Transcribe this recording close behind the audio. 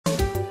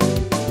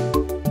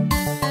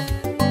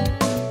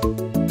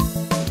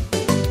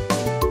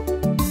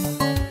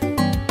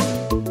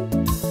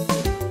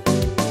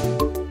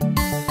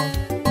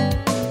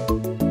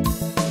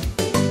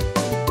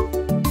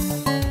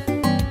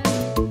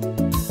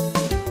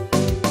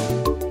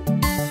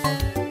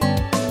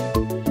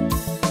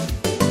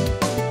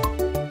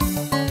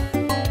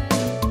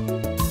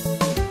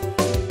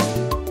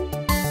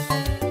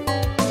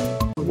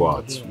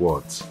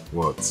What?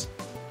 What?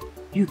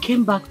 You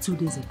came back 2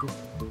 days ago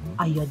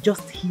and you're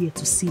just here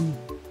to see me.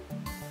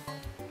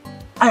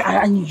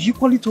 And you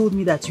equally told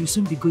me that you'll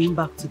soon be going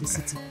back to the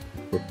city.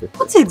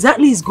 What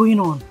exactly is going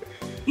on?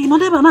 You know,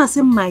 they're not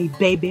saying my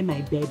baby,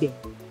 my baby.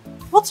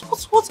 What's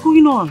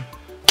going on?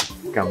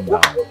 Calm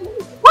down.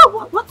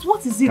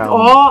 What is it?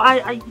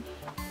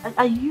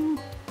 Are you...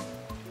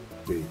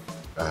 Babe,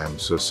 I'm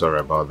so sorry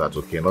about that,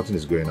 okay? Nothing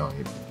is going on.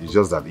 It's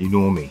just that, you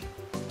know me.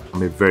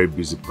 I'm a very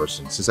busy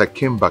person. Since I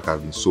came back,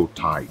 I've been so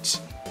tight.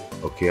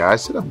 Okay, I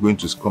said I'm going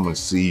to come and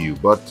see you,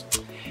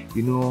 but,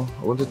 you know,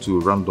 I wanted to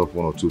round up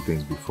 1 or 2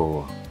 things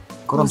before.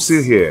 But I'm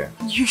still here.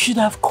 You should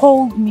have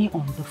called me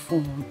on the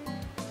phone.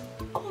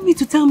 Call me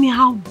to tell me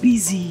how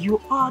busy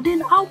you are.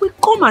 Then I will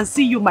come and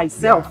see you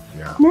myself.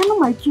 Yeah. Now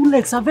my 2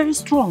 legs are very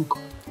strong.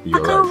 I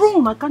can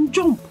run, I can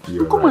jump.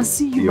 I'll come and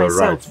see you myself.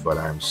 You're right, but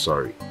I'm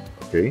sorry.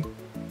 Okay?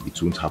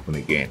 It won't happen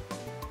again.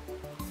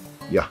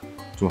 Yeah,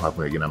 it won't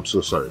happen again. I'm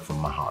so sorry from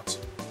my heart.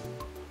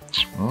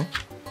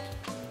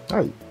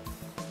 Hi.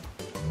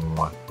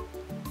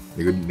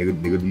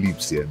 Nigga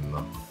lips here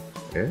now.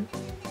 Eh?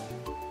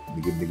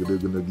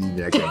 Nigga gonna give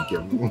me a can.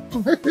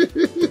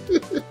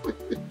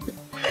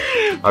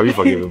 Have you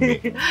forgiven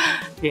me?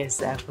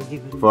 Yes, I've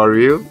forgiven you. For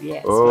real?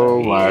 Yes.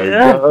 Oh my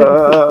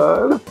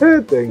God.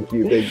 Thank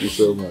you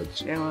so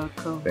much. You're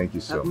welcome. Thank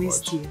you so much. I've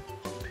missed you.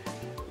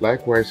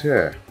 Likewise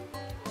here.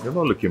 You're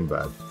not looking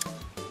bad.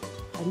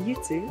 And you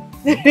too.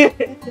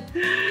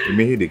 You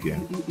may hit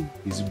again.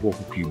 Is it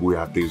boy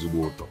at this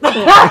water?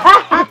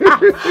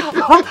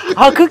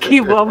 I'll cook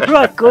you, I'm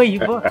not going.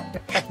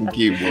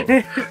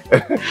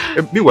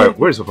 Meanwhile,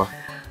 where is Papa?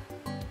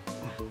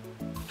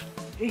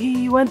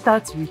 He went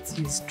out with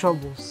his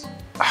troubles.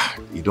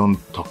 You don't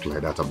talk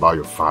like that about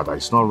your father.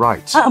 It's not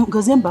right. No.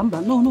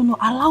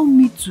 Allow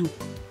me to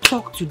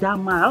talk to that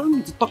man. Allow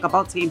me to talk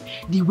about him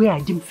the way I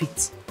deem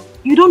fit.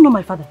 You don't know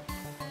my father.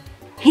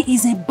 He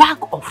is a bag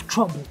of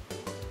trouble.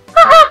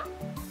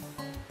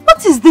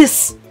 What is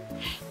this?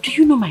 Do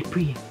you know my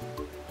prayer?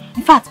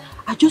 In fact,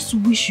 I just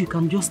wish you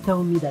can just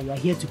tell me that you are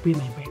here to pay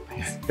my bride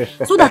price.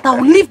 So that I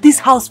will leave this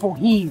house for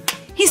him.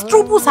 His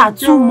troubles are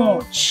too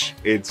much.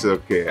 It's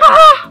okay.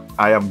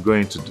 I am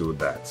going to do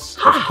that.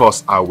 Of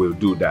course, I will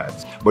do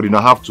that. But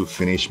I have to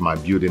finish my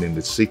building in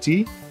the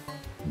city.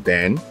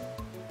 Then,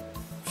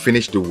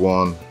 finish the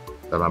one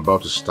that I'm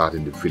about to start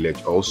in the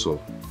village also.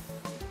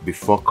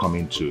 Before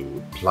coming to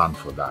plan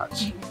for that.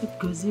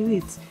 Because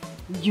wait,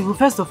 you will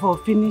first of all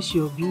finish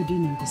your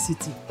building in the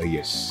city.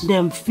 Yes.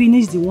 Then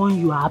finish the one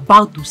you are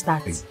about to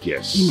start.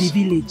 Yes. In the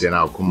village. Then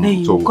I'll come. Then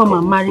you come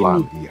and marry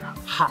me. Yeah.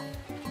 Ha.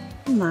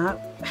 Nah.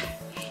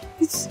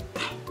 It's.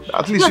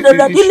 At least.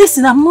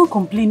 Listen, I'm not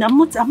complaining. I'm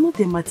not a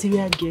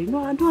material girl.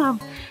 No, I don't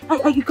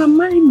have. You can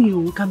marry me.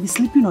 You can be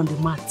sleeping on the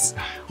mat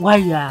while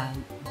you are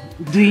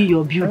doing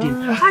your building.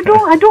 I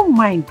don't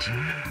mind.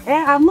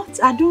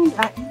 It's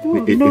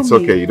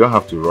okay, you don't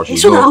have to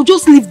rush. So I'll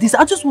just leave this.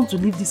 I just want to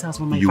leave this house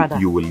for my father.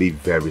 You will leave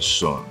very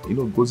soon. You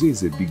know, Goze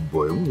is a big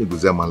boy.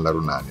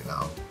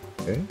 Now.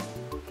 Eh?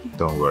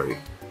 Don't worry,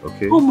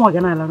 okay? Oh,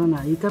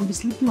 Morgana, you can be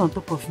sleeping on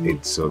top of me.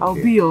 It's okay. I'll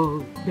be your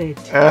bed.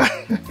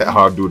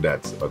 I'll do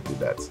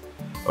that.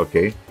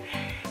 Okay?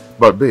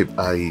 But babe,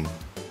 I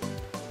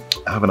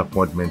have an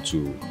appointment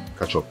to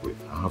catch up with.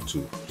 I have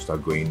to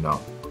start going now.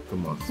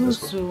 Come on,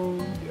 let's go.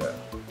 Yeah.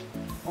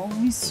 I'll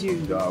miss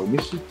you. Yeah, I'll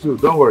miss you too.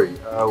 Don't worry.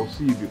 I will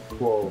see you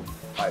before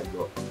I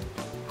go.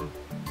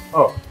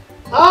 Oh.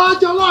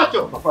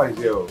 Gelato! Papa is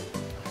here.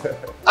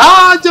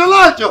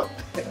 Gelato!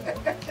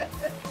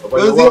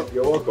 Papa,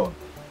 you're welcome.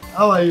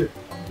 How are you?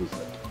 I'm good,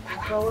 sir.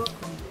 You're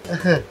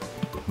welcome.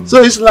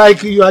 So it's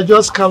like you are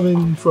just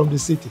coming from the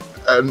city?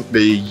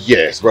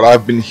 Yes, but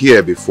I've been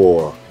here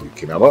before you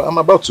came. I'm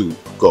about to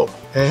go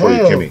before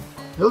you came in.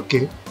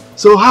 Okay.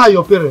 So how are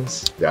your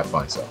parents? They are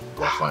fine, sir.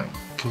 They are fine.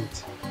 Good.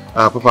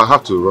 Papa, I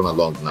have to run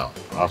along now.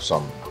 I have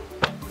some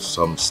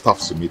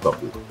stuff to meet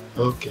up with.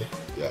 Okay.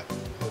 Yeah.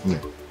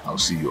 I'll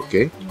see you,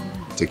 okay?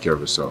 Take care of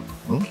yourself.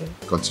 Okay.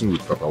 Continue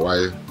with Papa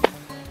while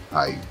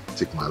I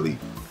take my leave.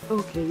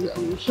 Okay. Yeah.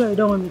 You sure you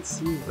don't want me to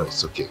see you? No,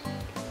 it's okay.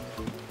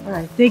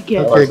 Alright, take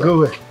care. Okay,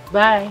 go away.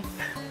 Bye.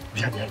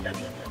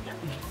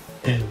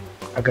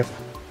 Agatha,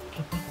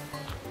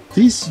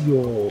 this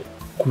your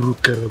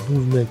kurukere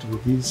movement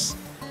with this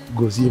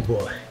Gozie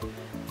boy,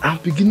 I'm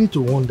beginning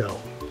to wonder.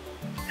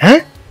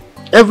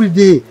 Every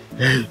day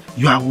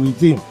you are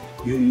with him.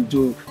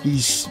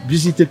 He's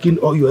busy taking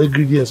all your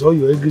ingredients.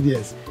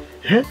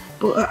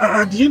 But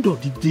at the end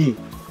of the day,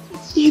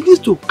 he needs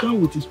to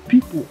come with his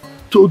people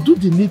to do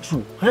the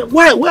needful.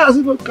 Why has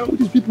he not come with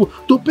his people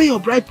to pay your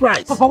bride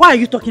price? Papa, why are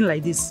you talking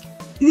like this?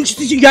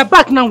 You are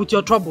back now with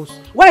your troubles.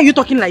 Why are you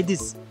talking like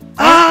this?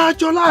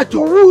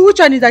 Cholacho. Which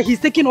one is that he's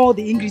taking all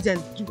the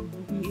ingredients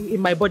in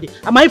my body?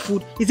 Am I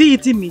food? Is he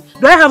eating me?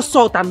 Do I have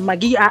salt and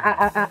maggi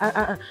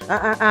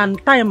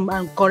and thyme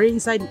and curry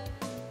inside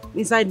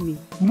me?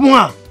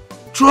 Mwah!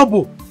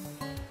 Trouble.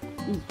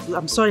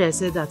 I'm sorry I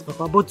said that,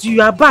 Papa, but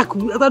you are back.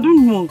 I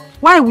don't know.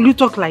 Why will you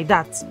talk like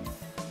that?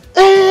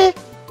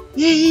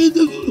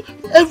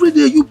 Every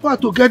day you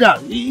part together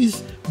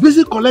is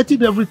busy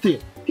collecting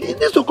everything. He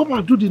needs to come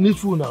and do the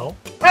needful now.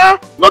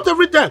 Not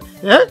every time.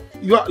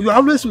 You're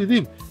always with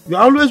him.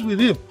 You're always with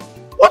him.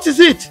 What is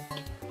it?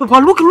 Papa,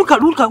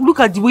 look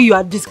at the way you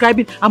are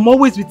describing. I'm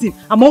always with him.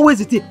 I'm always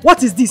with him.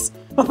 What is this?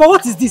 Papa,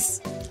 what is this?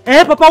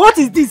 Papa, what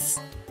is this?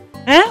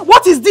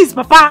 What is this,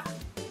 Papa?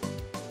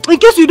 In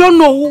case you don't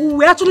know, we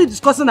were actually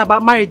discussing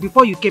about marriage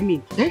before you came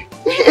in.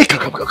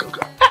 Come.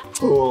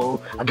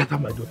 Oh, Agatha,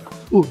 my daughter.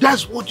 Oh,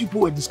 that's what you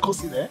people were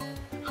discussing,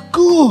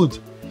 Good.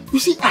 You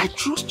see, I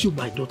trust you,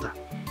 my daughter.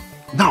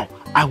 Now,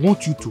 I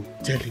want you to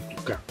tell him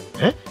to come.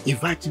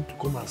 Invite him to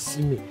come and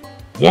see me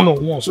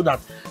one-on-one so that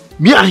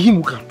me and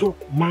him can talk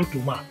man to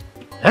man.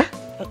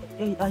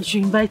 I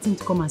should invite him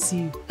to come and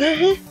see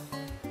you.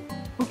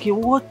 Okay,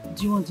 what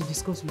do you want to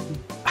discuss with him?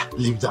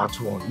 Leave that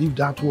one. Leave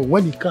that one.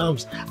 When he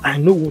comes, I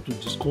know what to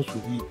discuss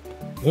with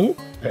him.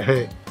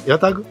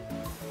 Yatago?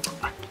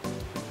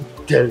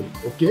 Tell him,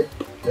 okay?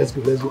 Let's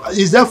go.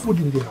 Is there food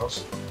in the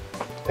house?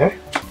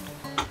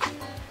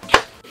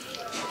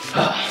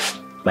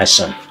 My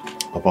son.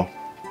 Papa.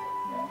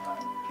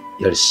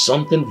 There is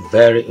something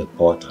very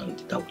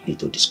important that we need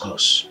to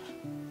discuss.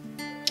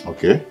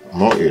 Okay,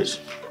 more ears.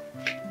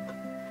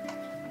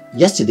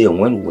 Yesterday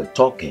when we were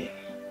talking,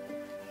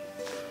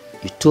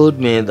 you told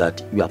me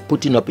that you are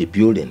putting up a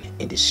building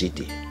in the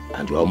city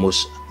and you're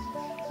almost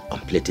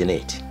completing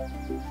it.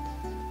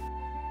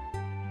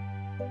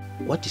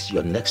 What is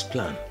your next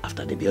plan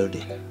after the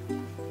building?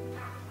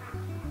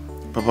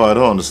 Papa, I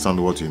don't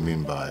understand what you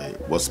mean by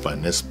what's my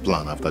next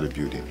plan after the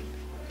building.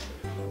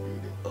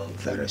 Oh,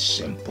 very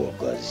simple,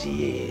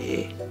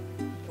 Gazie.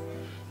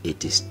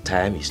 It is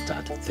time you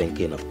start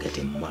thinking of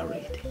getting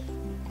married.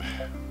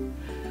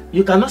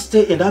 You cannot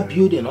stay in that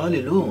building all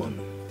alone.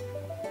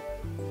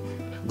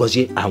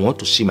 Gazie, I want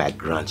to see my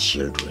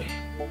grandchildren.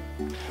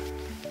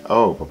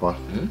 Oh, Papa.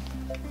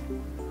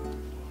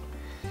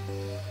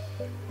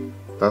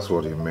 That's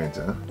what you meant,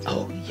 huh?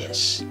 Oh,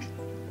 yes.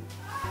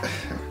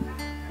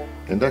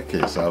 In that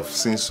case, I've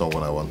seen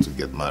someone I want to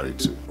get married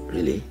to.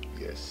 Really?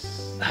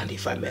 Yes. And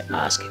if I may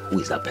ask, who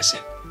is that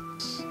person?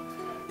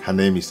 Her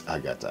name is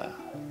Agatha.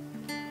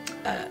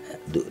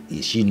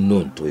 Is she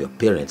known to your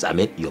parents? I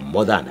mean, your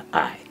mother and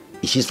I.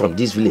 Is she from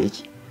this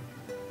village?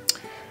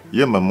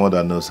 Yeah, my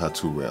mother knows her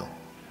too well.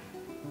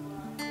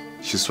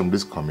 She's from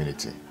this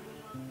community,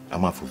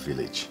 Amafu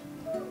village.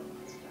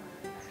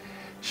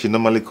 She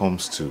normally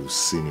comes to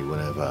see me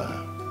whenever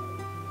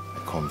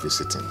I come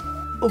visiting.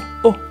 Oh.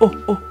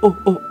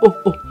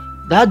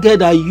 That girl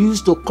that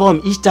used to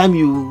come each time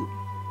you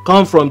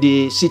come from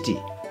the city.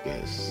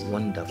 Yes.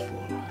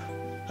 Wonderful.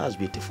 That's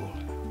beautiful.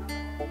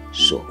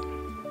 So,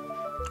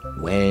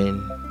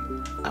 when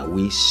are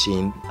we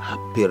seeing her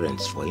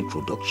parents for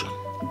introduction?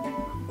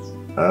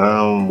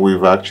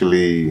 We've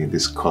actually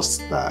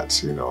discussed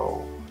that, you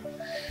know.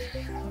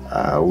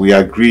 We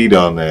agreed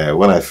on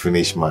when I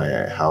finish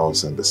my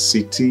house in the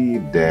city,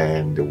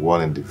 then the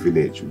one in the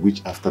village,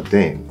 which after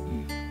then,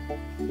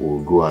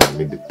 we'll go and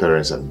meet the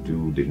parents and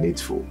do the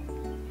needful.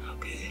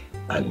 Okay.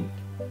 And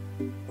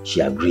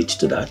she agreed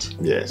to that?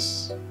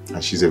 Yes.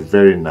 And she's a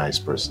very nice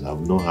person.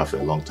 I've known her for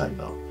a long time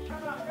now.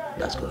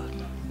 That's good.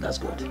 That's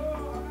good.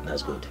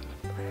 That's good.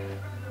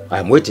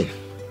 I'm waiting.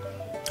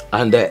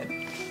 And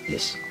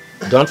yes,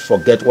 don't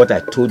forget what I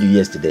told you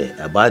yesterday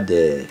about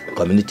the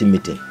community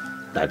meeting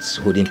that's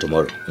holding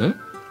tomorrow.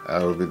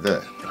 I will be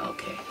there.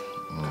 Okay.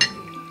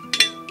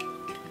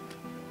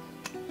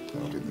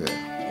 I'll be there.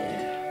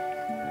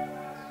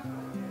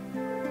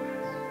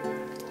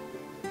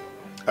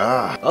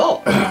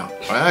 Oh.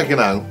 I can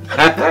now.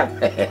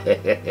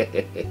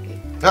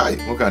 Hi,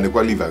 what can I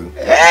leave?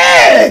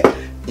 Hey!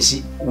 You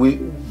see,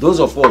 those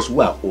of us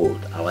who are old,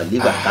 our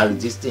liver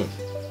carries this thing.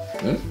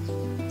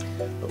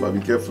 Papa, be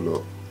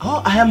careful.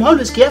 Oh, I am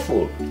always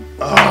careful.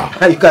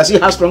 You can see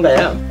how strong I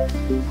am.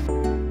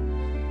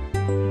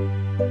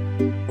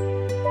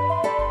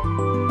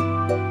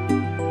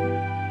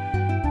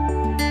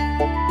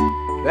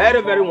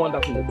 Very, very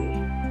wonderful day.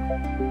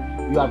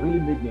 You have really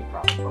made me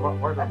proud. Papa,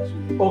 why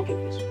don't you? Okay,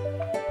 please.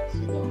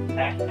 Sit down.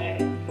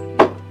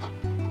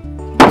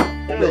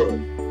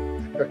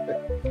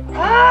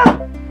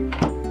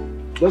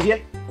 Goes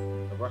here.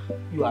 Papa,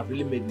 You have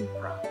really made me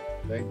proud.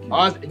 thank you.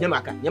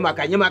 Nyamaka.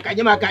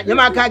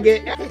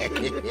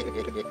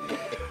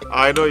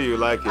 I know you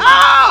like it.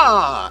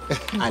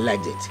 I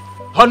liked it.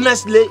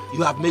 Honestly,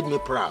 you have made me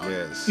proud.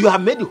 Yes. You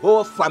have made the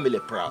whole family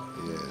proud.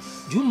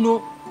 Yes. Do you know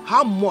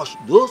how much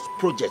those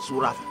projects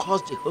would have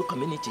cost the whole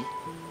community?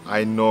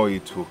 I know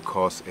it will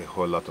cost a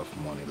whole lot of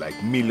money,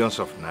 like millions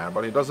of naira,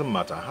 but it doesn't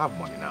matter. I have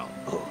money now.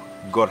 Oh.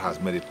 God has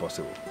made it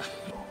possible.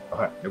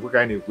 Alright,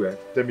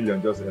 10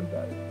 million just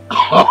enter.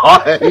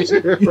 As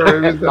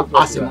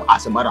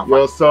a matter of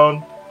Your fact,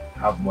 son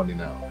have money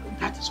now.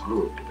 that is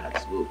good.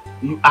 That's good.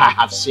 I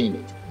have seen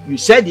it. You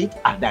said it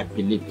and I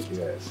believe it.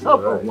 Yes. Oh,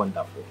 right.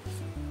 wonderful.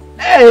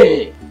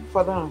 Hey!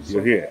 Father and son.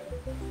 You're here.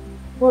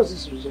 What's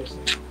this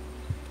rejoicing?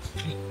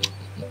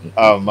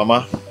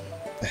 Mama,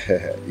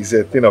 it's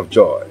a thing of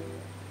joy.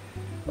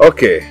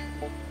 Okay,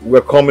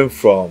 we're coming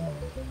from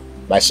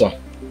My son,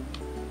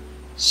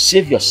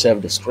 save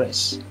yourself the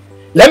stress.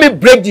 Let me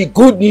break the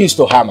good news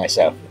to her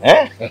myself.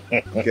 Eh?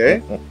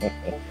 Okay.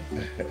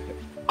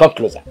 Come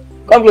closer.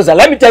 Come closer.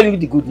 Let me tell you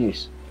the good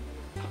news.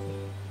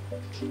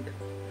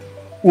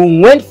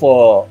 We went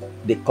for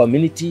the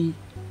community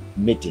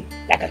meeting,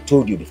 like I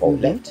told you before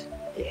we left.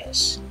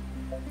 Yes.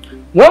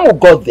 When we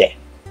got there,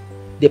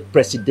 the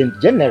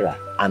President General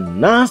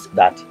announced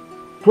that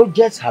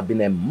projects have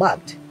been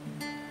earmarked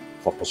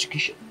for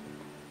prosecution.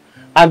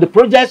 And the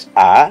projects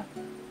are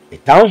a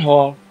town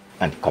hall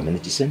and a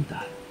community center.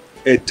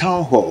 A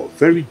town hall,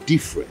 very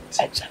different.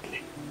 Exactly.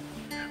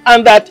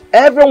 And that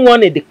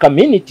everyone in the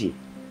community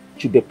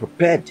should be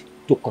prepared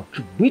to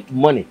contribute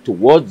money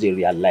towards the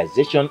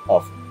realization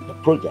of the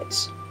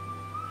projects.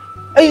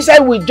 And he said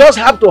we just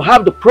have to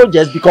have the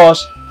projects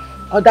because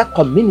other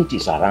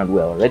communities around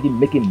were already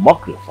making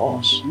mockery of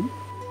us.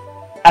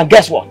 And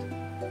guess what?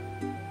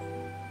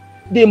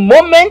 The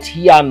moment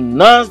he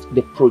announced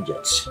the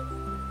projects,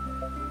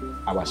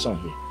 our son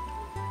here,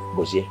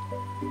 Bosie,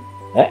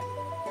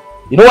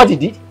 you know what he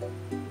did?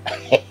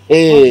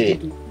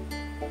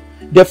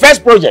 The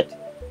first project,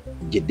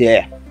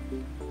 there.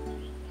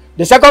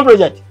 The second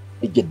project,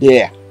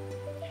 there.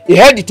 He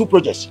held the two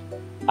projects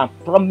and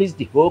promised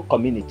the whole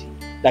community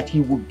that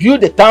he would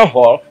build a town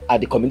hall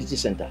at the community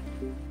center,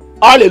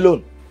 all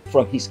alone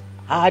from his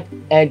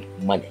hard-earned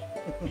money.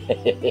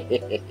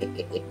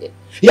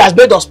 He has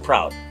made us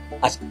proud,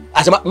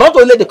 not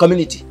only the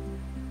community,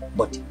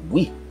 but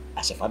we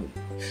as a family.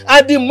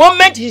 At the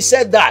moment he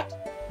said that,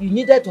 you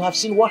needed to have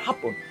seen what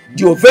happened.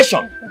 The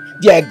ovation,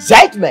 the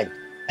excitement,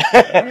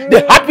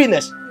 the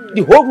happiness.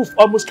 The whole roof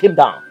almost came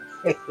down.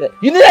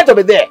 You needed to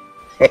be there.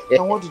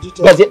 And what did you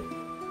tell him?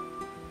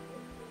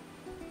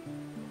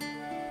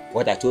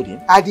 What I told him?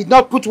 I did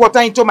not put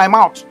water into my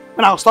mouth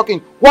when I was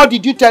talking. What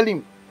did you tell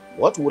him?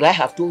 What would I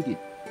have told him?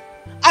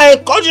 I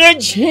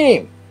encouraged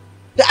him.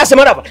 As a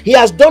matter of fact, he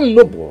has done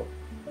noble.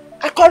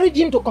 I encouraged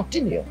him to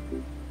continue.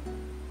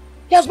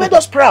 He has made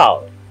us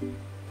proud.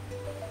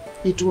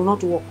 It will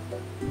not work.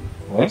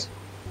 What?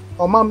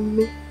 Oh,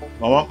 mommy.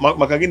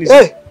 Mama,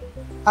 hey,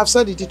 I've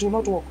said it. It will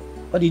not work.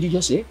 What did you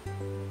just say?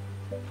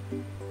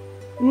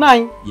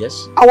 9.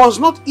 Yes. I was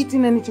not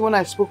eating anything when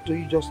I spoke to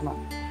you just now.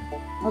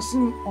 I said,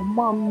 oh,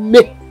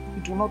 mommy,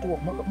 it will not work.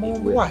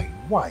 Why?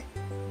 Why?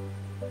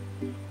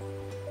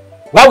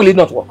 Why will it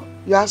not work?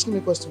 You're asking me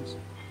questions.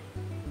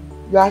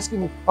 You're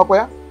asking me,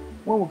 Okoya,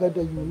 when we get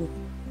there, you will know.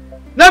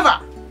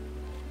 Never!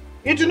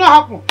 It will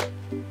not happen.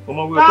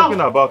 Mama, we were talking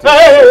about it.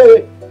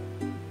 Hey.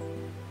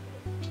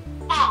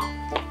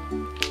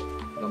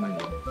 Don't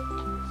mind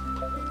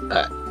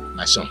him.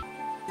 My son,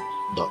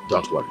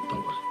 don't worry.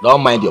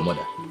 Don't mind your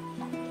mother.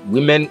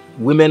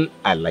 Women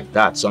are like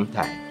that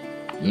sometimes.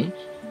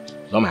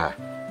 Don't mind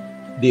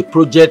her. The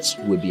projects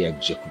will be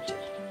executed.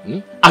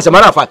 As a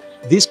matter of fact,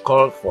 this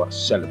call for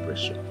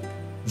celebration.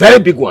 Very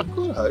big one.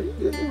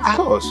 Of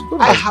course.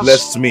 God has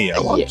blessed me. I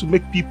want to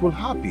make people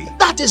happy.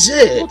 That is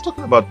it. We're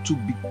talking about 2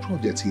 big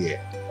projects here.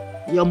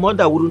 Your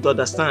mother wouldn't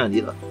understand,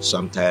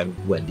 Sometimes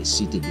when they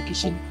sit in the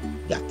kitchen,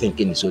 their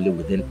thinking is only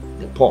within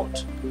the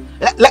pot.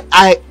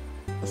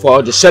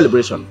 For the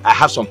celebration, I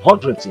have some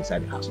hot drinks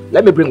inside the house.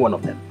 Let me bring one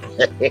of them.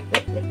 A big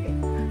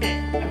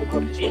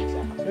project here.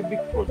 A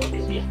big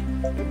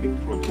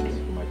project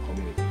for my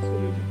community. So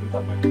you look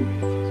at my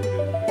community.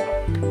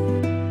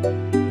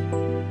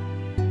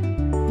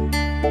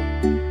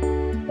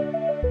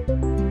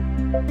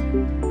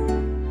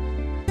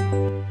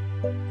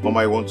 Mama,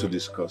 I want to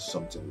discuss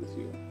something with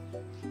you.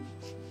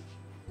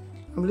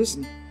 I'm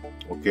listening.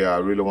 Okay, I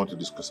really want to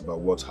discuss about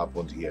what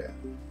happened here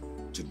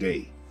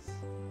today.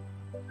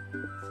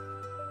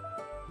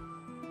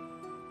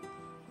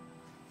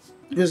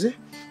 Jose?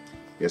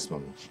 Yes,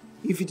 Mama.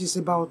 If it is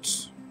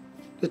about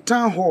the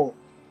town hall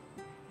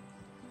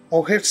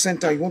or health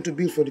center you want to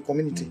build for the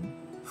community,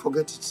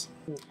 forget it.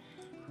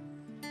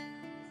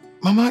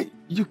 Mama,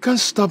 you can't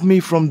stop me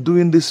from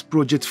doing this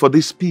project for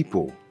these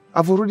people.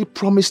 I've already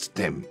promised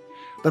them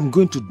that I'm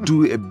going to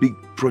do a big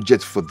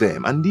project for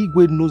them, and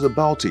Igwe knows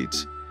about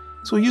it.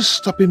 So you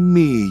stopping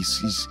me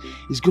is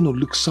going to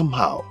look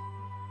somehow.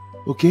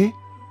 Okay?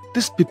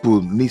 These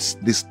people need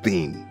this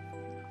thing.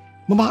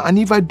 Mama, and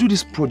if I do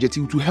this project,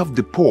 it will help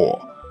the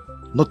poor,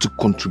 not to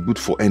contribute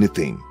for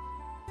anything.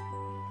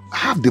 I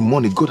have the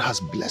money. God has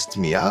blessed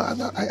me.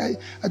 I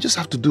just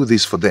have to do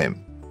this for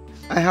them.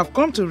 I have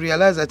come to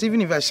realize that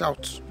even if I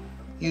shout,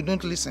 you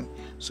don't listen.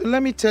 So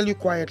let me tell you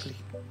quietly.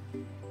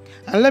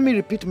 And let me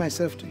repeat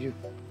myself to you.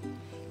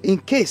 In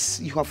case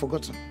you have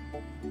forgotten.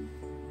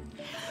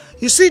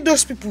 You see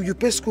those people you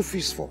pay school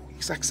fees for,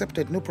 it's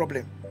accepted, no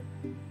problem.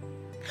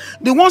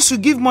 The ones you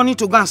give money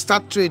to go and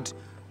start trade,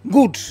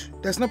 good,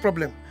 there's no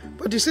problem.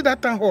 But you see that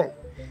town hall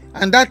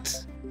and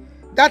that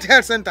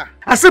health center,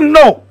 I said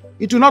no,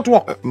 it will not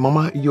work.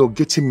 Mama, you're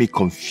getting me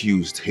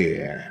confused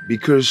here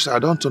because I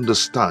don't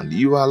understand.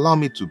 You allow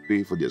me to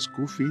pay for their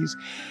school fees,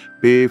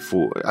 pay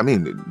for,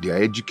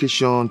 their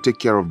education, take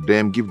care of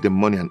them, give them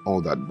money and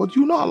all that. But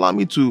you not allow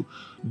me to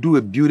do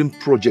a building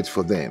project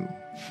for them.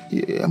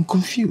 Yeah, I'm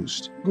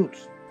confused. Good.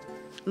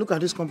 Look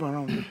at this compound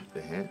around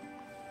here.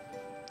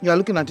 You are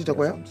looking at it, Yes,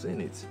 Okoya? I'm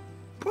seeing it.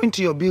 Point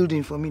to your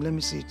building for me, let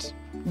me see it.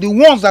 The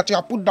ones that you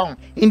have put down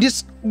in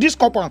this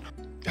compound.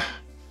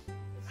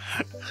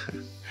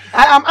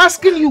 I am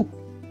asking you.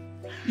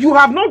 You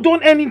have not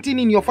done anything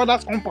in your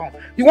father's compound.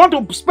 You want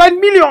to spend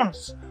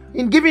millions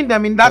in giving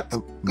them in that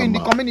in the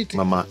community.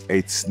 Mama,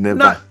 it's never.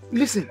 Now,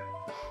 listen.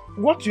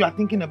 What you are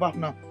thinking about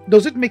now,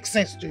 does it make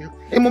sense to you?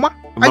 Hey, Mama,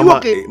 are you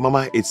okay?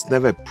 Mama, it's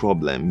never a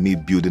problem me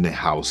building a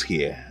house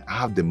here. I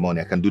have the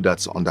money. I can do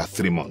that under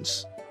 3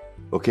 months.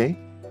 Okay?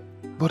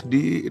 But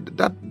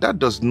that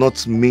does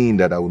not mean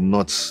that I will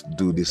not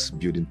do this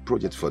building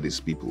project for these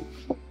people.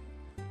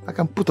 I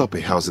can put up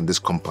a house in this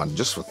compound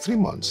just for 3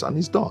 months and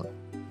it's done.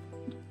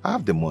 I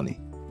have the money.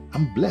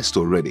 I'm blessed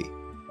already.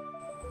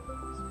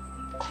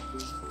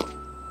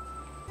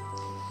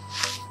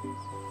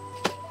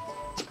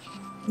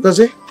 Does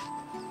it?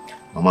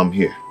 Mama, I'm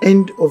here.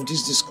 End of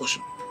this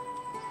discussion.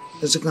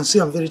 As you can see,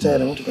 I'm very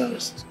tired. I want to go and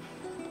rest.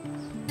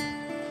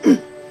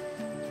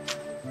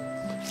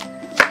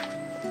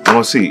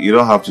 Mama, see, you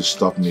don't have to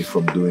stop me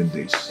from doing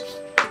this.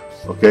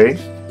 Okay?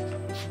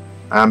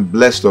 I'm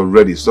blessed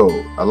already, so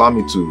allow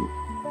me to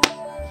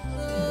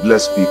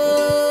bless people.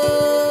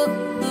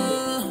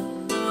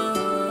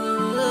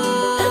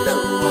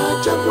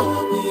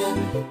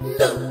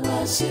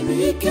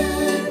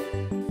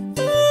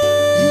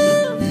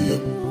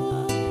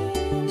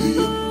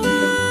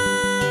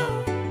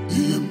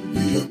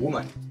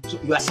 Woman, so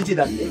you are sitting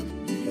down there.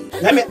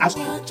 Let me ask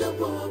you,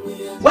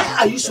 why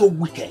are you so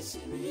wicked?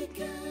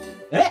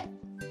 Eh?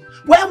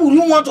 Why would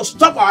you want to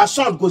stop our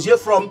son Gozie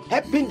from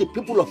helping the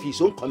people of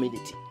his own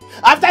community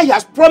after he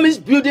has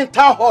promised building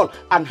town hall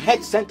and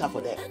health center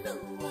for them?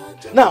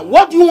 Now,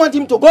 what do you want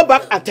him to go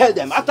back and tell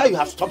them after you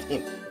have stopped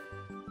him?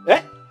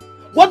 Eh?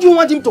 What do you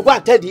want him to go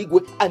and tell the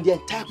Igwe and the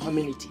entire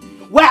community?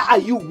 Why are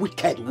you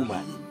wicked,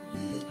 woman?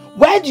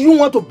 Why do you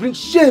want to bring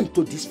shame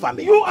to this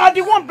family? You are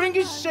the one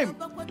bringing shame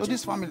to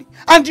this family.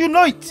 And you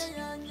know it.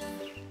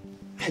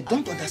 I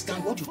don't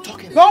understand what you're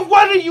talking about. Don't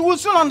worry, you will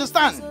soon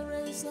understand.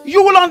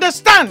 You will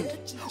understand.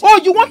 Oh,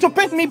 you want to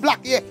paint me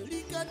black here?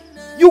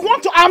 You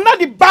want to... I'm not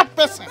the bad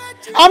person.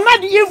 I'm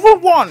not the evil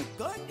one.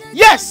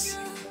 Yes.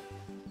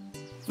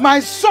 My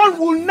son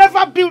will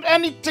never build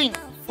anything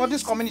for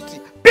this community.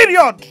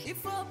 Period.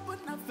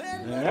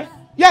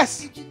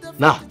 Yes.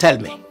 Now, tell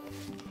me.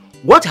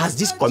 What has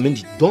this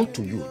community done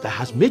to you that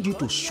has made you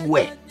to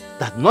swear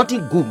that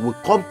nothing good will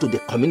come to the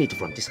community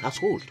from this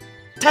household?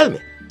 Tell me.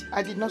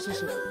 I did not say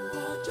so.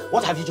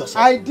 What have you just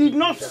said? I did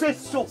not say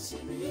so.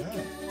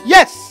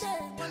 Yes.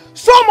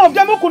 Some of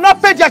them who could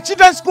not pay their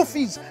children's school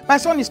fees, my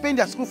son is paying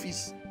their school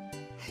fees.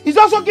 He's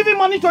also giving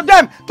money to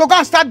them to go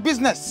and start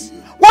business.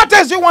 What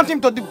else do you want him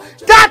to do?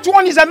 That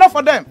one is enough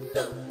for them.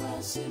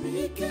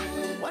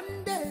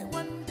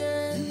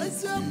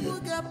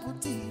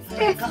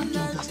 I can't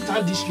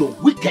understand this, your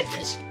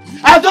wickedness.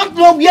 I don't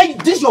know where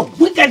this your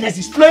wickedness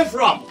is flowing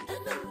from.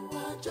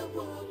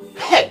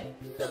 Hey!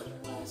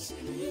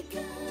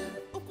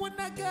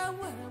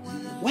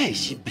 Why is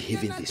she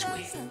behaving this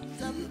way?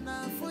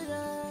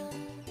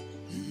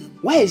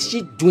 Why is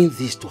she doing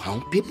this to her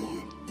own people?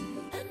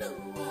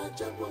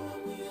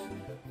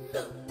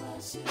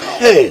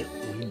 Hey!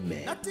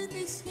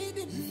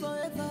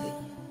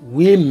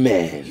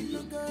 Women.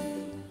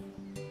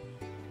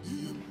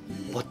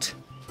 But,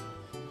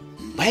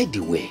 by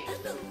the way,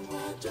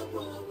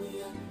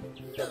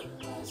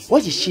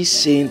 what is she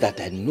saying that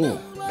I know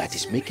that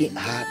is making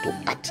her to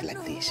act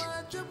like this?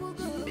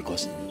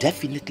 Because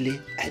definitely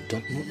I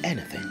don't know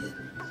anything.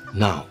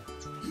 Now,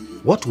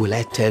 what will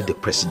I tell the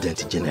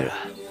President General?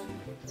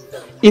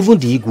 Even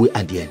the Igwe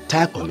and the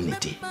entire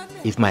community,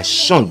 if my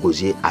son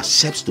Gozie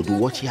accepts to do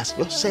what he has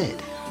just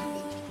said.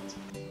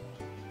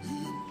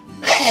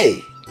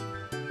 Hey!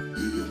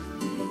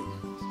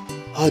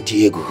 Oh,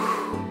 Diego.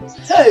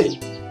 Hey!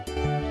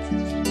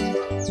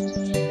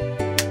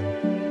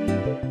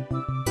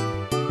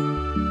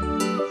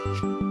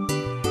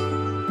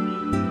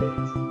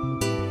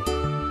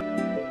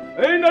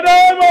 In the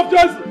name of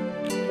Jesus,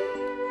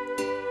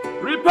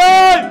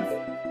 repent!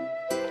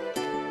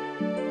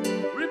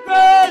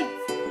 Repent!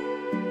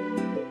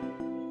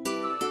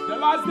 The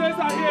last days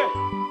are here.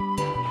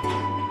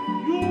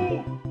 You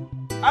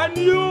and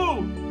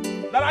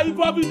you that are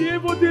involved in the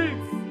evil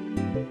deeds,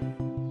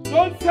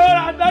 don't say,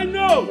 and I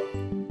know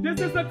this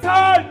is the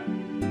time.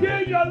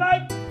 Give your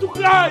life to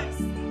Christ.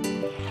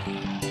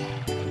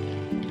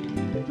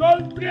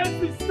 John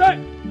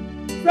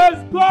 3:16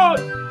 says God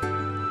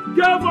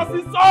gave us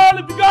his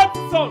only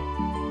begotten Son.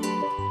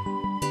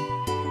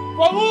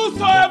 For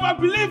whosoever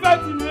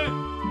believeth in him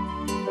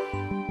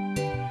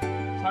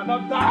shall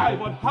not die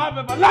but have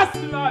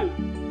everlasting life.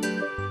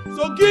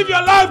 So give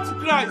your life to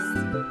Christ.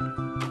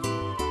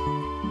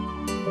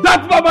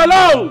 That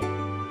Babalawo,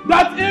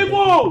 that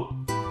evil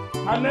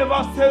can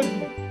never save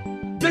you.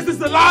 This is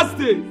the last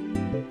day.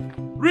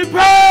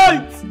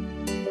 Repent!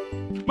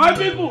 My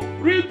people,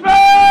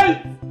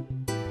 repent!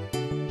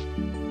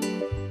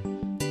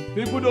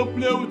 People don't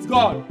play with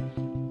God.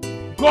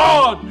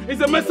 God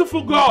is a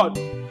merciful God.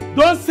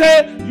 Don't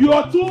say you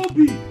are too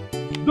big.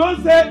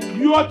 Don't say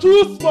you are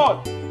too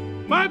small.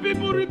 My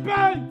people,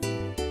 repent.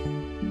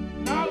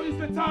 Now is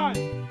the time.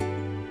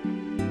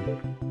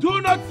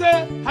 Do not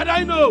say, had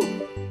I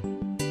known.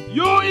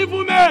 You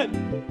evil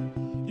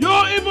men,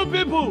 you evil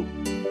people.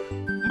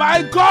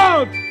 My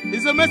God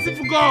is a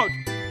merciful God.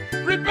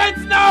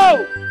 Repent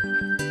now.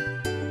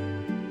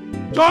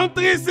 John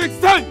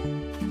 3:16.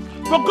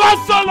 For God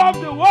so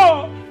loved the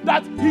world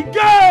that he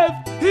gave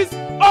his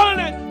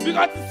only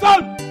begotten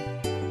Son.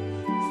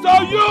 So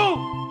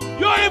you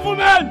evil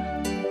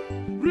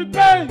men,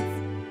 repent.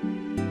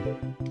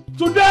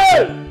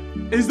 Today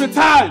is the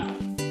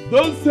time.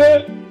 Don't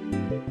say,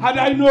 had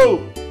I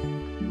known.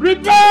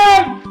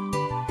 Repent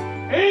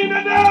in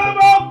the name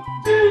of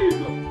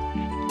Jesus.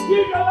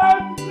 Give your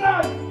life to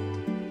Christ.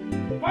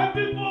 My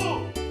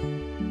people,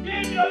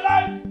 give your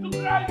life to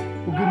Christ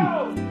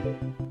now.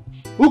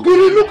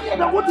 Ogiri, look at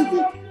that. What is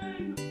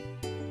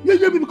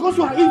it? Yeah, because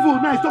you are evil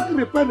now. He's talking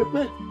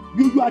repent.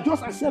 You are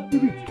just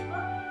accepting it.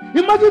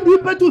 Imagine the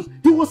impetus.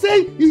 He was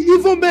saying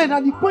evil men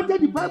and he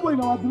pointed the Bible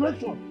in our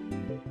direction.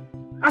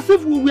 As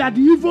if we are the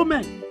evil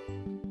men.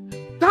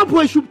 That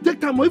boy should take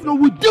time, or if not,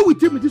 we deal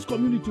with him in this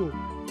community.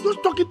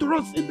 Just talking to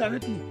us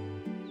indirectly.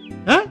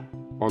 Huh?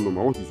 Oh no,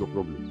 man, what is your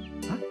problem?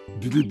 Huh?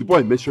 Did the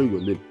boy mention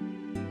your name?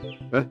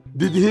 Huh?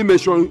 Did he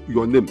mention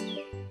your name?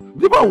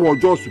 The boy was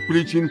just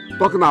preaching,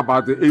 talking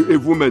about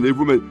evil men.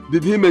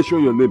 Did he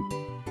mention your name?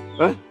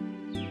 Huh?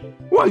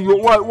 Why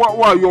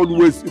are you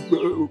always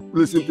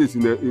placing things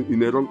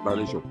in a wrong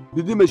direction?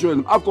 Did he mention your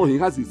name? After he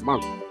has his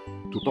mouth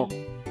to talk.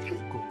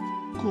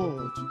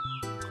 God.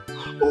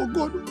 Oh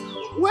God.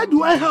 Why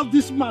do I have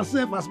this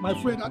myself as my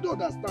friend? I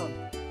don't understand.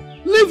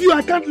 Leave you,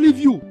 I can't leave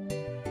you.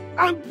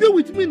 And be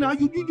with me now.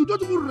 You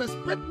don't even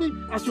respect me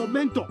as your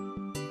mentor.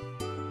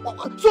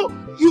 So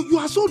you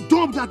are so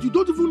dumb that you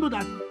don't even know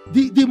that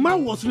the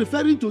man was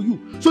referring to you.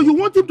 So you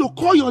want him to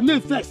call your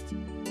name first.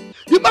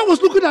 The man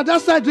was looking at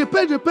that side,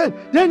 repent.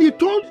 Then he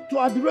turned to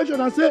our direction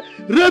and said,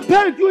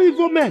 repent, you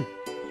evil men.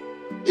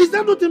 Is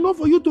that not enough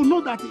for you to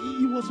know that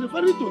he was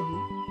referring to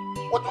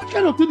you? What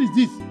kind of thing is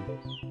this?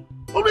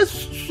 Always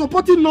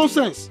supporting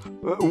nonsense.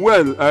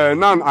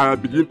 Now I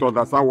begin to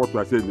understand what you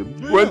are saying.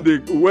 Yeah.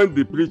 When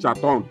the preacher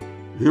turned,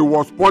 he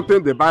was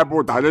pointing the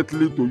Bible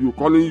directly to you,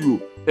 calling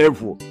you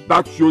evil.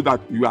 That shows that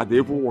you are the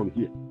evil one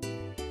here.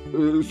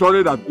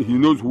 Sorry that he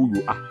knows who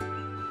you are.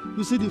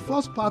 You see, the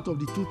first part of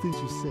the two things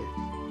you said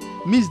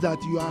means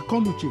that you are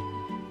Konuche.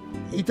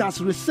 It has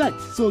reset,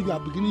 so you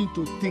are beginning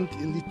to think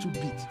a little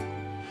bit.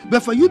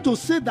 But for you to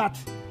say that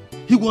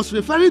he was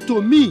referring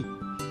to me,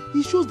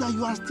 it shows that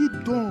you are still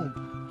dumb.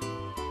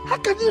 How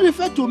can he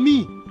refer to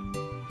me?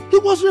 He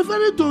was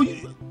referring to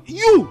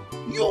you,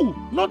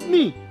 not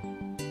me.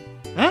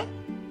 Huh?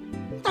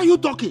 What are you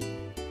talking?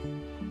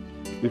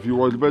 If you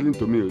were referring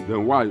to me,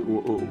 then why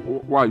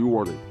are you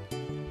worried?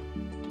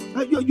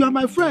 You are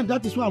my friend,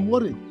 that is why I'm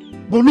worried.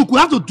 But look, we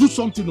have to do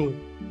something.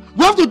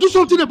 We have to do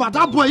something about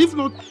that boy. If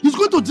not, he's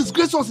going to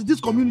disgrace us in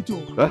this community.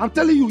 I'm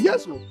telling you,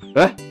 yes.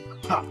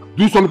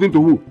 Do something to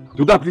who?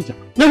 To that preacher?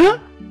 Uh-huh.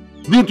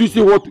 Didn't you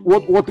see what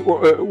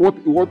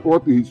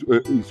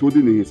he's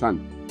holding in his hand?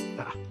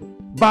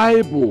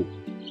 Bible.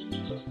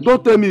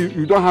 Don't tell me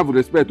you don't have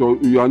respect or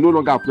you are no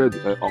longer afraid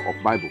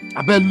of Bible.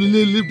 I better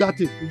leave that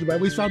thing.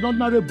 It's an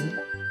ordinary book.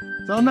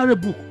 It's an ordinary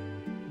book.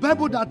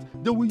 Bible that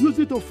they will use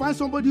it to find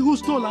somebody who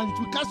stole and it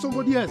will catch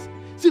somebody else.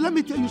 See, let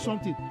me tell you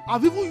something.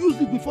 I've even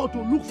used it before to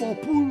look for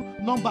pool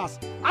numbers.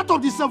 Out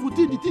of the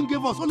 17, the thing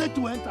gave us only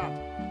 2 entered.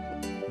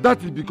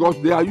 That is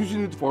because they are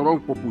using it for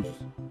wrong purpose.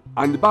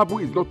 And the Bible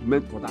is not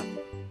meant for that.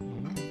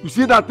 You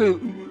see that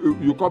thing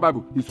you call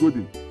Bible, it's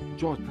holding.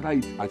 Just try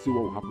it and see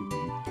what will happen to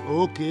you.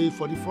 Okay,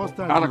 for the first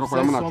time you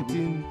said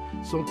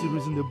something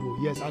reasonable.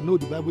 Yes, I know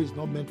the Bible is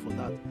not meant for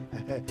that.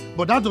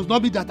 But that does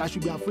not mean that I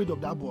should be afraid of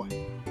that boy.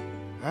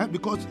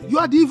 Because you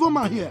are the evil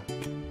man here.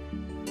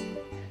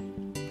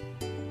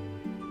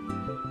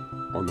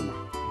 Oh no.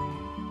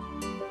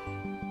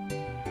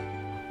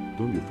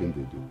 Don't be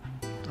offended though.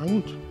 I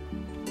won't.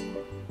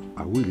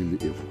 Are we really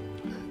evil?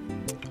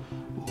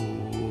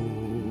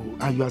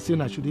 Oh, and you are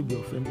saying I shouldn't be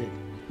offended.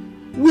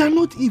 We are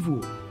not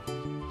evil.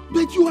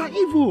 But you are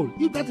evil.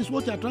 If that is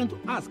what you are trying to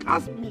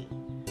ask me.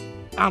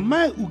 Am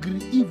I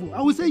Ugiri evil?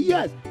 I will say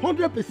yes,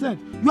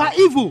 100%. You are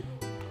evil.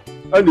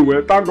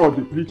 Anyway, thank God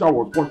the preacher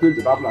was pointing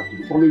to that black to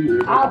be calling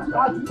you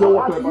evil. So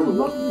whatever.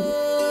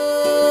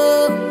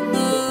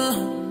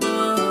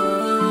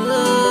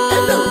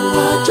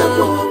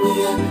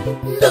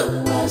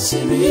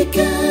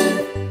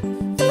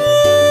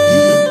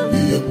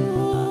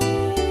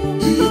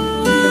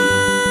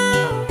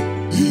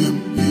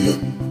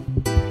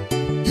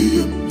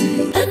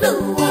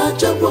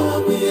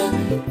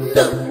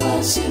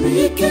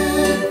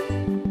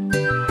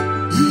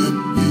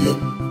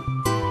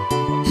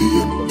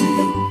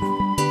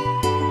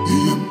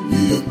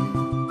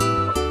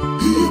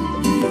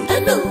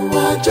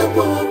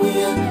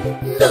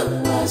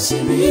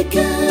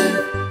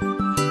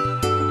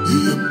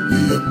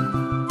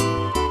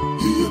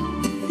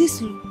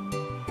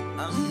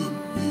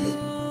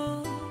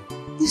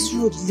 This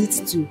road leads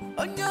to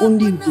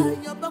only Ugiri.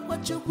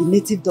 the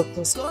native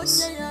doctor's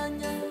house.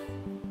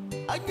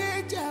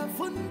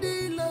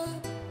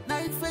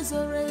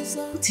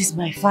 It is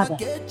my father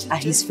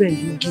and his friend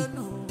Yugi.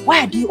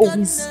 Why are they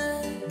always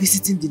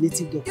visiting the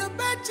native doctor?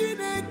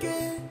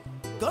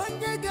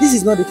 This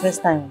is not the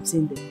first time I'm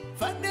seeing them.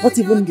 Not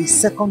even the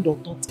second or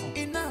third time.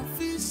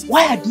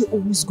 Why are they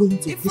always going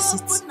to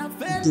visit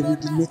the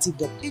native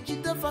doctor?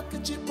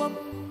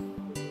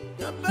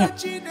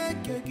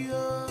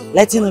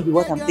 Let it not be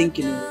what I'm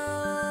thinking.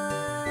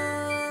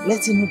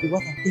 Let it not be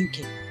what I'm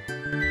thinking.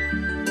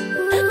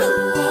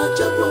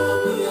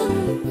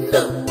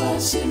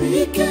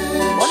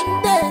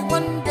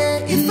 One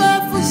day, if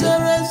I was a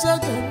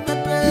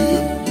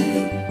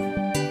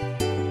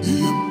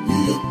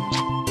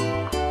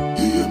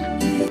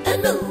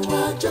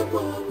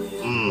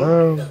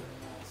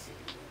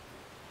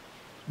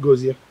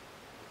Goes here.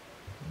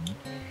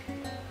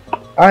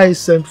 I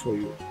sent for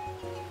you.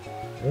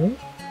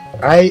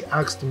 I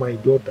asked my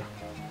daughter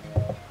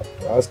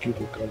to ask you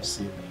to come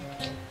see me.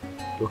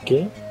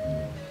 Okay?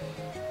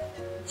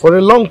 For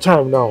a long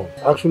time now,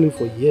 actually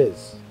for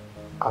years,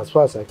 as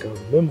far as I can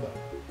remember,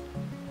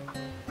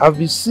 I've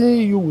been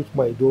seeing you with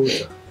my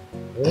daughter.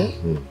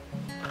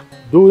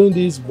 Doing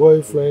this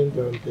boyfriend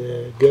and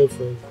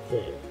girlfriend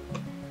thing.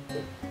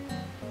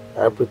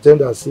 I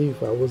pretend as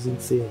if I wasn't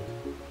saying.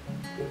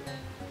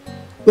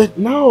 But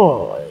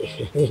now,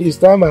 it's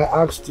time I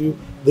asked you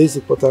this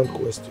important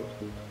question.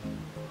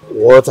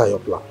 What are your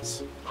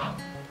plans?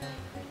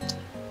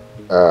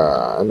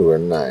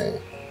 Anyway,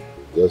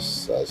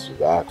 just as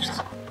you've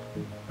asked,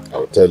 I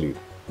will tell you.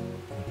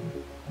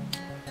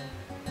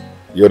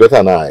 Your daughter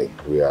and I,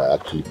 we are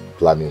actually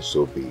planning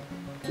so big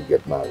to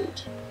get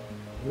married.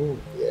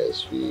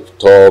 Yes, we've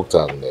talked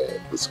and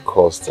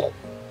discussed and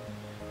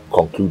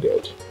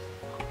concluded.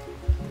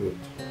 Good.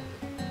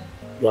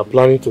 You are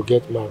planning to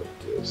get married?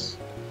 Yes.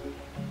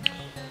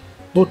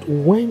 But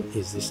when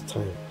is this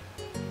time?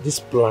 This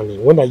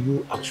planning, when are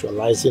you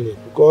actualizing it?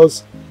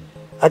 Because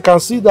I can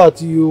see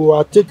that you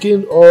are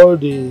taking all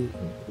the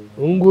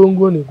the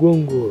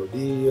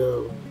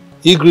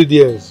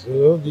ingredients, you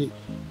know, the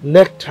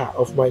nectar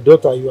of my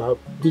daughter, you are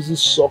busy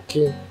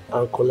sucking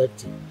and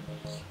collecting,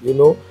 you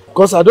know.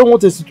 Because I don't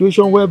want a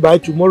situation whereby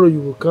tomorrow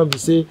you will come and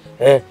say,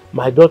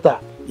 my daughter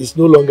is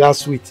no longer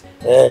sweet,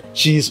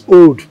 she is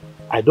old.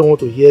 I don't want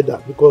to hear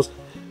that, because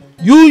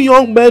you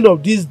young men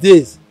of these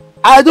days,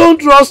 I don't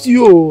trust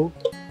you.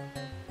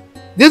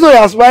 This is why you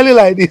are smiling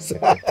like this.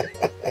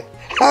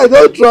 I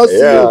don't trust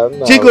you. No,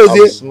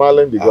 I'm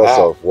smiling because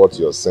of what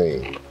you're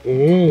saying.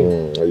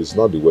 It's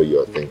not the way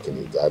you're thinking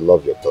it. I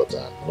love your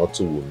daughter.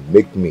 Nothing will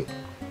make me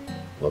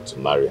not to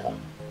marry her.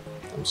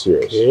 I'm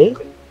serious.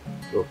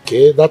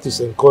 Okay, that is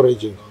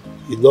encouraging.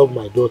 You love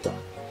my daughter.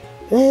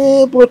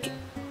 But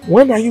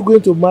when are you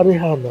going to marry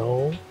her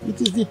now? It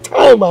is the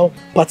time I'm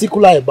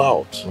particular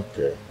about.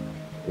 Okay.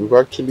 We've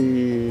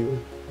actually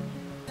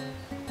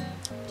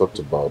talked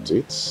about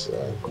it.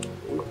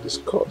 We've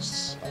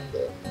discussed. And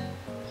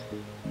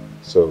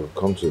so we've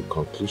come to the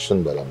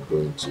conclusion that I'm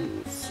going to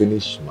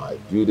finish my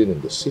building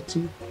in the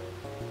city,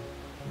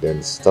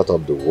 then start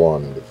up the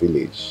one in the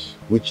village,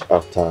 which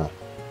after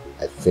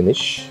I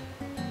finish,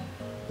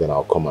 then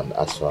I'll come and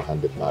ask for a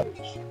hand in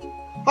marriage.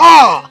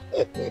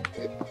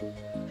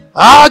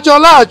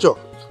 Acho.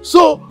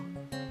 So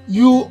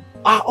you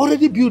are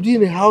already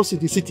building a house in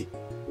the city?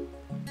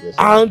 Yes,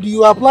 and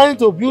you are planning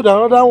to build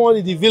another one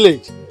in the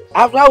village? Yes.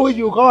 After which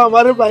you come and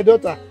marry my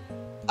daughter?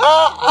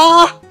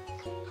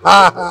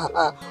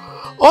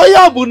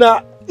 Oya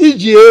buna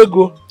iji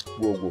ego.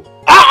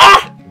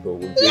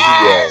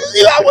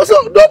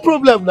 No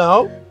problem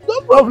now.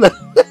 No problem.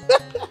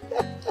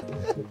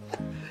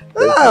 Thank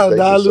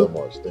you so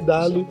much.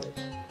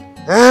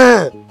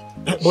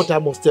 But I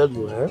must tell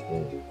you,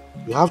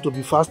 you have to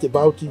be fast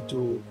about it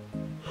too.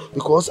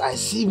 Because I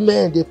see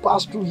men, they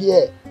pass through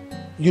here.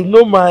 You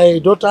know my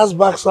daughter's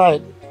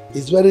backside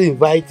is very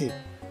inviting.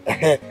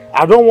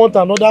 I don't want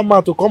another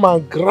man to come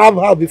and grab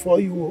her before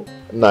you.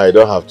 No, you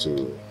don't have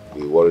to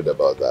be worried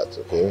about that,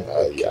 okay?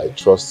 I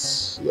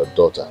trust your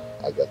daughter,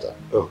 Agatha.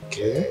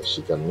 Okay.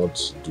 She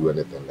cannot do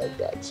anything like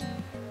that.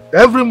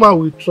 Every man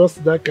will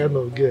trust that kind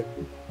of girl.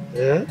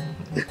 Yeah?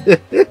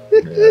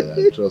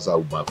 I trust her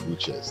with my full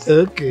chest.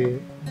 Okay.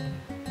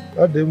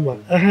 Thank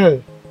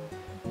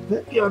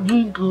you,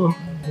 drink.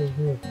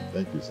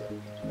 Thank you, sir.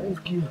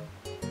 Thank you.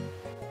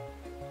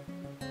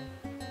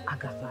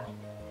 Agatha,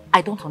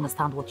 I don't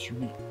understand what you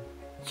mean.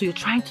 So you're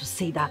trying to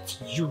say that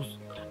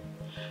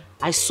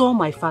I saw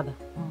my father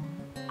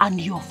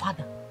and your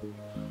father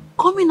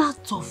coming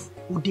out of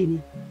Udeni,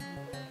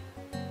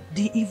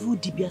 the evil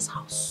Dibia's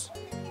house.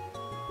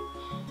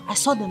 I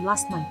saw them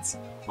last night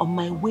on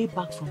my way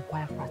back from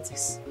choir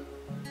practice.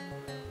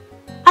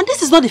 And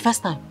this is not the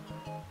first time,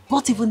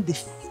 not even the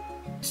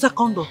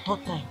second or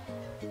third time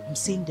I'm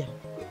seeing them.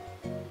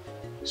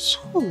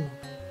 So,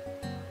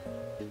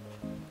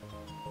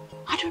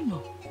 I don't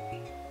know.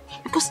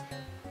 Because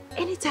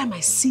anytime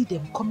I see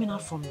them coming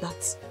out from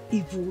that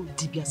evil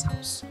Dibia's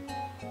house,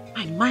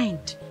 my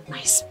mind,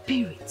 my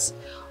spirit,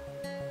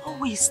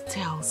 always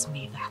tells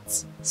me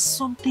that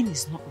something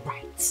is not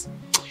right.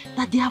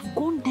 That they have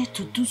gone there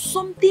to do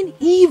something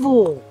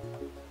evil.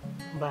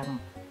 But,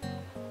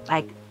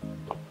 like,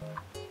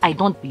 I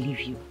don't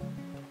believe you.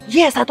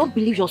 Yes, I don't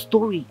believe your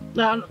story.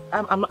 I'm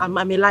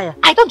a liar.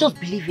 I don't just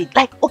believe it.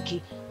 Like,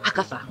 okay,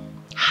 Agatha,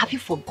 have you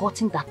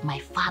forgotten that my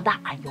father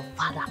and your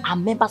father are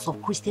members of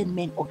Christian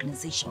Men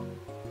organization?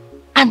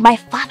 And my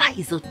father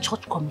is a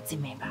church committee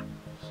member.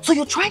 So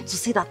you're trying to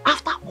say that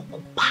after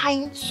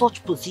occupying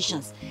such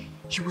positions,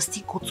 he will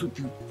still go to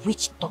the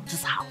witch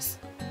doctor's house?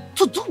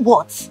 To do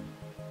what?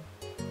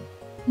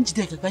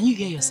 Njideka, can you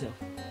hear yourself?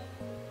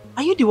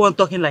 Are you the one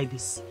talking like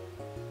this?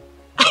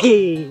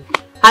 Hey,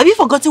 have you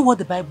forgotten what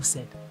the Bible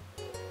said?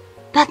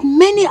 That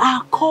many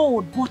are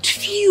called, but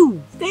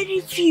few,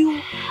 very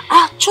few,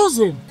 are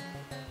chosen.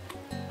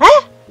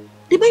 Eh?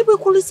 The Bible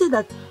equally said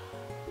that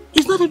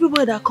it's not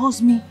everybody that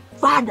calls me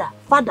Father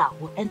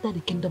will enter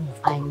the kingdom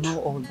of God. I know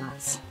all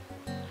that.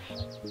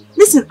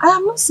 Listen, I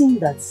am not saying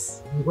that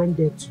we went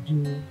there to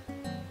do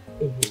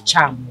a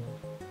charm.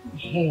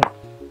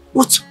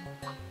 What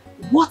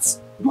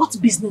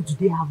business do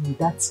they have with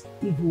that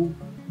evil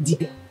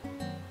Dibia?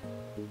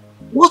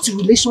 What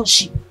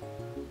relationship?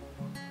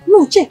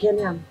 No, check,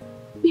 Eliam.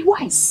 Be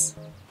wise.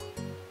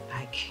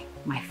 Like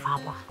my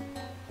father,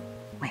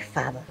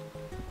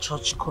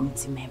 church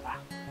committee member,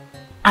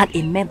 and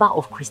a member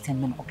of Christian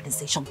Men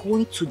organization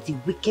going to the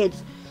wicked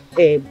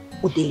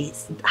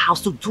Odele's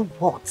house to do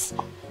what?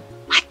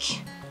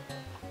 Like,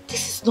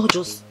 this is not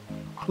just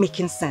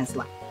making sense.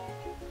 Like,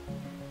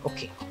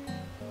 okay,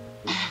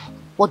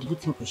 what do you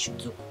think we should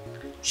do?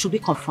 Should we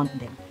confront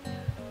them?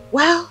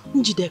 Well,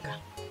 Njideka,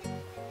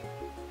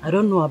 I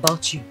don't know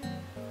about you,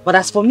 but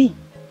as for me,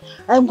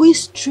 I am going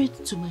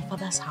straight to my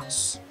father's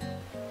house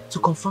to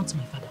confront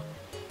my father.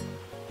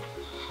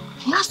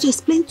 He has to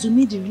explain to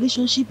me the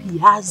relationship he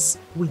has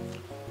with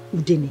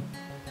Udene,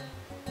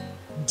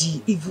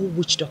 the evil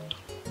witch doctor.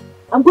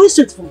 I'm going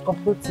straight from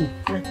confronting.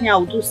 Like me, I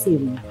will do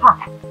same.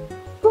 Ha!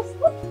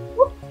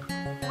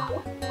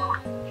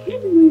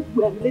 Let me know if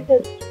we are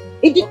related.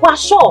 Idikwa,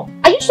 sure.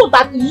 Are you sure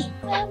that I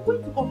am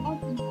going to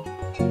confront him?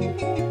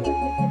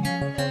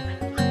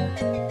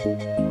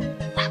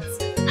 That's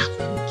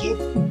what we gave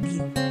to him.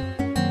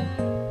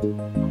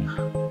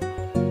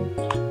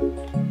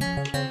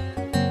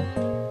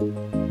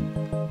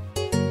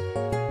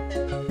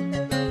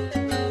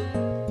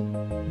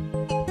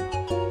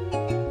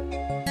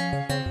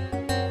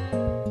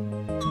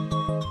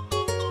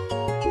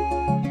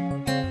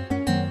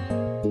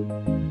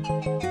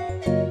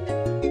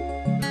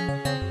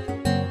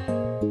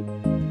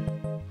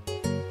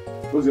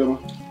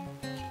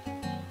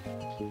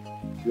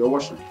 You're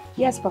washing?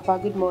 Yes, Papa,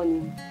 good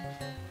morning.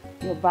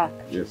 You're back.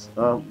 Yes.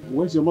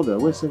 Where's your mother?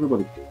 Where's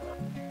everybody?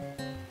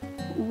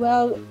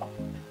 Well,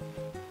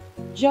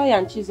 Joy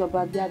and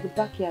Chizoba, they're at the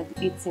backyard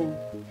eating.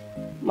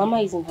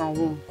 Mama is in her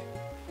room.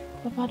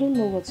 Papa, I don't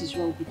know what is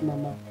wrong with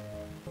Mama.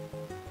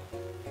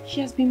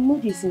 She has been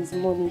moody since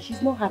morning.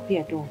 She's not happy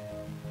at all.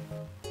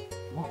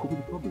 What could be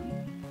the problem?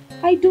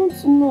 I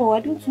don't know. I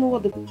don't know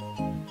what the...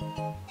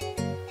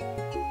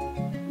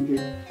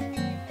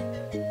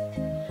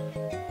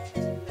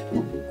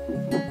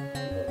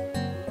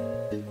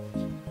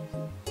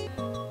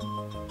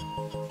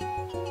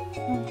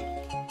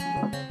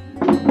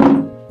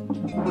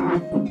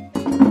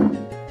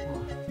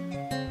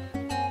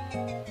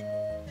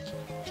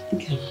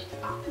 Okay.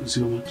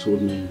 Zilma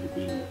told me you've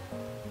been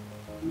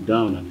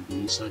down and you've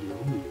been inside your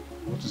room.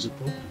 What is the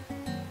problem?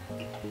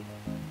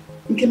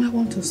 Nkem, I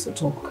want us to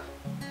talk.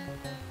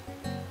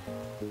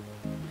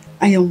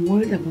 I am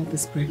worried about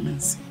this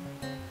pregnancy.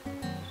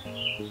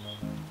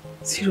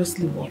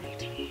 Seriously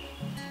worried.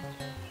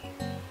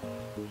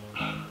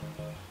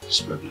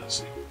 This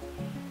pregnancy?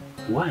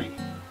 Why?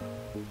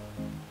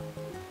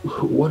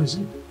 What is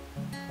it?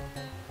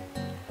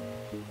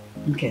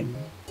 Nkem,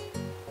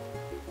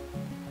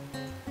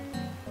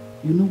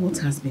 you know what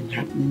has been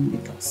happening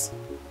with us.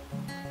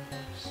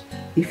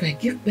 If I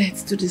give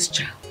birth to this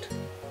child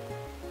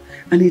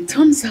and it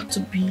turns out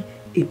to be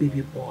a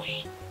baby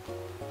boy,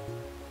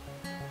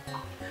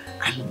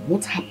 and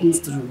what happens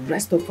to the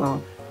rest of our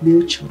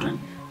male children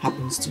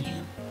happens to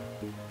him,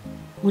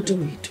 what do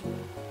we do?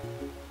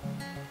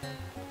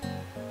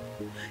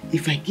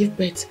 If I give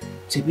birth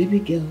to a baby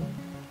girl,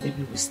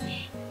 baby will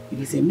stay.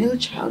 If it's a male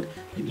child,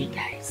 baby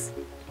dies.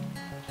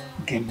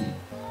 Okay.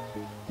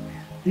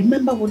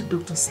 Remember what the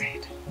doctor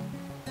said.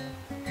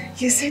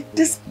 He said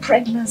this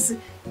pregnancy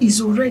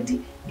is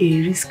already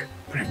a risk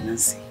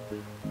pregnancy.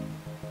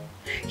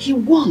 He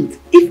warned,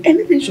 if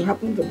anything should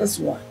happen to this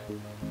one,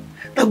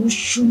 that we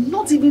should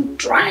not even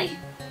try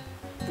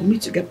for me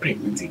to get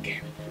pregnant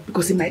again,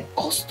 because it might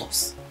cost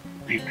us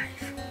my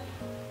life.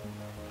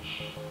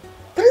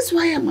 That is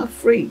why I'm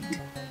afraid.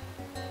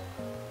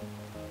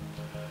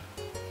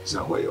 Is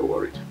that why you're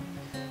worried?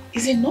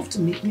 It's enough to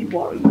make me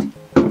worried.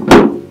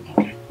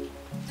 Okay.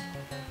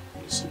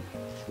 Listen,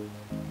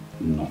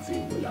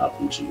 nothing will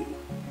happen to you.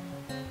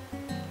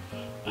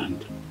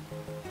 And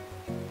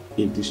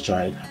if this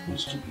child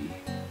happens to be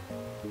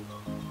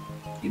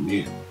a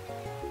male,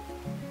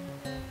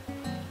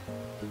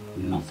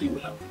 nothing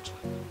will happen to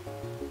him.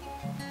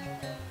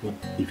 But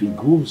if he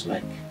goes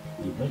like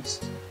the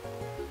rest,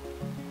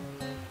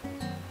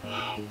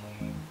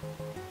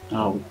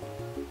 I'll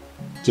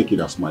take it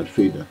as my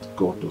fate that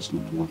God does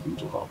not want me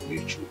to have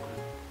male children.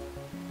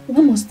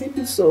 Why must they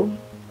do so?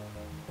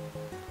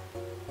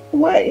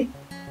 Why?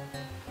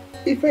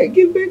 If I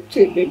give birth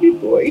to a baby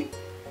boy,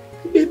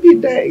 the baby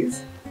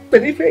dies.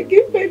 But if I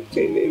give birth to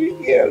a baby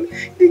girl,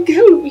 the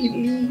girl will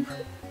live.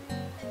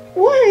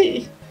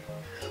 Why?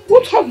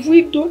 What have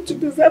we done to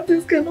deserve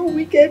this kind of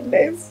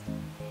wickedness?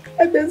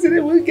 I must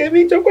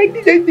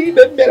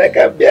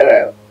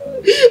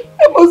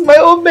my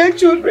own male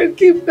children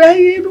keep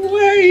dying.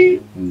 Why?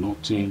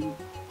 Nothing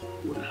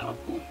will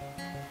happen.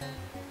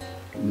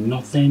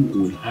 Nothing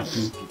will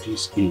happen to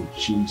this in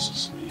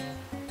Jesus' name.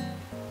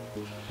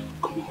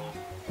 Come on,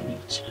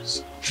 relax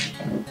yourself.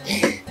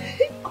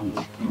 Come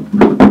on.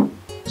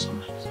 It's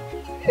alright.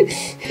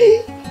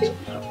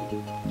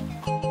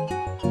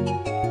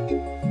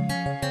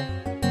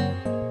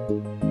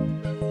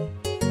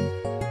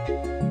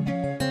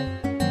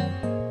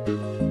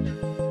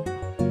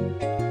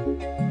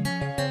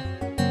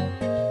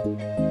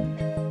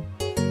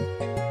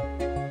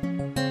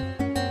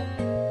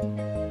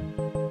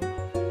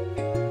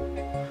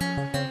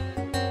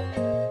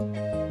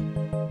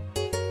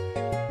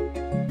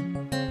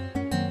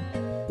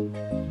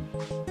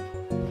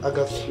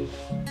 Agatha,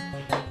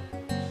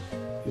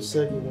 you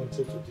said you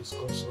wanted to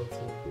discuss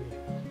something with me.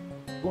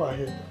 Go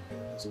ahead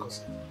and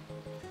discuss it.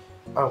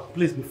 And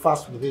please be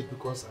fast with it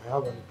because I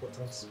have an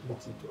important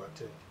meeting to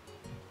attend.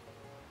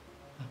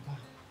 Papa,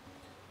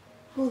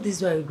 all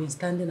this while you've been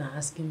standing and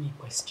asking me a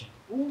question.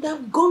 We would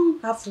have gone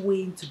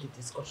halfway into the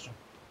discussion.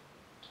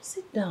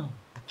 Sit down.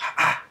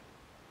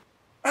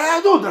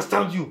 I don't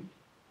understand you.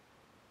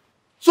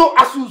 So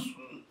as you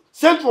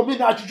sent for me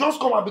now, I should just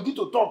come and begin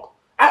to talk.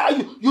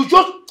 You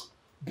just...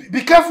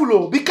 Be careful,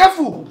 oh, be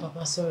careful. Oh,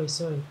 Papa, sorry.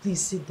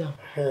 Please sit down.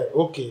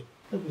 Okay.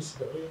 Let me sit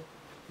down.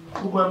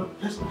 Yeah.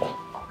 Let's go.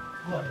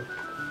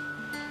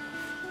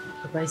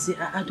 Papa, I see,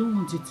 I don't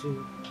want you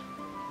to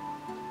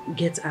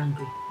get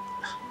angry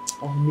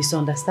or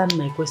misunderstand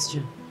my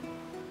question.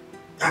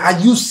 Are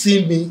you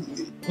seeing me?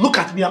 Look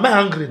at me. Am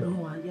I angry now?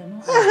 No, you're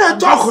not.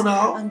 Talk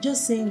now. I'm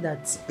just saying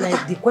that,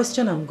 like, the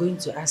question I'm going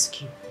to ask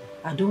you,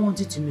 I don't want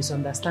you to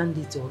misunderstand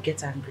it or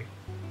get angry.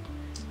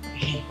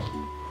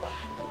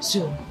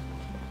 So,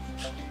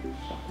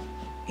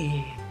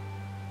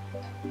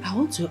 I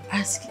want to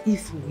ask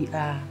if we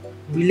are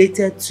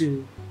related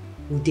to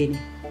Udeni,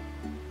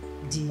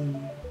 the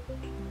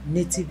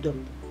native doctor,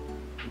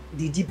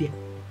 the Dibia.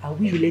 Are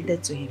we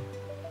related to him?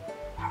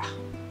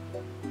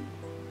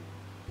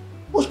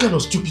 What kind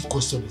of stupid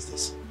question is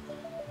this?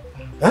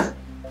 Huh?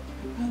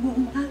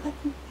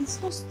 It's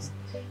not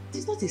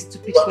a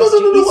stupid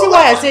question. You see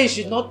why I say you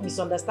should not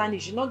misunderstand, you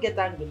should not get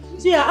angry.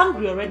 So you're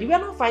angry already, we are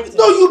not fighting.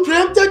 No, you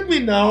preempted me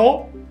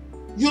now.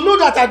 You know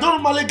that I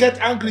don't normally get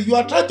angry. You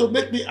are trying to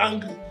make me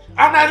angry.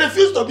 And I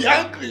refuse to be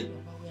angry.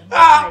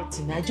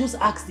 Fighting. I just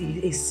asked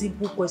a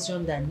simple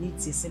question that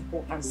needs a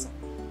simple answer.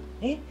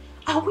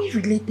 Are we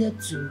related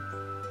to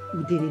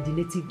Udeni, the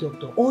native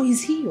doctor? Or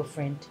is he your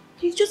friend?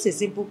 It's just a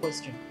simple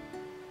question.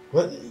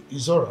 Well,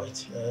 it's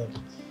alright.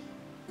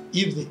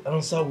 If the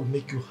answer will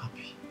make you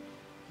happy,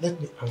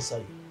 let me answer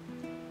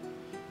you.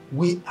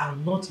 We are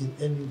not in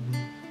any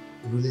way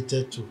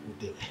related to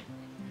Udeni.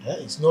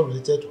 It's not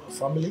related to our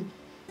family.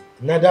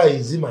 Neither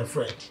is he my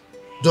friend.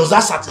 Does that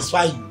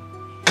satisfy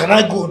you? Can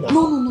I go now?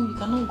 No, you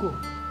cannot go.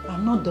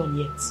 I'm not done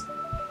yet.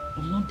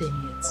 I'm not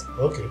done yet.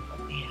 Okay.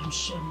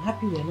 I'm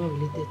happy we are not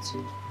related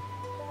to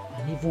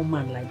an evil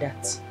man like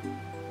that.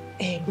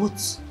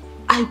 But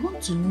I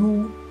want to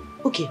know,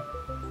 okay,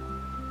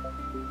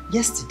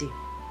 yesterday,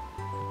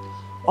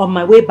 on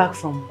my way back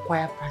from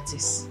choir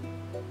practice,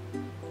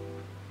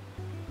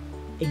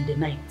 in the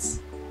night,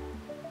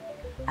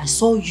 I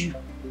saw you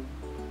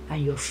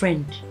and your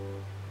friend,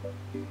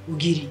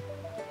 Ugiri,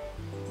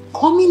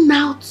 coming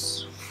out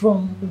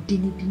from the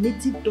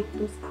native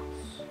doctor's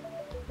house.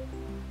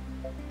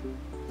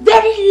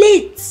 Very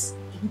late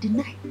in the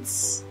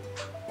night.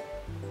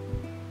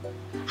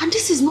 And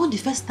this is not the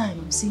first time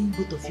I'm seeing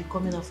both of you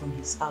coming out from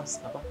his house,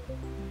 Baba.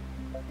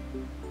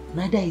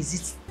 Neither is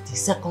it the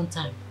second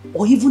time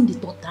or even the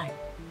third time.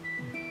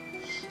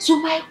 So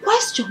my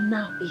question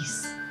now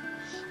is,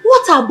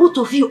 what are both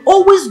of you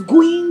always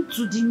going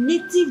to the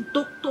native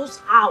doctor's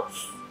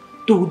house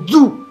to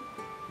do?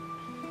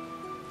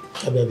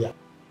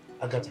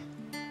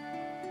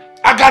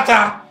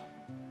 Agatha!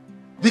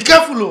 Be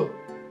careful, oh!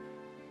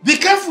 Be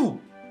careful!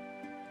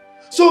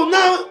 So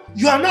now,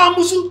 you are now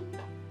Musu.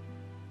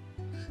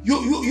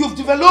 You've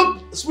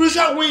developed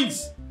spiritual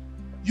wings.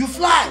 You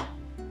fly.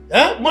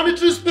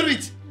 Monitoring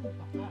spirit.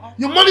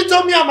 You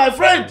monitor me and my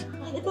friend.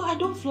 I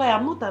don't fly.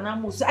 I'm not an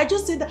Amos. I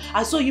just said that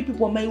I saw you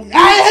people on my way.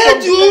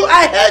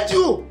 I heard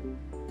you.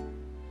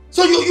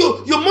 So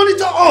you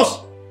monitor us.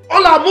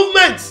 All our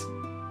movements.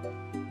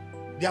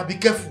 Yeah, be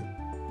careful.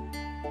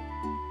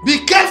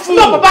 Be careful.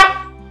 No,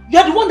 Papa.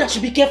 You're the one that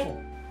should be careful.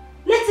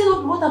 Let it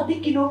not be what I'm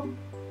thinking of.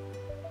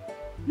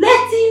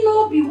 Let let it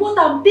not be what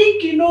I'm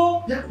thinking,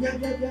 no? Yeah.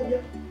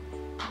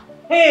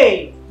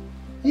 Hey!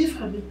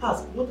 If I may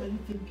ask, what are you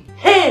thinking?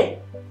 Hey!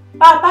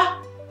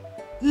 Papa!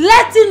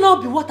 Let it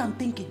not be what I'm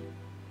thinking.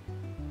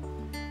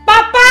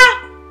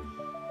 Papa!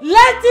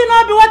 Let it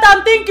not be what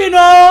I'm thinking,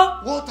 oh!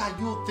 What are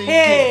you thinking?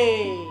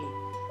 Hey!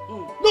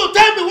 No,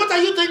 tell me, what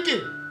are you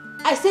thinking?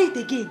 I say it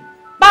again.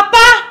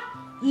 Papa!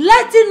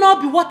 Let it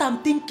not be what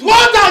I'm thinking.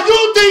 What are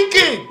you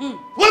thinking?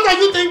 What are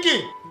you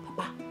thinking?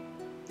 Papa,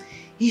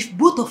 if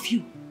both of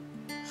you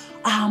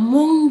are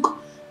among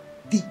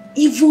the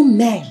evil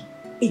men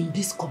in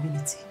this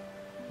community,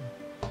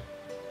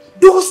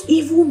 those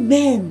evil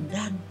men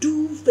that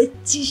do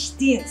fetish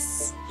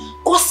things,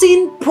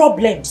 causing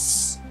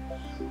problems,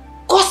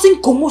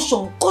 causing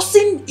commotion,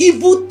 causing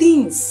evil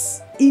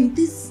things in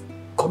this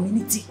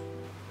community.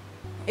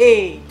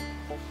 Hey,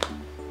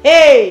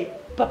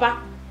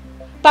 Papa,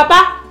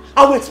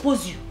 I will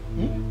expose you.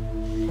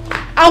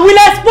 I will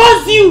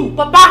expose you,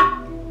 Papa.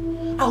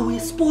 I will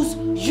expose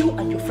you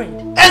and your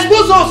friend.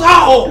 Expose us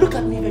how? Look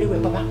at me very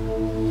well, Papa.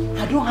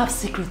 I don't have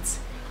secrets.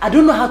 I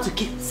don't know how to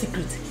keep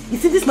secrets. You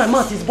see, this my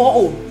mouth is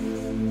borehole.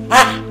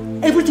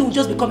 Everything will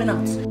just be coming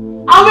out.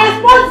 I will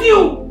expose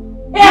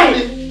you.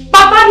 Hey,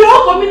 Papa, the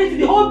whole community,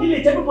 the whole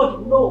village, everybody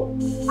will know.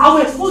 I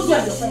will expose you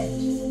and your friend.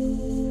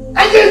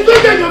 And you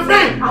expose you and your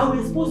friend? I will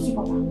expose you,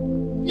 Papa.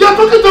 You are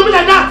talking to me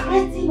like that?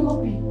 Let it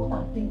not be what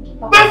I'm thinking,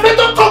 Papa. My friend,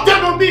 don't talk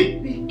down on me.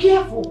 Be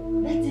careful.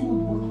 Let it not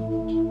be what I'm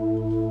thinking.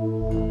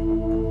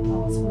 I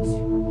will expose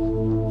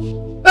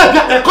you.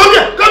 Hey, come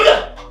here.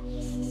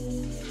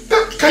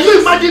 Can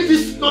you imagine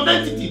this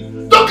non-entity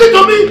talking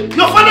to me,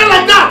 your father,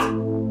 like that?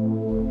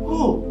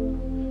 Oh,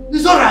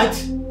 it's alright.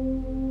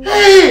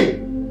 Hey,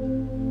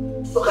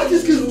 look at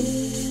this girl.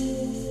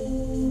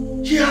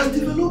 She has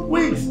developed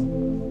wings.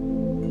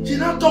 She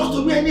now talks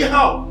to me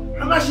anyhow.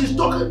 And now she's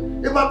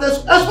talking about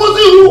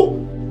exposing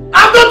you.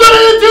 I've not done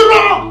anything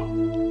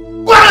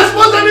wrong. Go and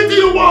expose anything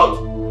you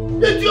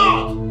want.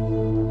 Idiot.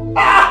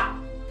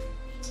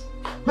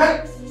 Man,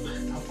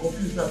 I'm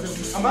confused now.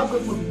 Am I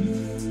going for the meeting?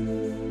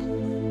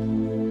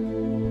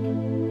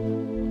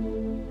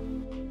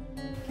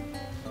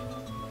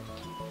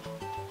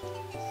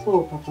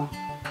 So, Papa,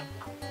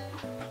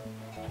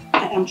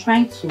 I am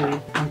trying to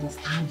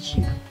understand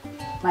you.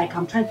 Like,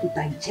 I'm trying to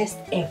digest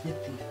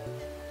everything.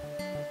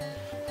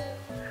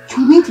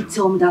 You mean to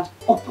tell me that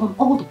upon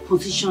all the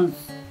positions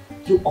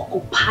you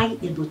occupy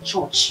in the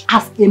church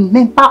as a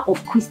member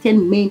of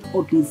Christian main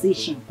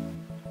organization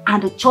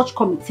and a church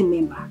committee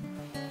member,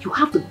 you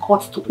have the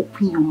guts to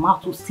open your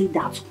mouth to say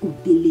that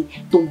Udele,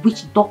 the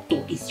witch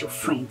doctor, is your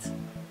friend?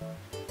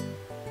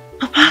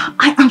 Papa,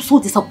 I am so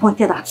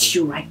disappointed at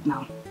you right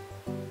now.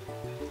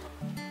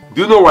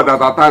 Do you know what,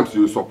 at times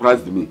you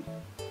surprised me?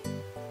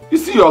 You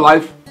see your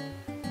life?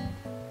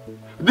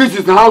 This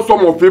is how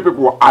some of you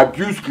people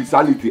abuse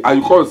Christianity and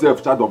you call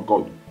yourself child of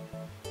God.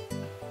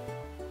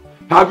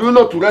 Have you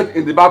not read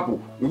in the Bible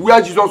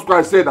where Jesus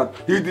Christ said that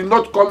he did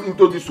not come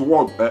into this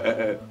world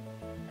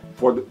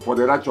for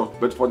the righteous,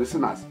 but for the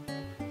sinners?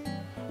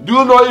 Do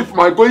you know if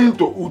my going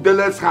to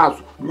Udele's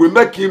house will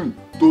make him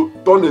to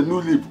turn a new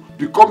leaf,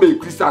 become a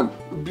Christian,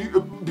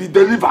 be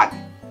delivered?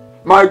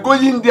 My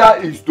going there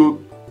is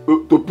to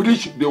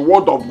preach the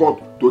word of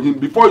God to him.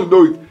 Before you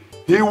know it,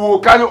 he will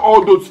carry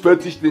all those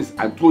fetish things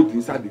and throw it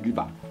inside the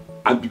river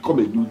and become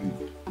a new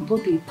leaf. I'm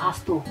going to be a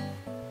pastor,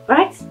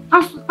 right?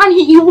 And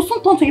he will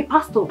soon turn to a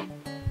pastor.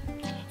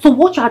 So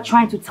what you are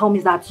trying to tell me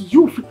is that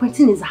you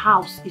frequenting his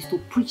house is to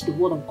preach the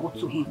word of God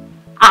to him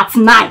at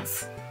night.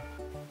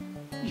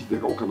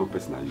 What kind of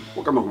person are you?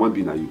 What kind of human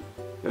being are you?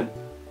 Eh?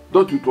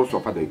 Don't you trust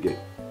your father again?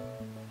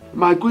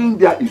 My going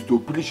there is to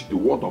preach the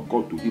word of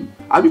God to him.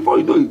 And before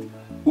you know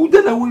it,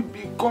 then I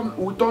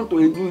will turn to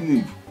a new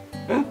leaf.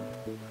 Eh?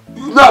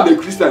 Now I'm a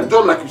Christian,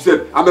 just like you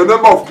said. I'm a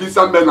member of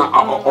Christian men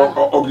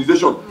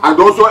organization and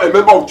also a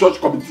member of church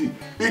committee.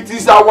 It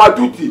is our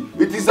duty.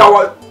 It is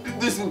our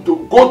listen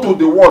to go to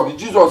the world.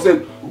 Jesus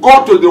said,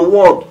 "Go to the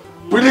world,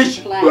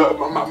 preach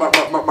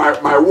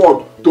my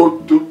word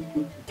to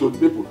the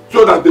people,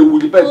 so that they will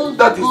repent."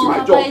 That is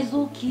my job. It's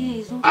okay.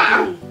 It's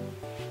okay.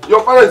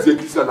 Your father is a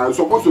Christian and you're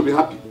supposed to be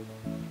happy.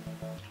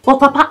 But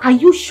Papa, are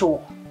you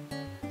sure?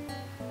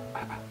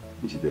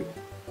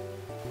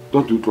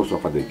 Don't you trust your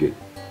father again?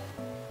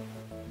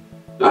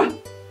 Huh?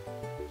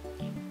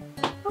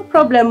 No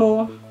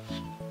problem.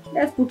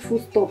 Let's put full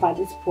stop at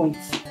this point.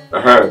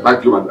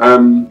 Thank you,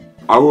 man.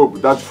 I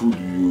hope that food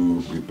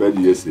you prepared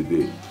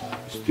yesterday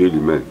still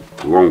remains.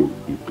 The one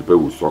you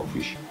prepared with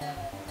stockfish.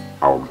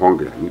 I'm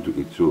hungry. I need to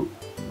eat, so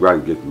go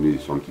and get me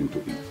something to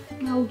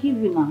eat. I will give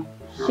you now.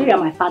 Sure, you're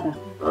my father.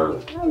 I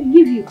will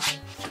give you.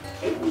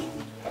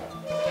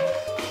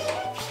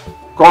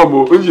 Come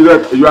on,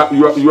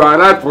 you are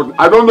right for.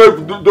 I don't know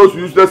if those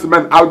useless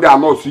men out there are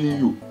not seeing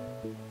you.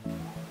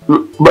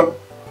 But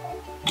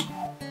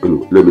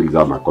anyway, let me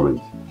reserve my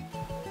comments.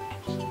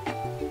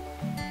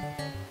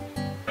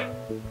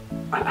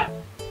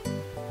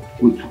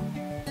 Wait.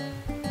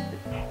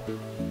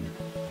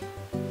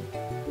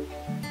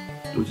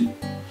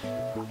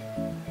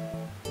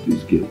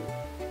 This girl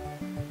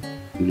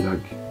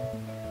Lag,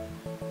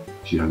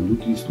 she has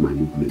noticed my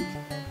movement.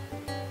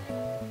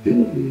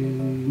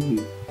 Hey.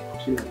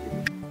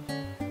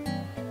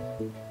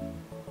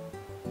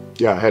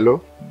 Yeah,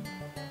 hello?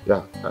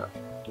 Yeah,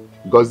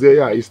 Gozie,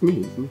 yeah, it's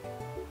me.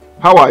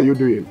 How are you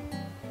doing?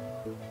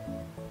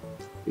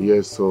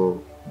 Yes,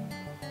 so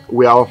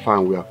we are all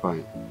fine, we are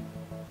fine.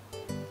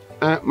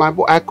 My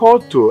boy, I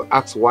called to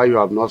ask why you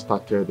have not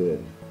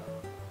started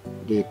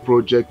the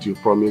project you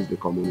promised the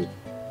community.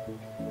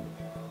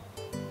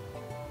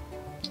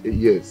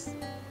 Yes.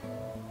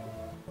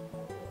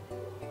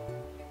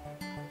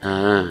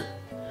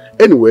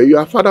 Anyway,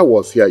 your father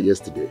was here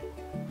yesterday.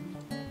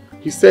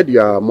 He said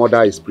your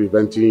mother is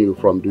preventing you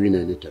from doing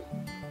anything.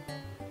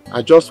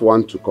 I just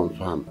want to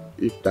confirm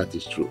if that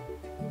is true.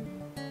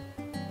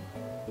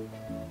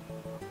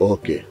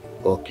 Okay.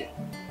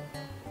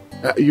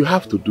 You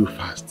have to do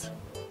fast.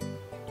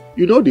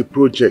 You know the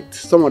project,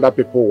 some other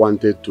people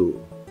wanted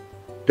to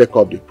take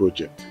up the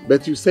project,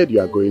 but you said you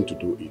are going to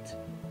do it.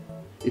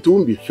 It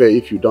won't be fair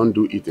if you don't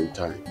do it in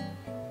time.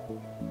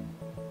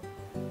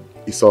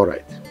 It's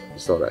alright.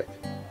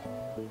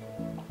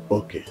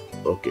 Okay,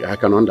 I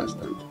can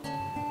understand.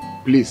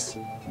 Please.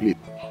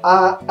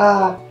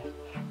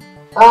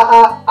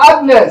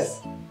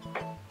 Agnes!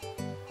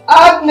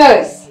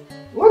 Agnes!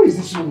 What is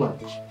this woman?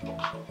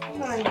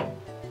 Hi.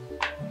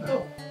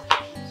 Oh,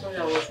 sorry, I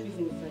was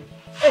busy inside.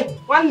 Hey,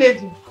 one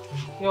lady.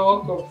 You're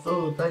welcome.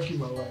 Oh, thank you,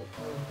 my wife.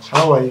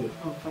 How are you?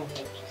 I'm fine,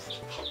 thank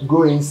you.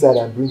 Go inside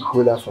and bring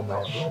cola for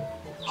my brother.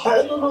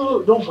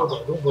 No, don't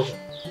bother.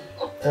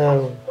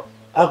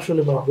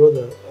 Actually, my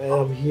brother, I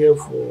am here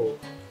for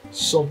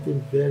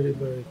something very,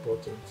 very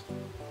important.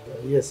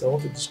 Yes, I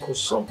want to discuss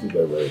something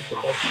very, very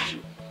important with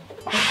you.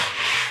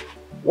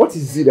 What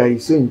is it that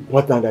is so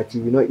important that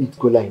you will not eat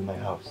cola in my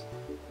house?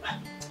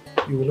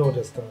 You will not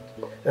understand.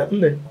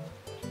 Nne,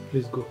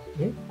 please go.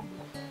 You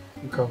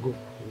can go.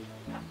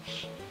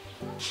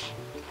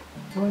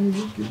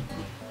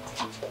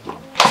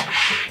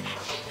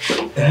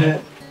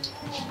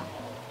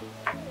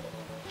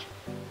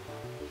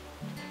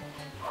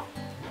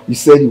 You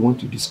said you want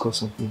to discuss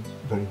something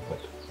very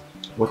important.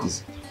 What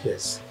is it?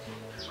 Yes.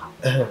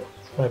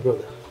 My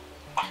brother,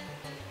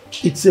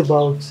 it's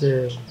about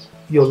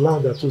your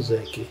land at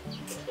Uzeke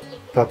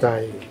that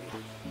I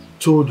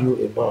told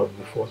you about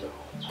before now.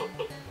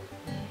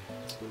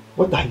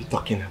 What are you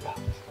talking about?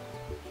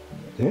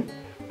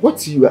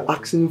 What you are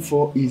asking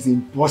for is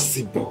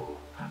impossible.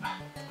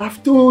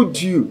 I've told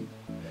you,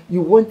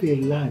 you want a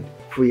land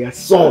for your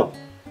son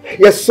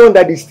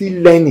that is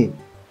still learning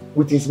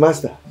with his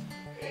master.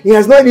 He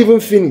has not even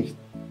finished.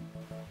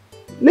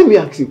 Let me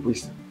ask you a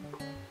question.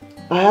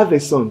 I have a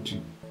son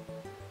too,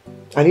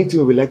 and he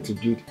too would like to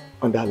build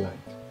on that land.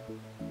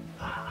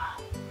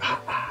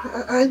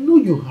 I know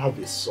you have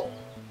a son,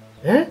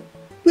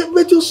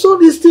 but your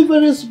son is still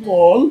very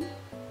small.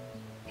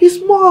 He's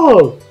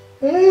small.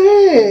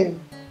 Hey,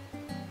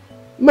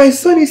 my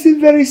son is still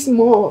very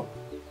small.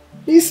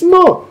 He's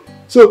small,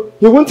 so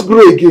he won't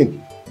grow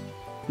again.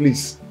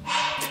 Please,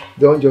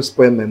 don't just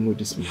spoil my mood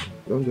this morning.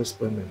 Don't just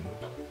spoil my mood.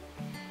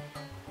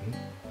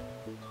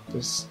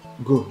 Just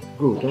go,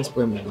 don't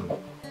spoil my mood.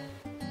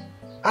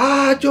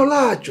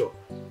 Cholacho.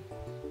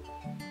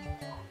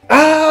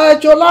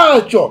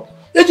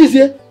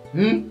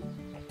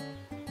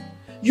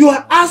 You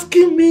are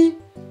asking me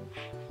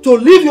to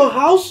leave your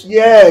house?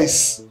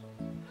 Yes.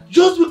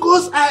 Just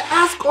because I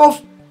ask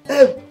of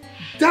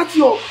that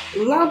your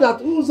land at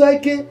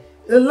Uzeke,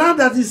 a land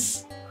that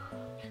is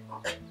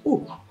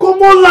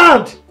common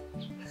land.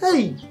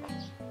 Hey.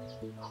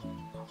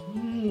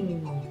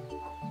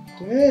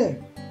 Yeah.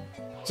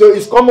 So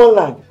it's common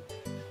land.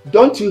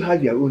 Don't you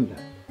have your own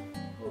land?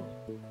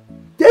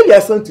 Tell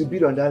your son to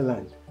build on that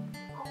land.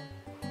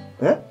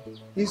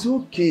 It's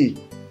okay.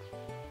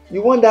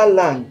 You want that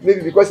land,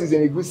 maybe because it's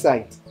in a good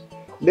site.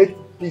 Let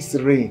peace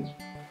reign.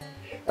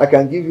 I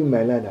can give you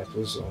my land at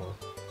Ozo.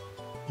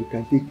 You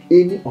can take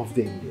any of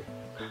them there.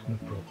 No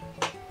problem.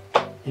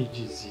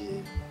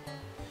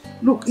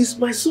 Look, it's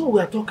my son we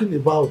are talking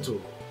about.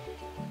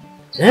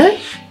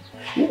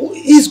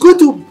 He's going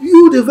to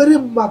build a very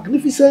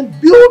magnificent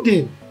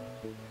building.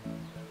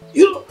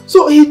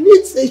 So he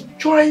needs a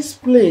choice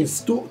place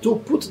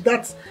to put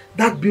that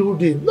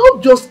building,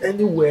 not just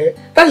anywhere.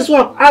 That is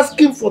why I'm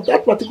asking for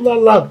that particular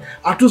land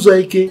at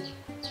Uzoike.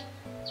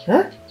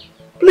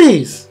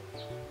 Please.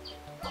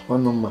 Oh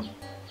no, ma.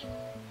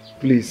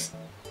 Please.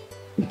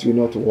 It will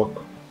not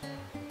work.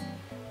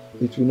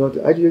 It will not.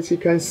 As you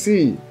can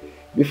see,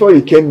 before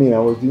you came in, I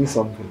was doing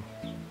something.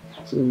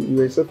 So you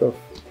were sort of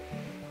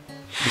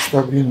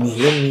disturbing me.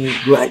 Let me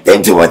go and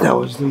attend to what I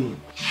was doing.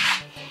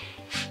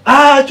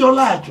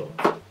 Cholacho.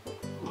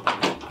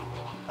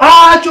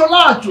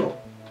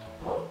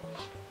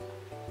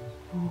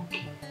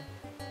 Okay.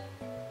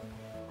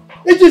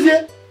 It is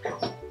here.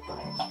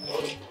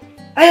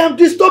 I am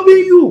disturbing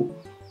you.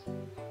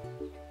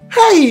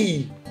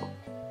 Hey!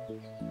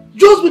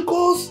 Just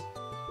because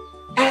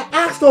I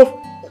asked of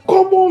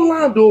common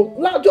land,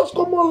 just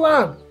common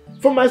land,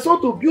 for my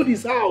son to build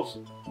his house.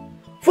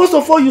 First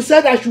of all, you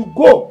said I should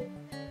go.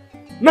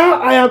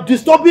 Now I am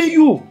disturbing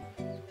you.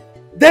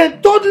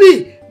 Then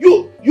thirdly,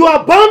 you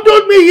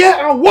abandoned me here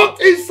and walked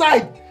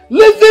inside,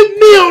 leaving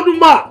me on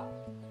Uma.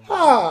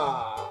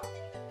 Ah.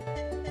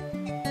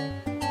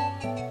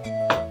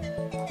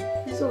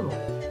 It's all right.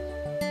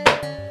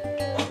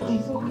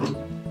 It's okay.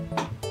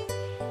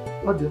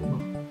 What the hell?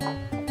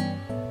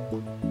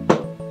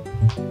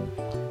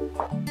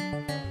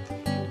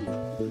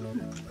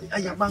 I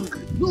am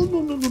angry.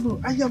 No.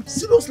 I am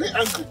seriously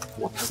angry.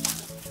 What?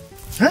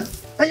 Huh?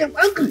 I am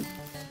angry.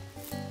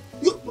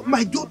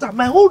 My daughter,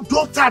 my own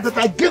daughter that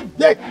I gave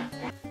birth,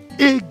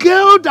 a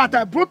girl that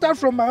I brought out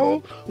from my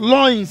own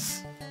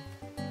loins,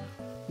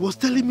 was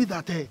telling me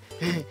that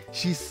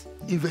she's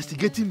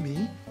investigating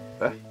me.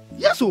 Huh?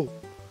 Yes, so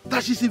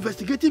that she's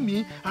investigating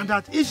me, and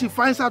that if she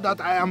finds out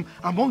that I am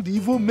among the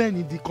evil men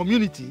in the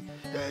community,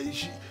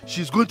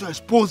 she's going to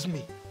expose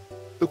me.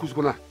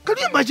 Can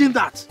you imagine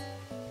that?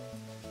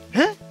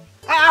 Eh?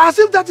 As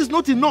if that is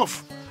not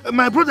enough.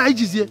 My brother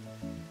Ij is here.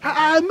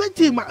 I met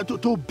him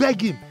to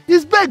beg him.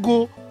 He's beg,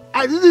 oh.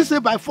 I didn't say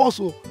by force,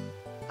 oh.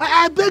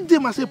 I begged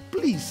him. I said,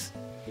 please,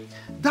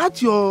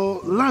 that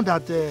your land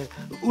at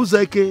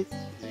Uzeke,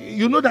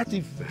 you know that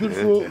is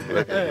beautiful.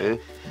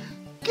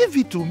 Give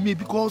it to me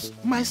because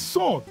my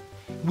son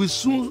will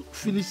soon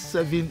finish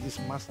serving his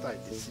master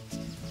in the city.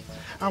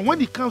 And when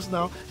he comes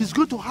now, he's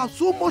going to have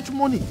so much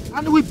money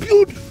and we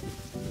build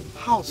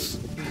house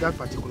in that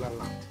particular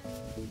land.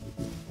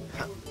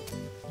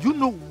 You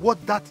know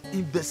what that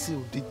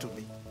imbecile did to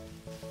me?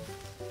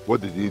 What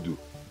did he do?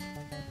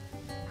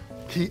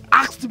 He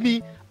asked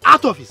me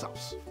out of his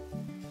house.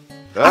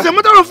 Huh? As a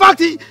matter of fact,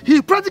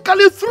 he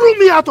practically threw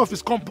me out of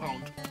his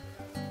compound.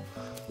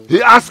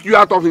 He asked you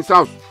out of his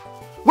house?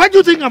 Why do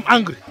you think I'm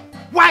angry?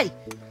 Why?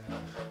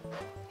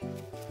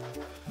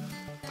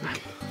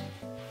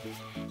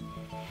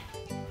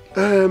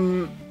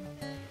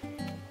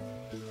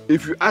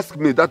 If you ask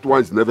me, that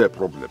one is never a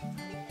problem.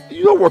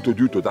 You know what to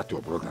do to that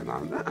your brother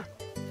now.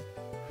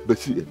 But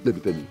see, let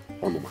me tell you,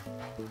 Onoma,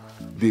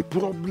 the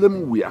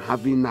problem we are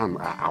having now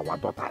are our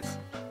daughters.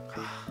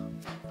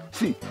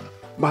 See,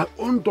 my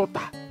own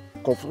daughter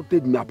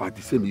confronted me about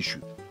the same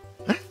issue.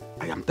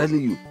 I am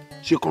telling you,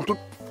 she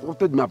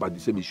confronted me about the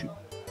same issue.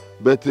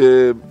 But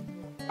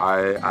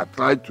I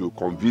tried to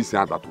convince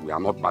her that we are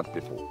not bad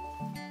people.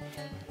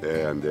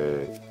 And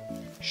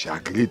she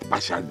agreed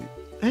partially.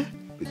 But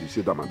you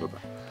see that my daughter,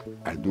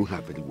 I know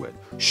her very well.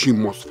 She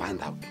must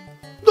find out.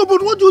 No,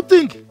 but what do you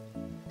think?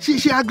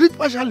 She agreed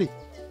partially.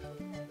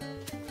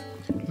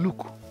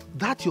 Look,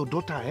 that your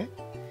daughter,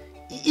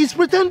 is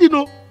pretending,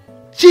 no?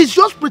 She's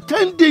just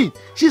pretending.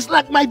 She's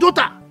like my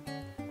daughter.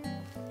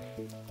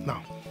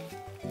 Now,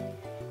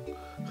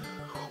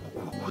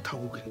 what are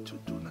we going to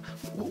do now?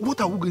 What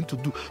are we going to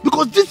do?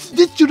 Because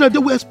these children, they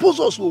will expose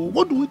us. So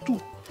what do we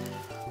do?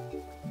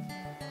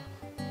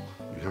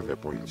 You have a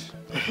point.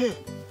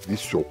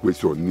 This your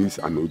question needs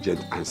an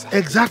urgent answer.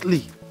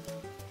 Exactly.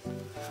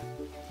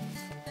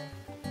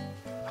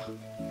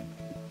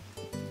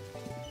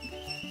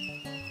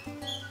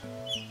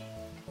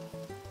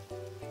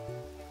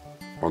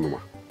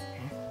 Onoma,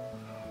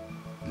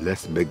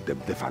 let's make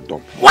them deaf and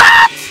dumb.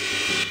 What?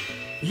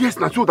 Yes,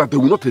 now so that they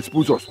will not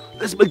expose us.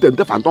 Let's make them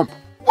deaf and dumb.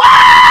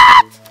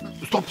 What?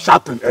 Stop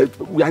shouting.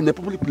 We are in a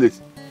public place.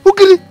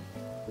 Okay.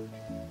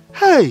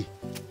 Hey.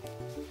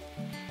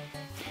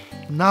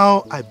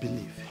 Now I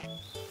believe.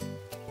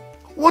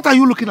 What are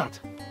you looking at?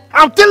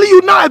 I'm telling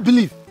you now I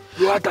believe.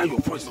 Lower down your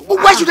voice.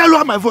 Why should I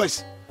lower my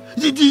voice?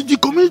 The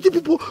community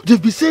people,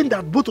 they've been saying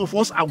that both of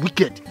us are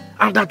wicked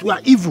and that we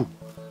are evil.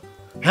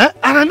 And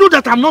I know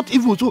that I'm not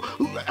evil, so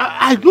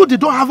I know they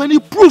don't have any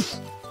proof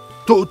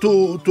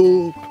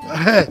to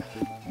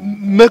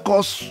make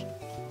us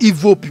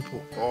evil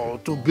people or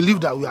to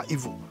believe that we are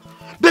evil.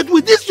 But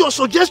with this your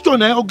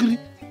suggestion, Ogri,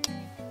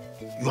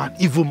 you are an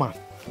evil man.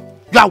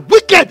 You are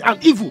wicked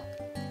and evil.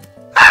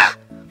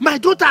 My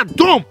daughter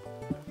dumb,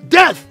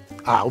 deaf.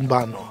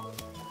 Umbano.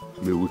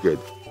 Me wicked.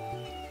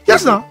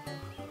 Yes, now.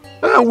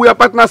 We are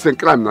partners in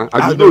crime now.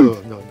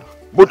 No.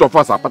 Both of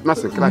us are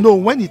partners in crime. No,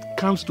 when it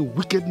comes to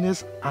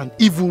wickedness and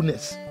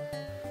evilness,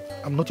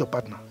 I'm not your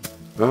partner.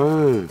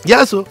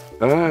 Yes, sir.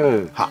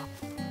 Ha.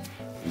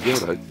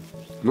 Is that right?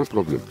 No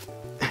problem.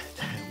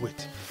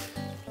 Wait.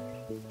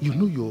 You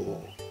know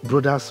your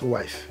brother's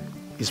wife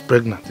is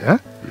pregnant, eh?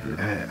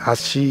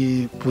 Has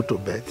she put to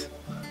bed?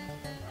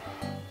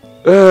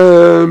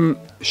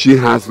 She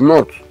has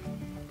not.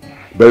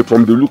 But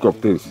from the look of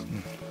things,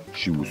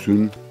 she will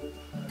soon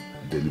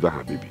deliver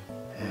her baby.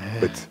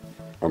 But,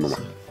 Onoma,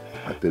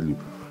 I tell you,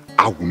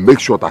 I will make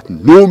sure that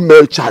no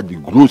male child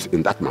grows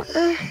in that man.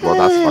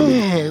 Brother's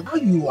family. Now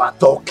you are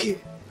talking.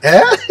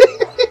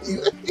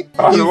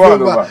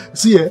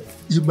 See,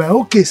 in my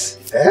own case,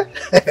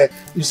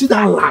 you see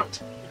that land?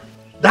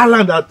 That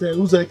land at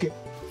Uzeke,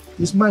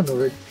 it's mine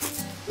already.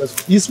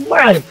 It's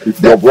mine.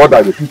 If your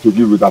brother refused to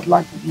give you that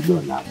land, you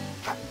know now.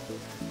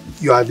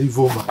 You are an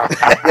evil man.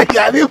 You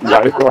are an evil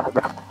man.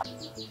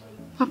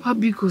 Papa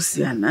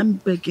Bikosian, I'm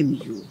begging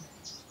you.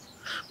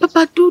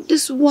 Papa, do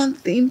this one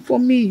thing for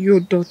me, your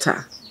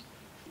daughter.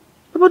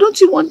 Papa,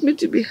 don't you want me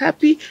to be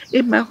happy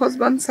in my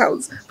husband's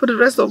house for the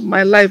rest of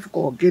my life?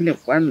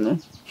 I know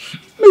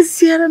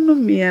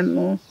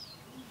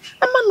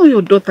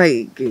your daughter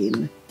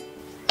again.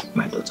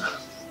 My daughter.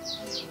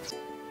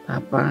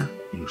 Papa.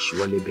 You'll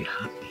surely be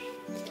happy.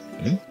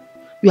 Hmm?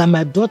 You are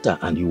my daughter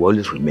and you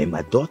always remain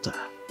my daughter.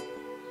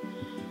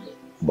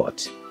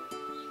 But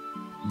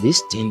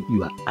this thing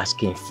you are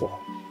asking for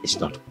is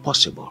not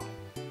possible.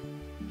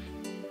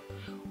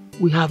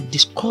 We have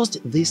discussed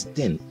this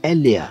thing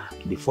earlier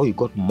before you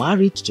got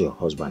married to your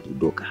husband,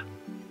 Udoka.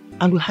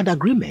 And we had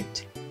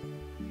agreement.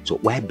 So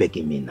why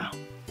begging me now?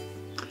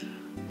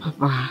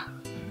 Papa,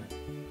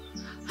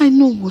 I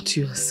know what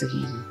you are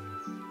saying.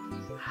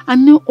 I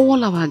know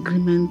all our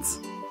agreements.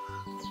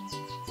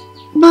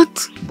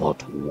 But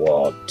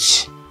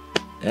what?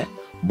 Eh?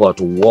 But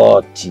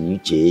what,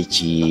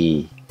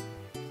 Uchechi?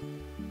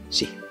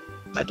 See,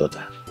 my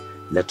daughter,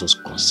 let us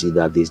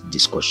consider this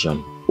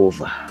discussion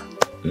over.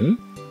 Hmm?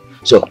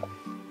 So,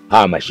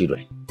 how are my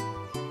children?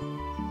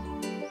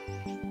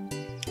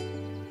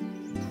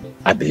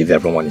 I believe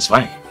everyone is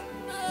fine.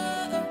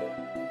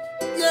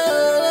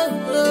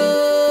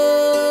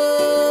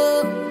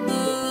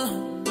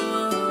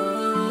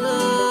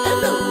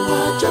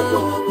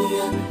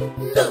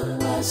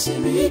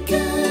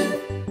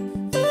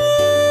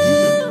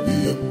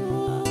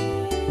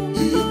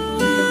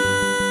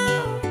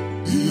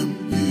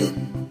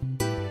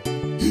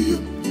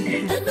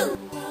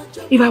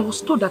 If I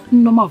was told that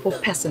Noma of all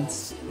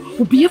persons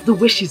would behave the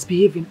way she's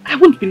behaving, I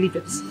wouldn't believe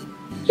it.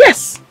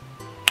 Yes!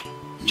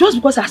 Just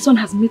because her son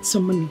has made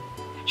some money,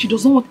 she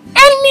doesn't want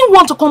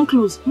anyone to come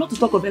close, not to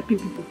talk of helping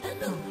people.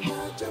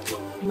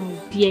 My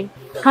dear,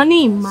 can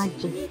you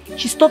imagine?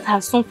 She stopped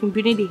her son from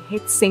building the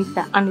health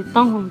center and the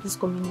town hall in this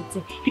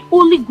community. The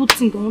only good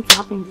thing that wants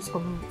to happen in this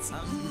community.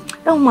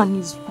 That woman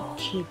is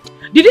wicked.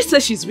 Did you say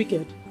she's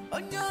wicked?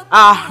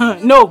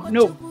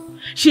 No.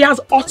 She has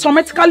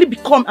automatically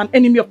become an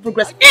enemy of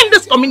progress in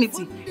this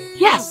community.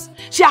 Yes,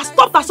 she has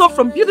stopped her son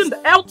from building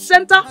the health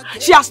center.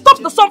 She has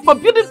stopped the son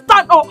from building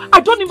town. Oh, I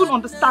don't even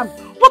understand.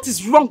 What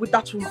is wrong with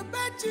that woman?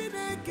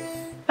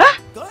 Huh?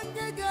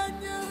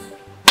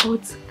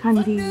 But can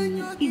the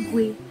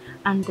Igwe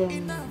and the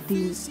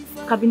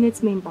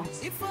cabinet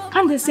members,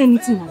 can't they say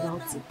anything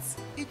about it?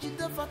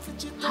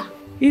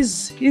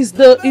 Is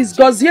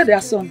Gozie their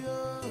son?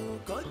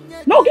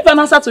 No, give an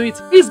answer to it.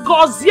 Is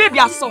Gozie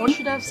their son? You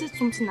should have said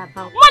something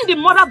about it. When the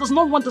mother does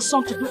not want the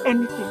son to do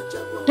anything,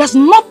 there's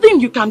nothing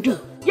you can do.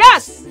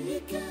 Yes!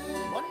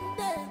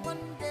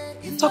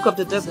 Talk of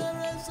the devil.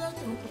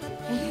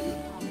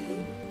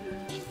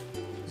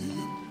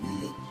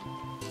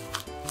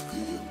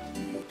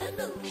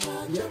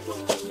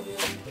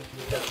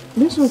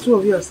 This one, two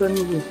of you are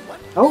standing here.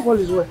 I hope all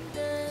is well.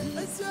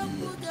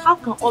 How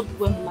can all be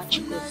well,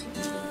 Machikosi?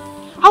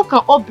 How can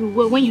all be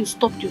well when you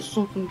stopped your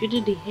son from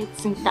building the health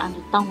center and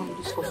the town hall in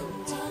this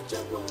community?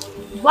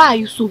 Why are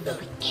you so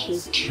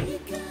wicked?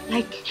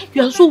 Like,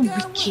 you are so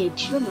wicked.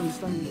 You don't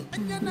understand me.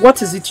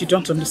 What is it you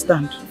don't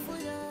understand?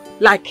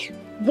 Like,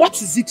 what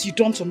is it you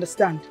don't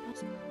understand?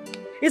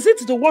 Is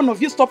it the one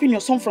of you stopping your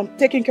son from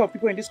taking care of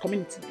people in this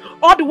community?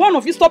 Or the one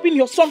of you stopping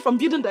your son from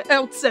building the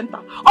health center?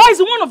 Or is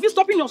the one of you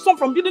stopping your son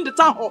from building the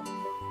town hall?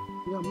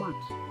 You are mad.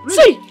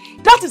 Really? See,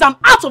 that is an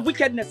act of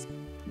wickedness.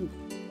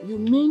 You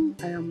mean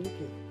I am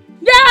wicked?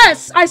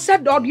 Yes, I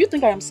said that. Do you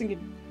think I am singing?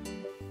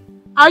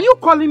 Are you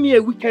calling me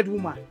a wicked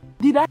woman?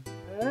 Did I?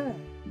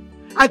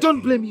 I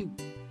don't blame you.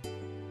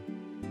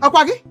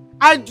 Akwagi,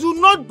 I do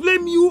not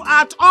blame you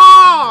at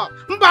all.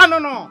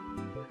 No.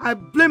 I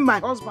blame my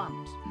husband.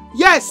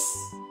 Yes,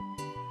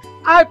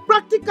 I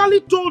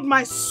practically told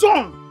my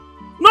son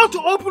not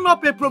to open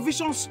up a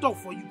provision store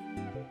for you.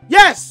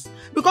 Yes,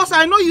 because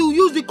I know you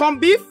use the corned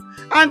beef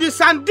and the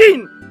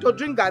sardine to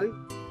drink garri.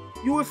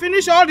 You will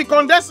finish all the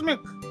condensed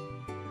milk,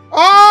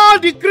 all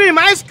the cream,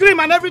 ice cream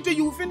and everything,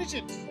 you will finish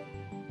it.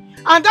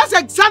 And that's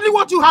exactly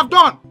what you have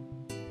done.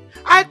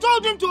 I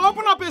told him to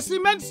open up a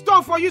cement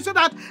store for you so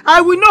that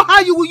I will know how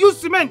you will use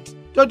cement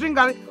to drink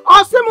garri.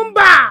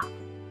 Osimumba!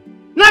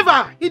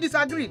 Never! He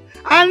disagreed.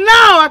 And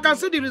now I can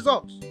see the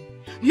results.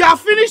 You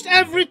have finished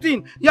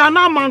everything. You are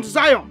now Mount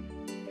Zion.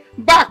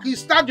 Back in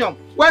stadium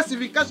where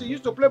Civication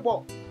used to play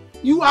ball.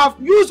 You have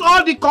used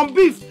all the corned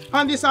beef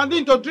and the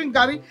sardine to drink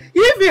garri.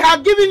 If he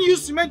had given you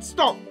cement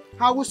stock,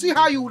 I will see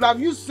how you would have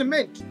used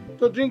cement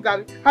to drink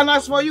garri. And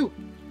as for you,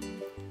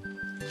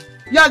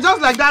 you are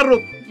just like that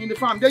rope in the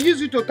farm. They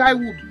use it to tie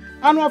wood.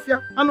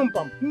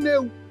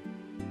 No.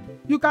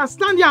 You can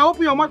stand here and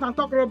open your mouth and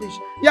talk rubbish.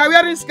 You are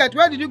wearing skirt.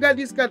 Where did you get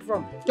this skirt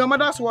from? Your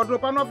mother's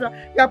wardrobe.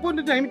 You are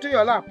putting it into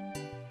your lap.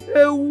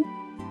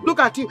 Look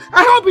at you.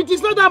 I hope it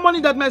is not that money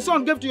that my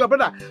son gave to your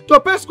brother to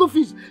pay school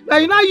fees that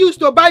you now use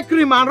to buy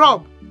cream and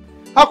rub.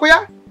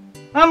 Akoya?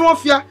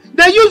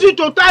 They use it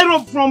to tie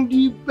rope from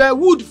the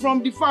wood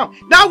from the farm.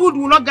 That wood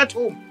will not get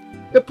home.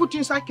 They put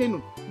inside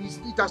canoe.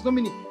 It has no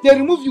meaning. They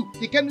remove you.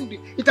 The canoe.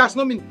 It has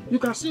no meaning. You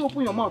can still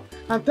open your mouth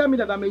and tell me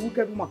that I'm a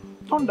wicked woman.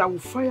 Thunder will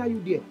fire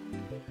you there.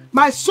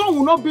 My son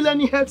will not build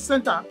any health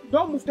center.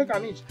 Don't move, take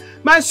an inch.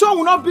 My son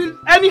will not build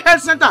any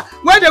health center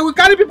where they will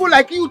carry people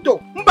like you to.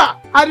 Mba,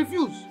 I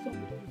refuse.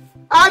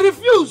 I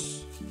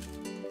refuse.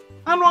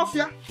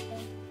 Anofia.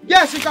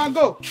 Yes, you can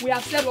go. We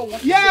have said what we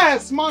want.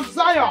 Yes, Mount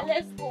Zion. Yeah,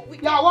 let's go.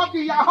 Yeah,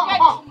 walking. Yeah,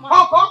 Hog. Look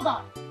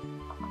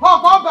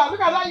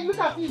at that. Look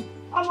at him.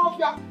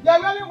 Anofia.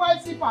 You're wearing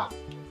white slippers.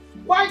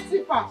 White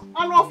slippers.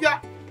 Anofia.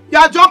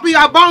 You're jumping.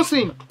 You're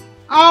bouncing.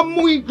 I'm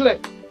moving. Hey,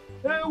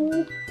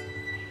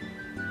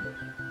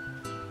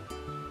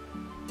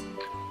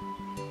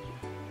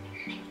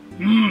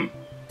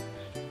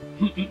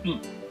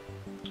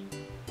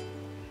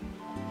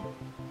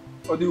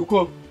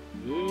 Odiuko,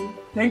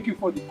 thank you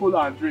for the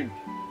cola and drink.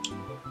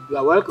 You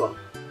are welcome.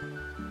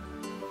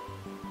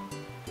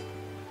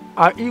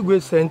 Our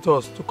Igwe sent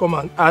us to come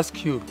and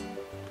ask you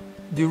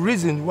the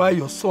reason why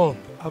your son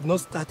have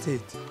not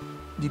started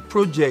the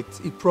project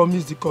he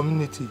promised the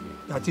community,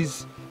 that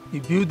is the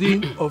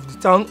building of the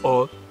town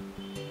hall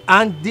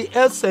and the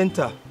health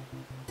center.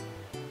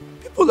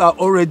 People are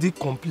already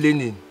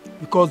complaining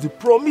because the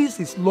promise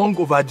is long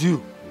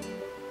overdue.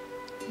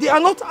 They are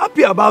not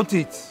happy about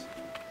it.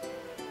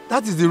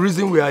 That is the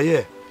reason we are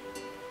here.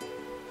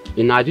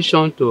 In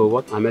addition to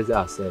what Ameze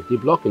has said, the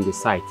block in the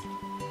site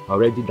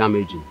already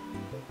damaging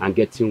and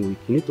getting weak.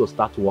 You need to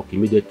start work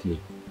immediately.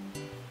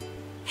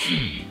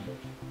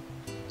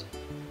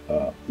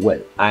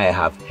 Well, I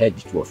have heard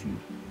the two of you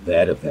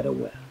very, very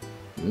well.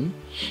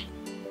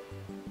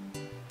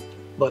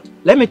 But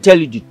let me tell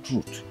you the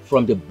truth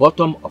from the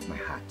bottom of my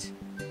heart.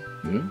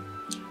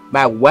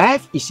 My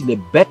wife is in a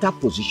better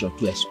position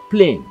to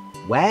explain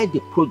why the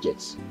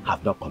projects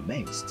have not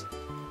commenced.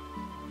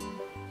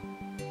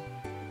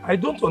 I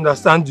don't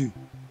understand you.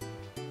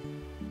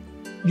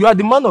 You are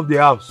the man of the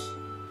house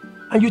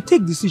and you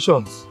take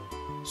decisions.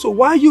 So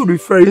why are you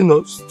referring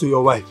us to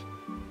your wife?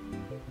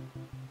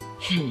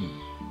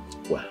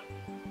 Well,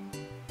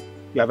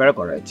 you are very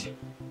correct.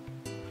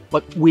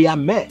 But we are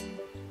men.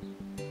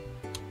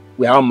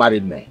 We are all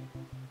married men.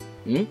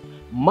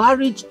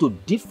 Married to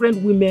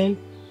different women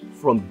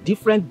from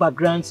different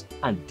backgrounds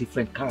and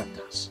different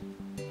characters.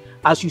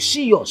 As you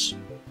see yours,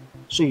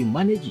 so you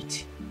manage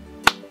it.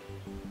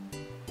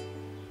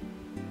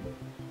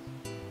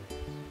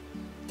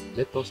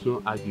 Let us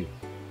not argue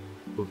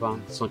over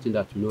something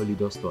that will not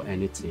lead us to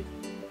anything.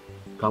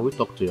 Can we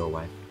talk to your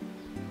wife?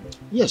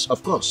 Yes,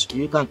 of course.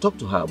 You can talk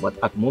to her, but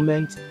at the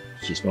moment,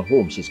 she's not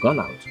home. She's gone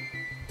out.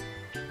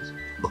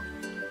 Oh,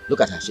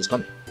 look at her. She's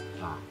coming.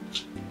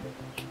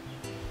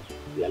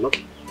 We are not.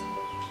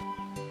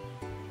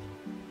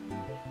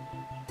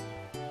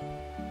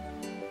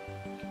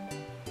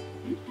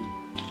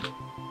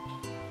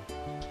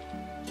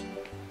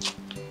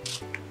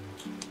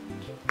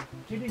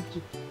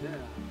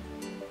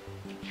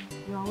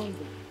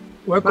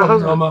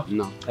 Welcome, Mama.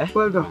 No.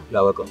 Well done. You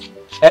are welcome.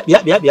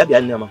 Yeah,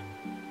 Nama.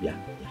 Yeah,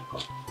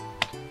 come.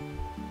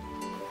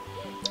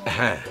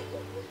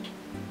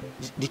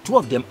 The two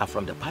of them are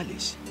from the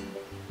palace.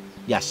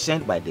 They are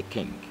sent by the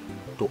king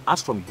to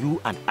ask from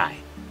you and I.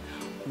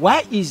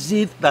 Why is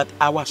it that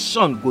our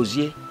son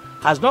Gozie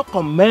has not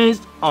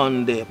commenced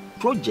on the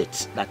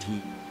project that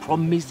he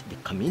promised the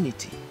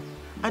community?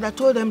 And I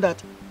told them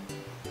that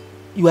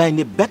you are in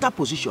a better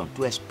position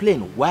to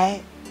explain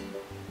why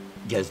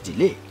there's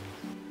delay.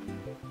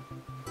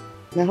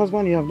 My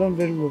husband, you have done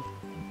very well.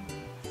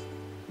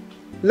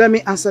 Let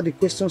me answer the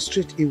question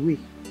straight away.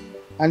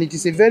 And it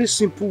is a very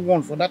simple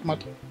one for that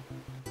matter.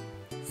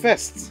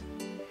 First,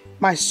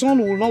 my son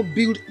will not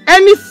build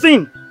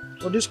anything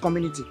for this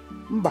community.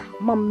 Mba,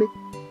 Mamme,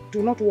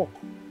 do not work.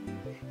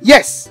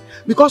 Yes,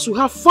 because we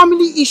have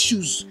family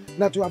issues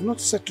that we have not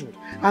settled.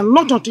 And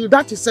not until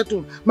that is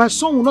settled, my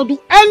son will not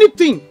do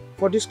anything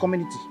for this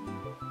community.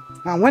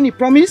 And when he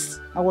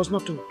promised, I was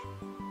not told.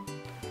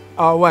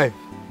 Our wife,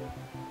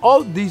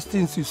 all these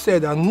things you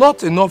said are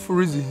not enough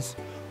reasons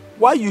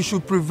why you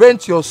should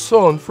prevent your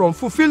son from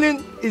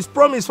fulfilling his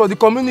promise for the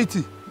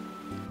community.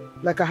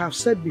 Like I have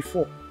said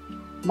before,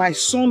 my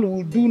son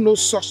will do no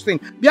such thing.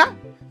 Yeah,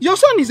 your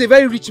son is a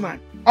very rich man.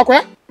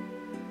 Okay?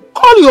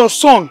 Call your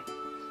son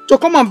to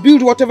come and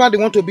build whatever they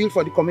want to build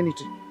for the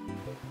community.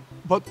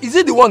 But is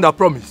it the one that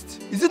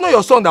promised? Is it not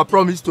your son that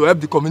promised to help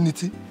the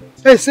community?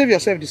 Hey, save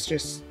yourself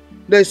distress.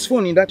 There is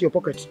phone in that your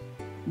pocket.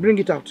 Bring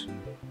it out.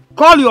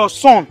 Call your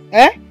son,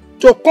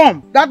 to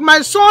come. That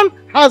my son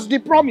has the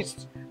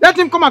promise. Let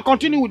him come and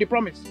continue with the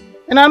promise.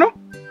 And I know.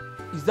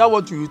 Is that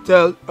what you will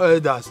tell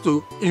elders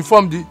to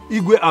inform the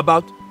Igwe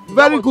about?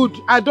 Very good.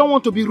 I don't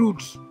want to be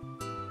rude.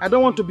 I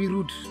don't want to be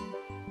rude.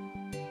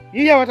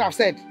 You hear what I've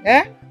said?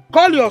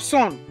 Call your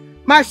son.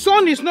 My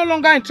son is no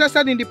longer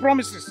interested in the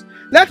promises.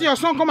 Let your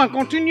son come and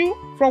continue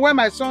from where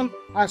my son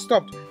has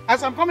stopped.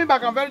 As I'm coming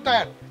back, I'm very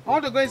tired. I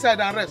want to go inside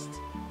and rest.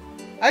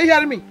 Are you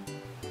hearing me?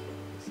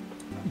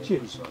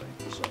 I'm sorry.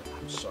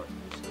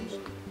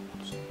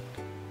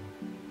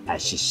 I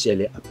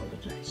sincerely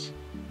apologize.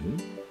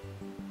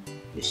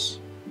 Please,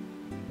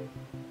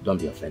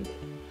 don't be offended.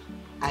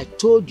 I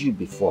told you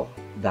before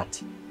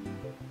that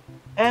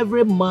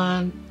Every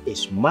man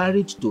is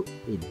married to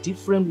a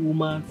different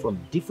woman from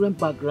different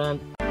background.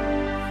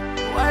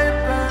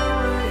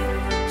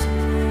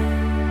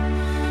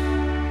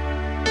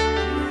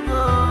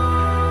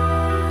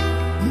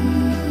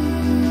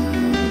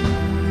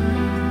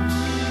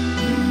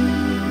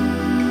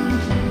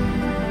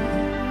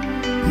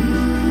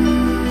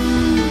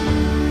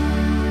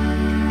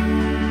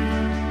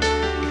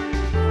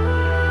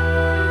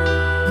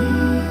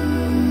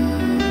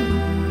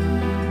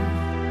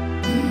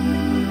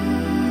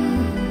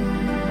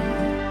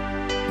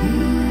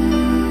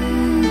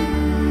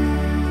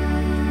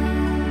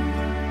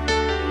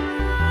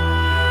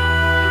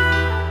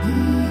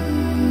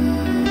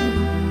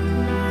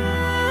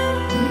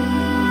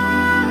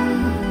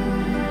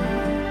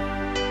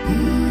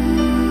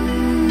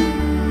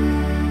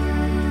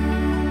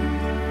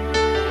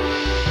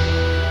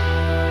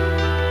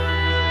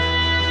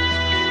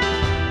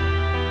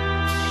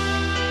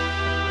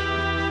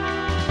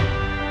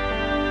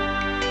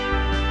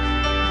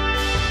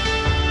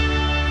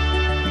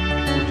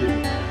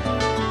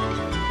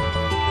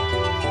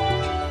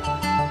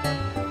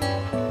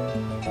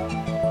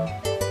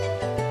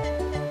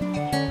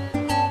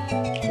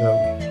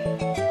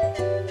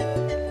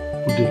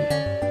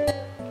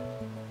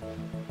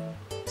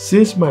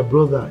 Since my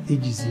brother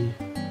Ejizi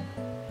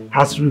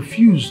has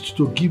refused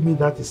to give me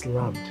that his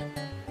land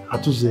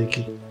at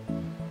Uzeki,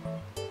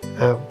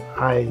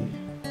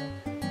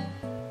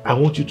 I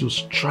want you to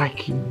strike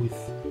him with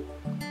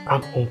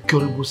an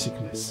incurable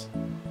sickness.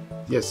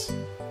 Yes.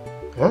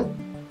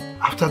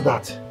 After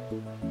that,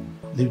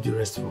 leave the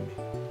rest for me.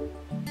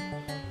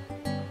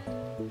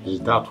 Is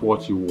that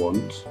what you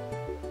want?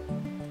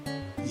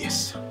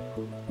 Yes.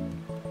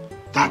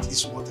 That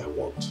is what I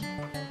want.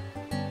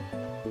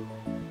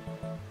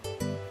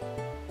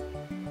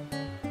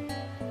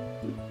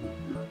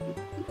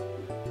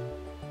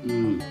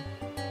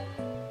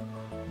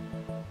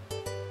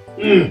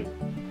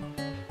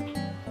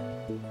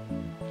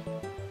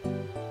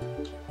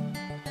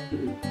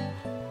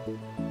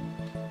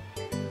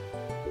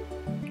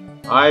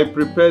 I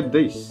prepared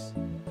this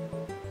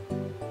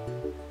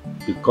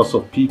because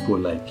of people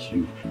like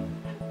you.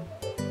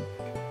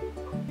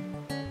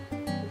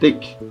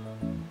 Take.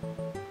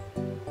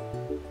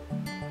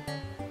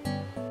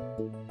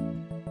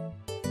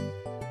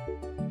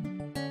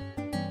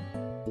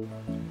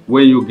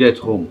 When you get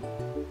home,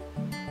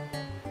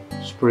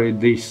 spray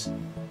this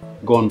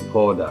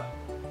gunpowder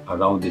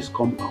around this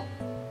compound.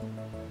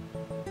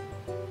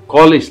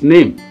 Call his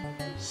name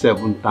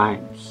 7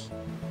 times.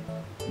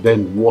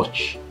 Then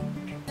watch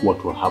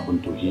what will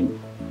happen to him.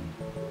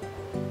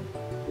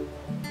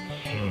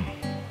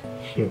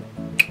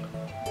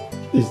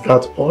 Is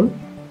that all?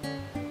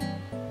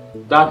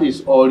 That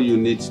is all you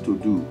need to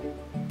do.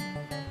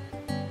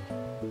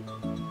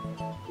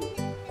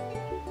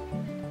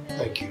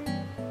 Thank you.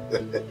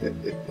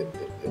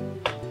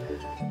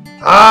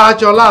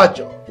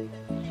 Lacho.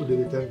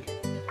 Thank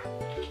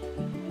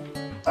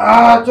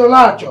you.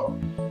 Lacho.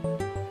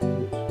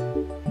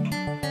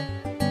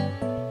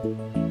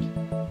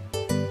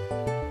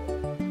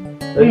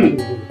 Thank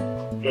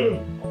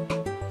you.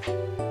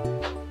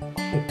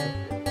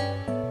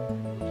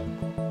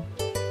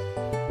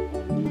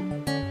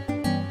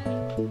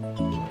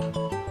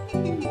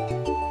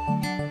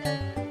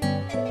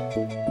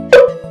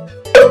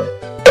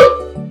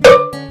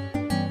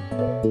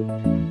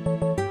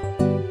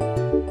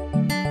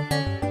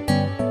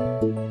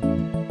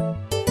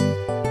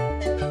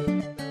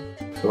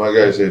 So my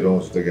guy said you don't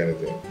want to take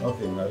anything.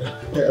 Nothing, man.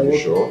 Are you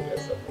sure?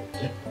 Yes,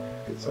 okay.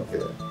 It's okay.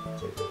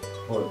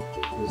 Well,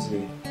 you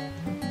see,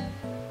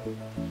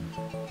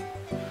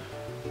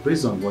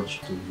 based on what you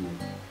told me,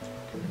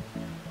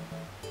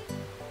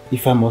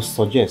 if I must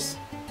suggest,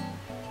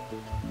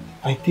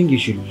 I think you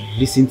should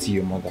listen to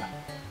your mother.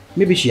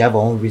 Maybe she have her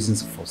own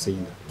reasons for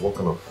saying that. What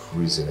kind of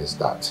reason is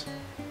that?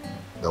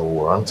 That will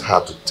warrant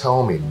her to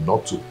tell me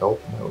not to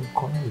help my own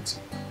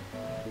community.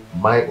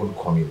 My own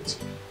community.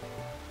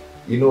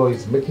 You know,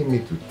 it's making me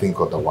to think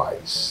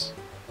otherwise.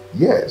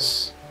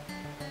 Yes.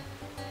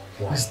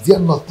 Why? Is there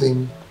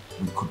nothing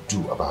we could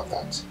do about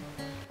that?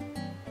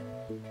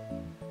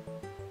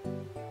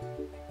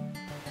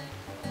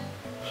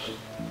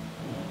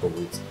 But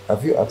wait,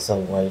 have you asked her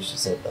why she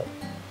said that?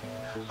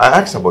 I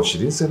asked her, but she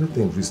didn't say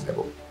anything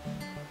reasonable.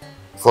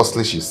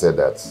 Firstly, she said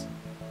that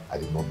I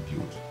did not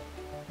build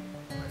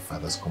my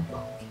father's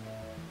compound.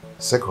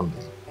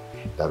 Secondly,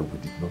 that we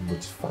did not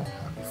notify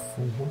her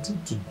before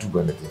wanting to do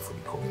anything for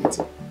the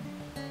community.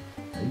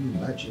 Can you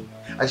imagine?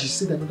 And she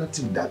said another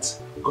thing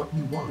that got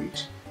me worried.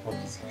 What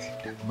is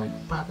it? That my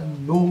father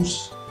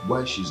knows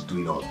why she's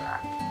doing all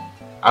that.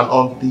 And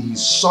until he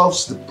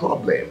solves the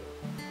problem,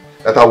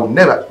 that I will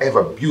never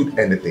ever build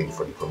anything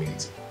for the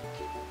community.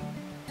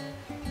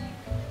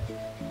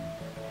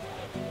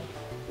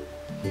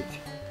 Wait,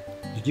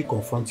 did you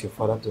confront your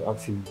father to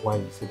ask him why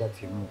he said that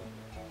to your mother?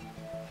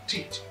 I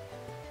did.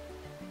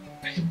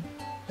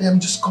 I am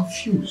just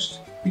confused.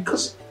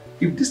 Because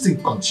if this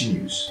thing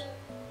continues,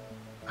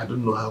 I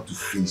don't know how to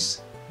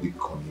face the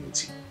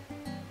community.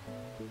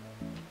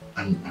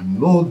 and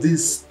know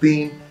this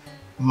thing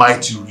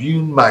might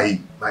ruin my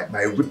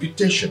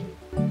reputation.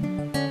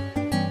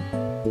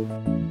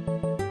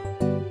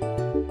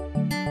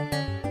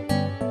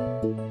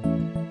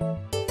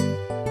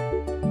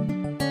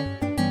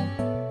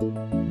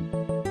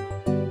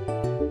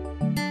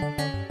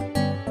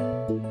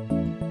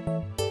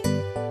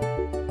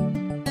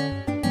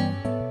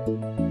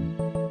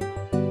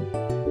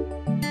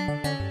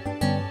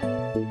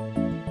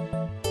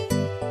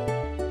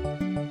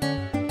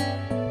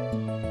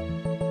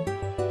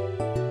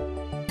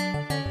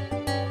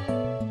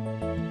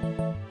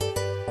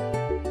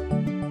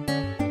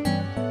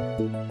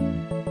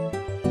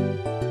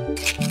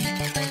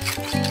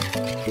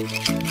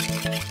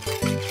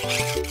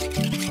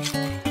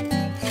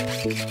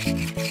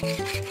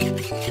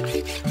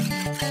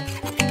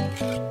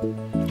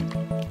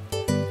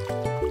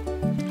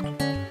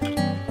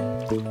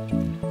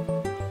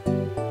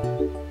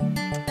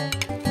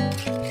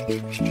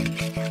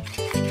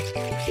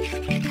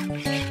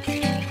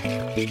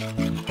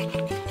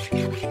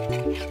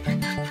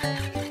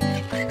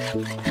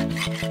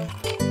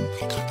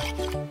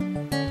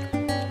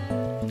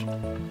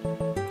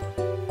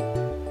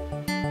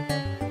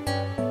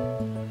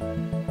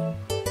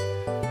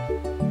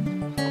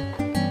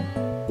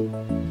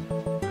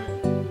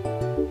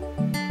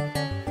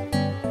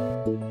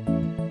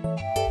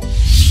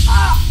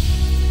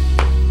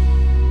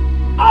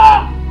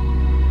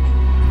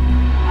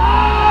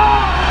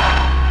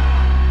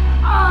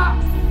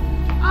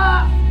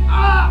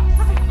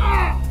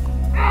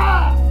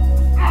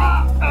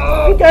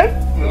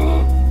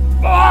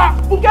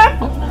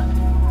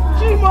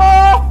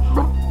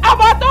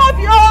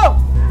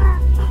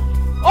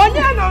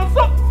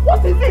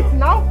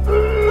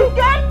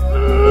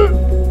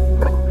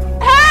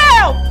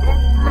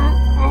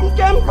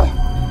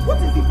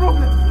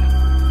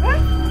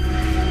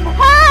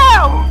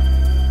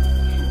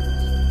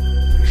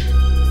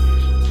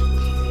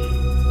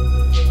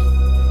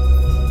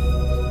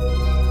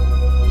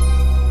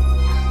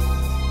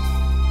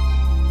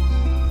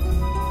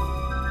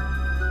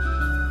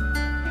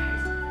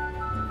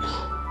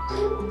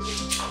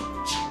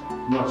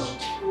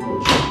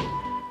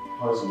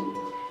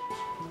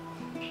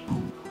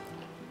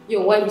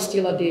 Your wife is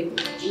still at the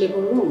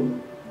labor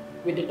room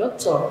with the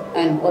doctor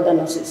and other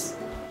nurses.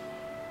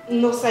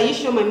 No, sir, are you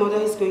sure my mother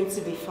is going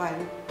to be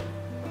fine?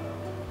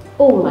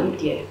 Oh, my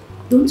dear,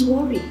 don't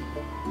worry.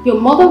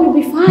 Your mother will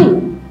be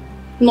fine.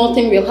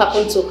 Nothing will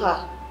happen to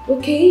her,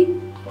 okay?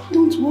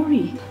 Don't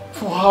worry.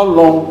 For how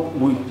long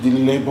will the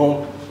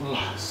labor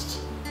last?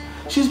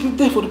 She's been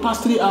there for the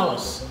past 3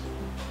 hours.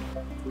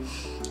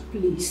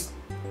 Please,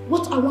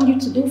 what I want you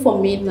to do for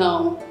me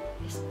now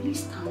is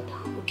please calm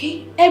down,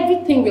 okay?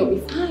 Everything will be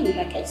fine,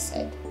 like I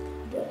said,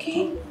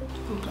 okay?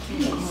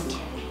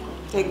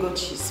 Thank God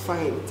she's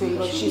fine. Thank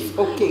God she's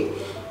okay.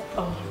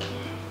 Oh,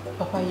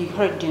 Papa, you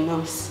heard the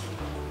nurse.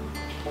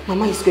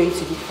 Mama is going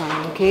to be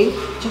fine, okay?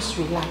 Just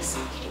relax.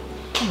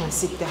 Come and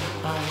sit down.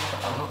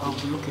 I'll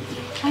be okay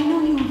today. I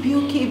know you'll be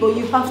okay, but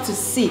you have to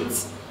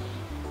sit.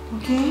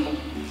 Okay?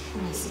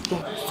 Come and sit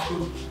down.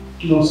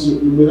 No, so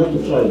you may have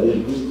to try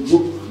again.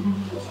 Go.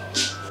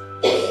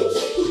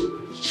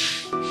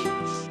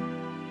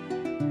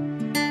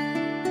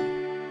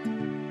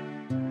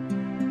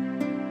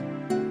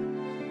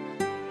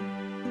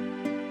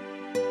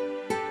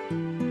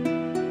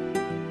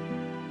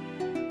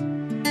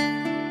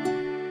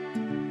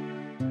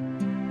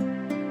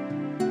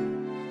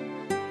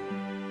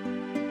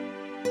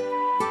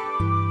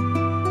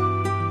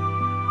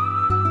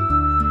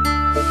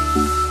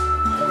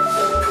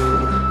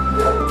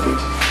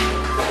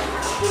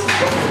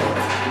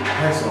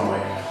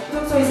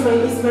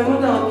 Is my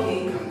mother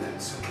okay?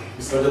 It's okay.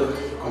 Mr. Doc,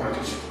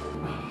 congratulations.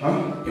 Huh?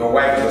 Your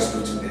wife just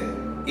flew to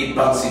a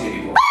bouncy baby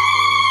boy.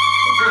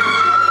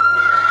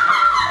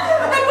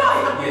 Hey boy!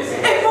 Yes.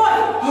 Hey boy!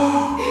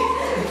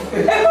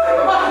 Hey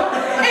boy!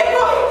 Hey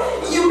boy!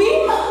 You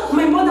mean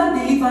my mother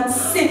delivered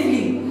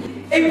safely?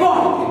 Hey boy!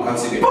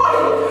 Bouncy baby boy!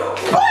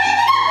 Boy!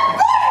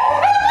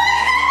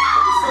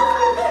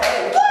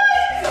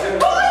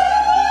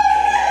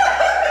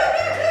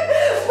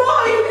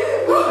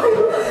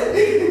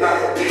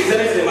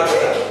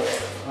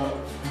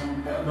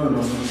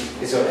 No.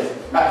 It's alright.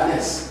 Ah,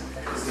 yes.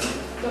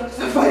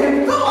 Dr.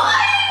 Fire. Go on!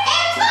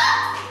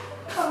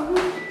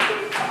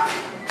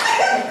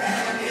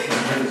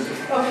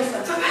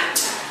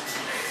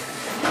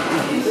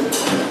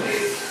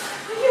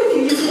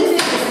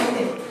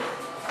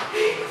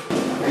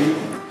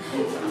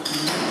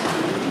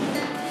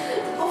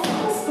 Of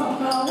course,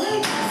 Papa. Why are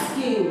you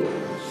asking?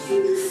 You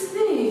will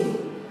stay.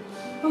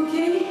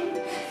 Okay?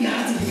 You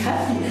have to be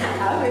happy.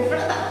 I'm a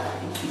brother.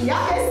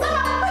 Yes, sir.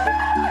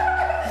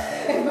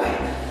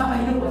 Papa,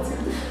 you know what?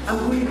 I'm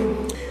going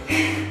home.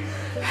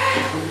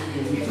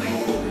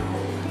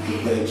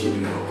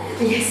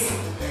 Yes.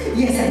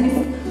 Yes, I know.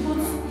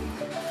 But,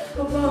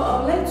 Papa, I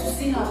would like to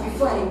see her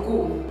before I go.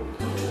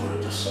 Don't worry,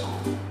 just go.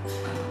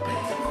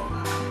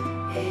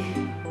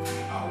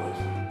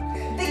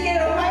 Take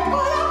care of my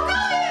boy, I'm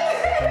coming!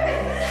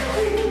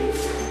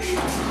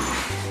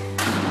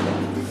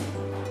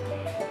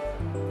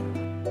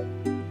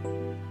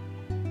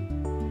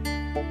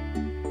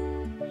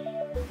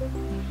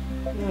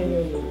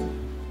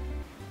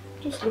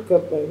 Just look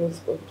at my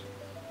husband.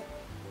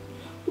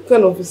 What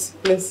kind of a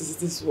sickness is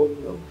this one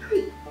now?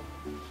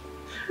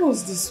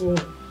 What's this one?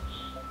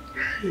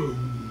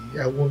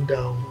 Hey, I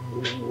wonder,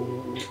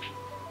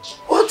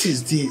 what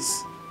is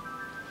this?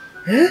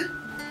 Eh?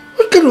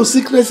 What kind of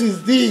sickness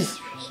is this?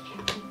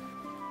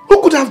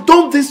 Who could have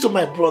done this to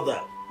my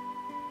brother?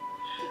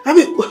 I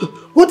mean,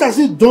 what has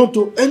he done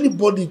to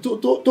anybody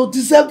to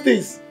deserve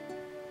this?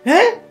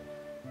 Eh?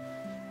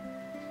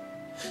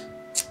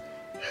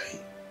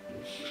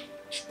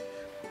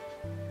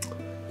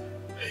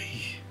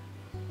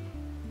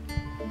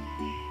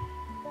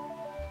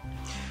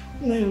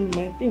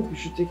 I think we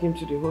should take him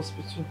to the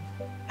hospital.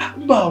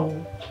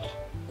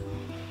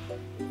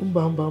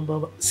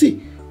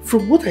 See,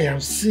 from what I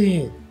am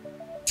seeing,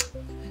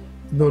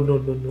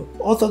 no.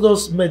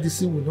 Orthodox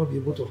medicine will not be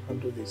able to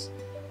handle this.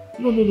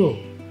 No.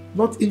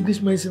 Not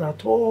English medicine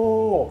at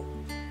all.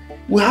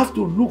 We have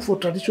to look for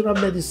traditional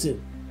medicine.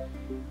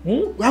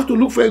 We have to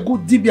look for a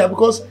good dibia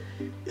because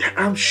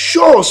I'm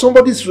sure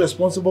somebody is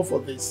responsible for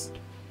this.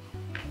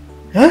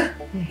 Huh?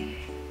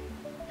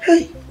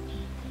 Hey.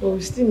 But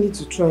we still need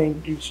to try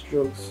English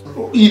drugs.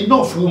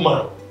 Enough,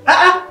 woman.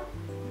 Are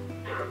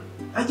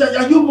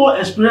you more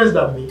experienced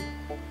than me?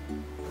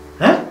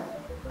 Huh?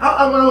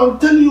 I'm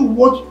telling you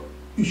what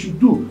you should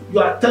do. You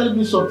are telling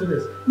me something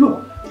else.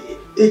 Look,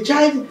 a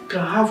child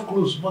can have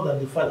clothes more than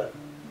the father,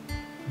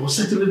 but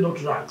certainly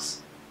not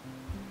rags.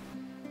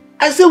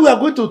 I say we are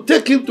going to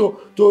take him to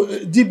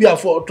Dibia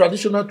for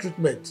traditional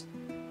treatment.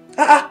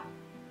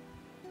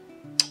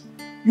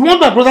 You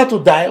want my brother to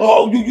die,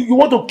 or you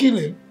want to kill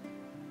him?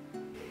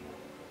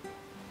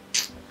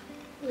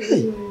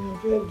 Hey.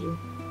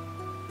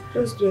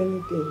 Just do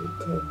anything you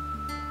can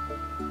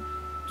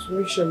to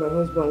make sure my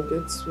husband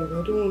gets well. I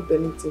don't want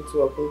anything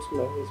to happen to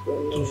my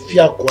husband. To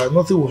fear quiet,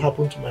 nothing will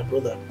happen to my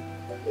brother.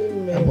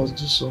 Amen. I must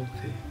do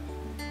something.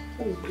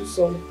 Please do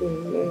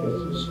something,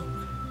 man.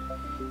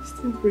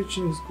 Still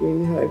preaching is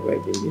going high by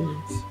the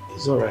minute.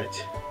 It's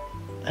alright.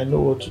 I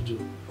know what to do.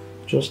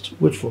 Just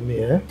wait for me,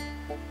 eh?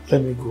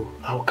 Let me go.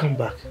 I'll come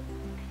back.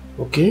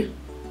 Okay?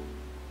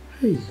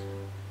 Hey.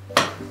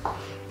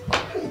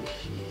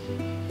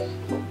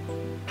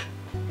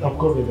 I'm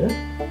coming, eh?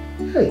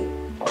 Hey.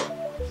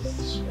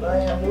 I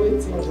am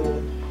waiting.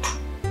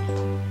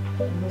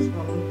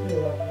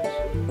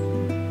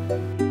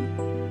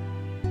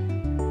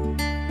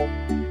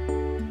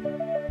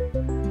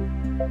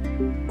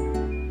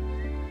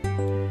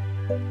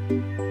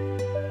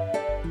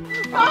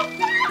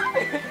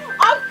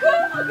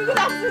 Uncle, good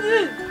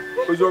afternoon.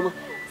 Ojoma.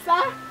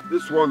 Sir?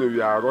 This one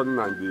we are running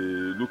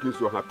and looking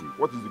so happy.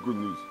 What is the good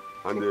news?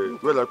 And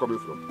where are you coming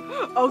from?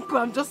 Uncle,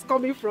 I'm just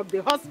coming from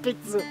the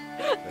hospital.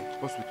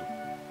 Hospital?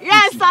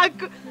 Yes,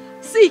 Uncle.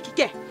 Sick,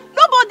 okay?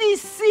 Nobody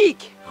is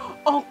sick.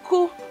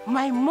 Uncle,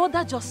 my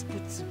mother just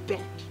put to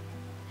bed.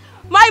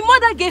 My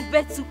mother gave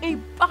birth to a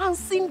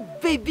bouncing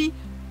baby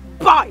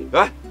boy.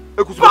 Eh?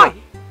 Boy.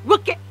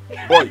 Okay.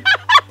 Boy.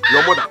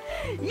 Your mother?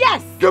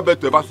 Yes. Gave birth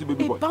to a bouncing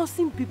baby boy. A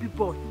bouncing baby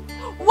boy.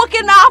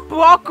 Working up,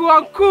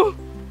 Uncle.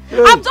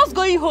 Hey. I'm just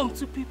going home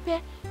to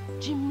prepare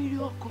Jimmy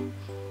Oko.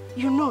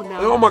 You know now.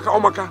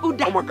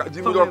 Omaka,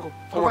 Jimmy Oko.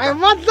 For my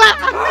mother.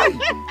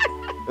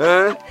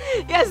 Eh?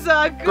 Yes,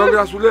 Uncle.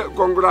 Congratulations.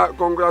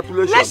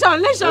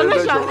 Uncle,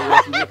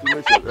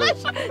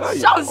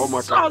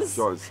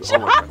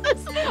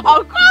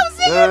 I'll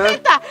see you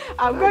later.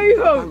 I'm going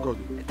home.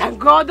 Thank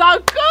God,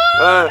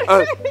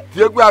 Uncle.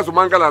 Diego has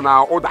mangala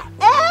na order.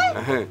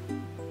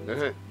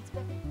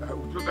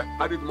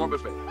 I did more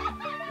perfect.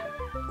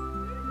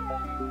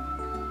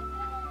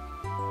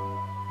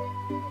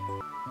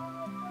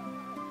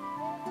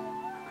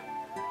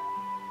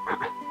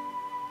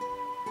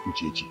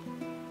 Uchechi,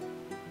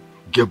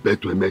 give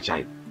birth to a male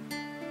child.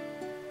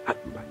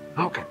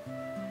 How can?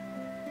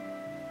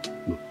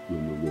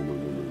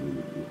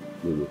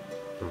 No,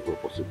 that's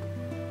not possible.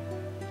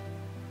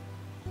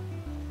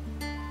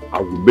 I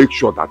will make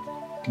sure that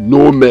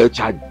no male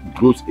child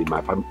grows in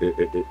my family,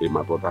 in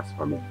my brother's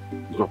family.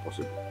 It's not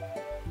possible.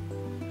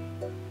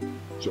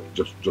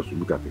 Just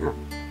look at him,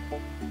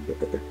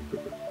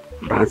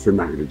 dancing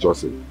and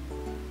rejoicing.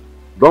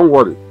 Don't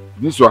worry.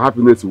 This your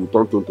happiness will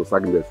turn to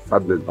sadness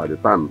by the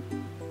time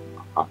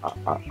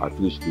I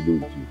finish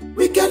dealing with you.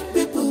 Wicked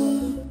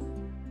people,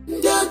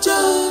 their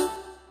job,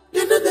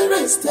 they know the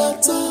rest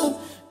of time.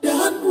 Their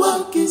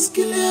handwork is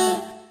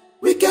clear.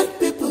 Wicked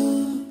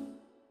people,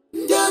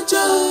 their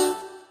job,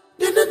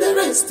 they know the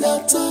rest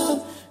of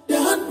time. Their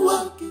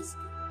handwork is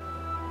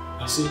clear.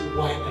 I said,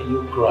 why are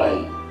you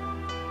crying?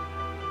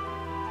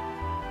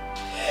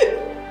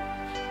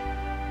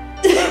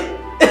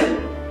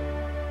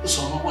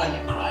 So why are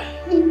you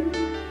crying?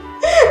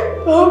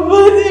 Papa,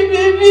 the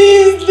baby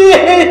is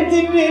dead.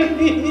 The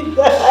baby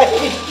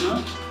died.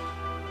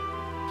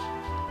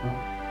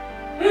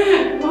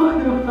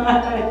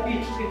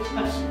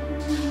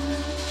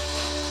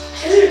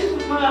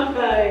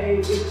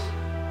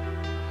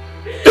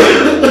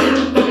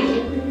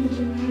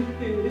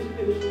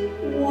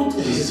 What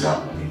is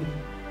happening?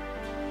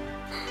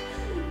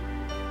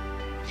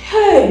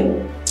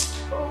 Hey!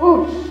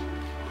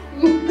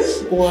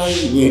 Why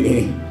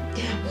me?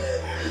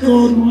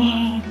 God,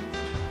 why?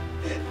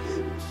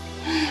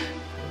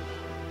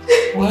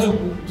 Why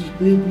would the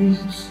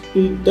babies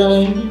be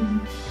dying?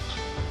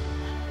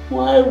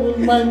 Why will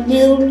my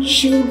male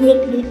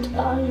children be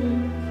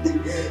dying?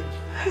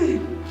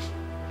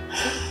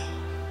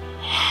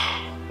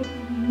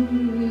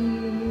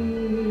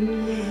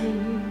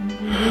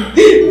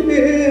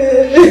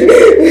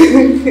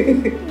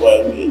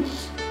 Why?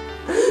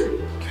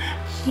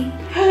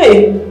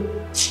 Hey!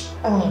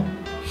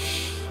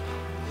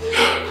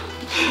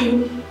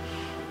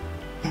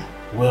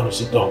 Where is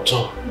the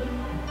doctor?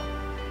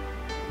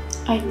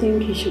 I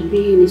think he should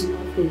be in his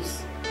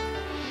office.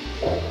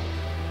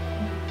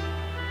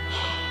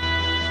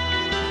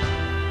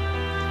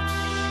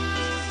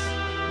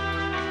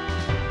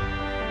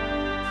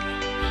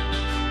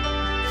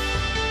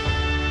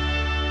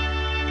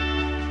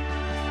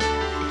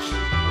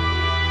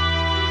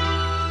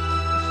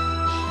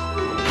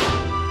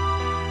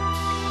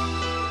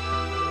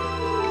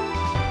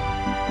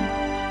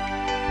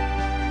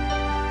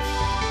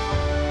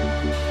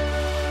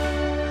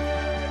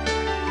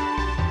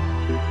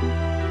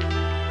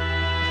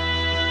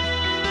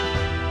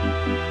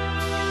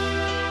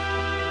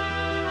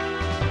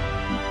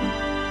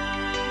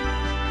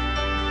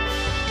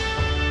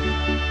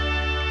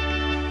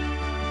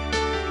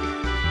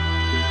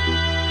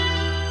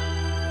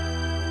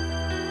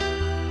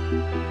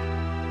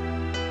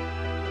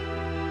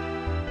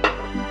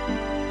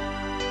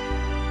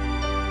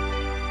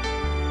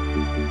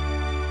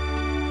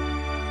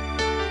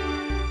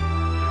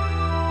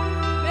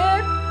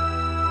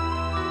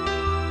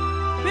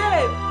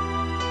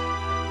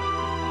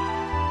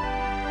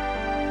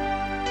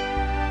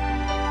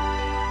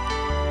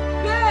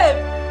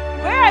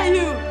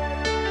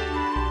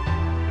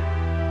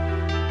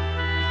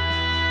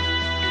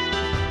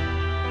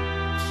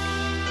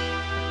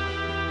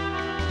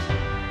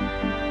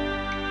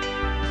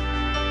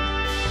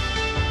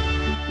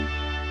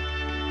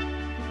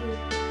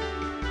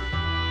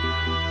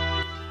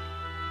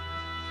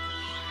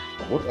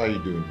 What are you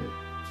doing here?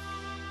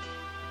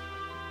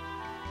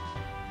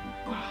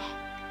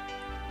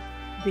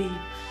 Babe,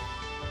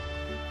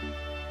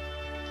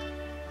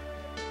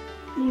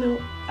 you know,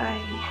 I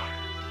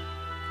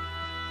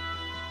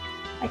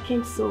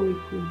came so we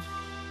could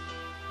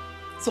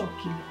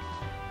talking.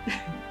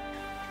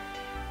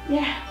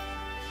 Yeah.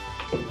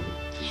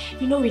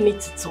 You know we need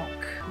to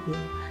talk, babe.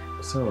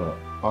 Sarah,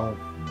 I've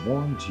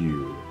warned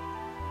you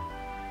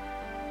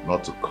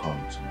not to come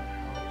to my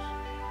house,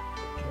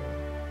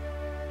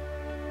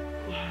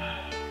 okay?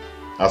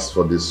 As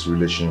for this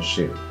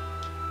relationship,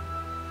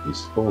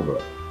 it's over.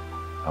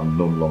 I'm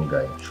no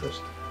longer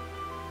interested,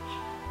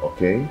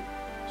 okay?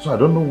 So I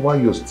don't know why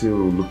you're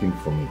still looking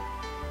for me.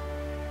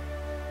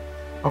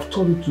 I've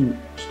told you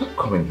to stop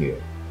coming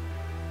here.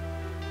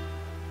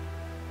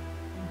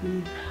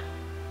 Babe,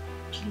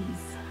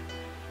 please.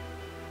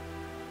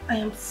 I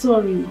am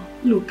sorry.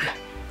 Look,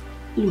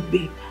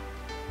 babe.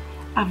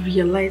 I've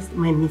realized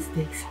my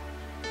mistakes.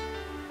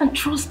 And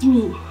trust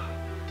me,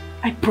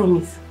 I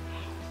promise,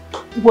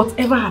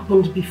 whatever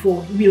happened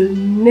before will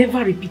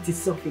never repeat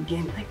itself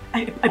again.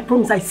 I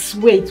promise, I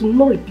swear it will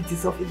not repeat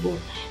itself again.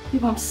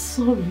 Babe, I'm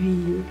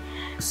sorry.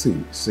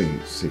 See.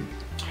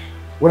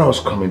 When I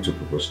was coming to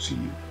propose to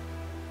you,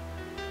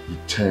 you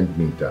turned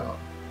me down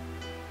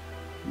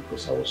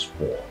because I was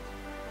poor.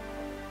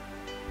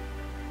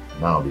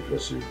 Now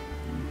because you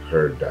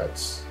heard that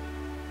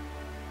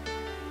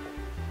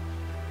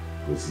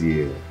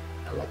Gozie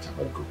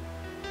Alachabago,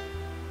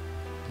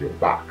 you're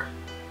back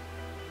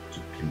to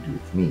plead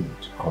with me,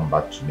 to come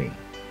back to me.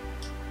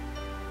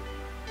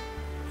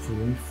 For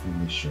your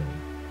information,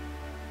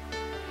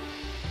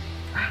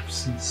 I have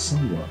seen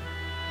someone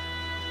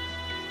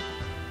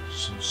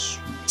so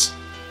sweet,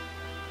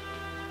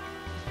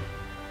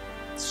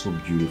 so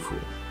beautiful,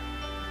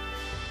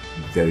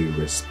 very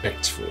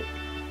respectful,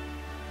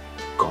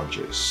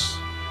 gorgeous,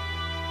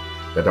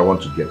 that I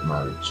want to get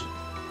married to.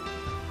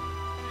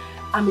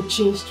 I'm a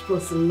changed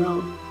person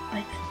now.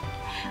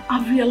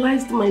 I've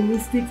realized my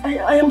mistakes.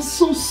 I am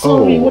so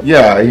sorry. Oh,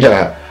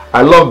 yeah.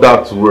 I love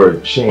that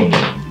word, change.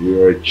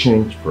 You're a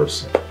changed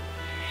person.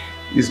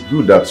 It's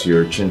good that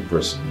you're a changed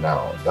person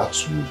now. That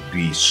would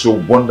be so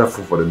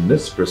wonderful for the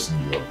next person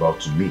you're about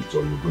to meet,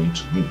 or you're going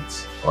to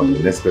meet, or the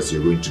next person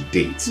you're going to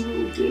date.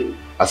 Okay.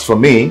 As for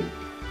me,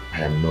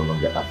 I am no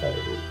longer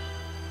available.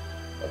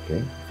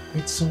 Okay?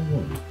 Meet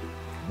someone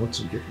I want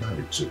to get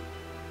married to.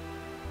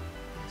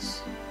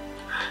 Yes.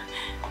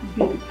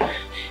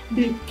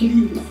 Babe,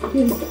 please.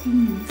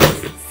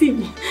 See,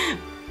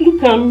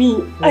 look at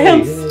me.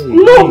 Baby,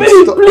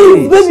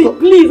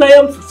 please. I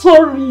am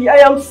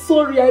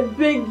sorry. I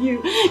beg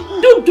you.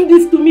 Don't do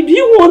this to me. Do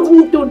you want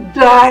me to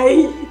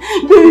die?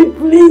 Baby,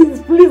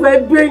 please, I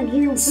beg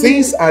you. Please.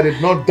 Since I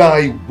did not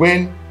die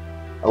when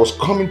I was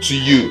coming to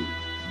you,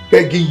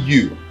 begging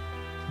you,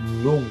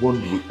 no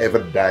one will ever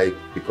die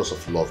because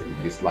of love in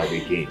this life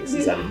again.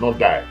 Since I did not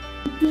die.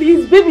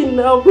 Please, baby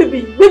now,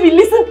 baby,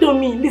 listen to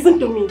me,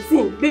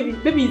 See,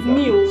 baby is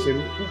me, oh.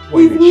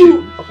 It's me.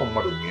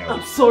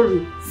 I'm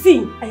sorry.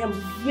 See, I am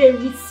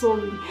very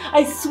sorry.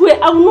 I swear,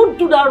 I will not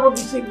do that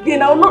rubbish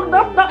again. I will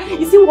not.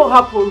 You see what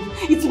happened?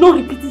 It will not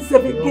repeat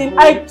itself again.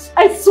 I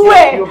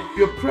swear.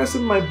 You're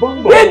pressing my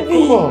bum.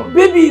 Baby,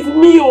 baby is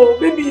me, oh.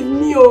 Baby is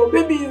me.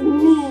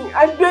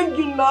 I beg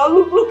you now.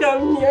 Look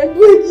at me. I beg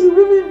you,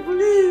 baby,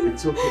 please.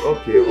 It's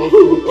okay. Oh.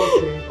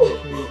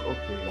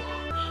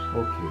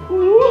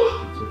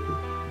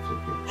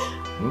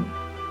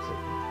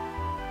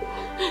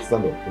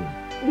 Stand up, come on.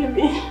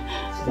 Baby,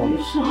 Stand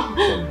up.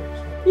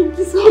 thank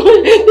you so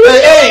much.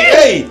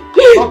 Hey!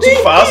 Not too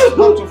fast.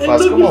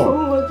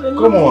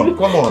 Come on.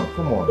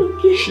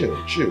 Okay. Chill.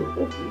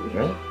 Okay.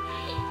 Yeah?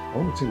 I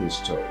want to tell you a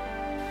story.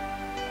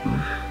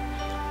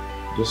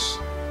 Just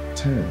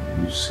turn,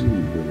 you see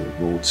the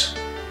goat.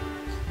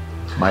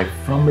 My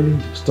family,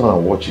 start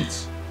and watch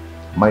it.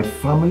 My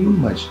family,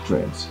 my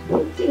strength.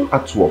 That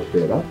artwork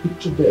there, that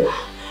picture there.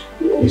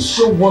 It's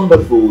so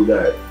wonderful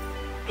that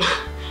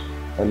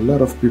a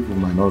lot of people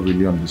might not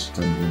really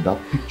understand what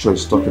that picture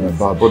is talking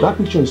about. But that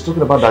picture is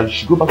talking about that you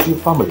should go back to your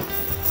family.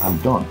 I'm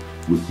done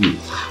with you.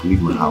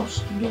 Leave my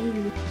house.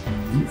 Babe,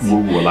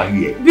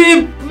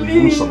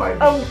 please.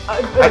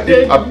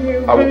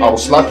 I'll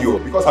slap you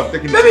because I'm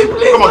taking baby, this.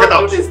 please. Come on, get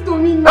out. Do this to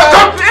me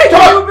now.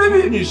 Come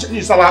baby. Baby,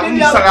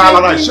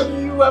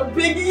 I'm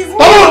begging you.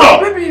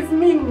 Baby, it's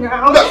me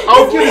now.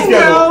 I'll kill this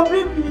girl.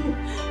 Baby,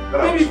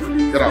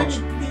 please.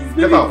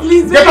 Get out. Get out.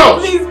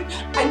 Please.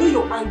 I know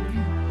you're angry.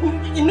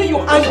 You know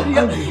you're angry.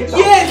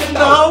 Yes,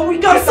 now we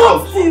can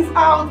sort things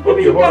out.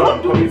 Baby, you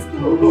cannot do this to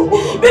me.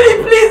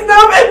 Baby, please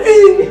now,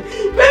 baby.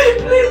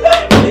 Baby,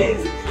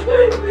 please.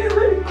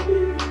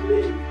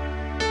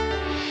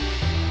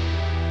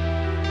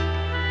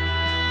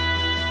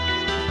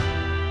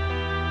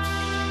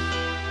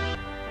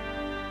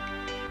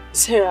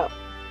 Sarah,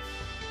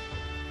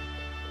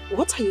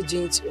 what are you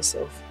doing to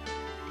yourself?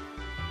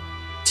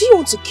 Do you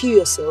want to kill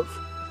yourself?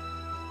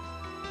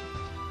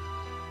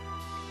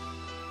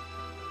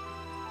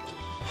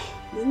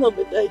 It's not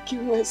better I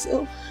kill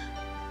myself.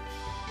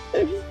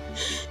 I mean,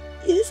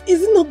 yes,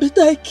 is it not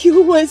better I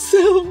kill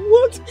myself?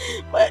 What?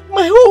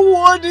 My whole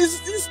world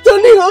is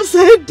turning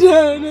upside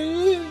down.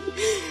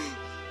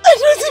 I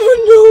don't even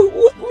know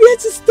where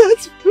to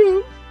start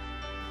from.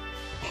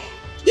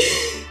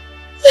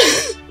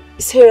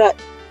 Sarah,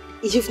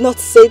 you've not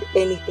said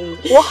anything.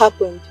 What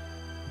happened?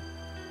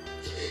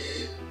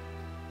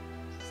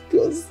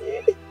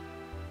 Gozie.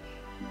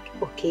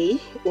 Okay,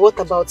 what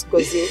about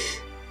Gozie?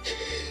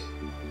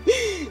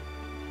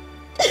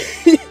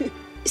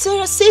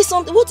 Sarah, say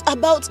something. What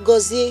about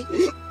Gozie?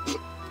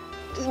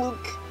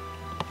 Look,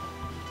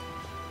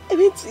 I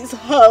went to his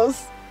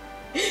house.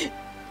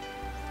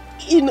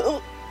 You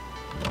know,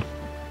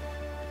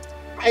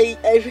 I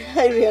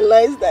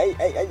realized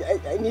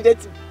I needed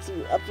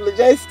to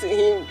apologize to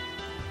him,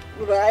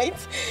 right?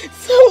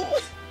 So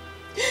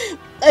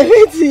I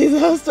went to his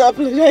house to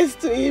apologize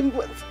to him,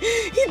 but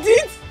he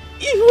didn't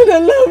even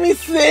allow me to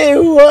say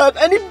a word,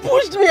 and he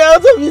pushed me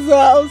out of his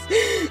house.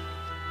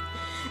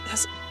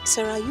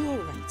 Sarah, are you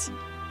alright?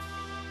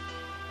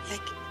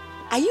 Like,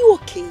 are you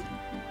okay?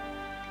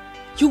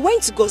 You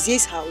went to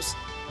Gozie's house?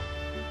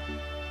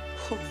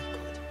 Oh my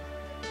God.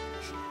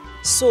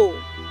 So,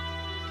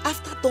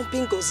 after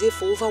dumping Gozie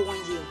for over 1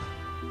 year,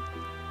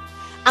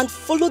 and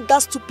followed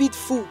that stupid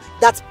fool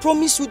that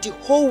promised you the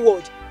whole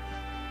world,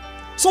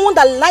 someone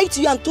that lied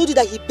to you and told you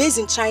that he based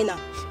in China,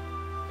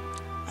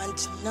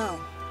 and now,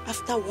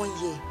 after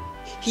 1 year,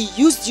 he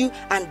used you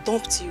and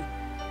dumped you.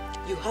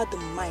 You had the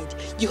mind,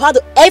 you had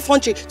the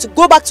effrontery to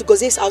go back to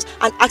Gozie's house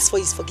and ask for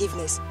his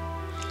forgiveness.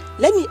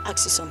 Let me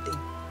ask you something.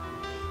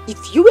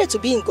 If you were to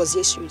be in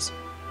Gozie's shoes,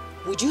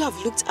 would you have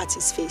looked at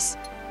his face,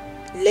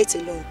 let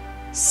alone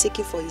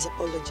seeking for his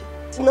apology?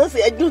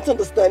 Nancy, I don't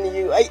understand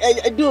you.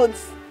 I don't.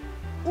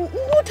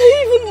 What are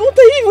you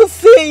even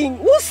saying?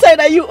 Whose side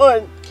are you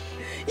on?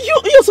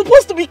 You're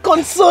supposed to be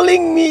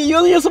consoling me.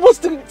 You're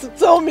supposed to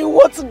tell me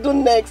what to do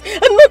next,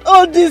 and not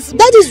all this.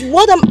 That is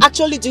what I'm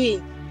actually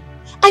doing.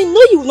 I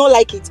know you will not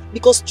like it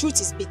because truth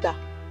is bitter.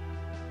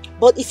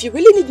 But if you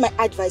really need my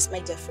advice, my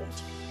dear friend,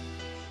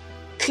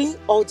 clean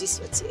all these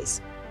your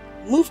tears.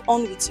 Move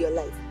on with your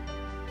life.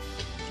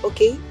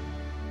 Okay?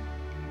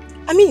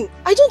 I mean,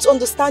 I don't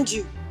understand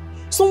you.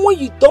 Someone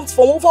you dumped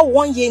for over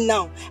 1 year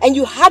now, and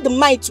you had the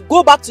mind to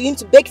go back to him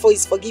to beg for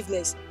his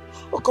forgiveness.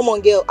 Oh, come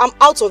on, girl. I'm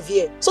out of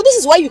here. So this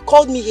is why you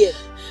called me here.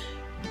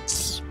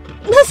 Nancy,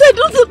 I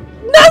don't...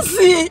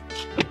 Nancy!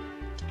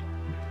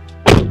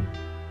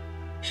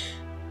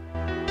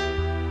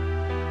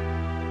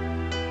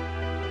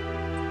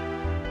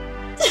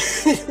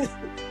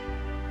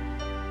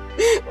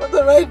 What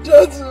have I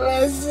done to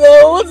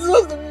myself? What's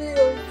supposed to be of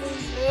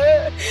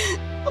this?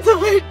 What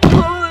have I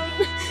done?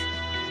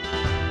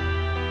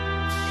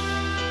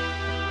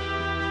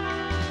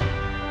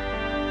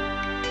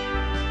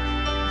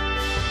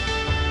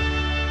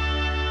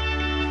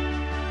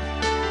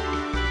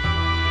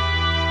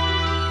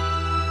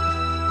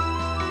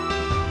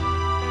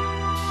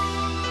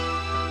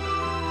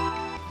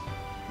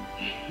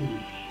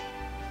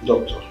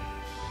 Doctor,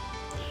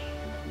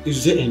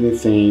 is there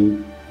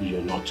anything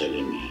you're not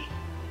telling me?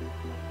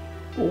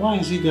 Why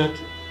is it that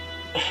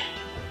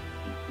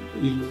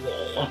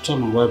after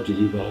my wife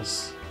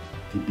delivers,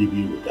 the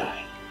baby will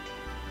die?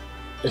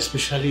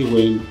 Especially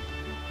when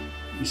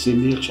it's a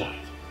male child.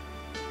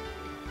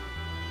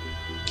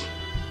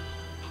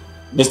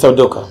 Mr.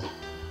 Udoka,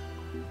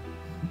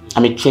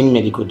 I'm a trained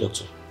medical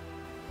doctor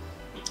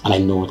and I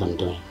know what I'm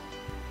doing.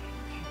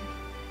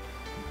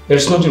 There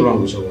is nothing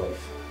wrong with your wife.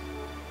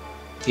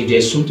 If there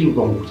is something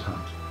wrong with her,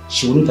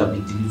 she wouldn't have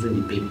been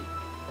delivering the baby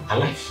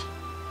alive.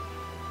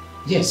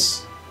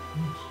 Yes.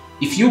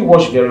 If you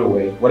watch very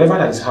well, whatever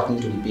that is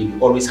happening to the baby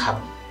always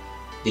happens.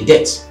 The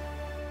death,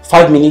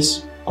 5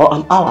 minutes or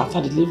an hour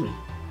after delivery.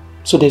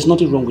 So there's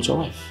nothing wrong with your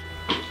wife.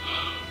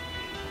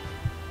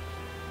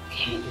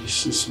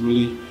 It's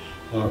really,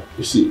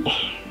 you see,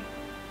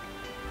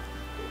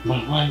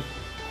 my wife,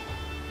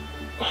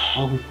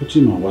 I will put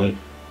my wife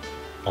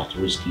at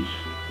risk if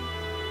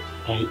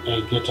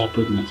I get her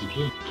pregnant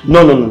again.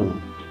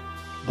 No.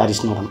 That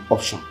is not an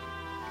option.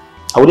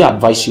 I wouldn't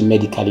advise you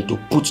medically to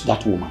put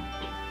that woman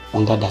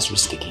under that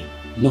risk again.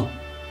 No.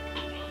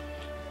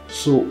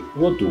 So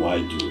what do I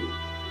do?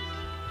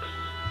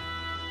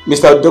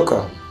 Mr.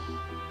 Udoka,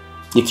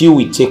 if you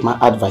will take my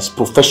advice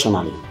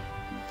professionally,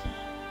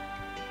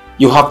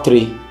 you have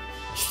 3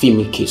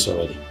 female kids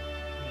already.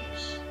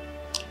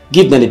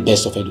 Give them the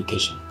best of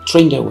education.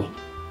 Train them well.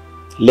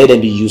 Let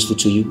them be useful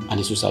to you and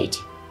the society.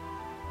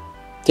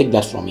 Take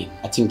that from me.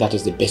 I think that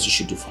is the best you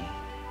should do for me.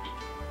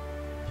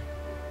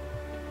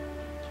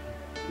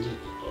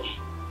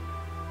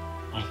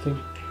 I think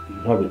you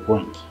have a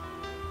point.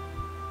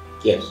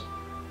 Yes,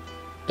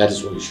 that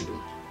is what you should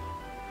do.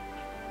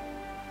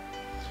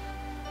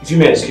 If you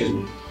may excuse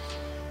me.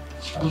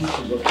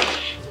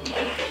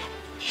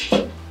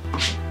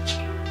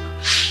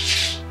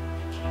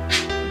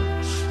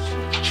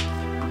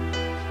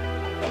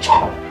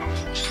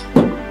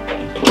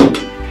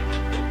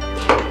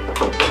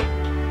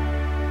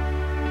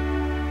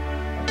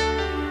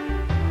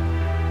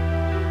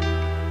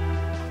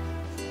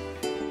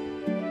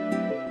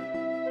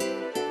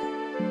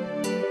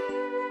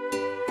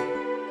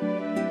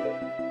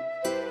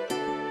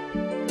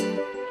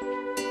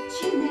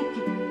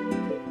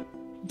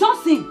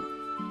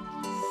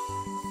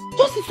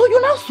 So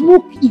you now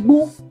smoke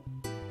Igbo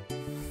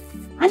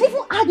and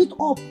even add it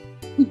up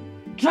with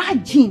dry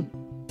gin.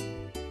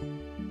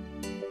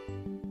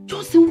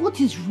 Johnson,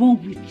 what is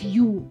wrong with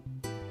you?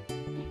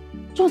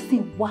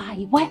 Johnson,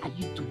 why? Why are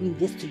you doing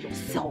this to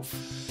yourself?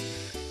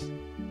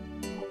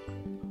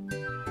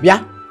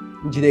 Bia,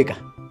 Njideka,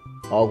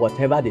 or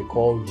whatever they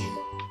call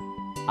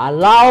you,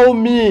 allow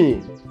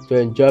me to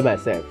enjoy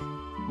myself.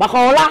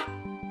 Bakola!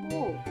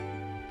 Oh,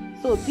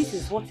 so this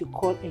is what you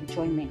call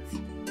enjoyment.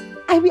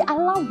 I will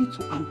allow you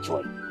to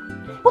enjoy.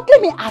 But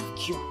let me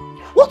ask you,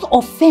 what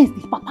offense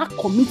did Papa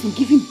commit in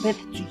giving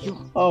birth to you?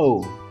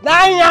 Oh,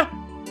 Nanya!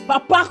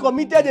 Papa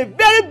committed a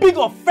very big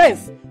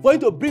offense for him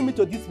to bring me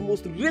to this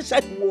most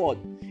wretched world.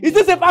 Is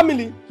this a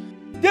family?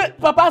 Did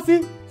Papa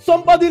see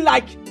somebody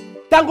like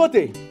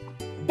Dangote,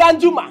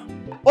 Danjuma,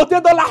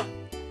 Otedola?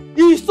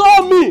 He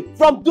saw me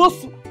from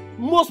those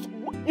most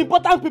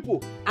important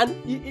people and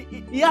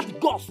he had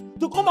guts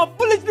to come and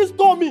foolishly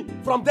stole me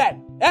from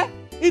them. Eh?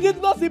 He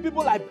did not see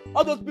people like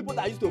all those people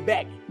that used to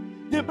beg.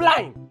 The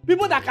blind,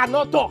 people that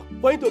cannot talk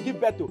for him to give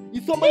birth to.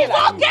 It's somebody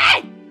like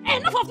okay!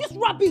 Enough of this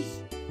rubbish!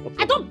 Okay.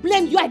 I don't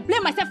blame you, I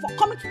blame myself for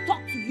coming to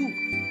talk to you.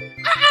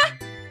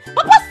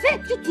 Papa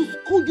sent you to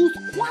school, you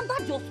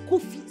squandered your school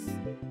fees.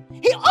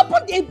 He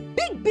opened a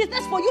big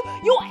business for you,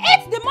 you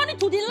ate the money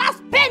to the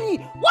last penny.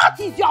 What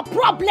is your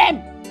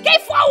problem?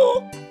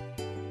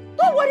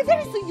 Don't worry,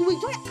 very soon you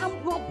will join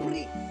armed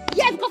robbery.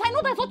 Yes, because I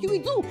know that's what you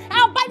will do.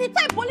 And by the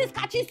time police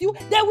catches you,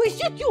 they will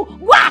shoot you.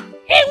 Wah!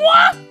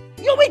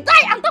 You will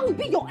die and that will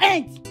be your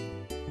end.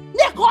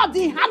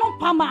 Nekodi, Hanon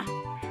Pama.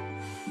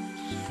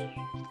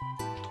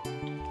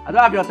 I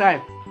don't have your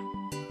time.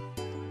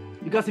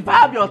 Because if I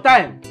have your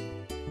time,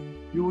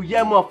 you will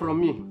hear more from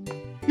me.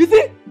 You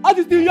see, all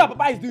this thing you and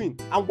Papa is doing,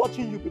 I'm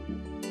watching you people.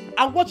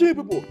 I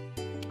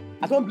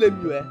don't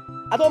blame you,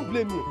 I don't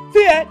blame you.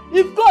 See,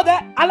 if God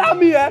allow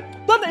me,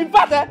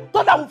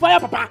 thought I will fire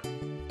Papa.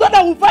 Thought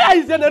I will fire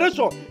his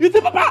generation. You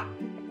see, Papa,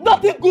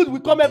 nothing good will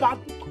come ever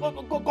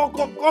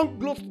come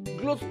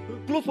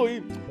close to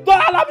him.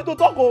 Don't allow me to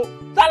talk, oh.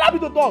 Don't allow me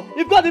to talk.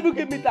 If God even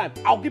give me time,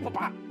 I'll give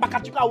Papa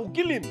Bakachika, I will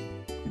kill him.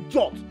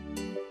 Jot.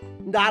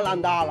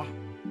 Ndala.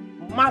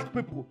 Mad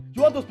people.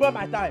 You want to spoil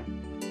my time?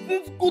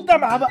 This good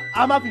time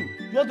I'm having.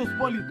 You want to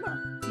spoil it now?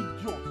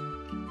 Idiot.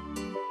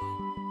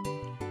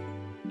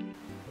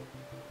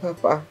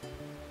 Papa.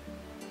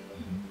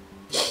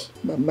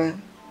 Mama.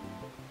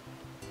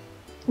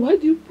 Why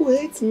do you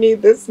hate me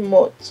this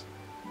much?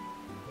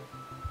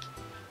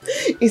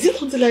 Is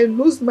it until I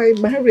lose my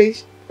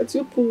marriage that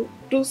you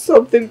do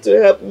something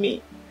to help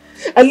me?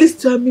 At least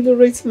to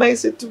ameliorate my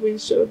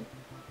situation.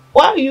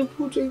 Why are you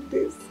doing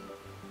this?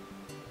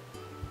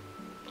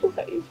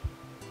 Why?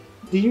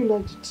 Do you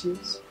like the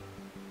tears?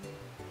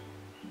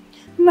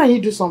 Now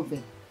you do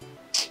something.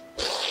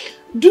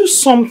 Do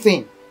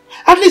something.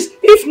 At least,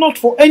 if not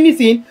for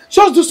anything,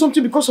 just do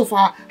something because of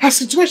her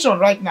situation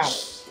right now.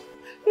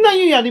 Now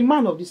you are the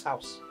man of this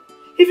house.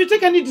 If you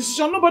take any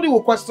decision, nobody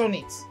will question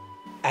it.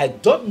 I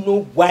don't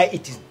know why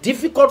it is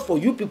difficult for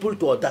you people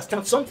to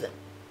understand something.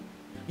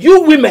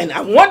 You women,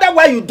 I wonder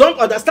why you don't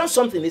understand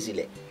something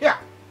easily. Yeah.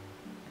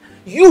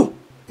 You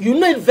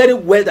know it very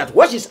well that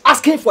what she's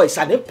asking for is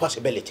an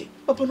impossibility.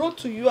 But not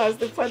to you as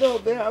the father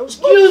of the house.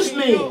 Excuse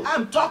me,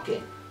 I'm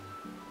talking.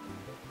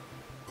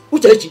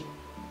 Uchechi,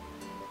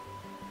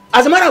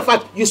 as a matter of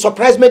fact, you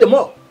surprised me the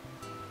more.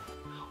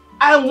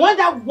 I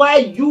wonder why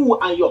you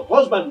and your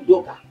husband,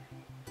 Udoka,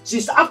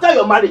 since after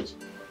your marriage,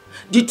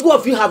 the two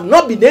of you have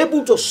not been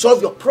able to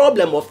solve your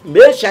problem of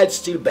male child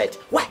stillbirth.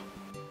 Why?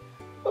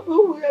 Papa,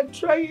 we are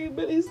trying,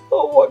 but it's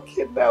not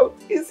working out.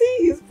 Is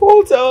it his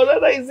fault or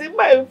rather is it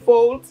my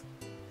fault?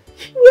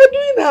 We are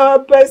doing our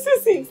best.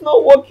 Since it's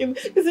not working,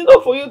 is it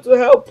not for you to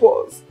help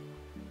us?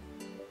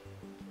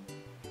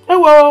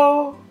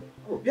 Hello.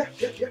 Oh, yeah.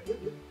 Here,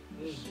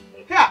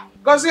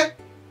 Gozie.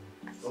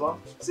 Mama.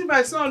 See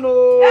my son,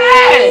 oh.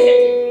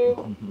 Hey!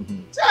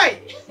 Chai.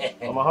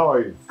 Mama, how are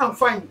you? I'm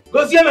fine.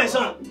 Gozie, my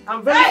son.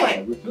 I'm very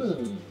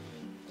fine.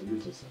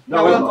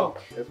 You're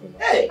welcome.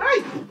 Hey!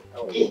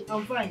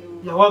 I'm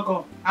fine. You're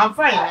welcome. I'm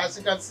fine, as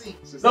you can see.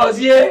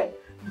 Gozie.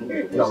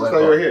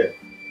 Sister, you're here.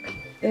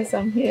 Yes,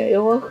 I'm here.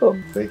 You're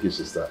welcome. Thank you,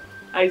 sister.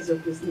 Eyes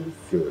of business.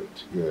 Good.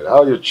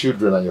 How are your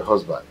children and your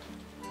husband?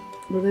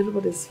 But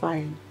everybody's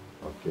fine.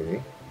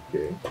 Okay.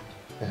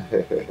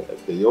 Okay,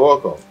 you're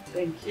welcome.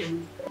 Thank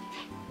you.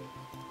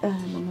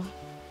 Mama,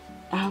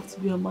 I have to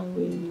be on my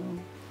way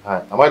now.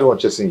 Hi, am I the one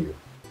chasing you?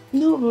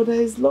 No, brother,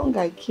 it's long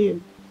I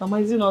came. Mama,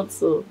 is it not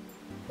so?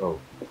 Oh,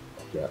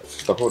 yeah.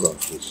 Sister, hold on,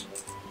 please.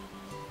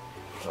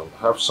 I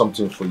have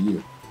something for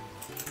you.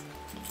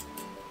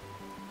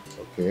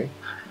 Okay.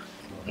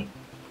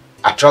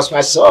 I trust my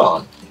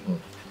son.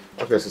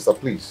 Okay, sister,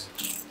 please.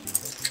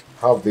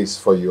 Have this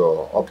for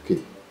your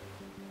upkeep.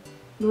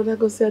 Brother,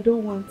 go say I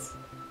don't want.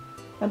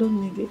 I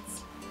don't need it.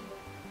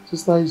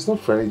 Sister, it's not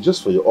friendly, it's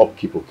just for your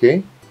upkeep,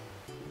 okay?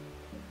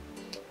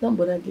 Don't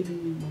bother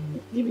giving me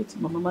money. Give it to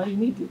my mama. You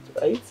need it,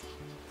 right?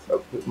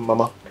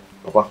 Mama,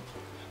 Papa,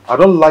 I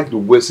don't like the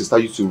way sister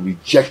used to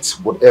reject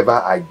whatever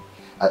I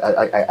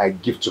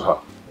give to her.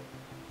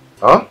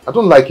 Huh? I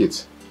don't like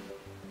it.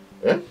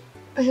 Eh?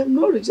 I am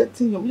not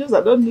rejecting you, just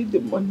I don't need the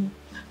money.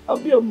 I'll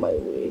be on my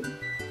way.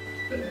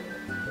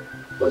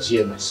 But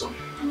here, my son.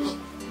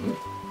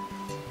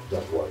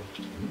 Don't worry.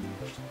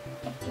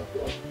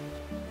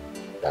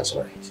 That's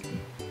all right.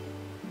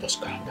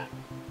 Just calm down.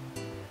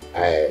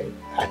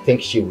 I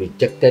think she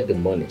rejected the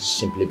money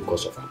simply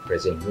because of her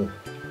present mood.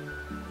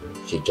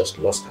 She just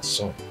lost her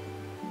son.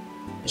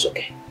 It's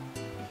okay.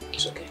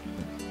 It's okay.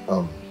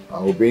 I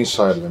will be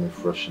inside. Let me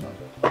freshen up.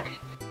 Okay.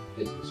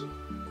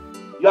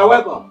 You are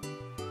welcome.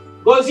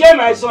 Gozie,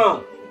 my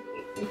son.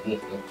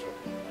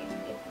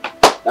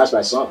 That's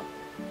my son.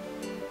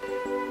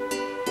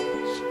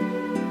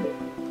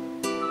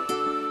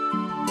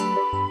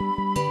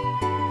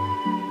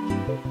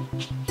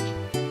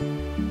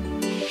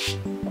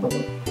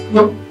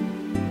 No.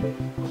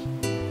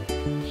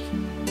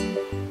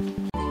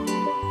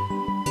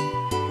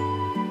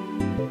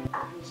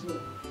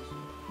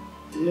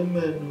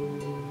 Amen.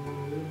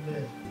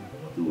 Amen.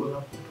 Nothing will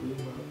happen to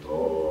him at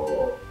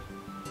all.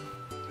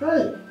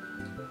 Hey!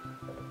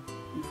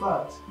 In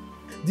fact,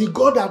 the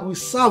God that we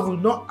serve will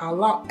not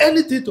allow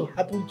anything to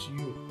happen to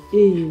you.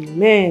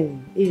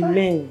 Amen.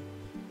 Amen.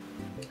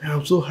 I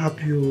am so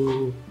happy.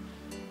 Oh.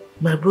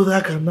 My brother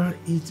cannot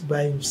eat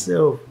by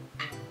himself,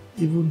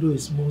 even though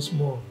it's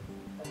small.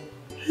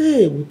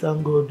 Hey, we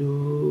thank God.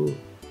 Oh.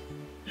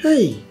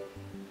 Hey,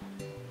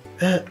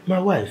 my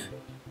wife,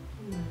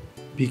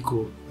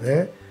 Biko,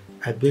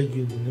 I beg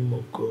you in the name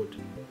of God,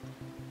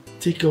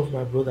 take care of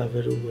my brother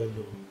very well.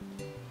 Oh.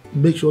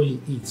 Make sure he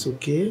eats,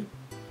 okay?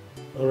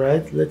 All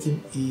right, let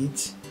him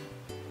eat,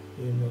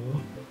 you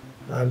know,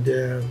 and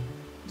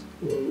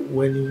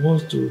when he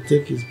wants to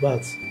take his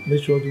bath,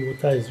 make sure the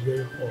water is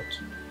very hot,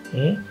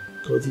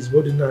 because his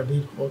body now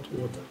needs hot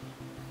water.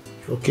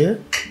 Okay?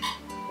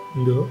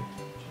 No?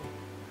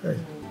 Hey,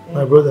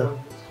 my brother,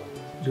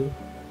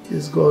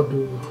 it's God.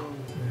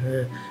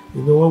 You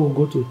know, when we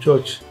go to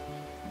church,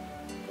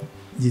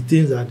 the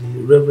things that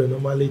the Reverend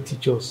normally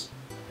teach us.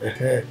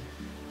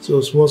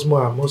 So small,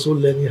 I'm also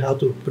learning how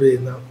to pray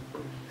now.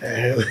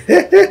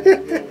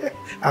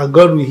 And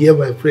God will hear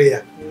my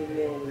prayer.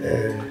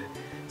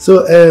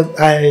 So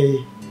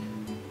I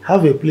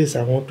have a place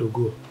I want to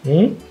go.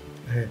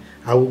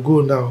 I will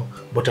go now,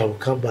 but I will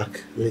come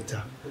back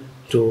later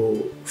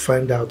to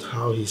find out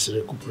how he's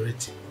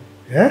recuperating.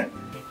 Yeah?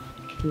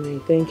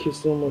 Thank you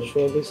so much for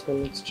always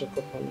coming to check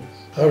up on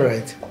us. All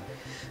right.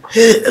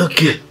 Hey,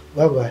 okay.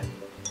 Bye-bye.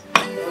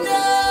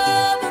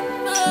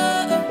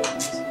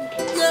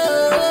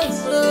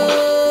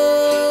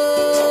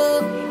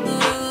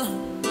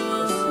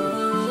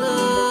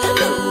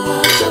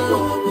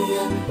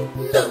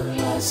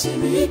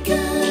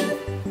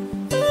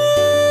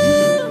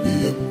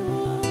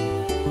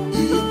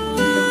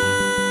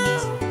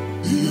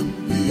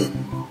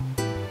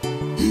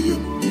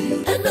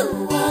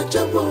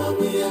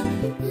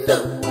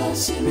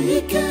 He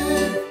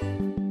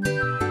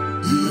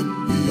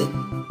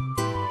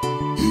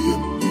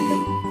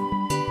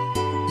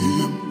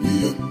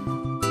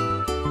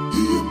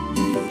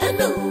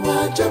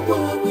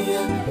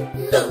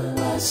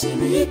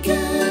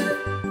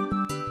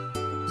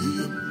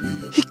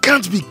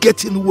can't be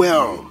getting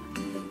well.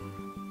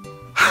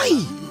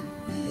 Hi!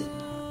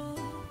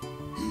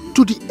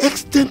 To the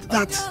extent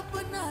that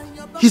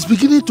he's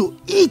beginning to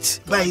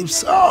eat by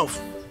himself.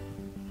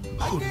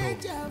 Oh no.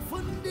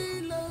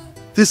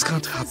 This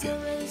can't happen.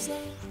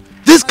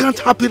 This can't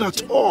happen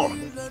at all.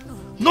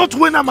 Not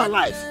when I'm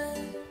alive.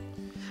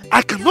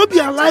 I cannot be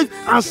alive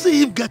and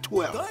see him get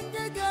well.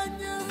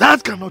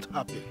 That cannot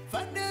happen.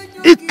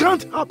 It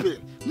can't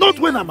happen. Not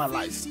when I'm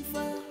alive.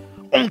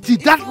 Until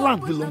that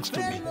land belongs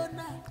to me.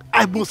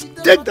 I must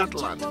take that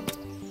land.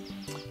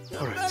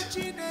 Alright.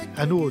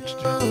 I know what to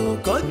do.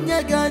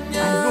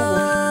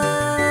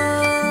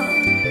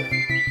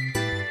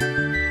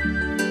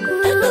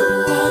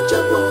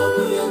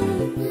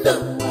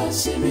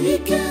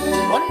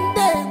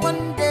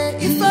 One day,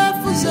 if I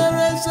was a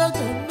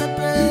resident,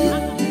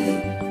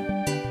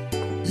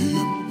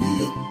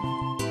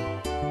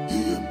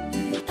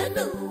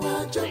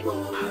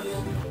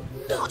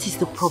 what is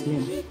the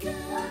problem?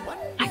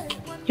 Like,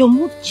 your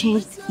mood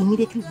changed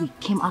immediately we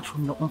came out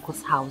from your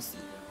uncle's house.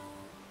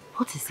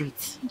 What is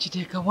it?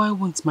 Jideka, why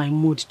won't my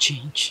mood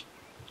change?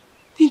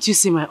 Didn't you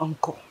see my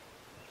uncle?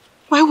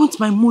 Why won't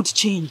my mood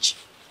change?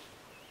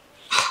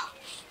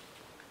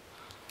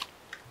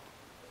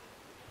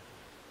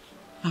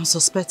 I'm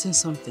suspecting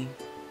something.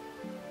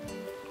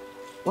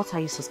 What are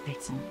you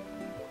suspecting?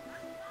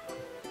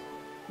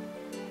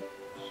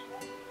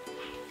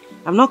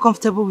 I'm not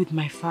comfortable with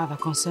my father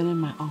concerning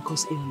my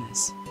uncle's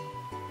illness.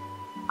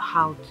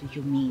 How do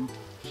you mean?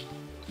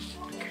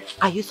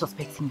 Are you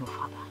suspecting your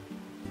father?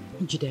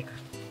 Jideka,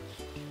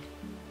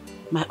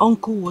 my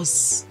uncle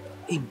was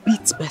a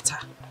bit better.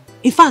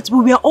 In fact,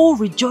 we were all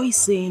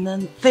rejoicing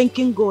and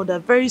thanking God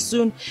that very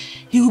soon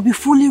he will be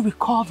fully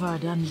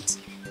recovered and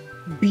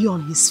be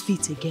on his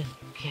feet again.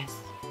 Yes.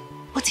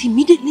 But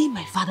immediately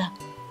my father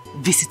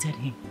visited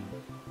him.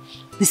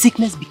 The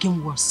sickness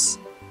became worse.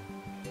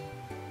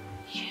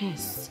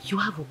 Yes, you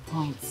have a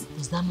point.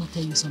 Does that not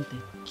tell you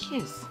something?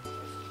 Yes.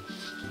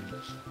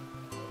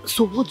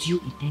 So what do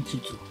you intend to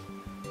do?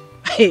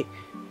 Hey,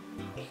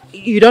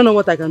 you don't know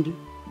what I can do?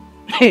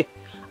 Hey,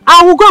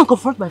 I will go and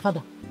confront my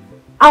father.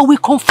 I will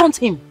confront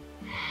him.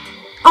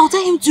 I'll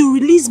tell him to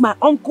release my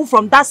uncle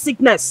from that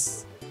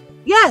sickness.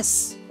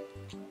 Yes.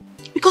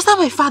 Because that's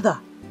my father.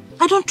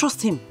 I don't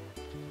trust him.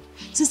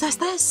 Since I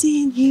started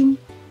seeing him,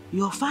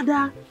 your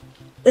father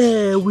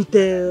with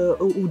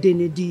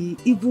Udene, the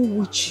evil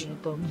witch,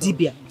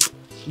 Dibia.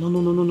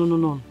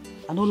 No.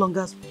 I no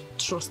longer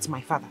trust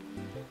my father.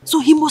 So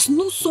he must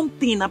know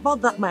something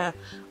about that my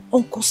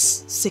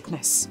uncle's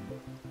sickness.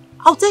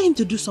 I'll tell him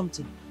to do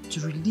something to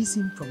release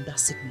him from that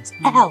sickness.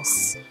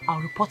 Else, I'll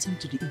report him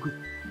to the Igwe.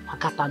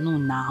 Agatha, no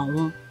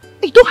now.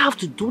 You don't have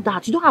to do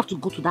that. You don't have to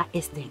go to that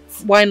extent.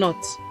 Why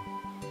not?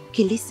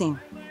 Okay, listen.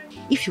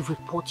 If you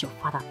report your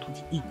father to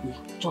the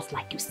Igwe, just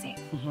like you said,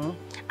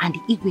 and the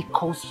Igwe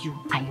calls you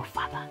and your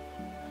father,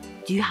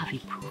 do you have a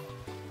proof?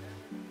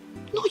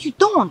 No, you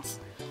don't.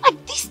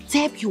 Like, this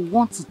step you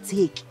want to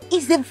take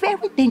is a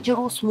very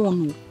dangerous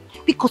one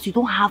because you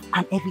don't have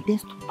an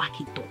evidence to back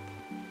it up.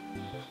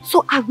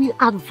 So I will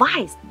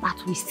advise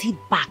that we sit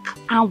back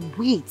and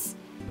wait.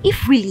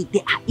 If really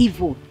they are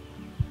evil,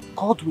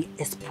 God will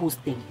expose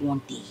them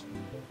one day.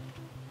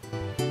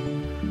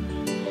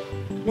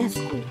 Let's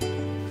go.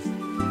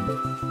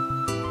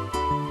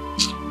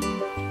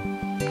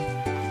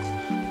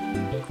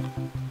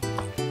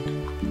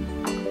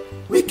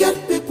 We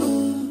get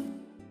people,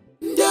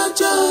 their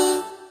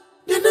job,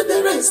 they know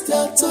the rest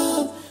of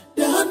time.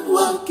 The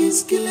handwork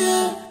is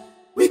clear.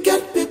 We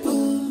get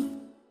people,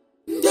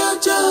 their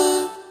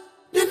job,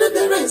 they know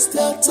the rest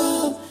of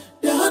time.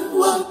 The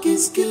handwork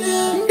is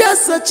clear.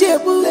 That's a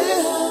chable.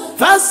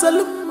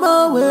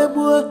 Fasaluma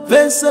webu,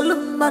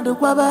 Fasaluma do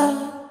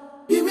kwaba.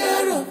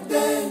 Beware of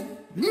them.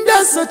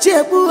 That's a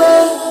chable.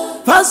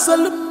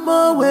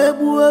 Fasaluma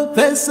webu,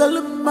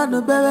 Fasaluma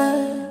do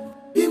bebe.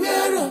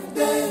 Beware of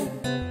them.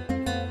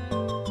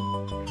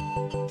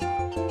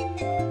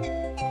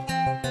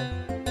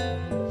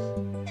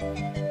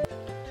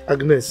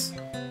 Agnes,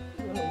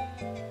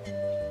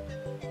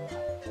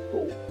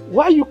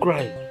 why are you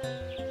crying?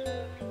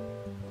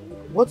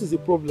 What is the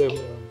problem?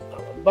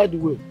 By the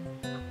way,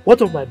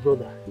 what of my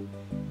brother?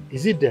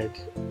 Is he dead?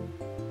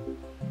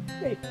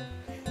 Hey,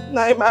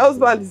 no, my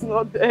husband is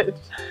not dead.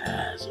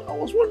 So I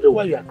was wondering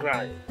why you are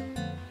crying.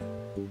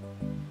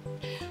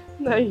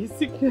 Now his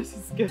sickness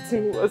is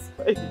getting worse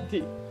by the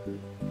day.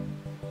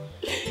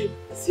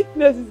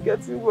 Sickness is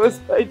getting worse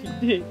by the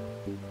day.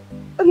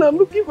 And I'm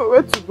looking for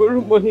where to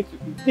borrow money to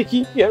be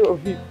taking care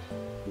of him.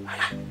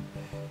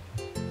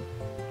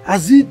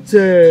 Has it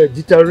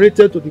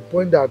deteriorated to the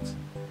point that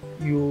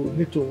you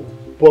need to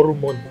borrow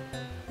money?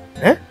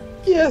 Eh?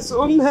 Yes,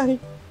 online.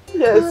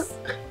 Yes.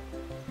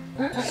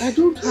 I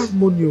don't have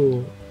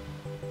money.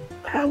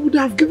 I would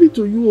have given it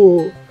to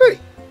you. Hey.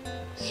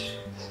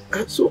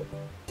 So,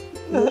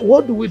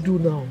 what do we do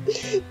now?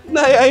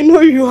 Naya, I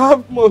know you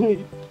have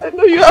money. I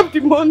know you have the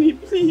money,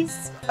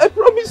 please. I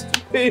promise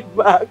to pay it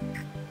back.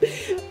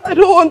 I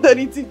don't want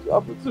anything to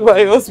happen to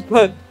my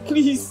husband,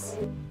 please.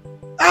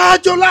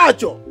 Lacho!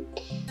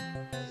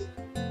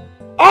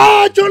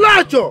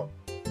 Lacho!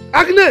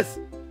 Agnes!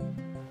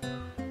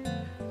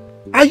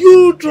 Are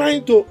you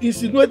trying to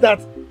insinuate that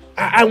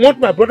I want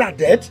my brother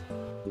dead?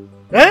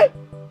 Eh?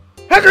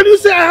 How can you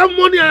say I have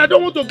money and I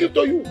don't want to give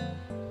to you?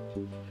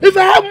 If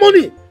I have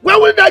money, why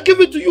wouldn't I give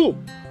it to you?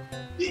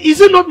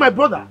 Is it not my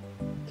brother?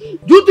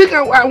 Do you think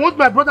I want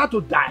my brother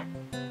to die?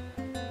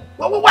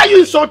 Why are you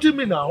insulting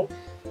me now?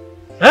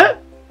 Eh?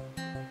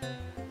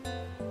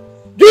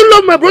 Do you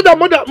love my brother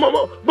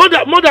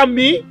more than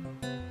me?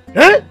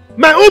 Eh?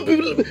 My own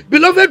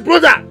beloved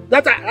brother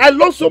that I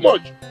love so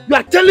much. You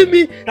are telling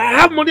me I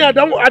have money I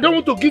don't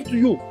want to give to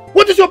you.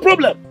 What is your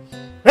problem?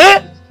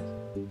 Eh?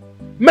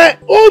 My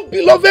own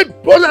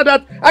beloved brother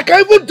that I can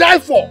even die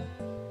for.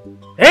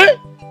 Eh?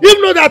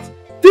 You know that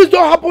things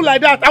don't happen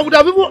like that. I would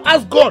have even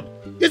asked God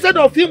instead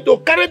of him to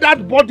carry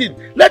that burden.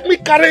 Let me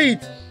carry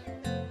it.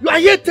 You are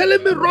here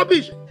telling me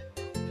rubbish.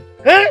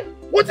 Eh?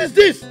 What is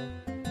this?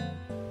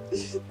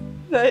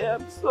 I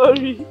am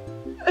sorry.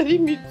 I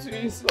didn't mean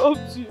to insult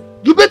you.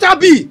 You better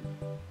be.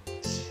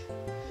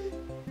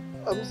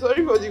 I'm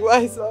sorry for the way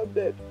I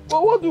sounded.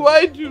 But what do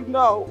I do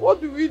now?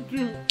 What do we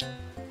do?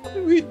 What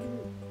do we do?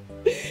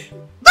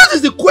 That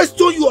is the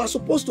question you are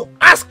supposed to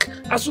ask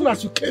as soon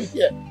as you came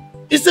here.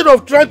 Instead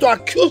of trying to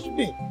accuse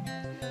me.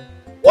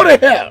 What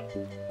the hell?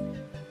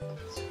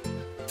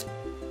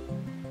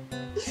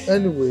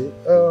 Anyway,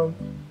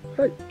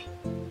 hey.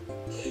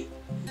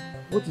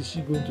 What is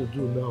she going to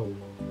do now?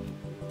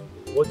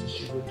 What is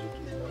she going to do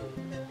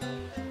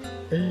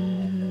now?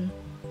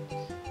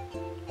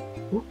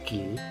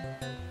 Okay.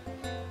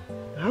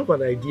 I have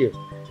an idea.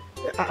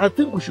 I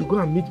think we should go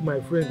and meet my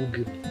friend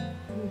Ugiri.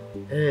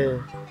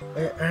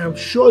 I am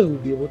sure he will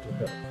be able to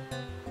help.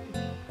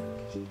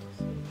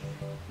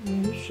 Are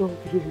you sure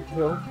he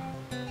will help?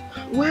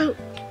 Well,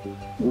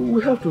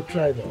 we have to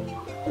try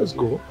now. Let's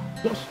go.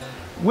 Just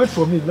wait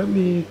for me. Let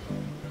me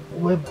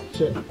wear my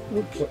shirt.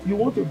 Okay. You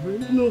want a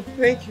drink? No,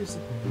 thank you, sir.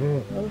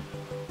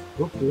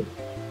 Okay.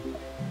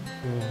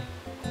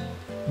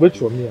 Wait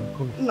for me. I'm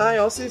coming. Now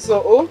you'll see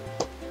so. Oh,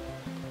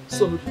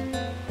 sorry.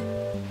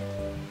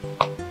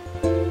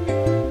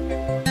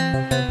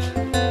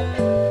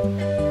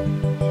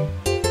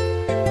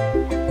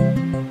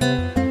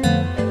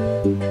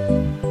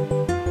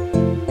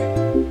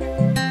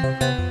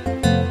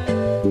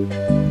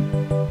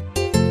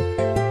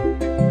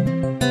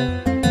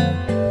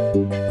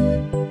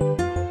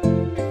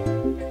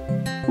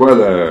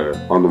 Well,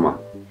 Onoma,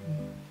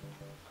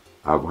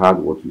 I've heard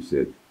what you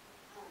said.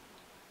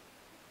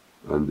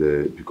 And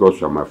because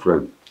you are my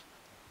friend,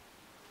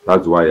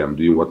 that's why I'm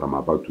doing what I'm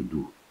about to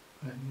do.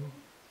 I know.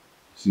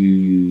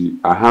 See,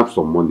 I have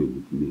some money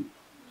with me.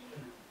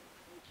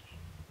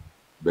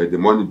 But the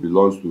money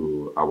belongs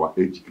to our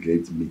age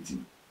grade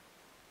meeting.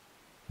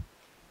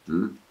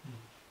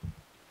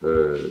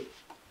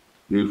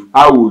 If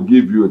I will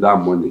give you that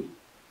money,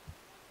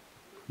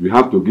 you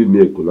have to give me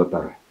a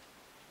collateral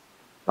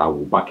that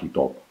will back it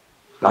up.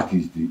 That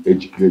is the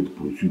age grade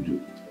procedure.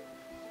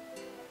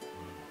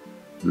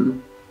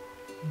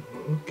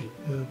 Okay.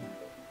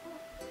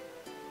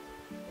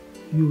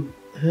 You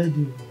heard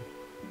him.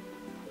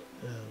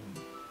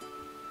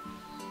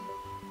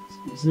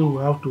 Say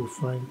we have to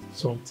find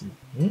something.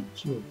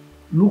 So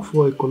look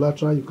for a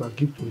collateral you can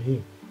give to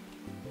him,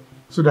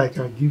 so that I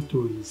can give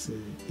to his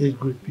age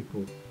grade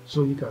people,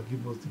 so he can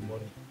give us the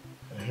money.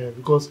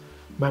 Because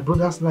my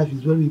brother's life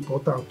is very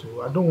important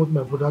too. I don't want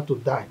my brother to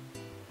die.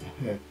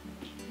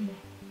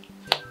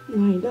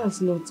 No,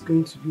 that's not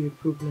going to be a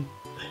problem.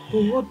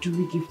 But what do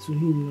we give to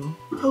him now?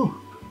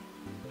 Oh,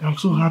 I'm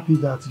so happy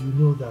that you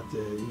know that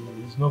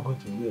it's not going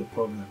to be a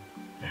problem.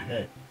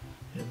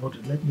 But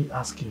let me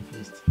ask him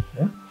first.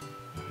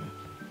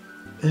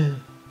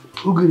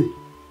 Ugiri,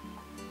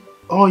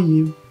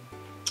 him.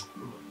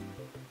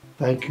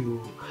 Thank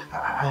you.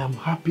 I am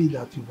happy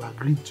that you've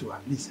agreed to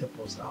at least help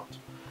us out.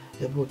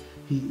 But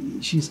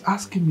she's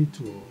asking me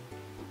to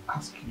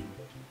ask you,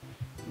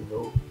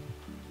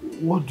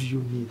 what do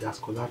you need as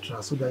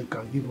collateral so that you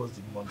can give us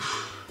the money?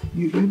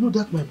 You know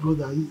that my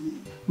brother,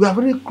 we are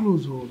very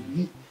close.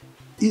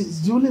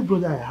 He's the only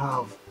brother I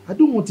have. I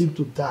don't want him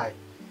to die.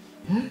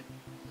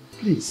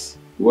 Please.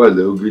 Well,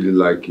 really,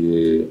 like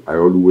I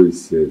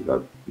always say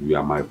that you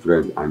are my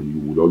friend and you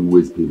will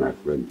always be my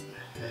friend.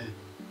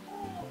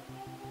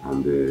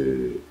 And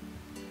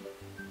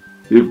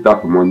if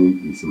that money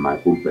is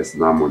my own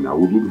personal money, I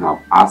wouldn't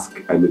have asked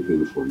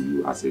anything from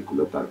you as a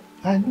collateral.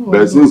 I know.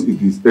 But since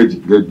it is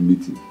age grade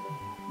meeting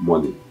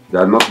money,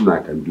 there's nothing I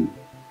can do.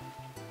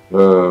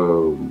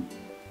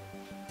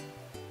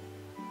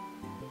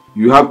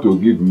 You have to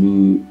give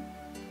me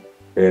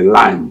a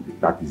land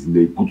that is in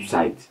a good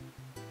site.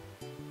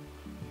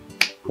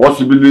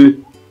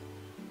 Possibly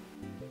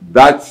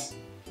that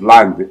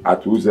land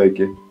at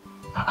Uzeke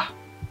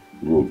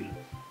Road.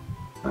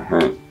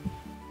 You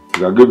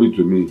can give it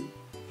to me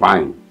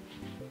Fine.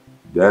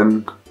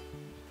 Then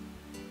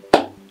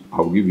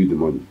I'll give you the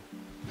money.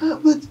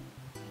 But,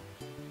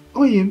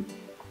 Oyem,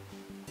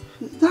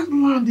 that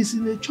land is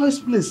in a choice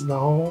place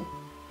now.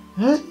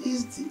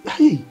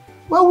 Hey,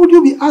 why would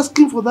you be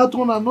asking for that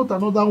one and not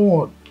another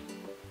one?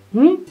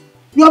 You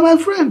are my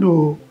friend,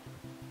 though.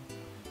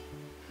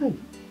 Hey.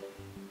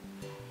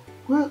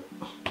 Well,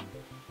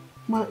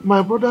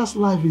 my brother's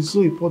life is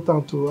so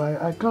important, too.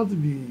 I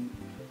can't be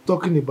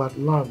talking about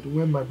land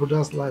when my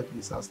brother's life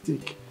is at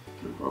stake.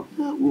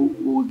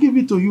 We'll give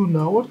it to you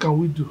now. What can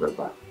we do?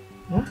 What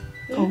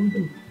can we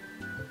do?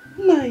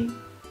 9.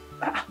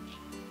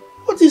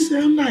 What is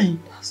 9?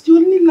 That's the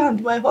only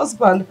land my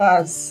husband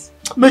has.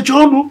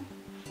 Mechono,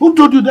 who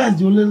told you that's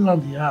the only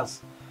land he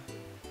has?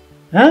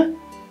 Come,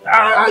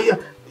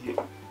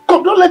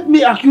 don't let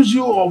me accuse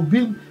you of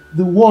being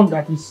the one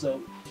that is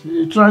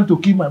trying to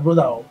kill my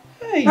brother.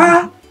 Hey.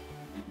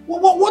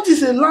 What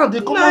is a land?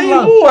 A common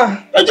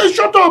land? Hey, just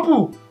shut up.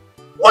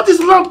 What is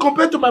land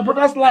compared to my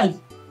brother's life?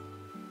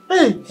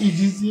 Hey, it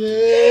is...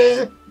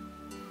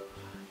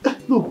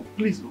 No,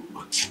 please.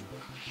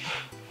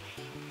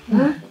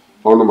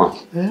 Onoma,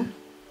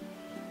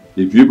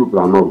 if you people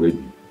are not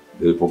ready,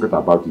 they forget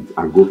about it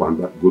and go to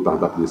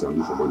another place and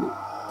look for money.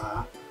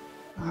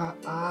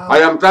 I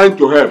am trying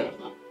to help.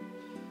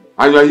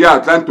 And you are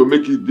here trying to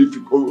make it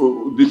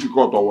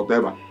difficult or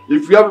whatever.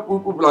 If you have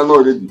people are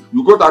not ready,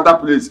 you go to another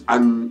place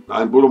and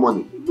borrow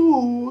money.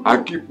 No.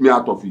 And keep me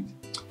out of it.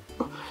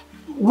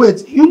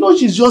 Wait, you know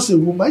she's just a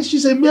woman.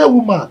 She's a mere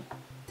woman.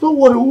 Don't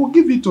worry, we'll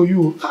give it to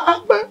you.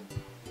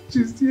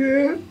 She's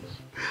here.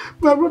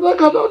 My brother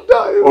cannot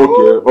die.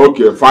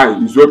 Okay,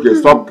 fine. It's okay.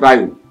 Stop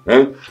crying.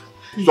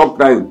 Stop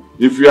crying.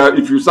 If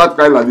you start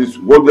crying like this,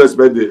 what do you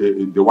expect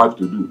the wife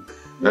to do?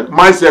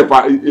 Myself,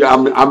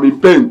 I'm in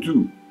pain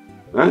too.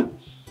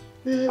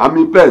 I'm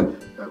in pain.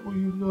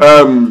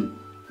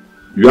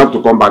 You have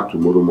to come back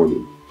tomorrow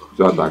morning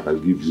so that I can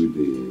give you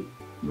the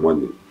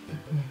money.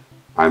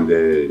 And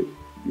you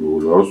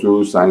will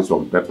also sign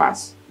some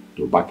papers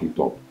to back it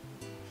up.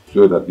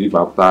 So that if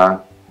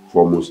after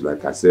 4 months,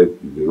 like I said,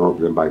 you do not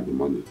bring back the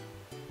money,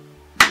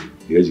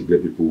 the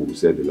educated people will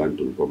sell the land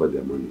to recover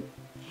their money.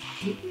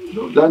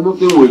 There's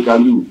nothing we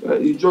can do.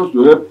 It's just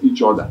to help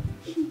each other.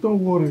 Don't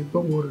worry.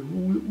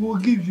 We'll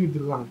give you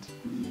the land.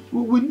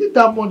 We need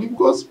that money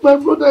because my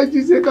brother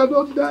Ejise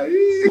cannot die.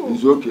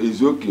 It's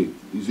okay.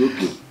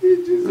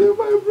 Ejise,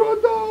 my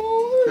brother.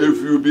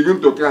 If you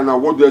begin to cry now,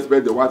 what do you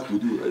expect the wife to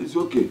do? It's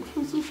okay.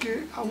 It's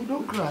okay. I will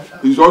not cry.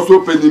 It's also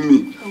paining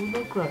me. I will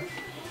not cry.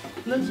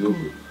 Let's go.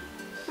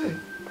 Hey.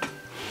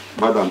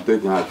 Madam,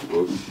 take heart.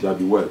 You shall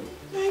be well.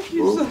 Thank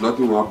you, sir.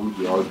 Nothing will happen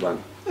to your husband.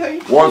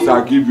 Thank Once you.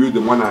 I give you the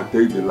money and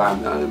take the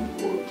land,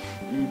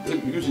 you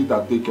use it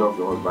and take care of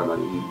your husband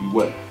and you will be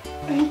well.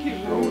 Thank you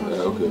very much.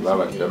 Okay,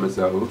 bye-bye.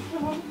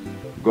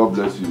 God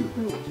bless you.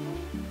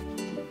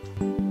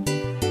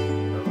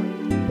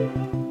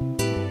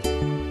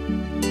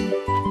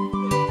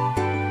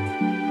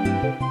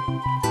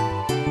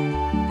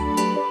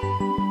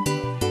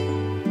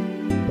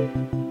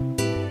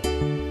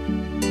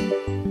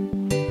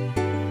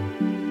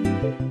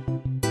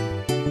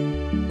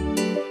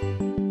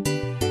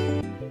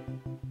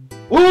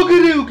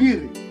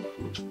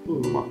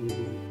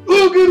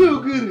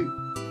 Ugiri.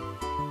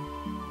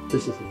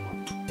 This is a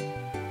fact.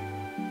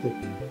 Take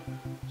it.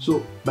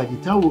 So, by the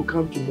time we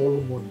come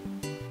tomorrow morning,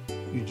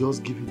 you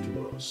just give it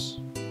to us.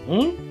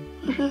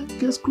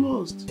 Case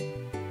closed.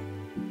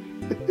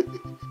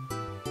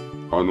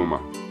 Onoma.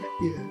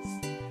 Yes,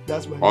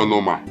 that's my name.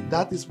 Onoma.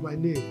 That is my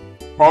name.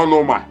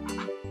 Onoma.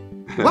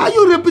 Why are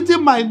you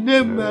repeating my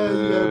name?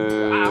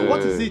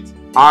 What is it?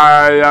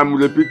 I am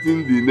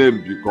repeating the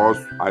name because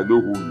I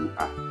know who you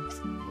are.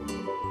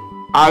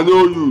 I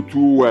know you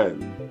too well.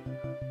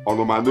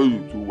 Onoma, I know you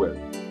too well.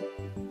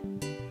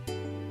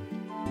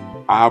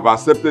 I have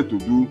accepted to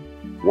do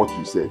what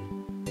you said.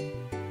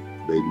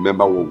 But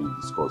remember what we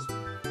discussed.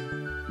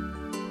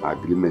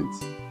 Agreement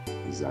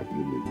is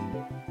agreement.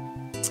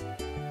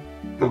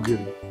 Okay.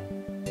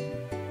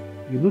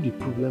 You know the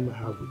problem I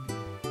have with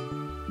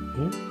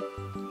you?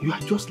 You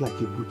are just like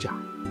a butcher.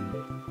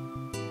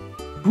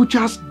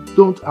 Butchers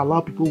don't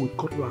allow people with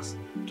cutlass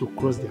to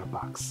cross their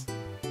backs.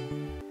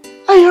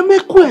 I am a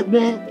quack,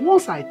 man.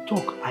 Once I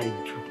talk, I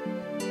do.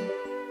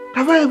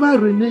 Have I ever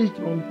reneged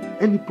on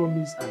any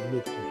promise I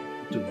made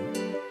to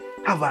you?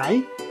 Have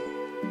I?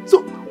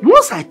 So,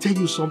 once I tell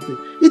you something,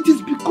 it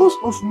is because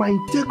of my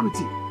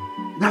integrity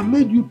that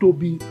made you to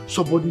be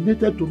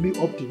subordinated to me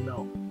up till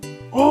now.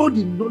 All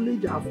the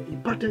knowledge I have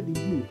imparted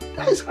in you,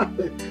 that is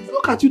happened.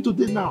 Look at you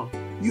today now.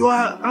 You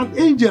are an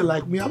angel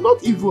like me. I'm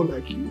not evil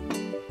like you.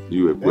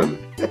 You a quack.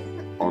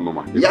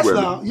 Onoma. Yes,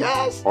 now.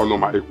 Yes.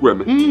 Onoma, a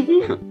quack.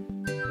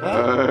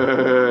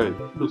 Hey,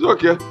 it's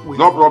okay.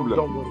 No problem.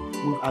 Don't worry.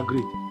 We've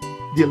agreed.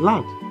 The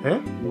land,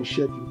 we'll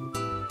share you.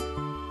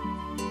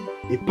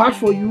 A part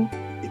for you,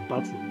 a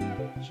part for me.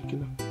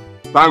 Shikina.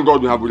 Thank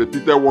God you have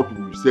repeated what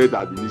we said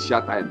at the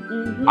initial time.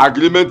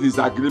 Agreement is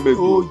agreement.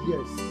 Oh,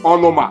 yes.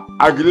 Onoma,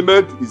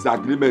 agreement is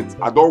agreement.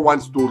 I don't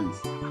want stories.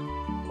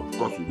 Of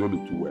course, you know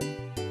me too well.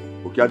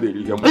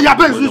 Hey, yeah,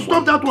 Ben, you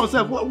stop that one,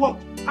 sir. What?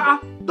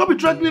 Don't be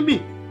threatening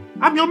me.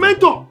 I'm your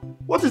mentor.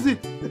 What is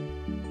it?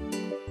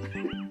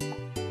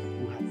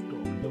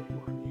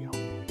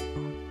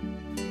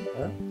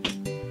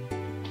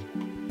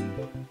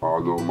 Oh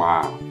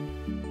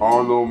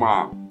no,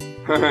 ma.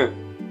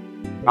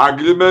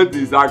 Agreement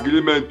is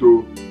agreement,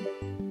 oh.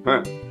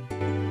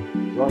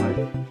 It's all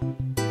right.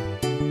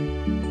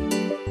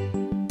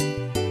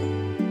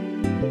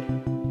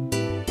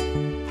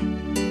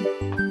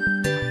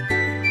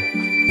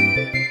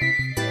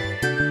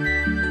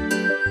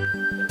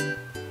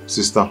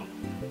 Sister,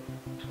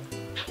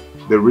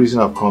 the reason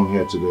I've come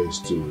here today is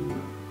to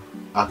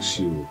ask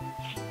you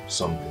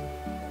something.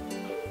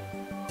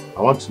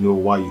 I want to know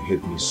why you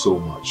hate me so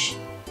much,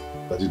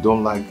 that you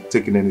don't like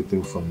taking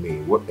anything from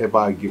me. Whatever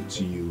I give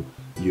to you,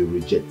 you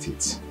reject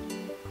it.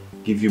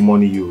 Give you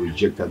money, you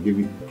reject. I give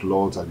you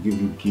clothes, I give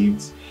you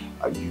gifts,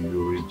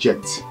 you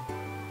reject.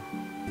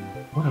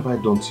 What have I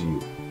done to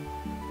you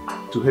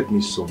to hate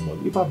me so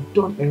much? If I've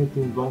done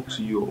anything wrong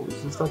to you,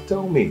 sister,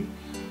 tell me.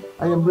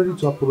 I am ready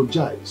to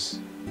apologize.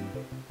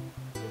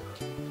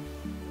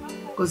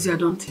 Ozzy, I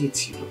don't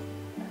hate you.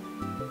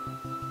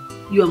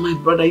 You are my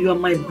brother, you are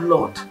my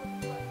blood.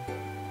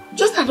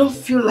 Just I don't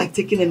feel like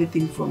taking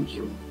anything from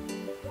you.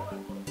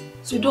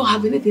 So you don't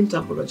have anything to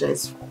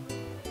apologize for.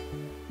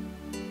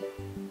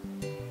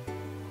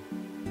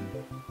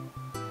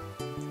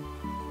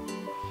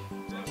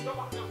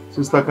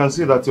 Sister, I can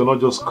see that you're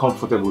not just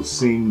comfortable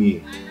seeing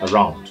me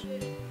around.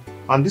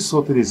 And this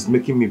whole thing is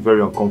making me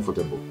very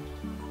uncomfortable.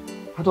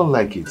 I don't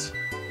like it.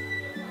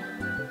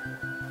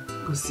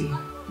 Ozzy,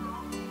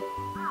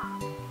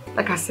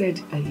 like I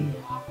said earlier,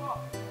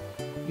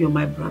 you're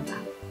my brother.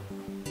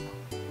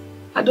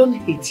 I don't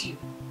hate you.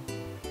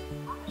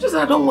 Just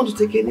I don't want to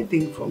take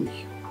anything from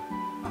you.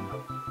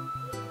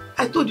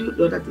 I told you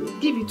the other day,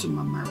 give it to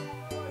Mama.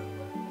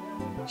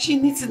 She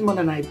needs it more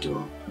than I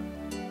do.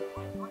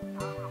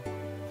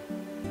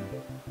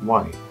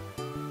 Why?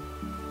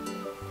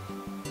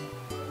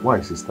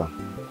 Why, sister?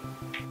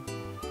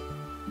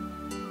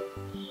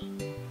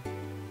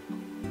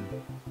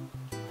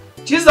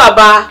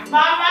 Chizoba!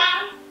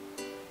 Mama!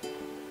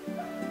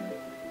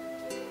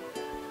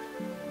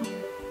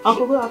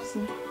 Uncle, go have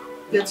some.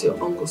 Get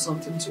your uncle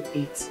something to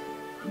eat.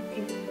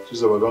 Okay.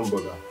 Chizoba, don't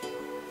bother.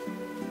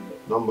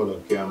 Don't bother,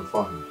 okay? I'm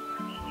fine.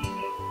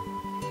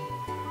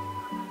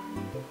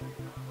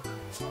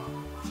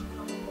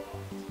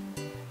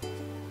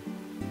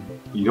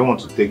 You don't want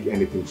to take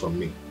anything from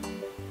me.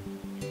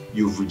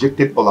 You've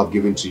rejected all I've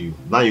given to you.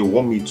 Now you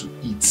want me to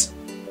eat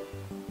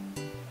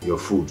your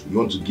food. You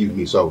want to give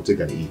me so I will take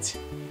and eat.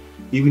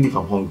 Even if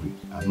I'm hungry,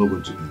 I'm not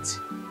going to eat.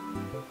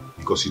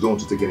 Because you don't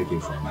want to take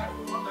anything from me.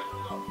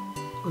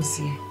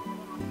 Ozzy,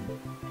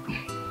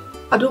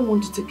 I don't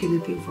want to take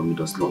anything from you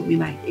does not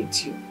mean I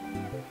hate you.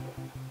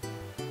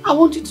 I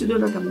want you to know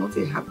that I'm not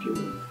a happy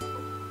woman.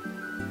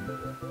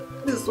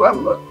 This is why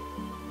I'm not.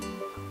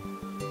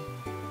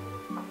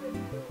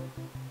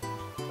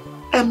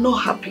 I'm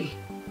not happy.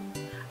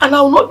 And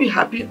I will not be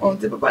happy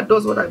until Papa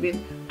does what I've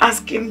been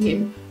asking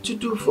him to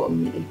do for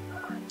me.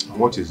 And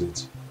what is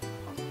it?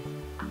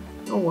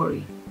 Don't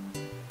worry.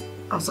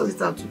 I'll sort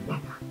it out with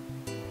Papa.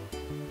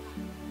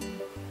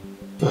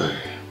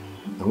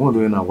 I won't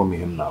do anything with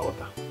him now.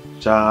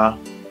 Cha.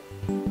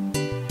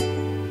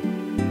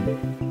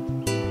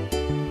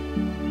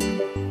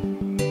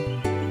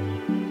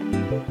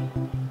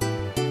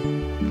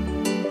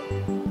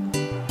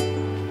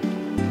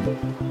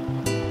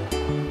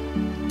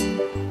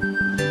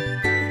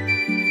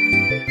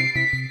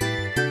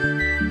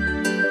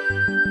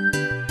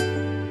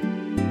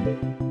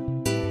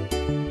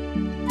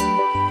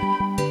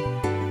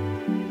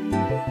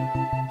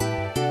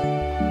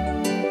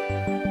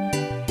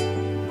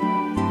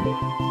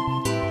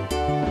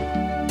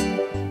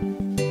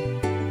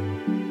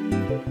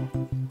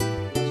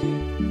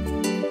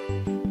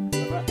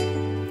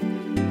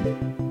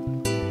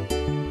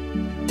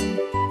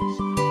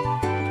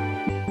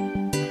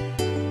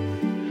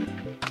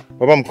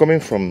 Papa, I'm coming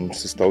from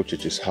Sister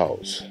Uchechi's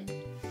house.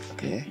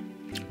 Okay.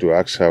 To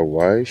ask her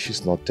why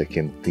she's not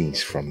taking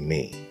things from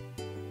me.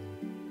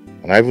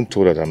 And I even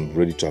told her that I'm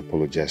ready to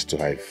apologize to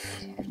her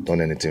if I've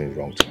done anything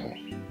wrong to her.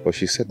 But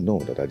she said no,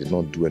 that I did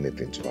not do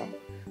anything to her.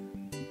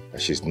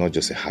 That she's not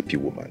just a happy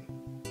woman.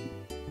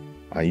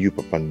 And you,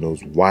 Papa,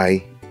 knows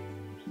why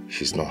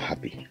she's not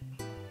happy.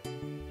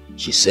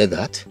 She said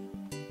that?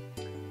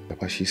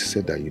 Papa, she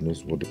said that you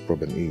knows what the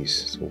problem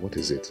is. So what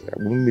is it?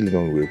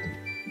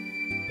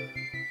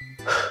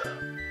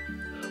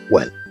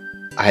 Well,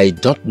 I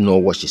don't know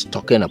what she's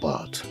talking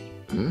about.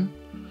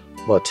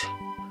 But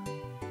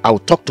I'll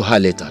talk to her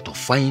later to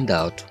find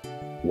out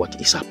what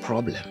is her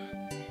problem.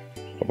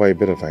 Papa, you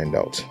better find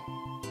out.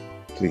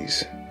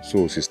 Please.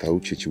 So Sister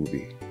Uchechi will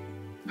be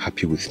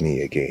happy with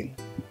me again.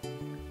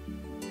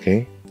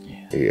 Okay?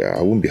 Yeah,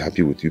 I won't be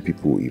happy with you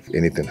people if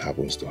anything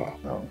happens to her.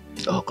 No.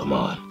 Oh, come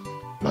on.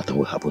 Nothing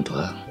will happen to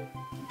her.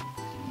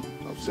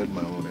 I've said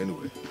my own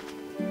anyway.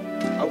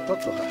 I'll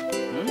talk to her.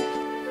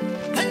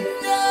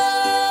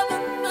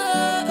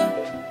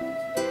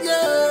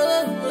 Yeah.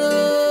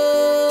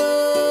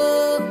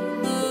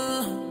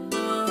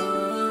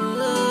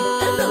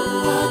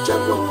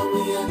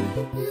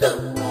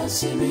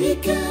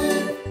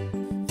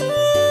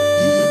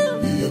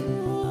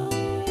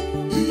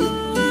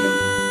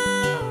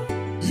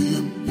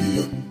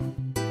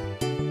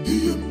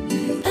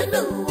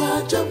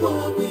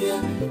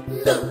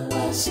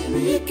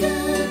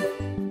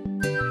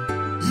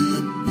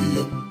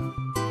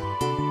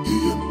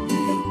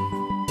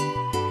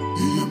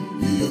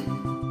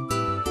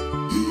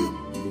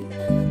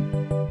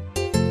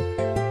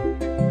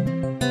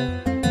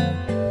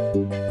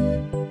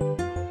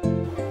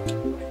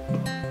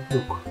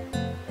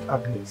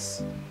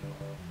 Agnes,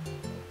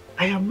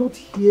 I am not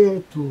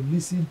here to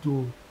listen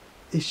to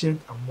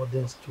ancient and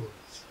modern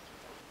stories.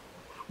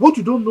 What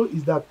you don't know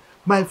is that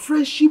my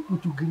friendship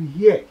with Ugiri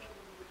here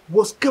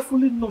was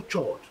carefully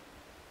nurtured.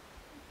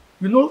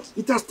 You know,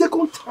 it has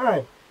taken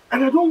time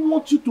and I don't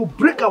want you to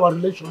break our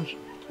relationship.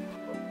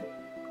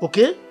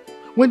 Okay?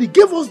 When he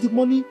gave us the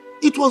money,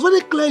 it was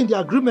very clear in the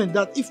agreement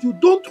that if you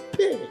don't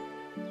pay,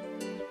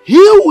 he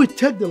will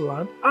take the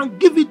land and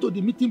give it to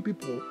the meeting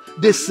people.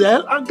 They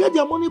sell and get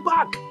their money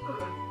back.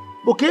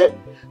 Okay?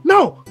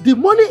 Now, the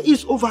money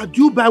is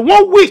overdue by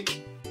 1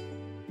 week.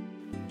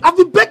 I've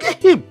been begging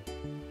him.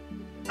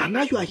 And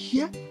now you are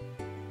here.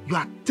 You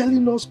are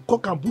telling us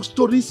cock and bull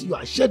stories. You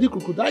are shedding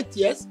crocodile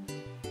tears.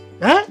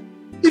 Eh?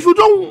 If you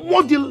don't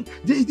want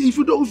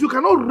if you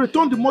cannot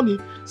return the money,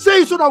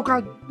 say it so that we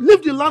can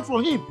leave the land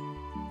for him.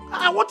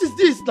 What is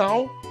this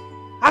now?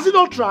 Has he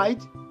not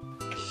tried?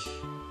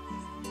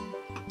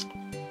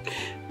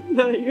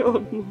 Now you're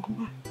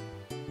normal.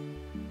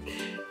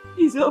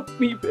 He's helped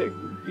me beg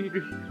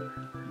Ugiri.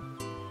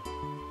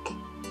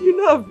 You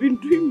know I've been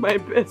doing my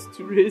best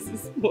to raise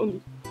this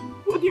money,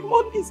 but the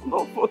money is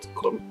not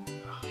forthcoming.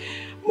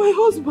 My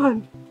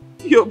husband,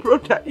 your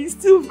brother, is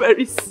still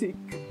very sick.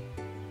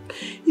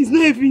 He's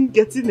not even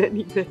getting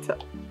any better.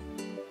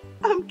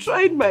 I'm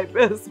trying my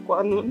best,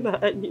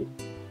 Kwanunani.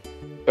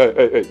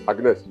 Hey,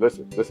 Agnes,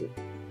 listen.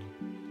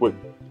 Wait.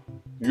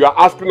 You are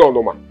asking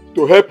Onoma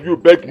to help you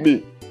beg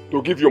me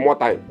to give you more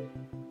time.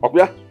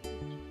 Okay?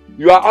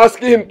 You are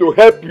asking him to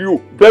help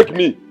you beg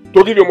me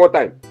to give you more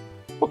time.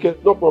 Okay,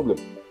 no problem.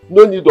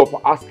 No need of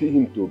asking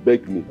him to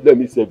beg me. Let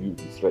me save you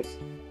the stress.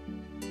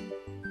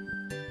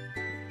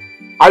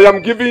 I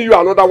am giving you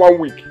another 1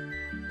 week,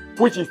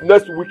 which is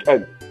next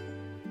weekend.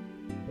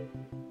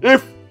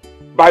 If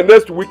by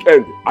next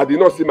weekend I did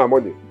not see my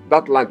money,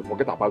 that land,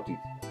 forget about it.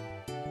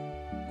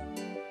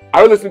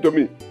 Are you listening to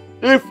me?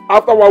 If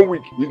after 1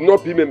 week you did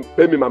not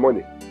pay me my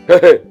money,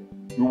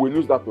 you will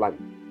lose that land.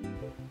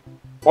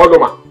 Oh no,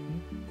 man.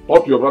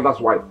 Talk to your brother's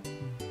wife.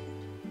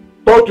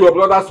 Talk to your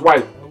brother's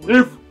wife.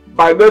 If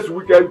by next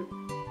weekend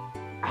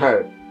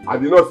I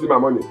did not see my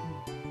money,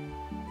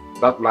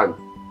 that land,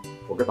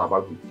 forget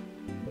about it.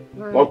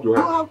 Talk to her.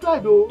 No, I've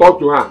tried though. Talk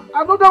to her.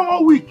 Another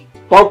 1 week.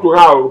 Talk to her.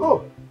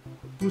 Oh,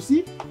 you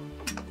see?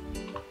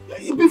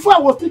 Before I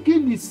was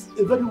thinking this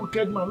a very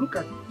wicked man. Look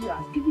at it here.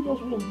 He's giving us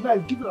 1 week. Now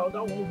he's giving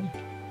another 1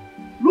 week.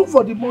 Look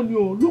for the money,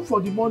 oh. Look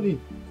for the money.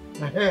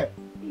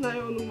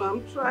 Nayonuma,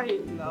 I'm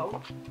trying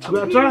now. I'm We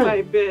are doing trying.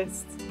 my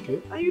best.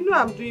 Okay. And you know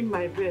I'm doing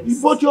my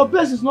best. But your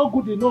best is not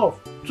good enough.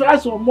 Try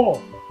some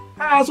more.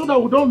 So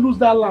that we don't lose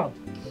that land.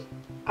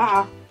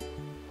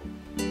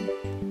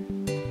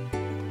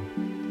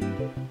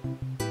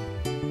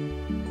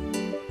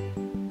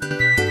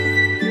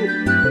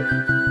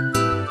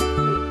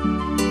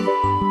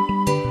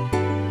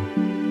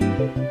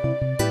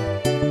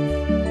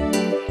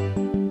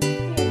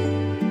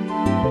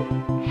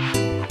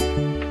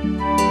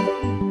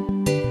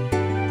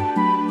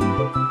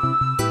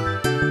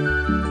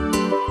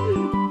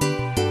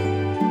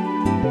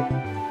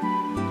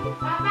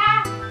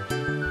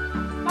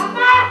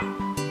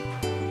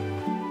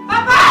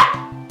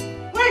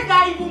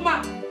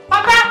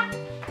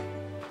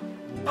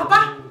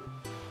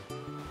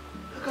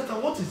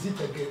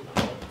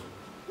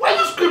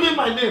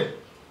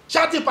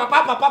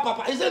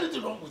 Papa, is there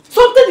anything wrong with you?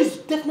 Something is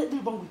definitely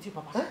wrong with you,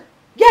 Papa. Huh?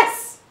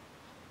 Yes!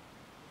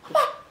 Papa,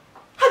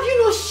 have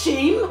you no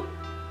shame?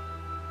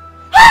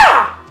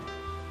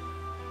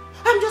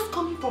 I'm just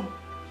coming from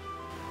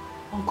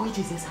Uncle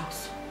Jesus'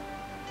 house.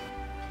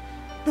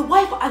 The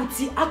wife,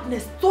 Auntie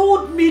Agnes,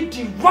 told me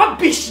the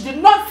rubbish, the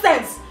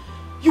nonsense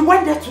you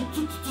went there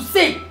to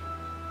say.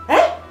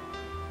 Eh?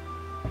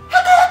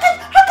 How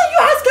can you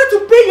ask her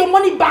to pay your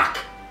money back?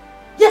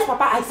 Yes,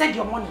 Papa, I said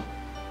your money.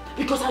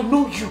 Because I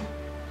know you.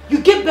 You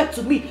gave birth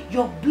to me.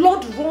 Your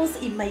blood runs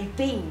in my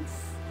veins.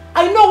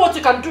 I know what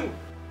you can do.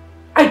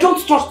 I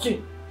don't trust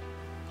you.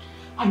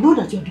 I know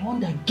that you're the one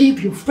that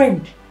gave your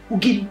friend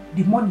Ugiri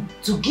the money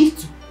to give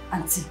to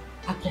Auntie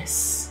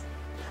Agnes.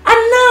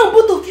 And now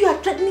both of you are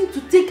threatening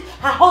to take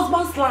her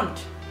husband's land.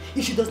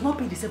 If she does not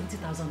pay the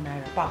 70,000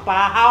 naira. Papa,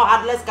 how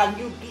heartless can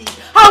you be?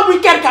 How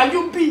wicked can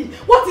you be?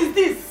 What is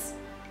this?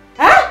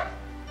 Huh?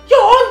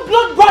 Your own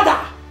blood brother.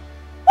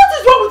 What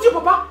is wrong with you,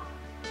 Papa?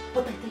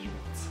 But I tell you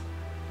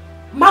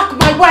what. Mark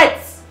my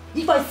words.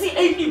 If I see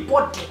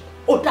anybody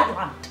on that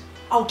land,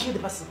 I'll kill the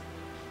person.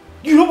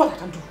 You know what I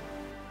can do.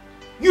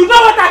 You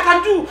know what I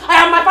can do. I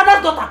am my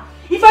father's daughter.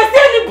 If I see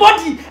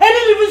anybody,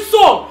 any living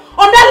soul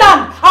on that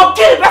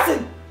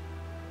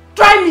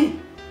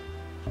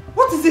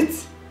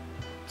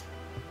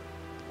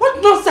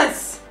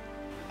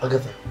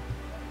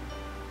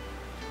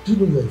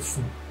know you're a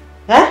fool?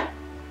 Eh?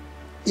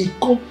 A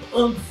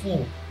compound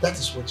fool. That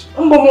is what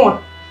you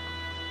are.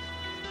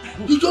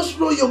 You just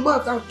roll your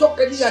mouth and talk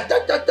and hear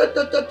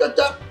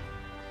ta.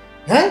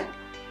 Eh?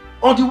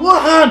 On the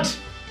one hand,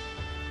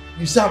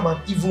 you say I'm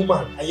an evil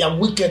man. I am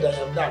wicked, I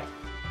am that.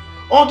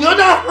 On the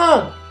other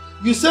hand,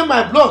 you say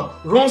my blood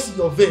runs in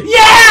your veins.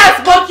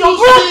 Yes, but your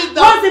blood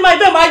runs in my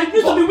veins. I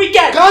refuse to be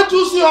wicked. Can't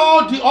you see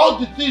all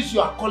the things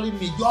you are calling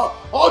me?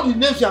 All the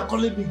names you are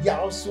calling me, they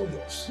are also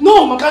yours.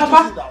 No, my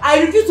Papa,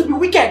 I refuse to be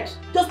wicked.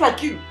 Just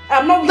like you. I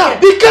am not wicked. Now,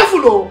 be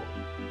careful, oh.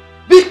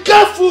 Be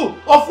careful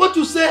of what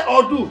you say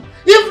or do.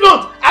 If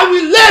not, I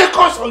will lay a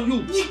curse on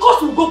you. The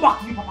curse will go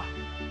back to you, Papa.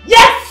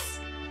 Yes!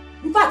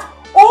 In fact,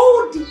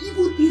 all the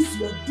evil things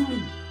you are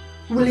doing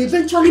will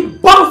eventually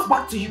bounce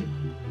back to you.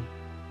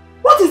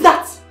 What is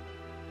that?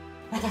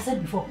 Like I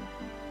said before,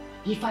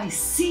 if I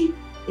see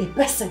a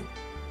person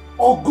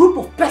or group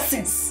of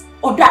persons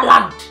on that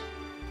land,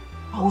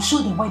 I will show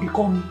them why they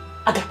call me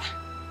Agatha.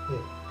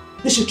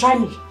 They should try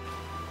me.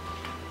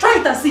 Try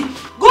it and see.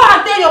 Go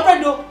and tell your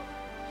friend though.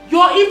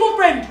 Your evil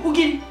friend,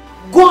 Ugin.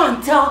 Go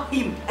and tell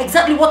him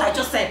exactly what I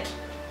just said.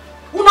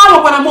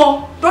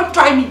 Don't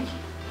try me.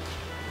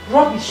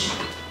 Rubbish.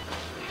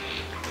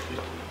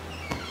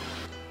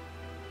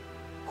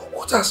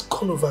 What has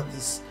gone over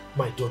this,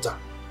 my daughter?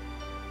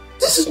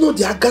 This is not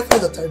the Agatha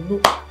that I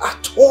know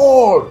at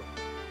all.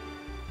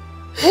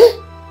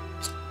 Eh?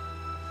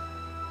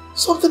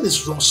 Something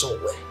is wrong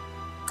somewhere.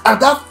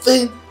 And that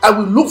thing, I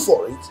will look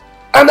for it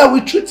and I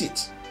will treat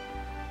it.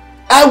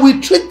 I will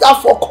treat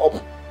that fuck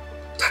up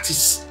that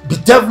is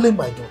bedeviling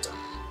my daughter.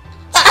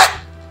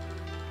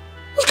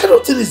 What kind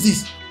of thing is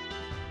this?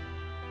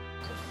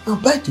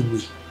 And by the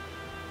way,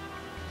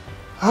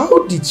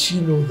 how did she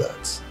know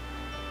that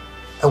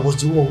I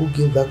was the one who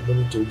gave that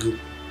money to Ogil?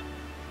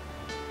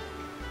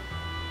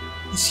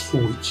 Is he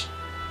a witch?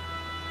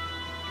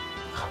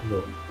 No.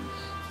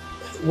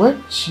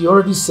 When she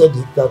already said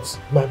it that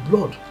my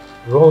blood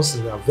runs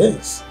in her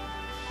veins,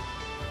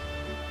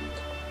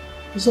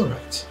 it's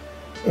alright.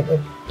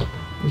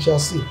 We shall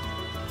see.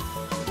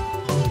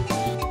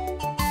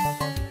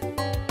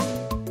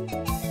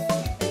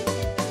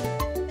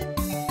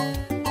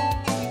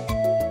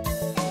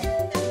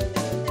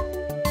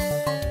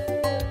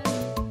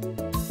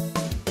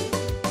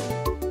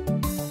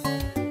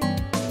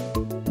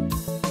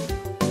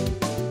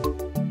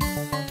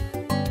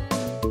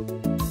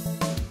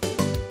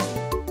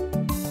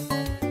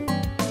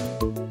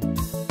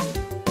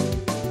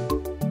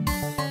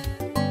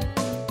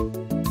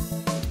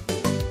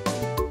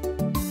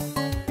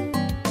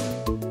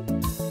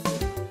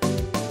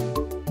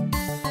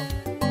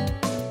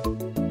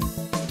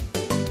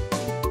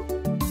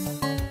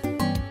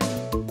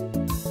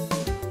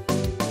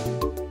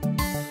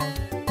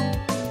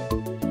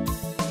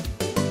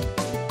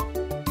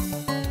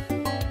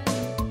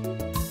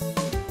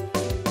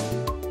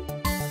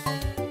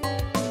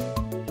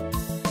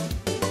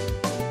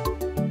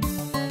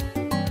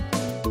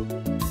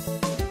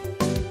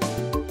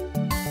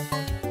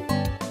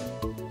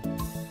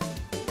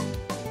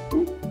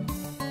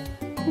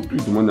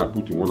 The money I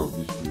put in one of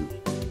these clothes.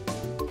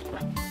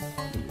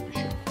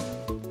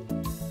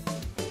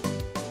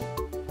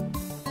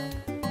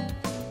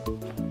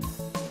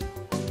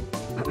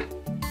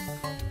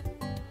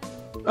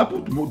 I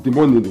put the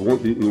money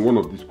in one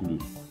of these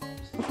clothes.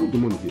 I put the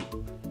money here.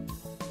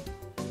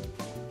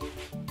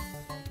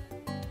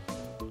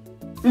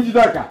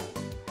 Njidaka!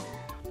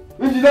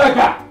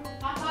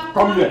 Njidaka!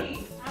 Come here.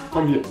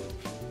 Come here.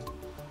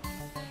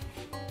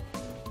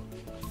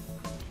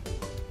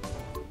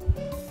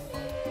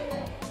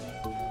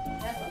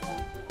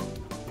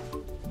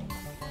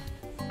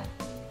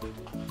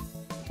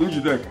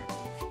 Njidaka,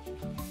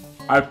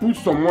 I put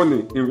some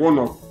money in one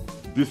of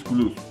these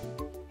clothes,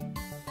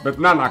 but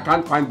now I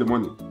can't find the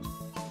money.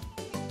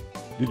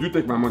 Did you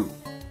take my money?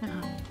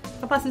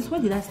 Papa, since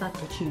when did I start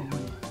touching your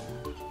money?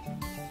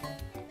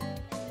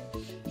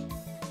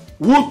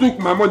 Who took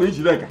my money,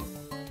 Njidaka?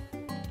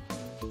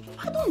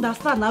 I don't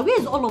understand now. Where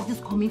is all of this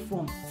coming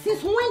from?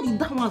 Since when did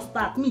that one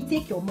start? Me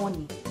take your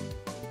money.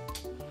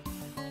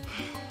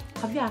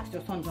 Have you asked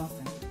your son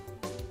Johnson?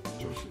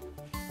 Johnson?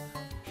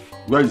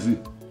 Where is he?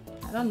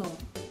 I don't know.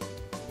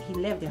 He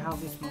left the house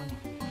this morning.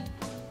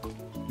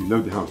 He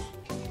left the house?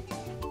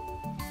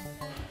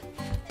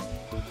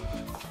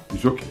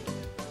 It's okay.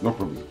 No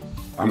problem.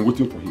 I'm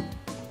waiting for him.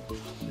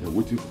 I'm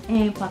waiting for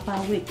him.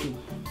 Papa, wait.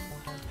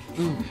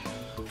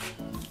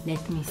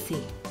 Let me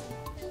see.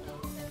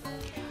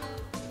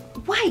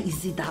 Why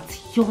is it that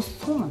your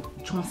son,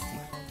 Johnson,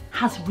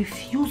 has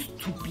refused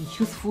to be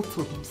useful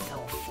to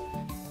himself?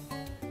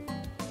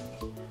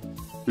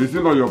 Is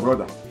he not your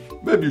brother?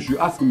 Maybe you should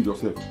ask him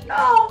yourself.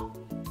 No!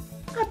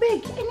 I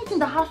beg, anything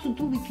that has to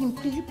do with him,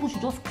 please, you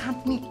should just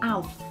count me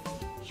out.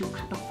 You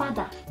are the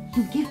father.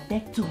 You give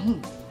birth to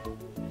him.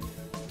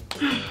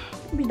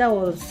 Maybe that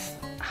was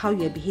how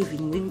you were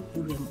behaving when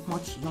you were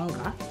much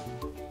younger.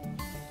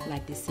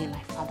 Like they say,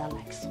 like father,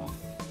 like son.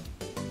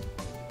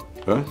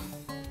 Huh?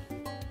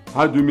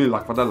 How do you mean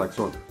like father, like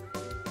son?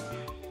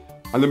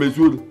 And the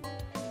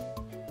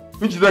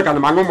Which is like an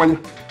money. How am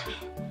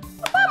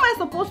I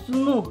supposed to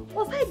know?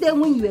 Was I there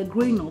when you were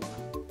growing up?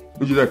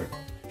 Which is like,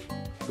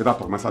 get out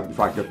of my side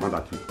before I get mad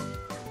at you.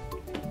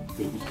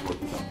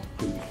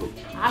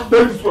 I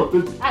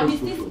will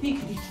still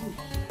speak the truth.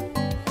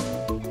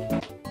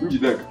 Which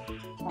is like,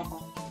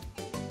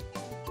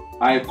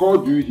 I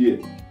called you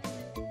here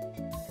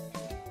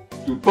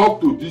to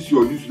talk to this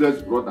your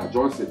useless brother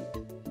Johnson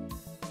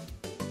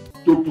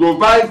to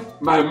provide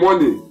my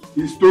money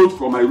he stole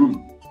from my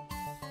room.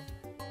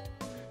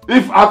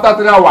 If after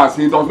 3 hours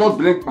he does not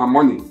bring my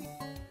money,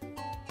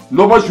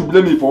 nobody should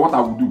blame me for what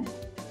I will do.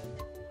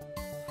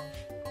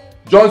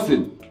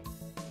 Johnson,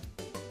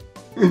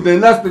 in the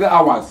next 3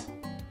 hours,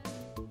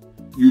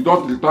 you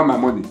don't return my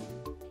money.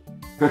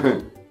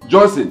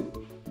 Johnson,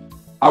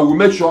 I will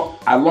make sure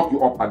I lock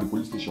you up at the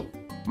police station.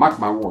 Mark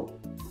my word.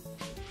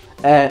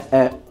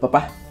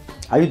 Papa,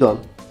 are you done?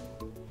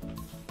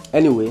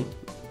 Anyway,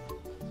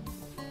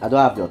 I don't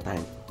have your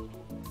time.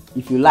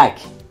 If you like,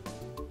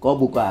 call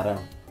Boko Haram.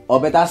 Or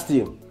better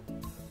still,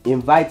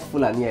 invite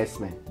Fulani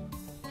S-men.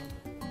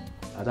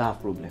 I don't have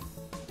problem.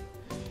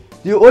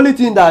 The only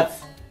thing that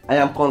I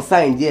am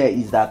concerned here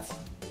is that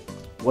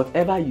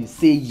whatever you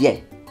say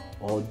here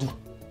or do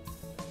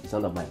is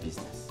none of my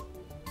business.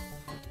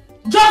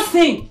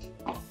 Johnson!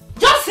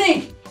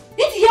 Johnson!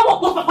 Did you hear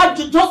what Papa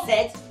just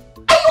said?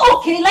 Are you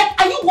okay? Like,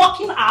 are you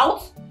walking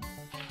out?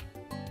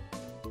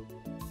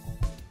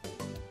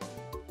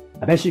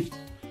 I better shift.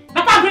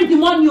 Better bring the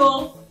money,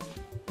 oh.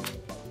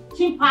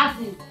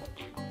 Chimpanzee.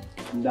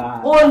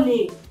 Nah.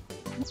 Only.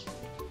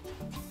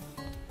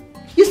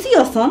 You see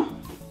your son?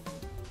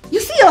 You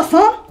see your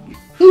son?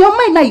 In your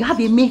mind now you have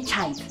a male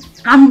child.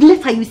 And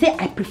later you say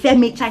I prefer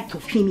male child to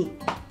female.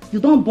 You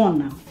don't born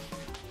now.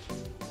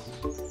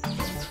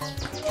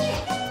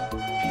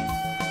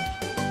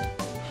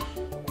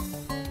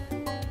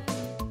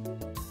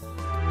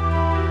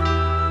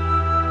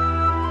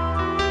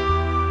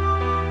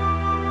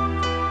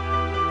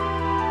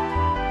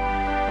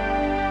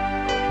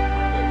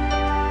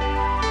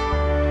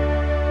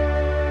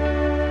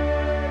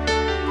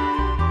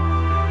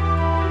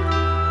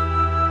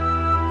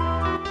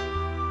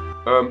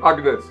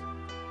 Agnes,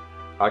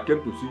 I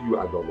came to see you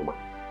at Donoma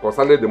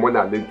concerning the money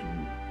I lent to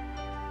you.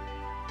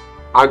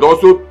 And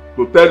also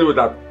to tell you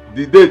that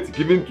the date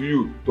given to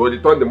you to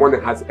return the money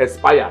has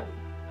expired.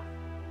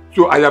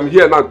 So I am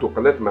here now to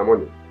collect my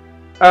money.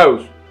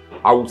 Else,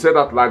 I will sell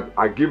that land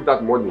and give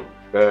that money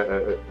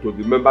to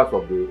the members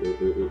of the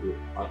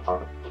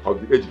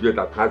age grade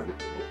that has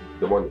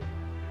the money.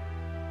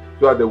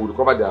 So that they will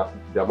recover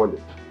their money.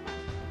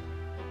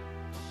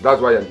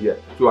 That's why I'm here.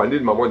 So I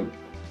need my money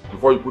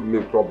before you put me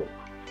in trouble.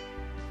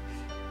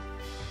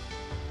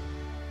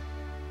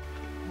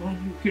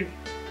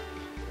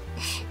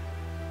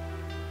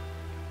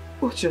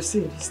 What you're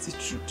saying is the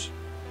truth.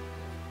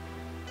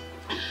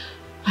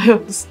 I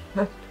understand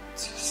what you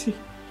see.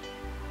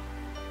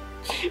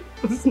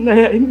 But now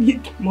I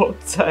need more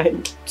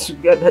time to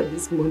gather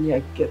this money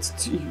and get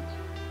to you.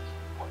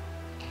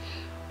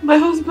 My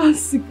husband's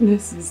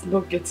sickness is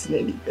not getting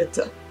any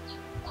better.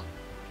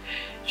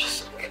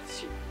 Just look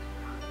at you.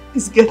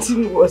 It's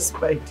getting worse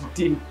by the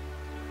day.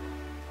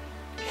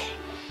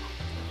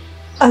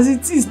 As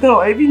it is now,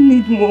 I even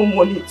need more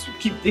money to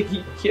keep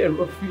taking care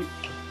of you.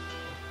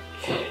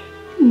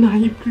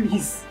 Nai,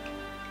 please.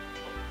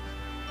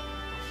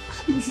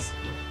 Please.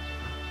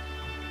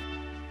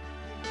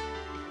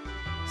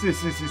 See,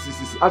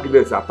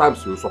 Agnes, at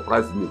times you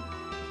surprise me.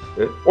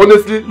 Eh?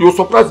 Honestly, you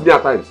surprise me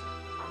at times.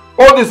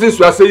 All these things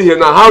you are saying here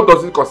now, how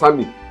does it concern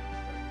me?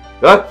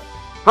 Eh?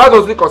 How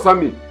does it concern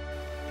me?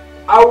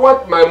 I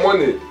want my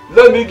money.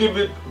 Let me give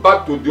it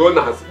back to the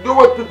owners. You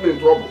want to put me in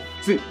trouble.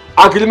 See,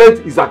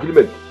 agreement is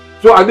agreement.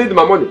 So I need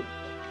my money.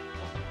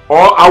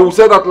 Or I will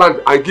sell that land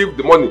and give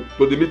the money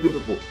to the meeting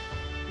people.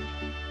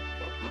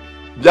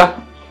 Yeah,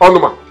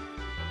 Onoma.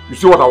 You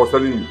see what I was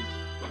telling you?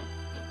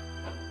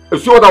 You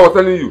see what I was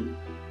telling you?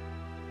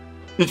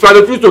 If I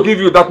refuse to give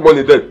you that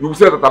money then, you will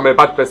say that I'm a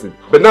bad person.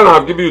 But now I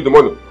have given you the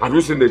money and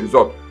you seen the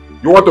result.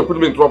 You want to put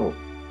me in trouble.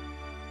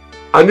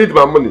 I need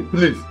my money,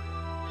 please.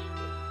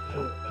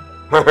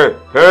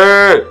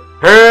 Hey,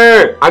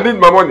 I need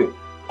my money.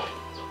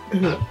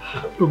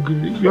 Look,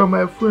 you are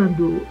my friend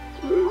though.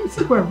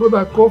 See my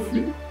brother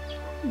coffee.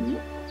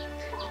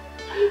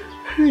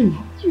 Hey.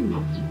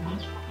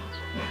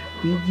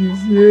 Did you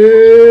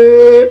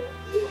say?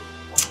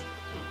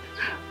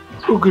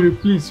 Okay,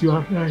 please, you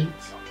are right.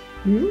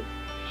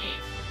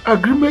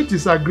 Agreement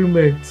is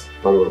agreement.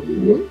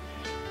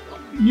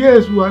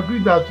 Yes, we agree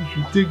that we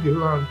should take the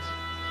land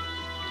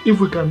if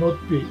we cannot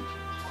pay.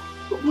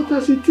 But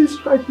as it is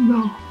right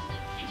now,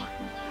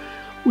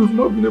 we've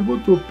not been able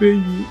to pay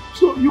you,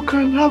 so you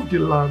can have the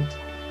land.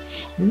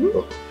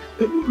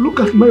 Look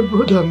at my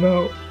brother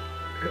now.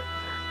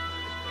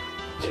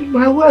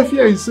 My wife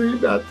here is saying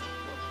that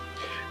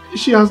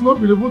she has not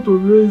been able to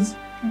raise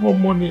more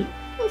money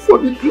for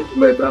the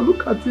treatment, and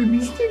look at him,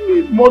 he still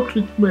needs more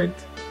treatment.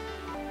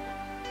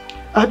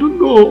 I don't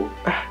know.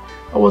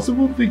 I was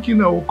even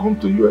thinking I will come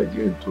to you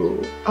again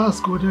to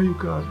ask whether you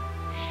can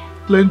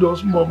lend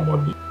us more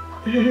money.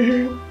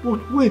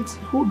 But wait,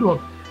 hold on.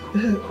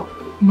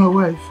 My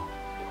wife,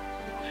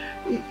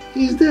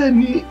 is there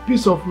any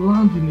piece of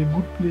land in a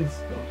good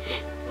place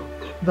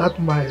that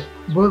my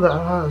brother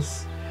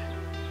has,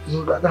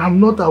 that I'm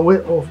not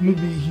aware of?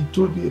 Maybe he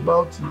told me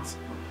about it,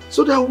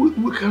 so that we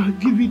can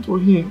give it to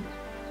him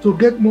to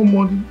get more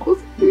money,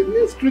 because he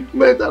needs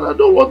treatment and I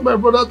don't want my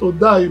brother to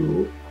die, you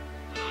know.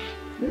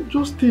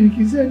 Just think,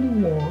 is there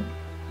anyone?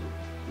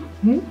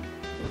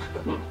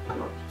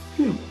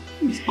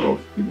 Please cough.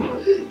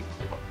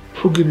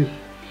 Okay.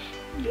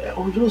 Yeah, I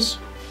was just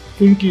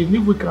thinking,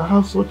 if we can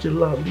have such a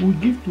land, we'll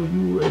give to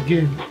you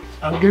again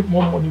and get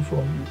more money from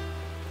you.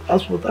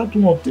 As for that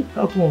one, take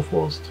that one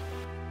first.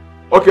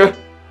 Okay.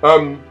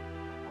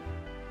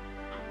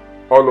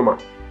 Onoma.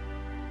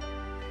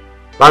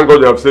 Thank God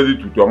you have said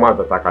it with your mouth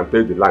that I can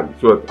take the land,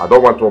 so I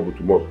don't want trouble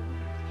tomorrow.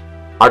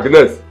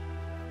 Agnes,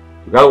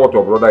 you got what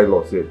your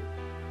brother-in-law said.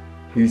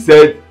 He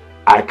said,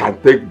 I can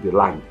take the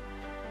land.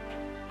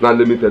 Now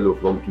let me tell you,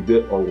 from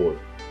today onwards,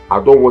 I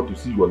don't want to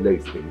see your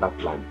legs in that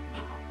land.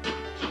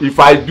 If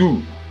I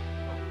do,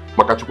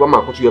 talk to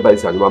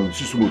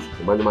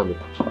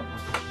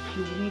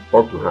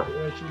her.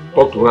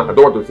 Talk to her. I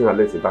don't want to see her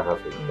legs in that house,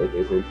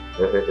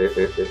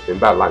 in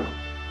that land.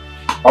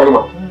 I don't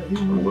want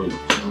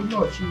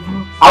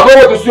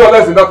to see your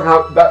legs in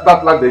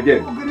that land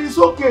again. Okay, it's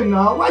okay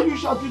now. Why are you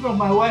shouting on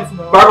my wife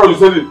now? That's what you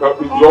said,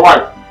 your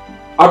wife.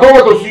 I don't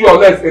want to see your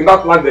legs in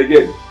that land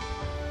again.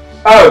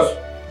 Else.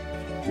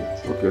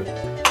 Okay.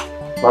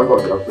 Thank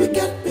God you have said it.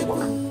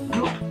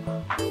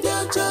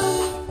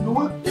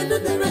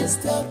 The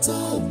rest of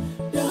time,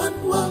 the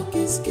handwork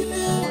is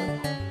clear.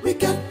 We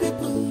get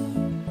people.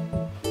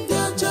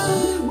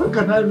 When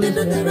can I read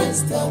the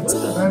rest of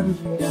time,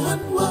 the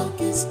handwork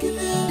is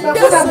clear.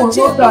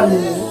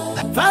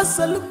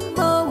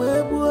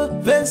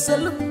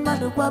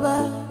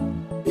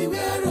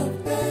 Beware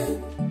of them.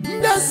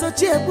 That's a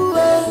chebu.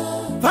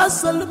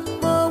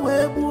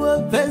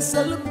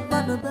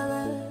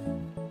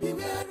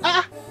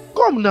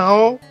 Come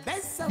now.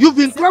 You've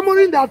been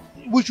clamoring that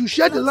we should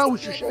share the land, we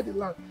should share the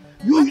land.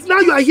 Now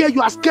you are here, you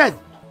are scared.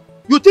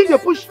 You think they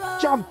push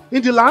charm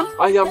in the land?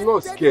 I am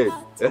not scared.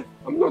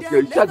 I'm not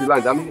scared. Share the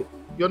land.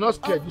 You're not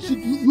scared. You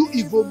see, you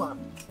evil man.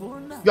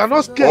 You are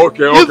not scared.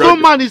 Okay. Evil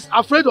man is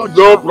afraid of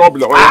no charm.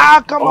 problem.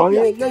 Come on.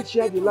 Yeah, let's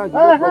share the land.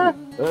 No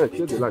problem.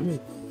 Share the land.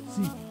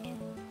 See,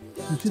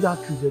 you see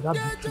that tree there, that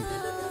big tree?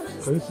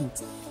 Can you see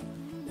it?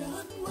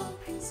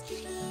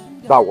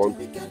 That one.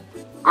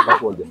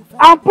 That one there.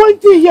 I'm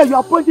pointing here, you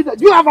are pointing there.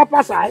 Do you have a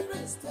pass eye?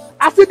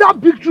 I see that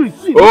big tree.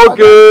 See,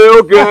 okay.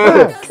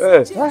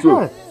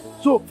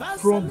 So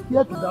from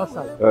here to that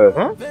side,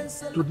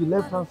 to the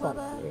left hand side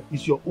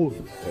is your own.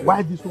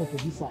 While this one to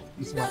this side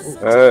is my own.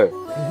 Okay.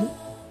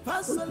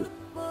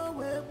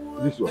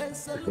 This one.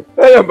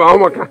 Hey,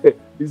 Omaka,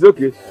 it's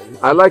okay.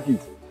 I like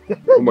it.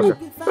 Omaka.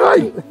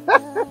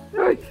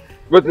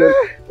 But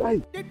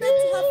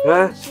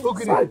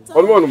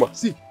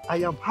see, I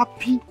am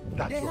happy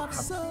that you are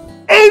happy.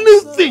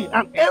 Anything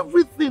and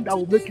everything that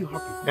will make you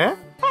happy.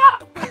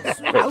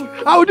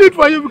 I will do it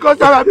for you because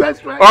you are my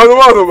best friend.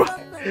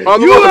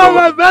 You are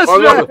my best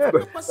friend.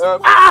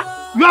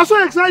 You are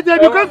so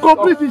excited, you can't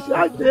complete this.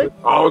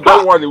 Oh,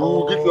 don't worry, we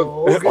will get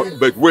it.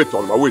 But wait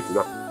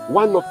now.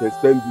 Why not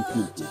extend this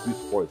thing to this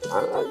point?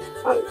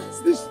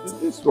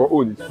 This your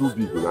own is too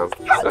big now.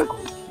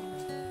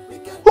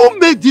 Who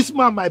made this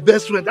man my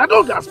best friend? I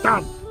don't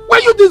understand. Why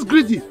are you this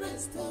greedy?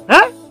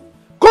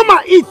 Come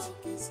and eat.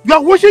 You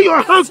are washing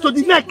your hands to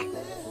the neck.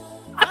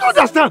 I don't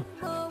understand.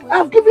 I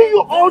have given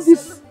you all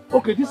this.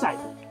 Okay, this side.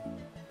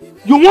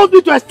 You want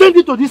me to extend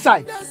it to this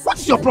side? What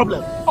is your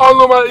problem? Oh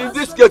no, man. In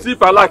this case,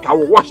 if I like, I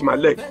will wash my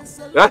leg.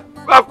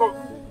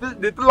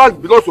 The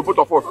land belongs to both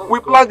of us. We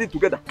planned it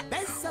together.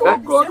 Oh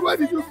God, why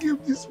did you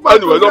give this man?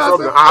 Anyway, no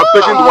problem. I have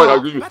taken the one I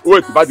give you.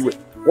 Wait, by the way,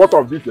 what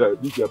of this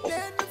Popo?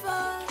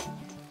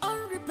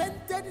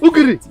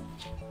 Ugiri.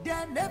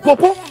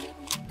 Popo?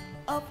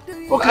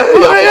 Okay.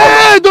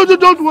 Hey,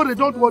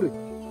 don't worry.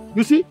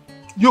 You see,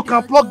 you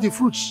can pluck the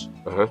fruits.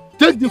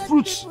 Take the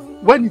fruits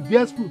when it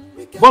bears fruit.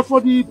 But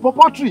for the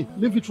pawpaw tree,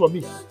 leave it for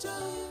me.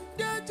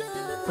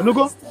 Can you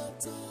go?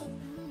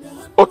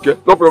 Okay,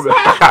 no problem.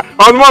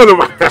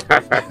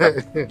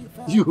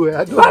 You,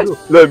 I don't know.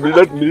 Let me.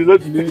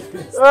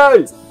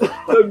 Hey,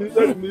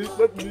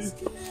 let me.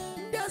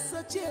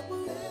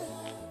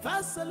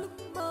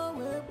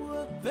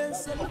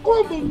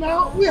 Come on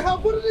now, we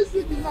have already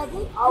seen the land.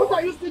 What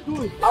are you still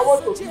doing? I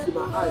want to feed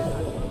my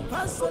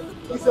eyes.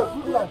 It's a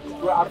good land.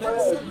 We are trying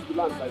to feed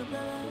land like this.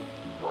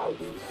 I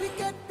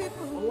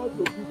want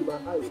to feed my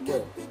eyes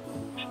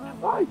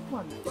well.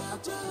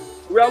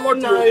 We are not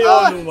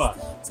here.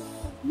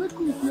 Look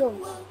who is here.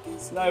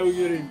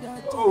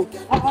 Oh.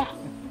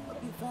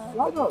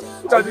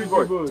 Look at this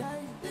boy.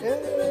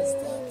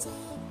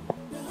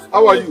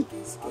 How are you?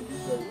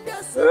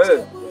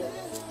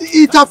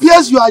 It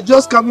appears you are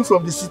just coming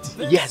from the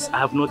city. Yes, I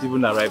have not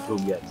even arrived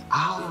home yet.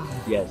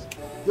 Yes.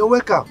 You're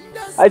welcome.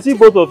 I see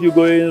both of you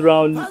going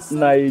around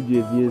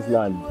Nigeria's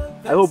land.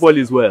 I hope all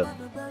is well.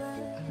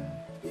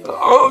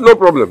 Oh, no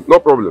problem, no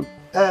problem.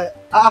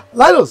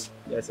 Linus.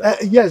 Yes, sir.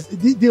 Yes,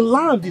 the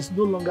land is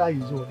no longer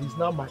his own. It's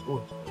now my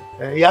own.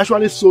 He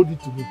actually sold it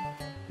to me.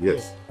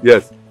 Yes,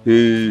 yes.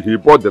 He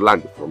bought the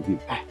land from him.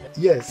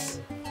 Yes.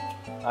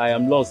 I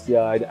am lost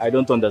here. I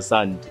don't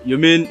understand. You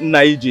mean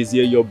Naiji is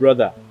here, your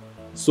brother,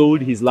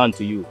 sold his land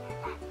to you?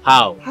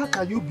 How? How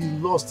can you be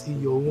lost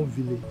in your own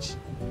village?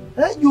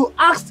 You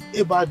asked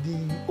about the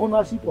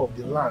ownership of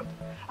the land.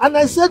 And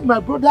I said my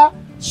brother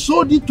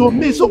sold it to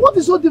me. So what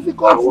is so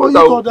difficult for you to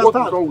understand?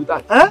 What is wrong with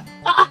that?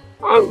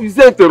 Is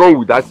there anything wrong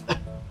with that?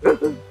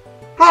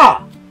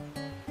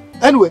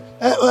 Anyway,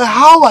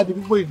 how are the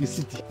people in the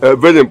city?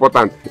 Very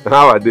important.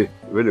 How are they?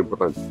 Very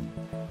important.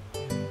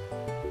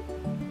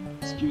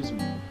 Excuse me.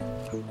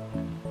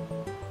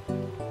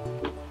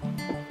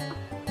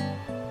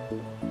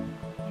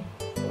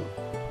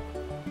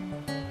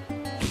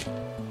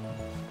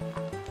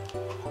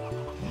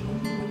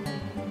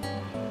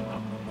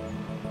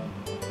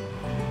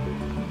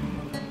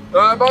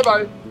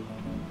 Bye-bye.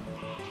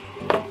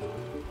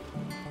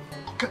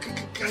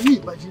 Can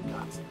you imagine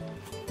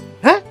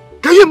that?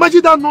 Can you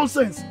imagine that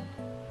nonsense?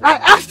 I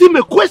asked him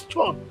a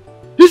question.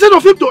 Instead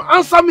of him to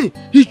answer me,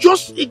 he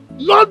just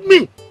ignored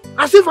me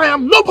as if I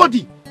am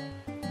nobody.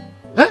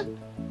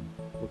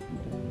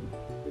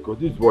 Because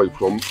this boy,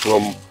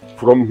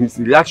 from his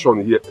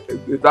reaction here,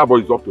 that boy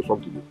is up to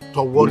something.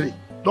 Don't worry.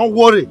 Don't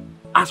worry.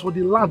 As for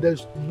the land,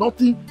 there's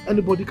nothing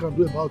anybody can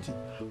do about it.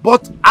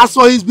 But as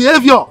for his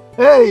behavior,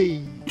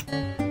 hey!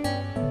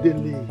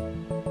 Udele.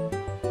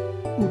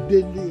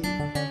 Udele.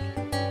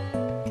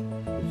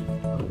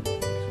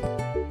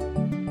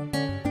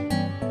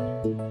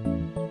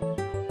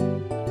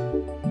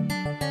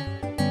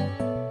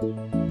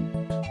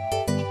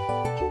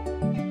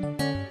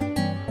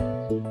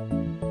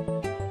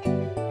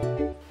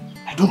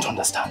 I don't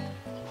understand.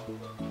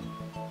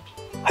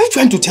 Are you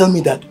trying to tell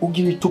me that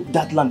Ugiri took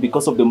that land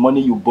because of the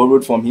money you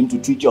borrowed from him to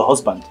treat your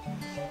husband?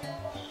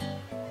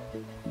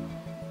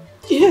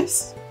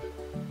 Yes.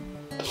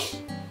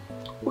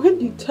 When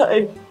the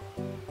time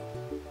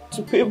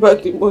to pay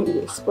back the money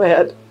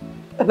expired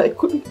and I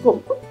couldn't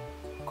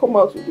come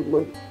out with the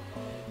money,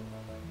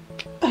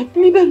 I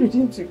pleaded with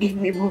him to give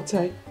me more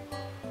time.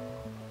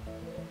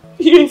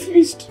 He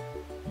refused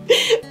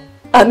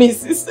and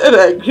insisted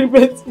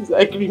agreement is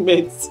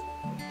agreement.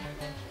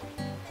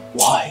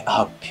 Why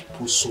are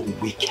people so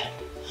wicked?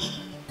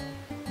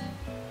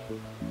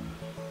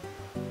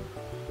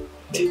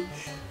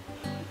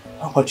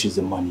 How much is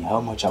the money? How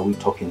much are we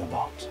talking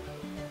about?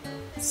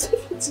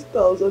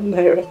 70,000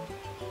 naira.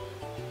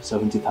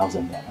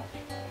 70,000 naira.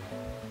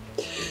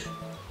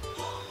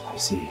 I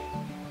see.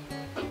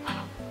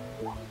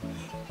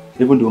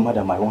 Even though,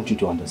 madam, I want you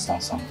to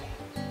understand something.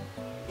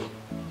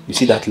 You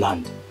see that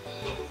land?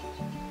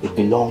 It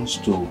belongs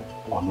to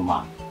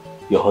Onuma,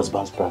 your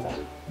husband's brother,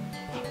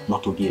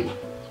 not Ugiri.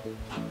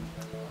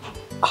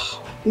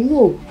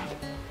 No.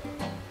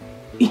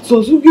 It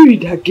was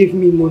Ugiri that gave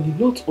me money,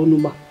 not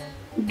Onuma.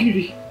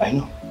 Ugiri. I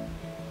know.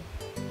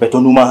 But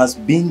Onuma has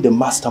been the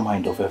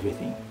mastermind of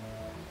everything.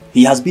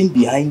 He has been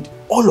behind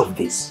all of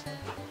this.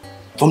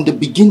 From the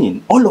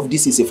beginning, all of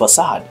this is a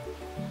facade.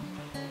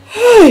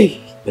 Hey!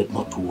 But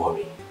not to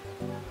worry.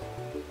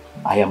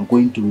 I am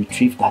going to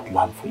retrieve that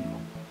land for you.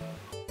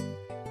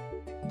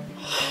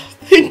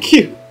 Thank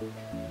you.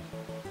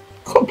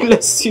 God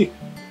bless you.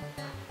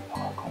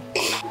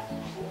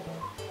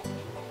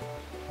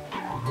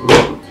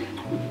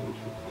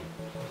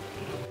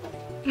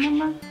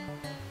 Mama,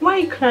 why are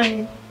you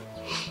crying?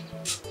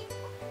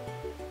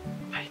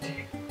 My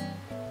dear,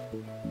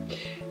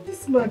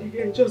 this man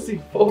here just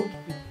informed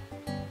me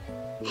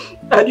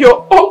that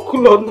your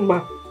uncle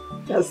Onuma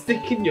has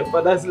taken your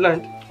father's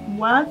land.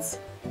 What?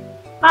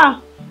 Why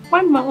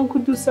would my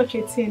uncle do such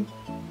a thing?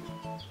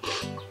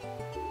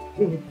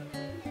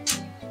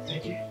 My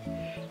dear,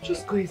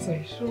 just go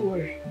inside, don't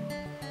worry.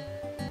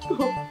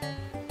 Oh.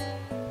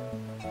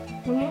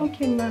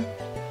 Okay, ma.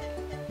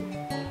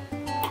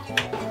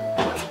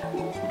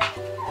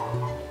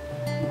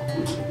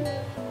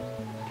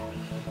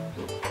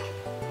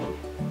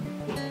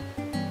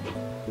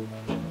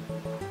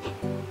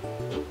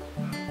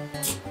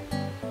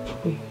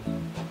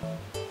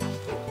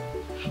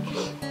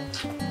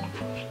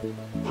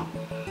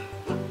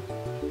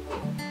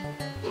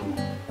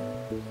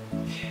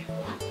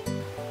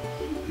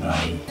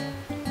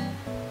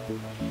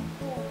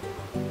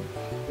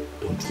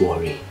 Don't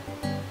worry.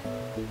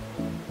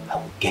 I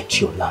will get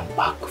your land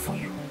back for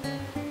you.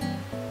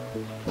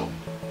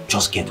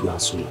 Just get well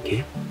soon,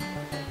 okay?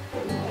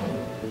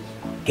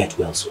 Get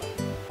well soon.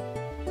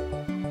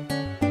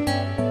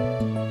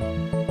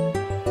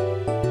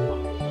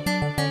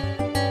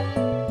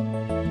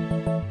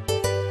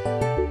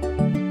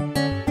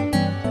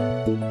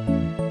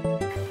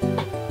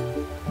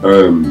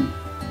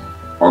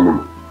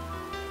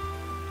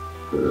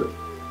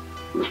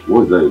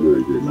 What's that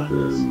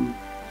again?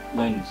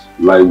 Linus.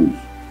 Linus.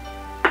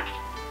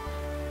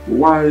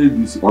 Why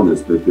this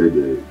unexpected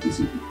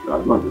visit? I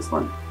don't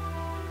understand.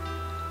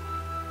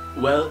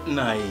 Well,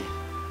 Nai,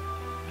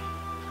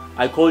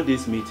 I called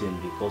this meeting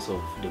because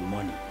of the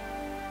money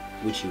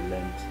which you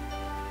lent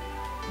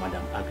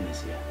Madam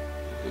Agnes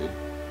here.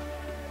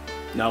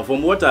 Now,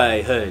 from what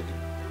I heard,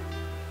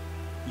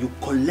 you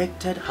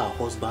collected her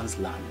husband's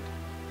land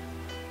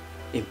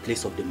in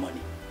place of the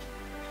money.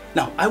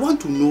 Now, I want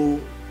to know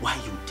why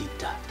you did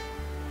that.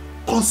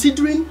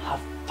 Considering her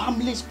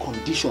family's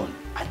condition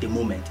at the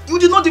moment, you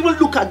did not even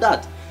look at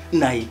that.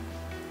 Nai,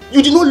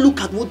 you did not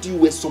look at what you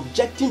were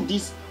subjecting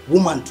this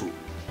woman to.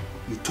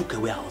 You took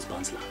away her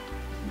husband's land.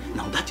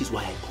 Now, that is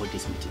why I called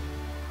this meeting.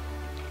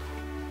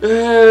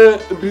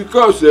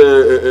 Because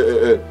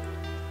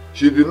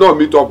she did not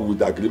meet up with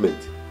the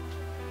agreement.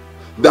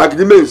 The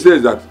agreement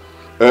says that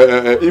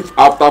if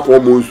after 4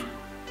 months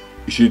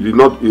she did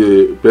not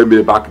pay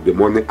me back the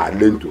money I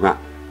lent to her,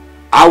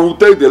 I will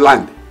take the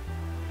land.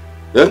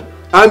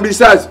 And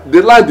besides,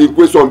 the land in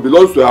question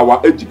belongs to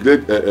our age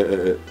grade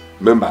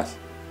members.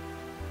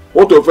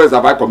 What offense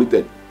have I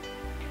committed?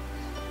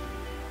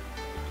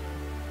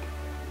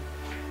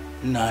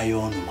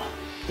 Nayonuma,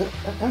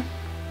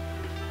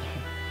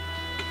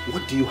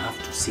 what do you have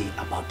to say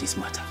about this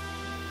matter?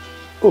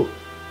 Oh,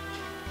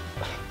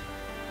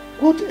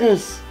 what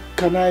else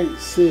can I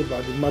say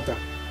about the matter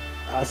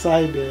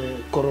aside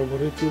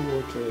corroborating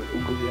what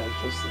Uguli has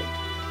just said?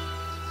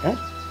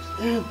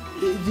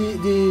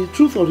 The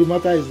truth of the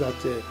matter is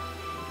that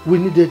we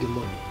needed the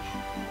money.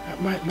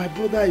 My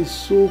brother is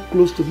so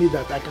close to me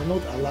that I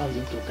cannot allow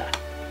him to die.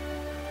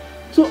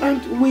 So,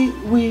 and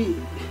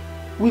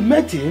we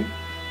met him.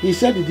 He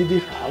said he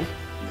didn't have,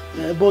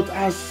 but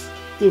as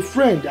a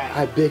friend,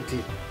 I begged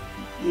him.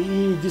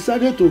 He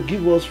decided to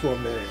give us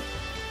from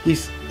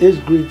his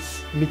 8th grade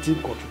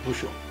meeting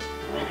contribution.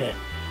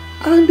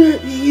 And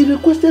he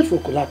requested for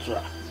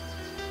collateral.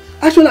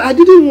 Actually, I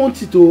didn't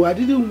want it to. I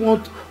didn't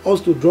want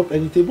us to drop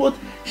anything, but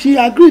she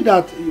agreed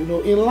that, you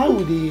know, in line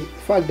with the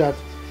fact that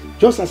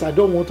just as I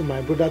don't want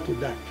my brother to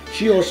die,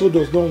 she also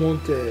does not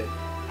want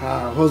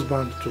her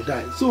husband to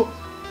die. So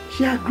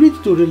she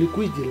agreed to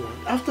relinquish the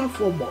land after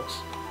 4 months.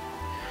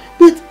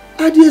 But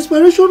at the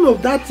expiration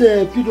of that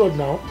period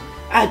now,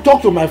 I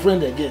talked to my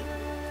friend again,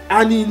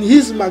 and in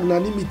his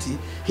magnanimity,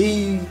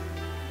 he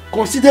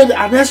considered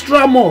an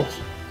extra month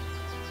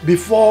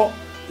before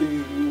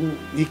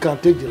he can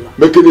take the land.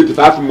 Making it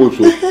 5 months.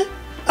 4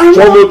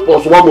 months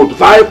plus 1 month,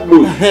 5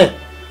 months.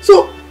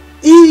 So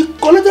he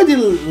collected the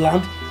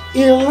land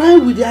in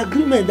line with the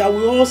agreement that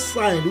we all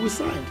signed. We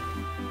signed.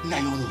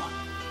 Nayonuma,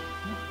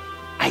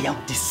 I am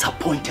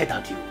disappointed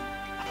at you.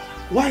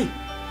 Why?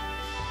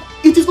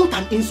 It is not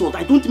an insult.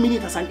 I don't mean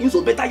it as an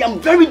insult, but I am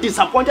very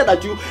disappointed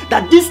at you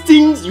that these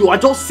things you are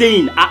just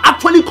saying are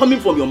actually coming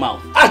from your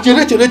mouth.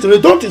 Chere,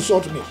 don't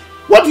insult me.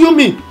 What do you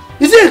mean?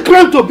 Is it a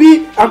crime to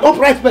be an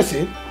upright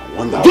person?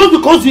 Just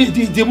because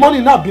the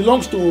money now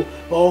belongs to,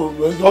 or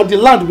the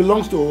land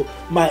belongs to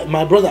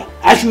my brother,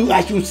 I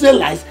should say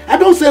lies? I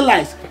don't say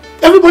lies.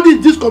 Everybody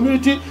in this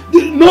community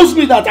knows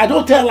me that I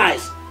don't tell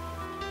lies.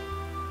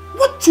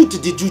 What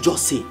truth did you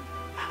just say?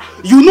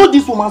 You know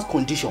this woman's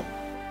condition.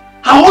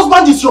 Her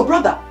husband is your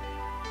brother.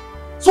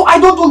 So I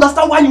don't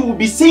understand why you will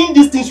be saying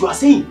these things you are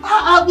saying.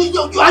 Are you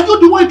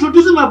the one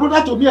introducing my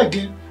brother to me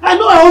again? I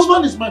know her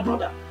husband is my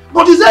brother.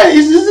 But is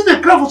it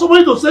a crime for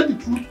somebody to say the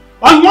truth?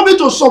 Or you want me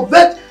to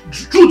subvert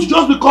truth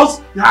just because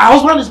her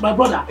husband is my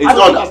brother? I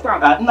don't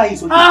understand. No,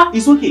 it's okay.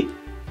 It's okay.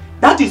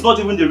 That is not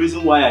even the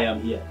reason why I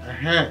am here.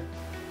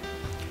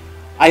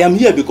 I am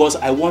here because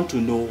I want to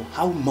know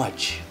how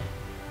much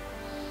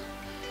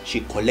she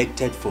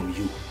collected from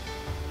you.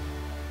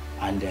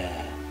 And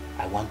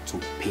I want to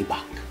pay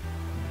back.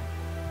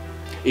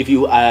 If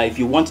you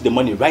want the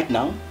money right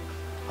now,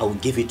 I will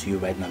give it to you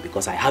right now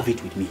because I have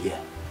it with me here.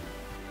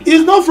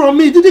 It's not from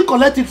me. He didn't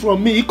collect it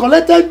from me. He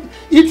collected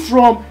it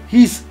from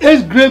his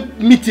 8th grade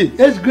meeting.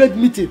 8th grade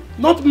meeting,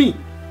 not me.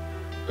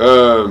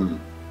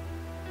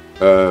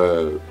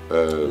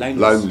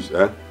 Linus,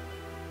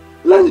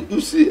 Linus,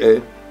 you see,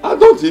 I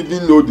don't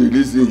even know the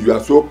reason you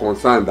are so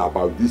concerned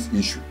about this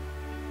issue.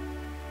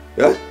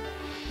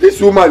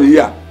 This woman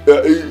here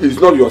is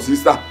not your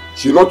sister.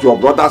 She's not your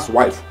brother's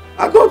wife.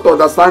 I don't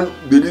understand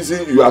the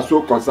reason you are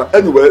so concerned.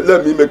 Anyway,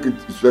 let me make it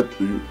straight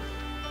to you.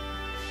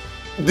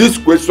 This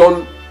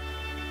question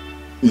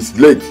is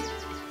late.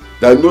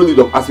 There is no need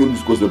of asking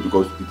this question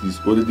because it is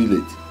already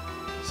late.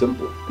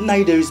 Simple.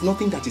 Nai, there is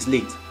nothing that is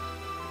late.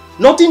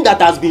 Nothing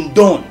that has been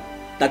done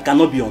that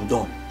cannot be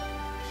undone.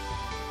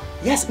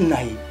 Yes,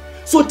 Nai.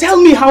 So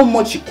tell me how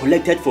much she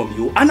collected from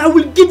you and I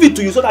will give it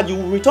to you so that you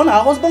will return her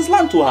husband's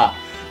land to her.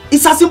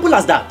 It's as simple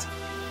as that.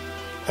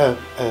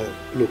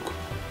 Look,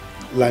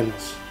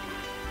 Linus,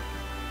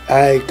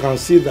 I can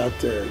see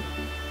that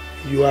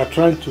you are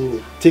trying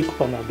to take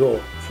Panadol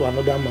for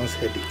another man's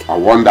headache. I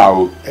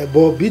wonder.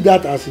 But be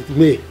that as it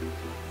may,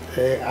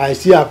 I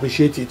still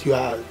appreciate it. You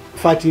are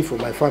fighting for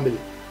my family.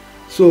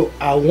 So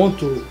I want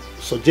to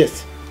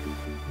suggest,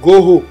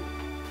 go home.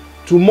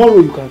 Tomorrow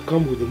you can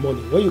come with the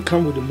money. When you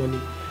come with the money,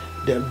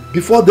 then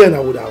before then I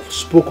would have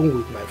spoken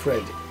with my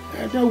friend.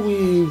 And then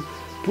we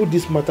put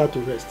this matter to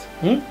rest.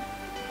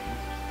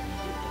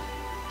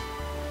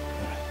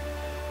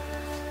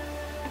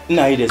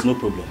 Nah, there's no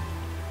problem.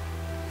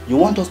 You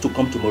want us to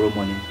come tomorrow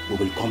morning? We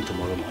will come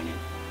tomorrow morning.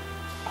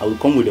 I will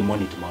come with the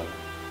money tomorrow.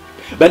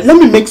 But let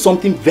me make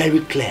something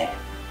very clear.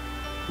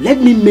 Let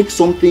me make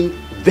something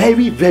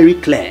very, very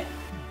clear.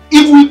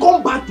 If we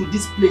come back to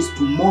this place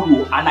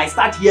tomorrow and I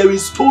start hearing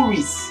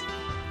stories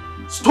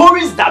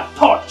that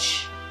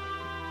touch,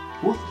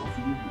 both of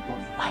you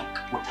don't like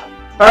what I'm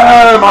doing.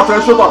 Hey, my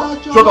friend, shut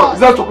up. Shut up. Is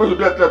that supposed to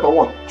be a threat or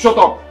what? Shut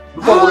up.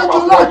 Before we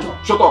get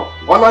back, shut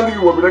up. Online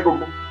you will be like,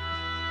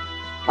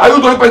 are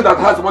you the only person that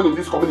has money in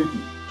this community?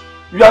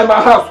 You are in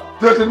my house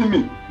threatening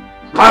me.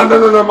 No,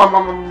 my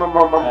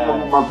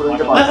friend.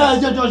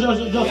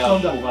 Just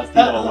calm down.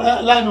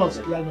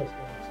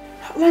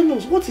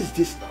 Linus, what is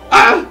this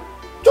now?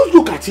 Just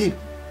look at him.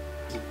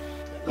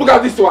 Look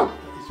at this one.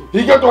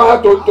 He get on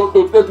her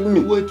to threaten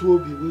me. Wait,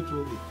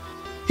 Obi.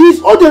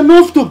 He's old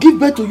enough to give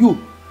birth to you.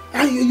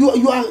 And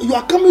you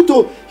are coming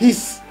to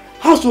his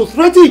house to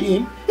threaten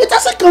him. It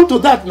doesn't come to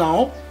that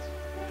now.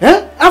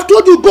 Eh? I've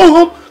told you go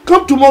home,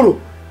 come tomorrow.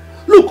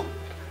 Look,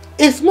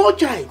 a small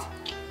child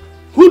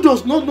who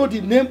does not know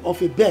the name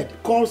of a bird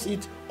calls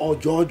it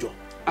Ojojo.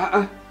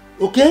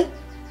 Okay?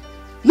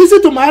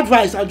 Listen to my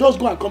advice and just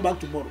go and come back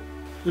tomorrow.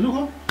 You know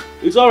what?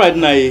 It's alright,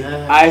 Nai.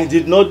 I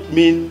did not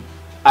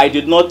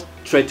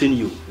threaten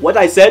you. What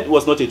I said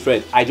was not a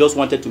threat. I just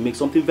wanted to make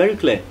something very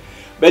clear.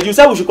 But you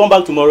said we should come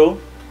back tomorrow.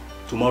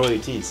 Tomorrow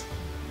it is.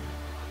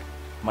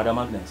 Madam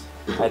Agnes,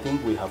 I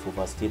think we have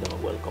overstayed our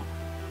welcome.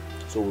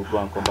 So we'll go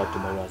and come back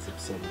tomorrow as it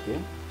said, okay?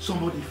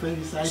 Somebody fell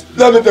inside.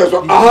 Let me tell you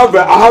something. I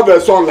have a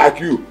son like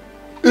you.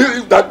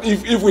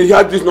 If we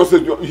hear this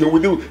nonsense, he will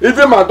do.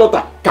 Even my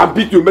daughter can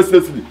beat you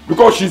mercilessly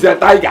because she's a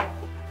tiger.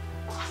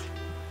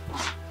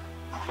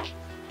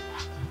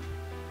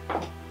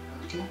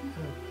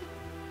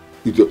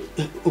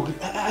 Okay,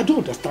 I don't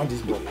understand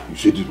this boy. You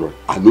see this boy?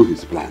 I know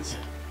his plans.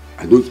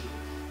 I know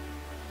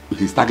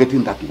he's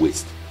targeting that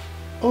waste.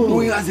 Oh, no,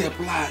 he has a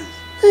plan.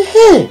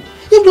 Hey,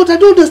 if not, I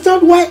don't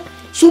understand why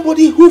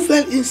somebody who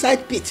fell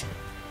inside pit,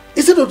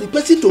 instead of the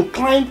person to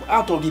climb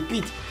out of the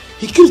pit,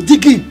 he keeps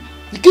digging.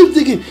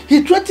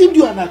 He threatened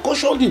you and I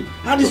cautioned him,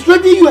 and he's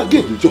threatening you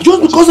again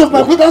just because of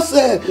my brother's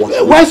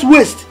wife's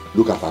waste.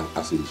 Look at her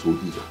as he's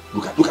holding her.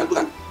 Look at.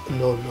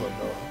 No.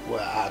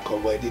 Well,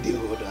 come on, did you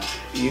hold her?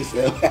 You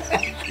say,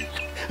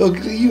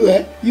 okay,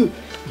 you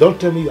don't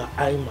tell me you are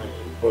eyeing my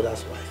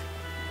brother's wife.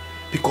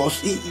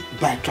 Because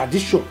by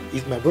tradition,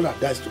 if my brother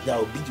dies today, I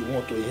will be the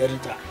one to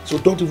inherit her. So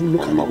don't even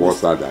look at me. What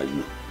side are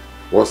you?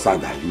 What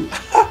side are you?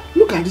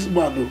 Look at this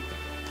man, though.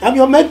 I'm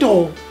your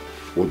mentor.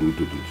 What do you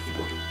do to this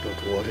boy?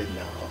 Don't worry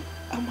now.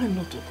 Am I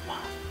not a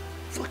man?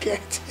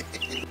 Forget.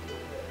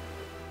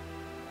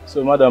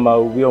 So, madam, I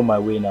will be on my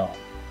way now.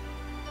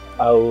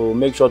 I will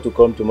make sure to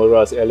come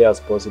tomorrow as early as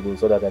possible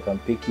so that I can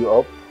pick you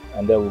up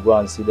and then we'll go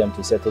and see them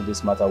to settle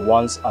this matter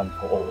once and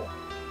for all.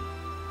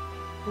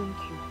 Thank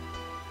you.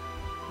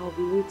 I'll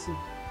be waiting.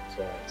 It's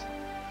alright.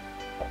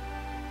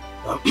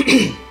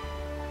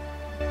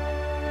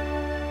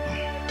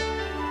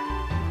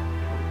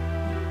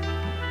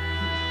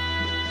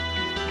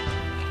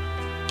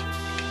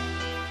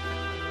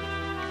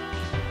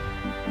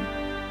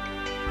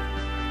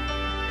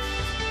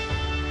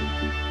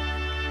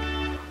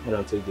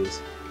 I'll take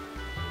this.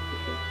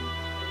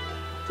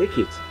 Take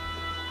it.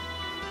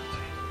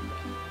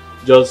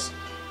 Just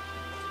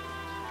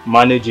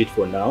manage it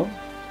for now.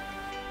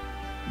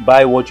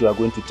 Buy what you are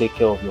going to take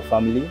care of your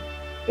family,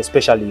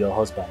 especially your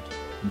husband.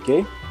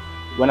 Okay?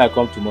 When I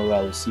come tomorrow,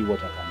 I will see what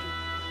I can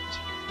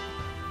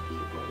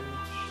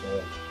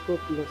do. God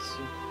bless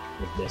you.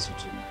 God bless you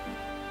too.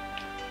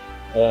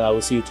 I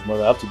will see you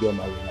tomorrow. I have to be on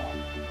my way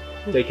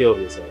now. Take care of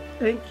yourself.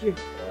 Thank you.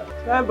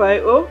 Bye-bye.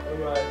 Oh.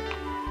 Bye-bye.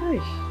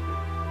 Hey.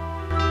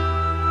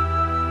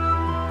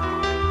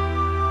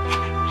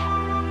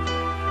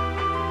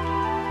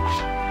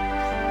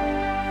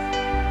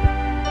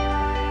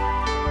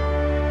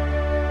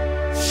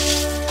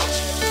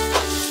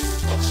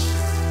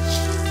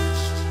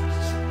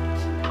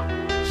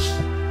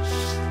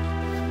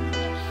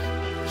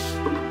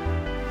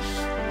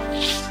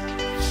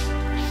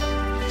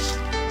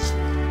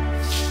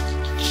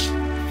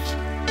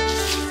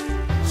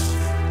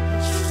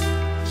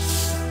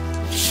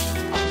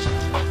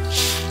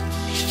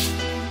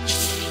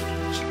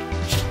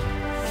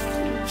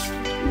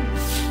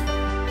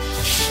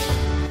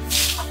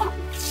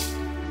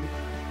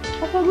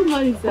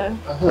 Sir.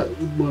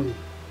 Good morning.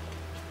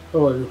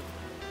 How are you?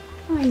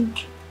 Fine.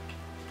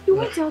 You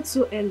went out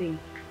so early.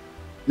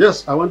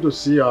 Yes, I want to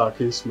see our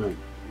kinsmen.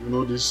 You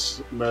know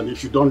this man,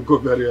 if you don't go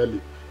very early,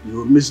 you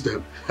will miss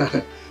them.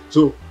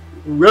 So,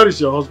 where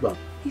is your husband?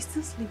 He's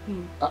still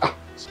sleeping.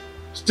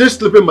 Still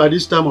sleeping by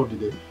this time of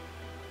the day?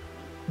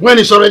 When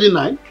it's already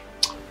 9?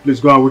 Please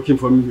go and wake him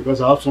for me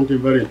because I have something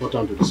very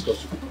important to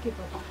discuss with you. Okay,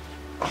 Papa.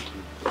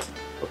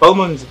 Papa, how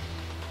many is it?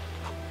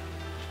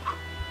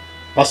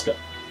 Pascal.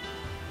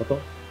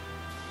 Papa?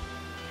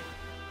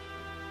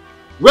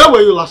 Where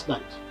were you last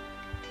night?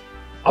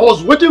 I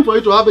was waiting for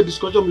you to have a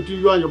discussion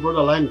between you and your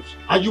brother Linus,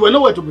 and you were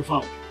nowhere to be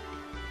found.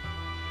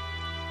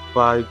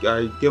 Papa,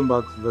 I came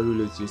back very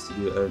late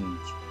yesterday and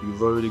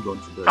you've already gone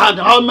to bed. And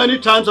how many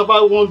times have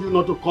I warned you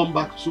not to come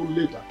back so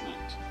late at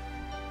night?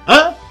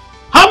 Huh?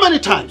 How many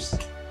times?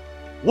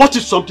 What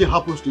if something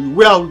happens to you?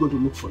 Where are we going to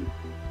look for you?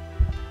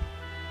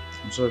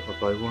 I'm sorry,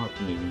 Papa, it won't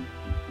happen again.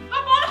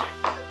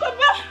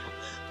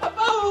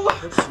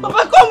 Papa,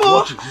 come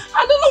on.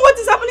 I don't know what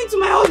is happening to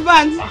my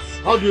husband.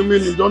 How do you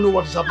mean you don't know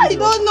what is happening? I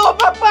don't know,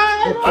 Papa.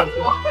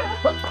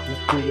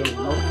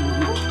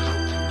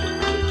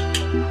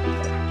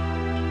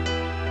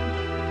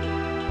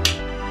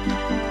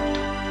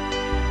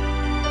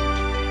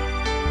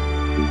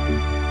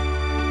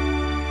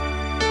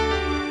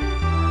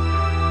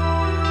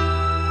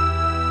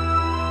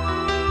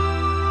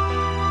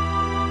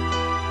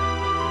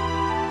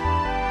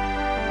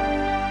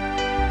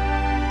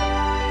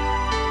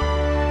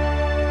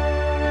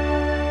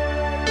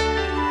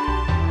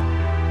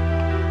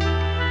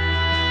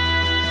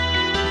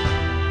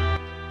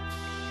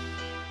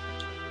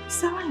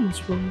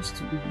 Supposed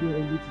to be here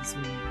early this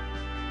morning.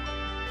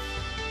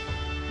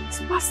 It's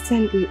past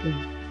 10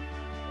 a.m.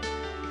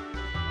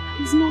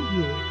 He's not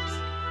here yet.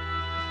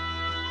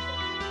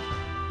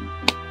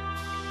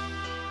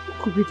 What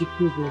could be the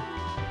problem?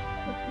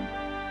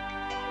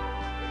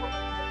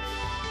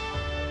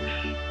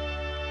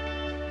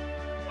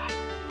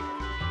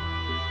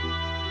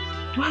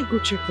 Do I go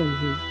check on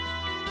him?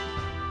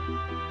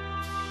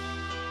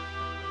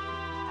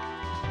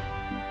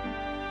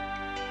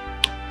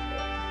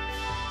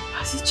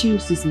 Has he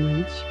changed his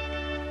mind?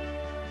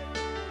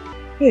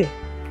 Hey,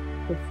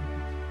 do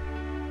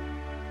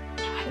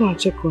I go and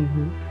check on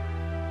him?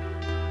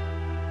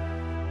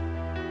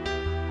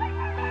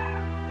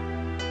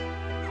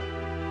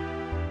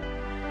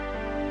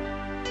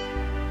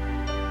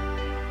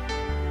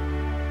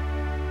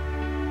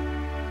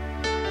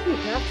 Hey, I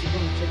have to go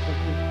and check on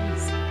him,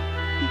 please.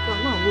 He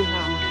cannot hold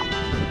her.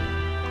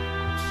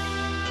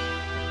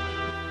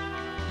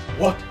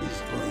 What is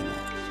going on?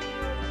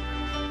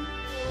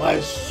 My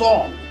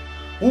son,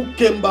 who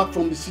came back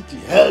from the city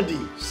healthy,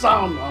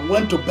 sound, and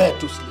went to bed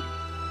to sleep,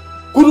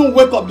 couldn't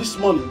wake up this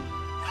morning.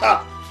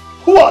 Ha!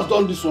 Who has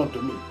done this one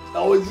to me?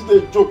 Now is it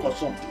a joke or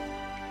something?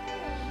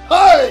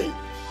 Hey! I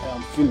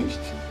am finished.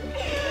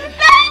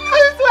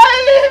 Linus, why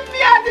leave me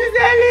at this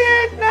early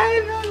age?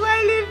 Linus, why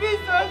leave me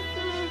so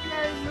soon?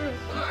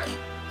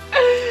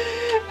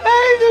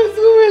 Linus,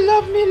 who will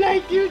love me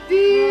like you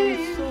did?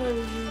 I'm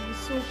sorry,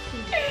 it's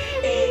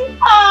okay.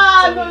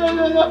 Ah, no,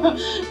 Linus,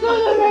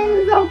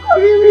 I'm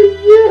coming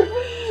with you.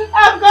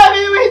 I'm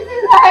coming with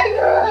you,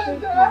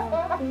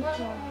 Linus.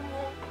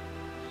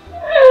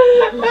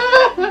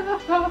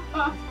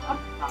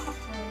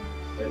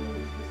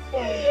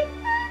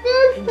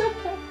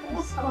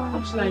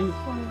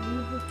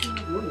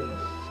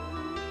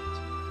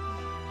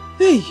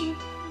 Hey,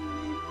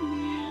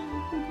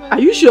 are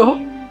you sure?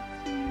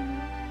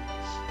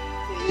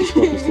 This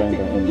cup is lying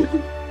down.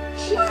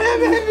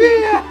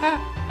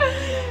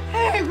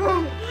 Hey,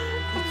 go.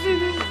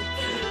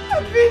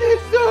 I'm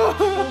finished so.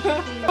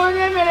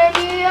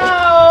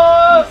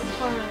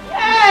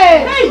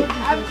 Hey,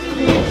 I'm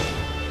finished.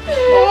 I'm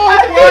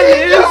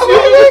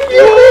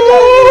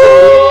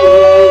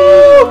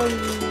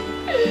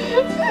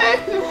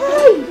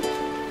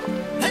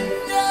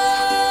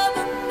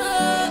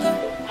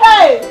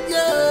Hey!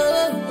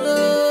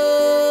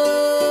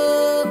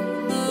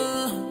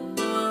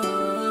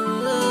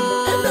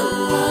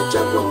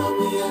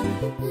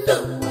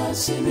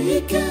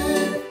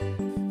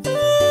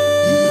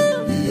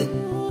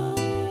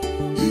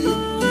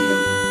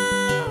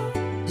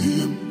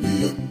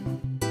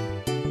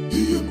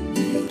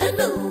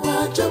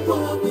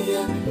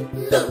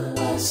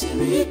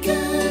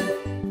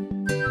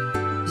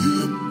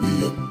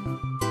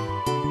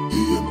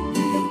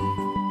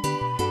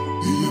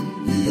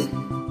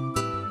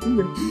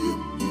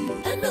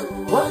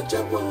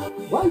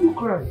 Why are you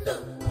crying?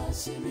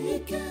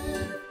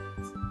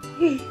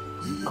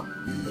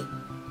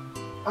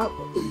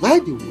 By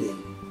the way,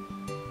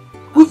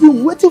 we've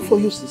been waiting for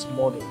you since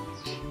morning.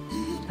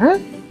 Huh?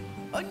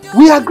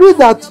 We agreed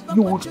that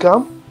you would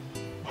come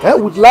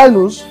with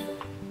Linus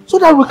so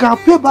that we can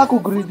pay back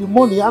Ogiri the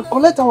money and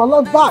collect our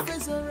land back.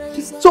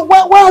 So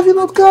why have you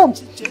not come?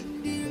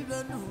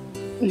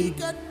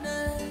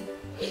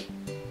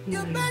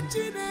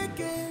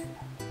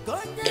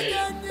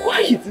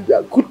 Why is it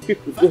that good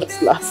people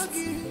don't last?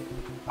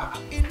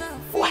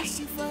 Why?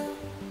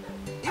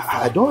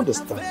 I don't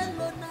understand.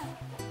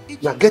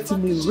 You are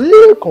getting me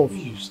really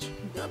confused.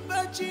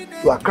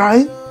 You are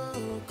crying,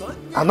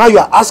 and now you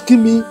are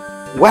asking me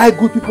why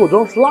good people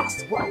don't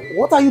last.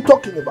 What are you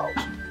talking about?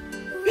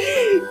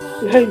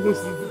 Linus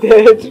is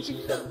dead.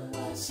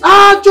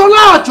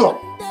 Acho!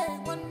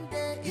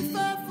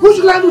 Which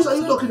Linus are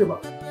you talking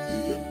about?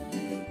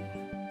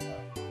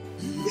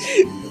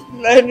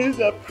 Linus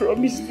had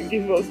promised to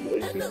give us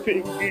money to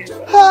pay him.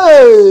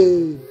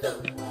 Hey!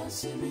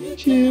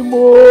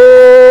 Chimo!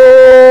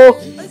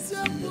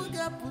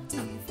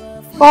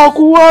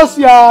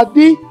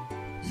 Okuwasiadi!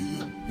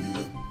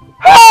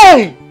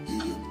 Hey!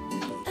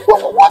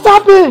 What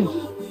happened?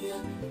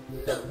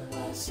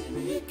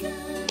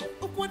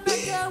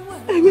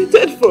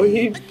 for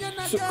him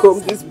to come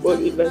this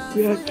morning like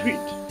we agreed.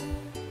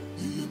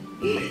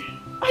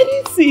 I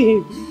didn't see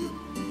him.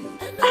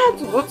 I had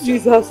to go to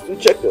his house to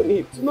check on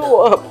him to know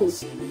what happened.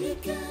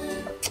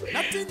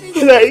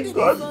 When I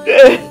got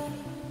there,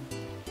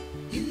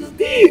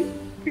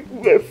 people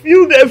were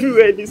filled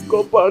everywhere in this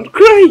compound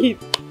crying.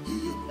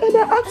 And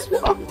I asked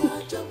what happened.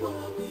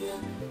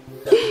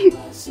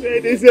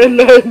 They said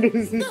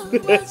Linus is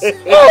dead.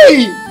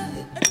 Hey!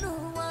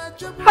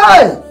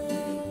 Hey!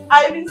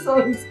 I even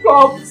saw his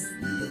corpse.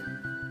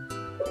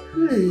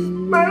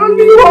 My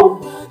only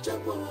hope.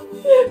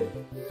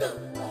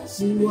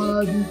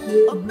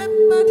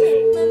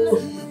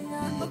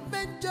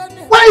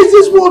 Why is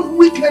this world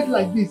wicked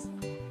like this?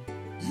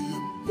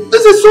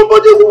 This is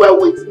somebody who were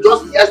with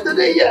just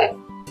yesterday here.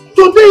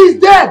 Today is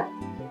dead.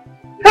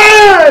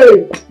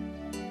 Hey!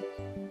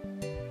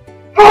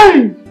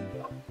 Hey!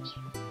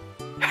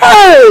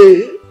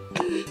 Hey!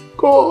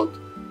 God.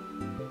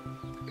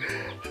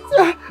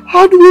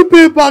 How do we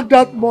pay back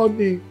that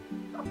money?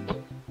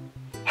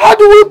 How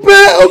do we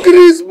pay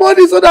Okiri's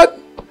money so that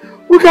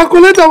we can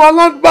collect our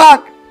land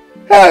back?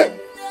 Hey!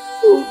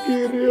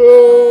 Okiri,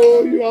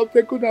 oh, you have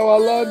taken our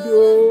land,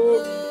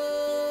 oh.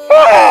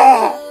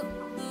 Ah!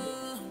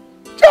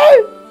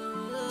 Child!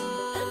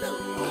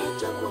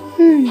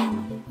 Hey,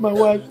 my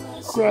wife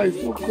cries,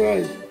 don't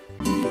cry.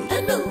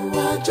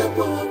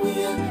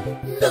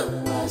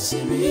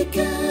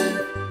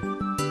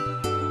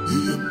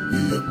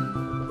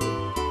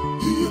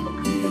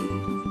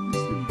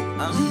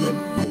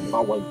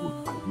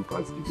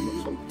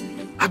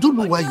 I don't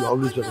know why you are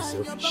always very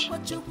selfish.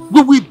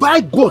 We will buy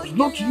God,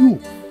 not you.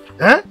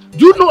 Eh?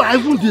 Do you know I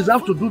even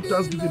deserve to do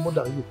Thanksgiving more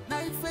than you?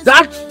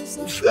 That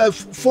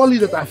folly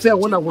that I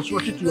felt when I was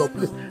rushing to your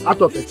place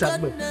out of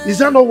excitement, is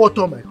that not what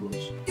tore my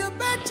clothes?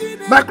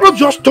 My clothes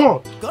just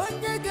torn.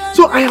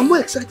 So I am more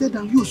excited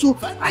than you, so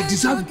I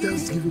deserve the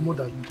Thanksgiving more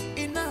than you.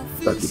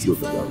 That is your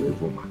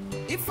woman.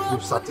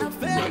 You've started.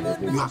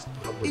 You have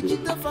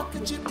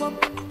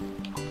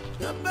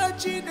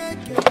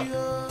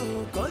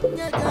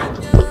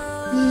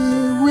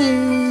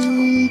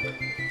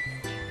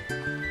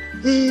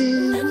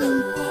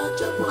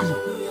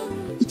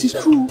it is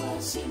true.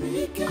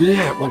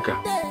 Yeah, Banka.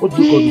 What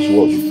do you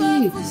call this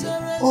word?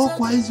 Oh,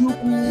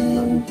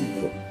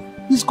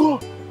 Kwaizioku. He's gone.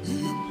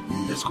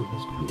 Let's go,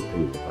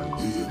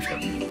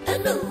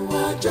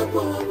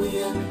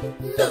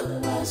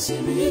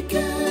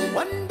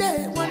 One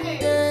day,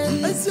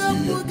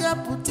 Eziokuga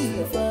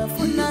Putifa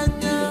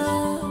Funanya.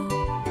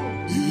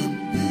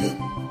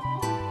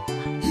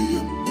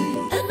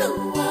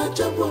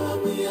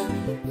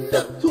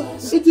 So,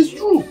 it is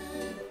true.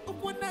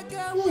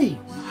 Hey.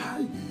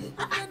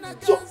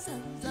 So,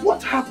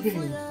 what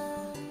happened?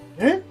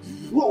 Eh?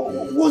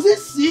 Was he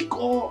sick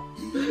or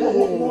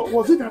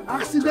was it an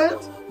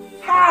accident?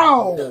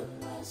 How?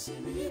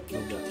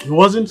 He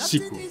wasn't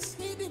sick.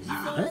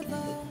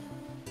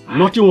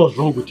 Nothing was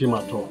wrong with him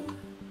at all.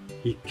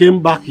 He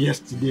came back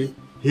yesterday,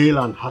 hale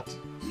and hearty.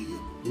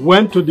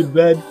 Went to the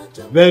bed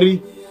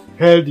very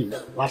healthy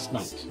last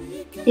night.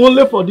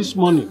 Only for this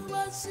morning,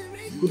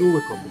 couldn't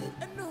wake up.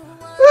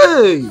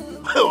 Hey!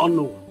 Oh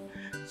no!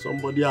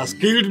 Somebody has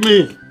killed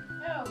me.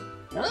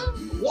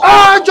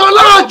 Ah,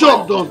 Jola!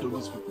 Job done to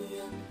these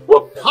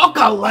people. How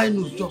can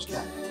Linus just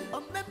die?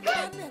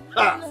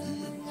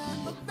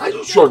 Are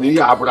you sure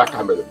you have a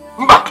camera?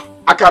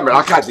 A camera,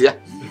 Acadia.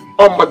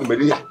 Oh, Madame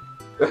Maria.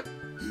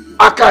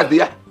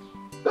 Acadia.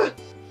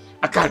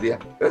 Acadia.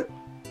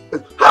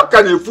 How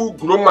can a full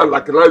grown man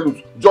like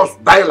Linus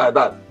just die like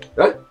that?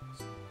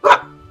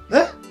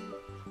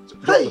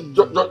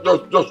 Just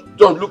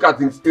look at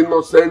his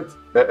innocent,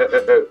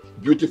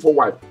 beautiful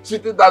wife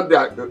sitting down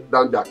there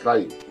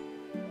crying.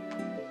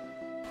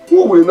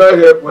 Who will not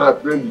help her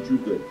train the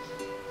children?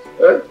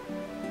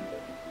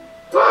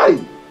 Hi!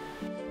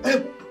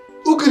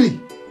 Ugiri,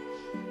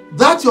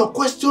 that your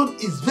question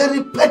is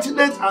very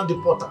pertinent and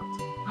important.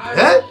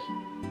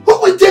 Who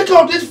will take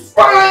care of this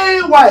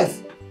fine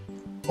wife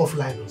of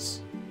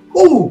Linus?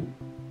 Who?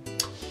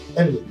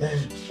 Anyway,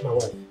 my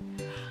wife.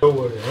 Don't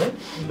worry,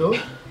 you know.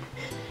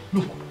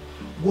 Look,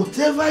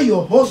 whatever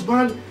your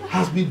husband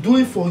has been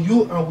doing for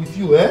you and with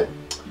you,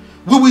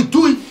 we will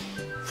do it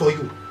for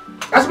you.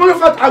 As a matter of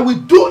fact, I will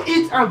do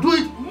it and do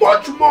it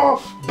much more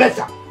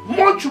better.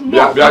 Much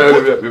more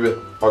better.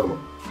 Hold on.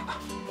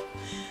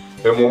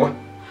 Hey, Mama.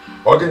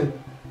 Ogini.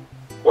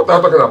 What are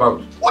you talking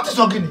about? What is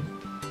Ogini?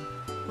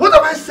 What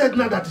have I said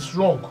now that is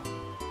wrong?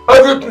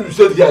 Everything you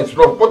said here is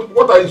wrong.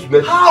 What are you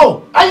saying?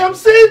 How? I am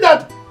saying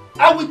that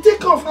I will take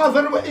care of her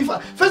very well.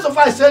 First of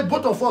all, I said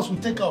both of us will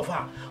take care of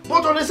her.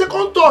 But on the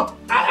second thought,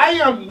 I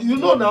am, you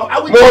know now, I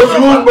will take care of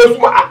her.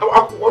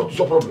 What's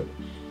your problem?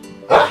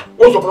 Huh?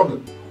 What's your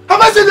problem?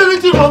 Have I said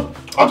anything wrong?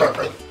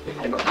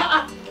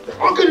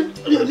 Okay,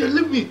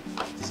 leave me.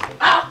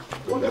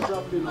 What is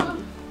happening now?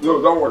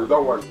 No,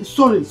 don't worry.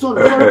 Sorry for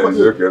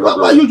this. Okay, Why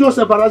are you just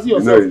embarrassing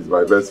yourself? You know, he's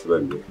my best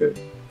friend.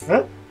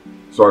 Huh?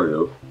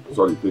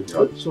 Sorry, take it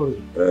out. Sorry.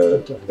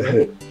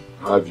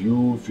 Have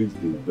you fixed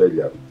the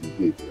burial, the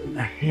date?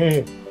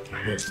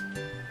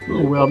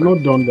 No, we have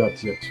not done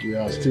that yet. We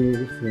are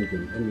still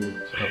thinking. Let me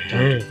have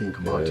time to think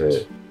about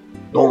it.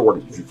 Don't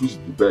worry. If you fix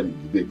the bed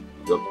today,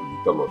 just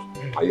tell us.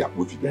 I am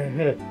with you.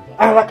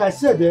 And like I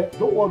said,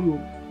 don't worry.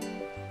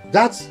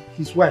 That's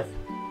his wife.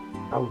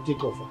 I will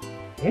take off her.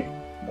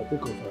 I'll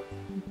take off her.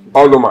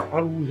 Oh no, man.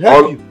 I will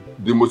help you.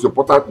 The most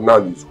important now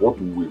is what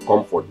we will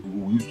come for.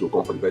 We used to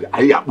come for the bed.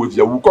 I am with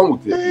you. We'll come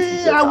with you.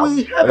 I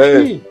will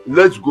help you.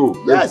 Let's go.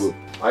 Let's go.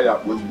 I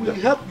am with We you.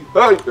 will help you.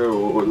 Thank you. We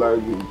will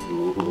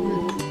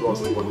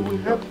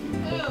help you.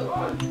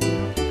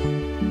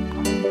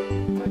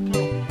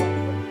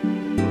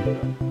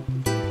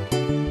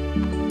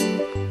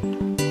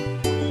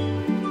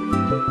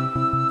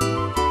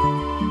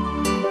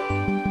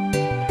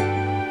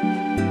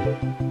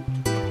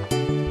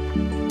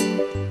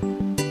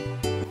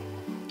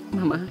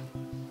 Mama,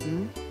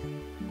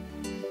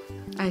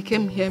 I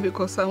came here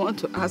because I want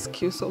to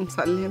ask you some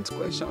salient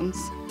questions.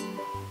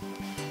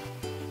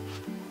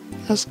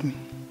 Ask me.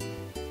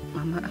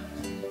 Mama.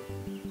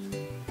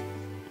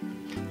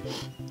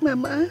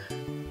 Mama.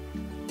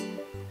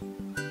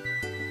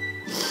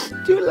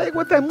 Do you like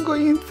what I'm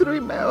going through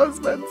in my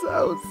husband's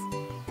house?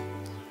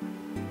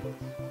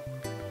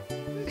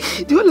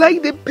 Do you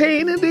like the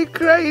pain and the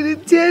cry, the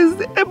tears,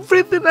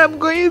 everything I'm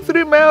going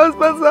through in my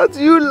husband's house?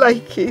 Do you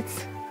like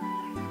it?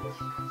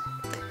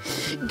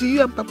 Do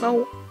you and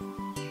Papa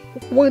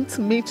want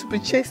me to be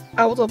chased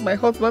out of my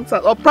husband's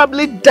house or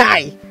probably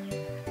die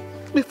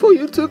before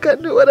you two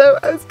can do what I'm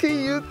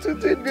asking you to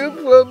do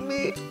for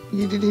me?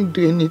 You didn't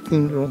do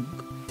anything wrong.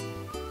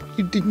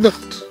 You did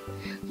not.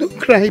 Don't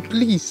cry,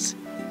 please.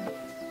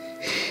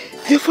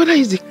 Your father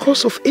is the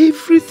cause of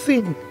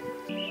everything.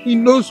 He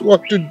knows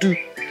what to do,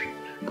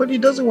 but he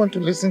doesn't want to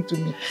listen to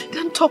me.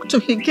 Then talk to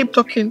him, keep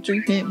talking to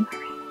him.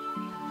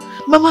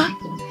 Mama,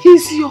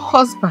 he's your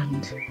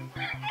husband.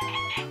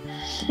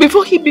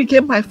 Before he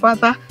became my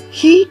father,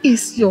 he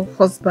is your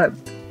husband.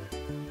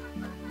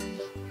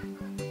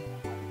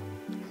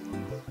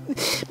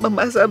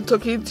 Mama, as I'm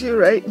talking to you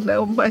right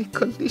now, my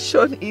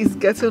condition is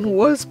getting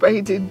worse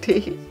by the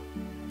day.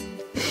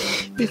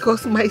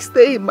 Because my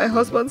stay in my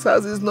husband's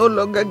house is no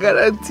longer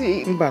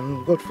guaranteed.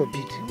 God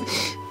forbid.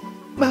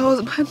 My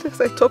husband,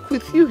 as I talk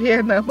with you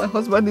here now, my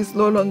husband is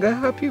no longer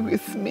happy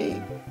with me.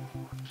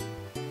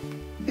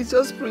 He's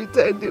just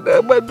pretending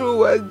I'm a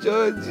doer,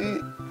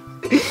 Georgie.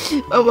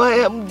 Mama, I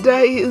am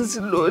dying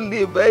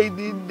slowly by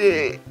the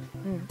day.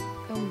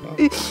 Calm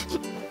down.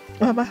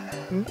 Mama,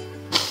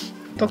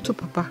 talk to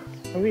Papa.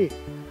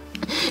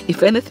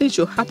 If anything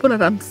should happen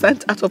and I'm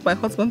sent out of my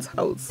husband's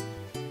house,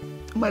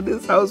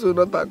 this house will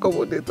not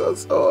accommodate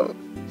us all.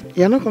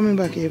 You're not coming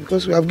back here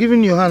because we have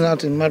given you a hand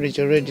out in marriage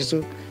already,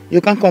 so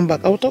you can't come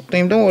back. I will talk to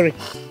him, don't worry.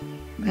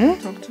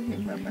 Talk to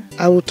him, Mama.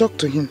 I will talk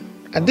to him.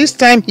 At this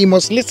time, he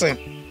must listen.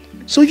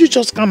 So you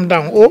just calm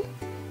down, oh?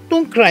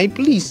 Don't cry,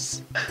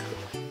 please.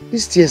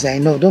 These tears I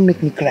know, don't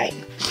make me cry.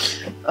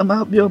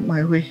 I'll be on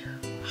my way.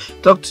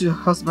 Talk to your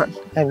husband.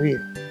 I will.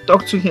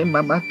 Talk to him,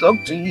 Mama.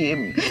 Talk to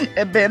him. Talk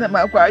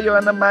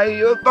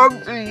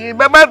to him.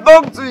 Mama,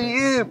 talk to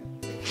him.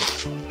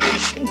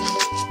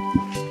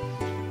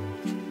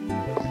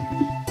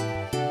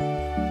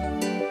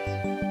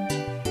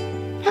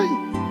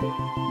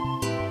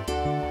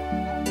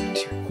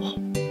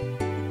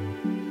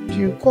 Do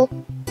you call?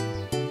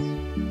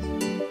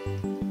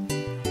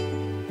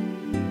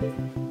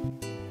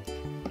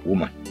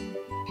 Woman,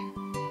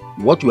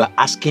 what you are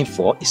asking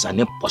for is an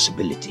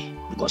impossibility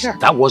because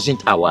that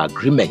wasn't our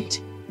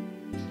agreement.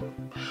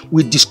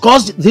 We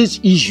discussed this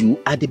issue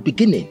at the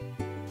beginning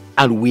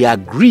and we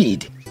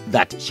agreed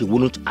that she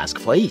wouldn't ask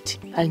for it.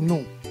 I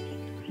know.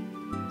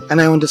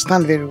 And I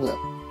understand very well.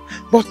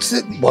 But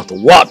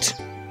what?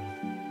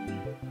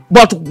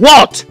 But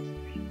what?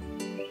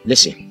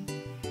 Listen,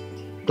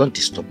 don't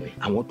disturb me.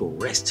 I want to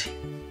rest.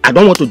 I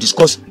don't want to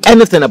discuss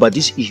anything about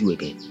this issue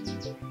again.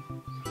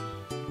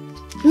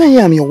 Now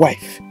I am your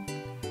wife.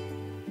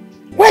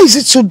 Why is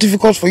it so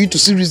difficult for you to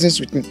see reasons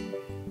with me?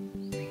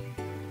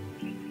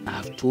 I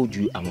have told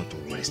you I want to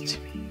rest.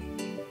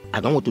 I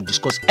don't want to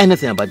discuss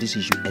anything about this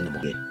issue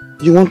anymore.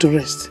 You want to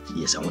rest?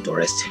 Yes, I want to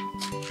rest.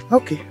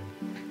 Okay.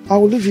 I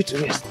will leave you to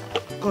rest.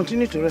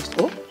 Continue to rest,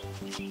 oh?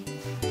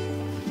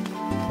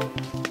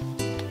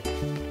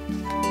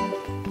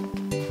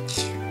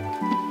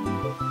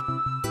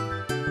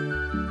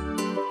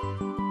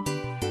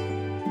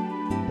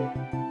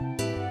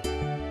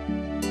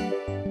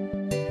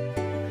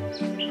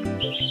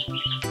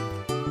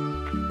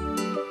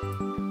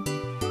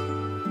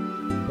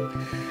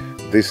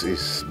 This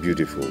is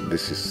beautiful.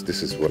 This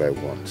is what I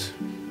want.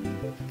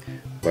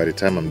 By the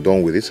time I'm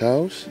done with this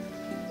house,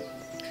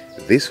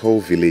 this whole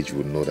village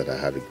will know that I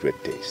have a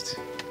great taste.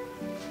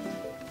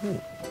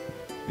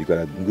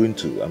 Because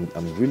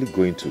I'm really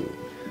going to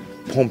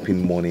pump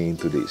in money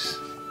into this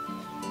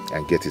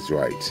and get it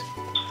right.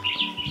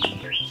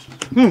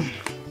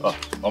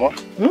 Mama?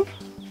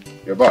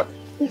 You're back.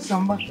 Yes,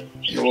 I'm back.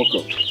 You're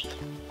welcome.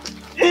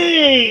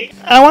 Hey!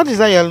 And what is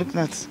that you're looking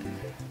at?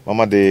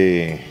 Mama,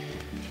 the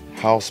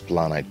house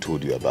plan I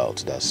told you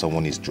about that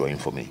someone is drawing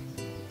for me.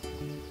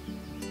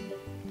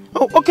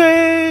 Oh,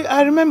 okay,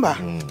 I remember.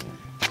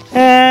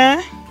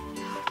 Hey.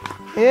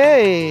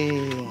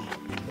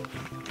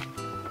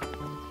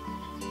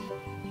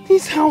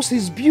 This house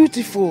is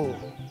beautiful.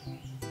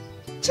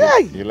 Chai.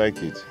 You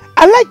like it?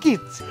 I like it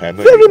I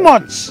know very you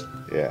like much. it.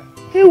 Yeah.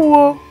 Hey,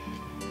 whoa.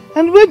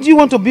 And where do you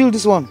want to build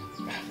this one?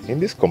 In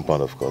this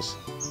compound, of course.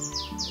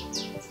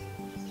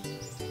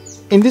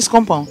 In this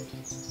compound?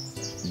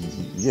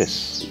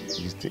 Yes,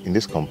 in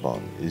this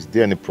compound. Is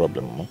there any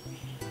problem, Mama?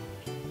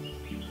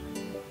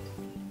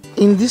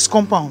 In this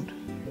compound?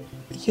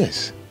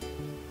 Yes.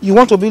 You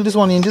want to build this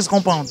one in this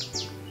compound?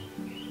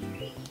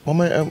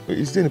 Mama,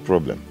 is there any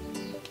problem?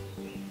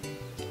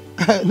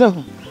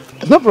 No,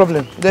 no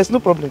problem. There's no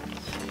problem.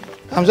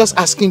 I'm just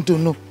asking to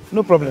know.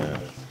 No problem.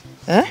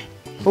 Eh?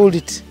 Hold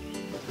it.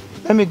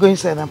 Let me go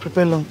inside and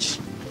prepare lunch.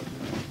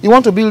 You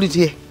want to build it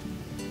here?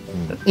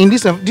 In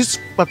this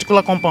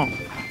particular compound?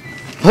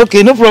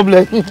 Okay, no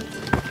problem.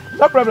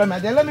 No problem, my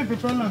dear. Let me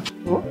prepare lunch.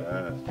 Oh?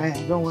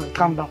 Hey, don't worry.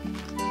 Calm down.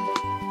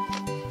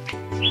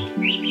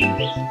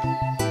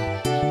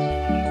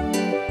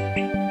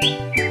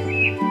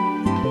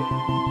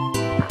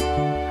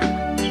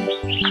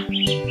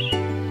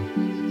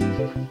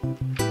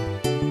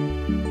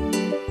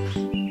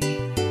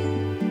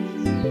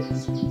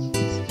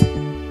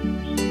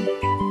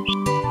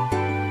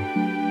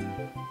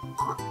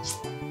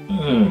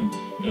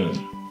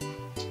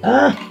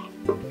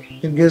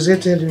 If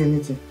Gazette tell you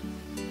anything?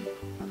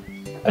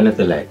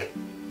 Anything like?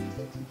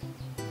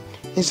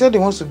 He said he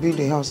wants to build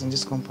a house in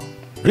this compound.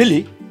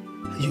 Really?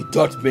 You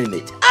don't mean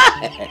it.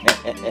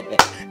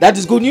 That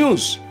is good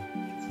news.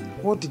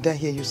 What did I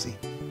hear you say?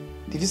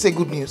 Did you say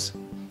good news?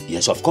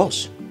 Yes, of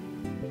course.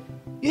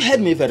 You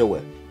heard me very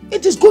well.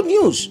 It is good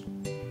news.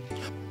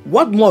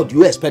 What more do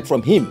you expect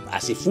from him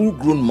as a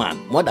full-grown man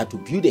more than to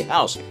build a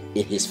house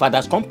in his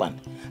father's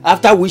compound?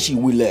 After which he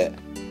will...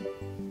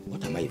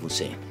 what am I even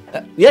saying?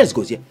 Yes,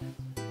 Gozie.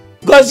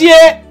 Gozie!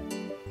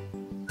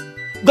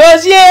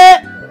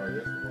 Gozie!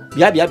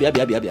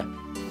 Bia.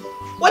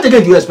 What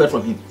again do you expect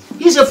from him?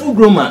 He's a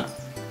full-grown man.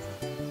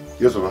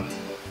 Yes, Baba.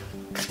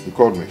 You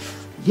called me.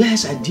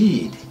 Yes, I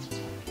did.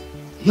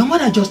 Your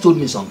mother just told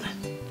me something.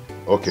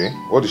 Okay.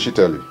 What did she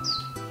tell you?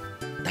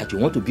 That you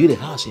want to build a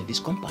house in this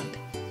compound.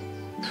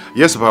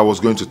 Yes, Papa, I was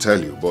going to tell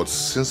you, but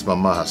since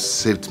Mama has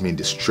saved me in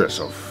the stress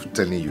of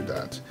telling you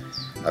that,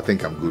 I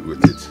think I'm good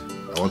with it.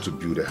 I want to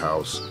build a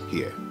house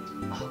here.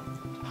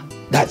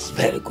 That's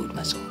very good,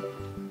 my son.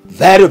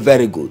 Very,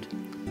 very good.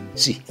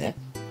 See,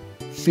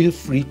 feel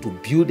free to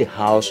build a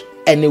house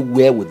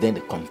anywhere within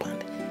the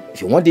compound.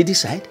 If you want it this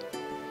side,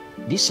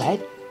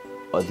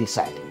 or this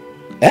side.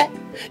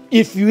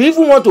 If you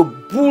even want to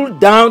pull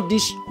down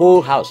this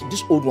whole house,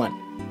 this old one,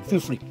 feel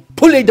free.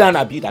 Pull it down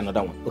and build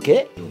another one,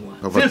 okay?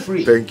 Papa, feel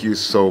free. Thank you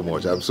so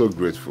much. I'm so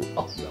grateful.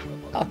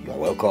 You're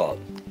welcome.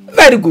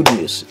 Very good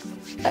news.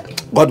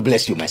 God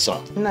bless you, my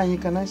son. Nani,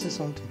 can I say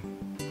something?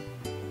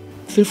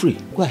 Feel free.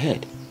 Go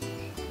ahead.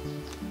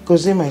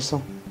 Gozie, my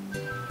son.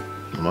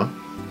 Mama?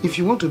 If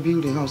you want to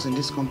build a house in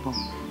this compound,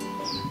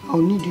 I'll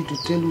need you to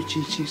tell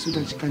Uchechi so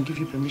that she can give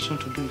you permission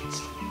to do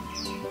it.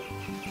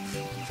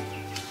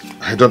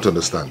 I don't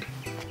understand.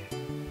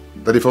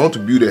 That if I want to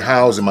build a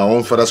house in my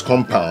own father's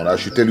compound, I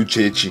should tell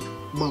Uchechi.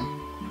 Mom.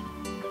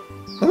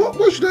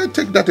 Why should I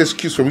take that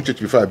excuse from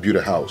Uchechi before I build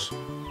a house?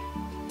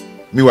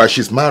 Meanwhile,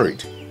 she's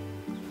married.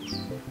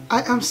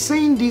 I am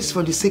saying this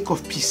for the sake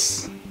of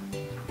peace.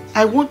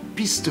 I want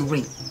peace to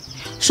reign.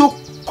 So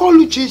call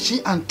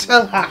Uchechi and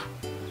tell her.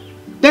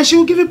 Then she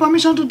will give you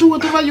permission to do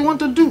whatever you want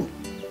to do.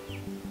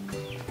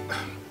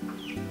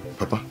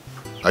 Papa,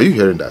 are you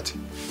hearing that?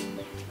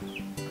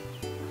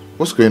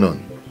 What's going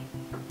on?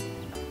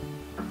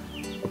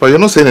 Papa, you're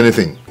not saying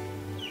anything.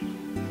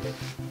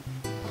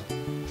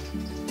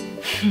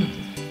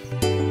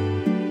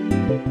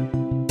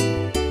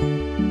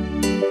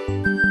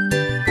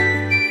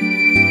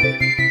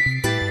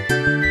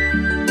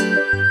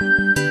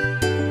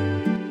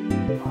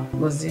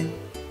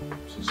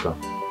 Sister.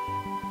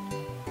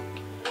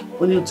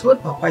 When you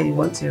told Papa you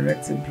want to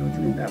erect a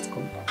building in that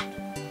compound,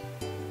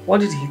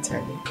 what did he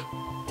tell you?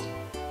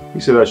 He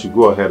said I should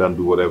go ahead and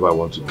do whatever I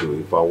want to do.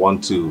 If I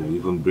want to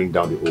even bring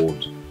down the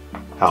old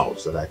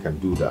house, that I can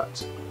do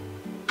that.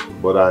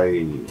 But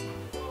I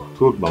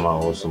told Mama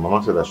also.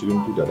 Mama said I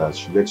shouldn't do that. I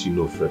should let you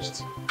know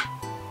first.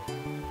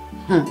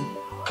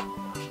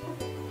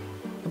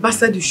 Papa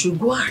said you should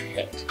go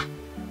ahead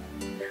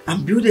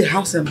and build a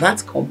house in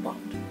that compound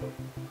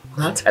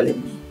without telling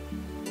me,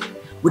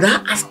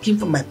 without asking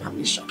for my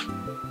permission.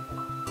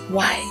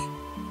 Why?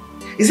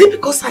 Is it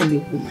because I'm a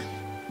woman?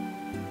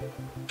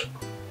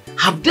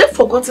 Have they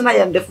forgotten I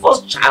am the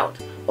first child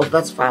of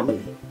that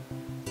family?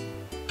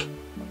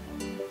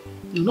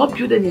 Do not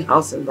build any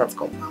house in that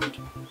compound.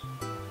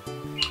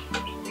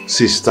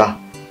 Sister,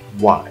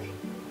 why?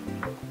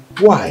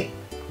 Why?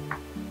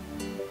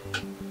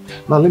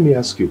 Now let me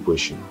ask you a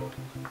question.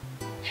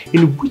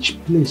 In which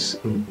place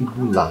in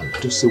Igbo land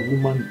does a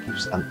woman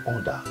gives an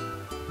order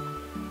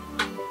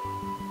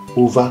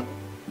over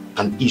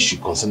an issue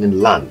concerning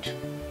land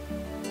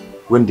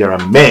when there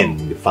are men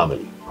in the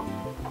family?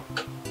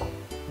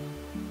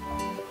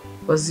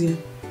 Gozie,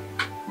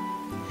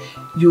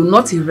 you will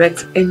not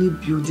erect any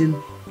building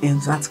in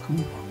that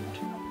compound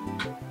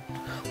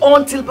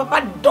until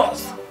Papa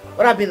does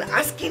what I've been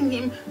asking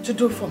him to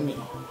do for me.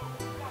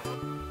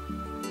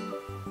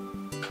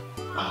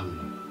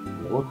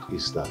 What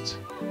is that?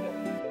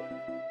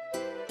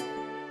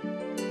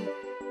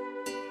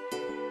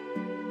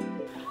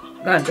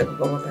 Go and tell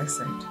Papa what I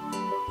said.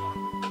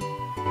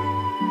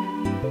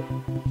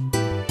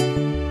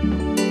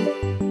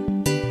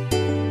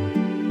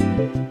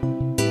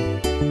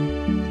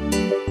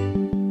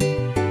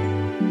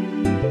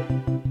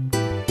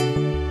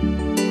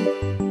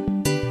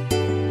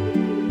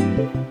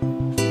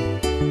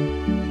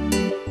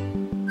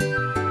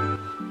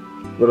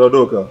 Brother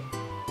Doka,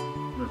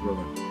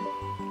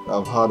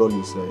 I've heard all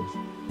you said.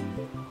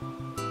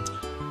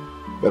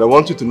 But I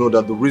want you to know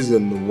that the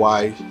reason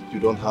why you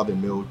don't have a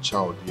male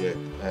child yet,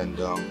 and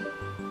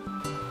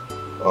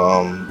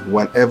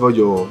whenever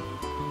your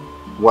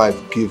wife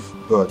gives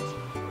birth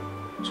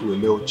to a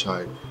male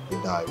child, he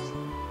dies.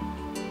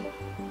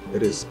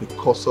 It is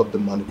because of the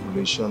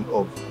manipulation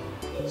of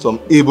some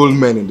evil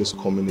men in this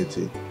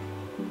community,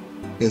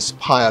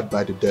 inspired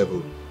by the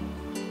devil.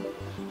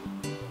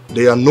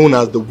 They are known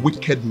as the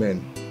wicked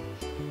men.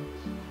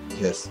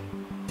 Yes.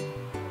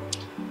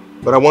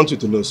 But I want you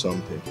to know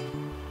something.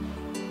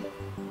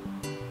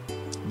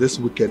 This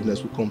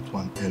wickedness will come to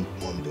an end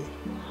one day.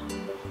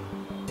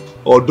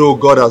 Although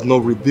God has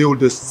not revealed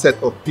this set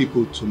of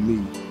people to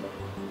me,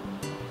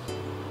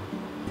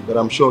 but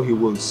I'm sure He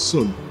will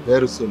soon,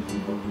 very soon, He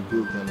will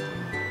reveal them to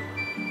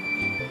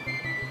me.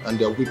 And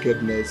their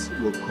wickedness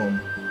will come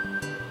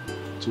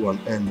to an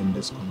end in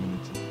this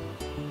community.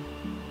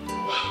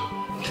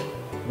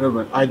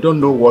 Reverend, I don't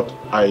know what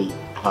I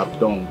have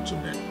done to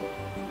them.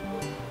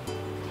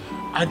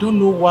 I don't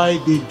know why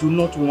they do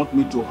not want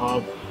me to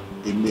have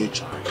a male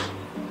child.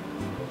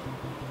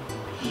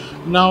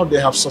 Now they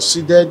have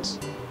succeeded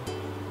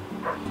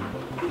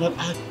that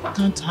I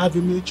can't have a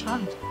male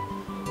child.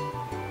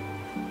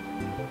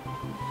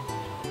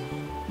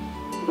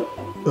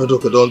 No,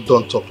 Doctor,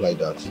 don't talk like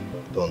that.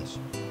 Don't.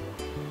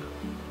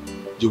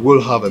 You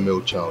will have a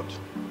male child.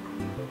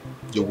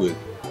 You will.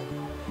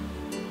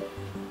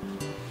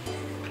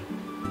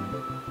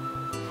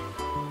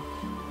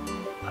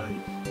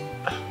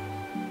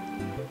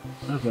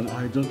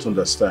 I don't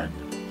understand.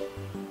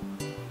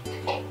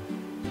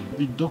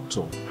 The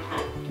doctor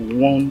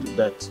warned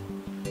that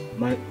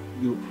my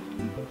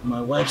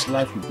wife's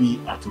life will be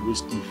at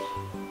risk if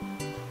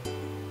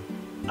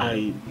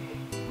I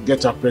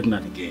get her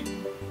pregnant again.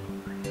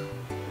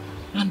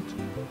 And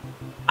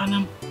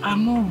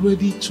I'm not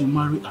ready to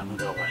marry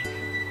another wife.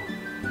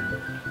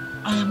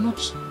 I am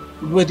not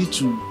ready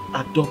to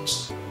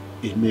adopt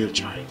a male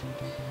child.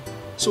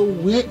 So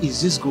where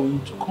is this going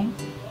to come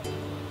from?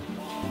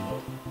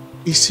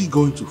 Is he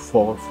going to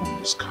fall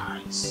from the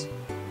skies?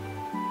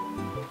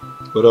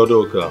 But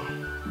Odoka,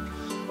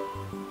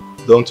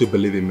 don't you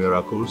believe in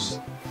miracles?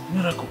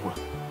 Miracle?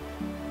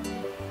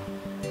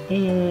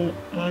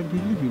 I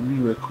believe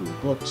in miracle,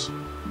 but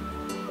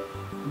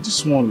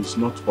this one is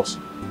not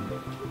possible.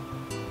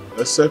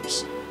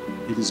 Except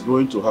it is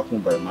going to happen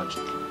by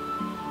magic.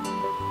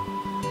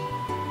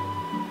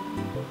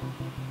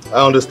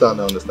 I understand,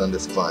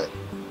 it's fine.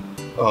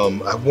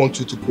 I want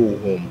you to go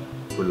home,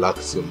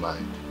 relax your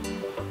mind.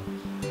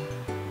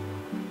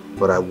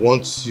 But I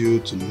want you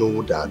to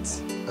know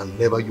that, and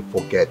never you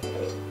forget,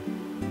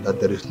 that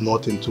there is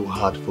nothing too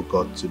hard for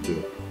God to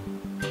do.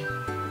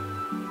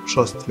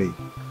 Trust me,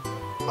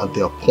 at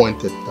the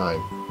appointed time,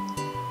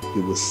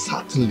 you will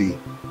certainly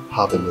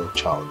have a male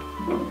child.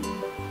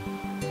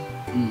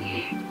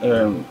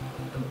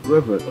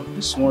 Reverend,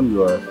 this one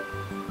you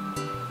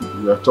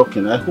are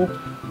talking, I hope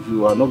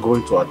you are not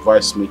going to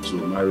advise me to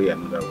marry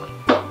another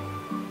wife.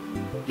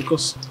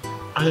 Because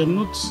I am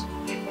not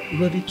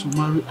ready to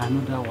marry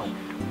another wife.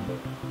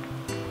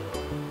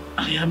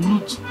 I am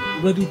not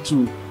ready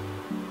to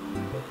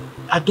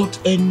adopt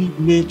any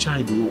male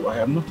child. I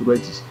am not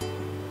ready.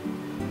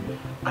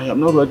 I am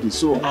not ready.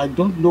 So I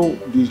don't know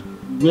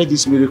where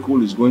this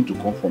miracle is going to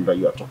come from that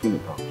you are talking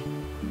about.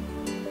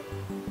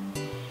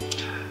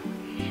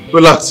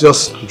 Relax,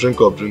 just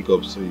drink up so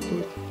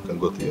you can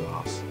go to your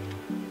house.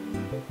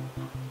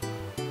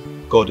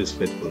 God is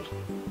faithful.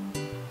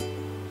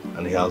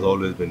 And He has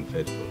always been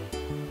faithful.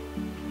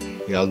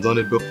 He has done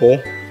it before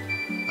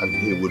and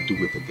He will do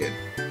it again.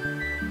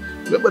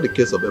 Remember the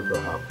case of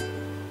Abraham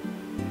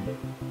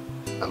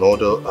and all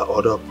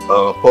the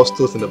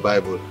apostles in the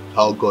Bible,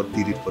 how God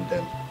did it for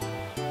them.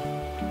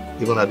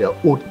 Even at their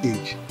old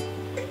age,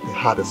 they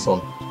had a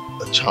son,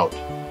 a child.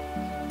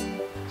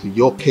 So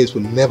your case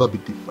will never be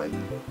different.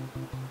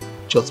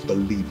 Just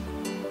believe.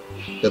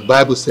 The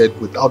Bible said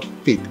without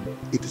faith,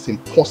 it is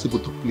impossible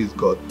to please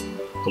God.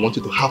 I want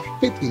you to have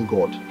faith in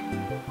God.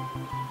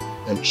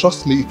 And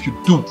trust me, if you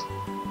do,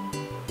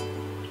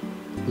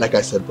 like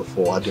I said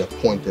before, at the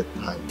appointed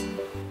time.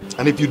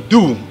 And if you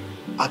do,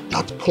 at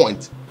that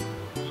point,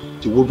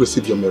 you will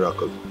receive your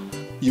miracle.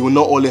 You will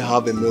not only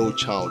have a male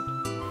child,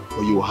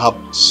 but you will have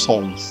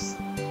sons.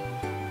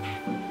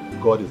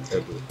 God is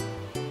able.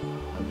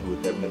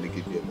 definitely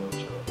give you a more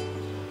job.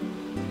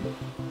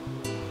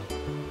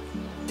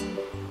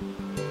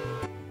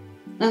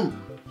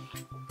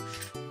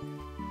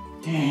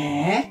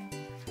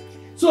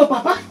 So,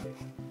 Papa,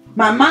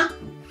 Mama,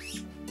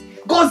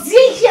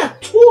 Gozie here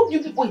told you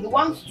people he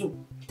wants to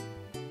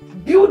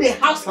build a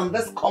house on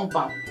this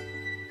compound.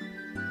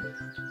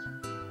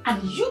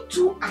 And you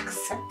two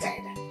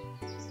accepted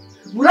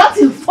without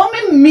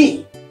informing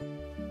me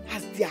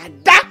as the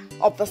ada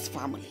of this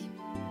family.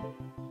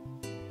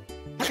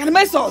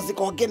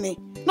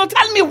 No,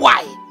 tell me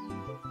why.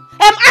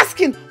 I'm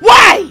asking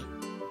why.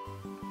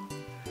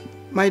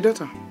 My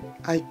daughter,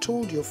 I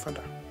told your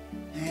father.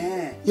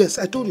 Yes,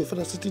 I told your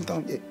father sitting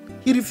down here.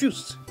 He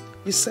refused.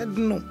 He said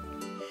no.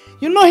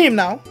 You know him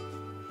now.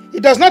 He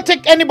does not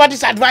take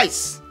anybody's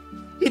advice.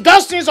 He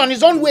does things on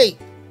his own way.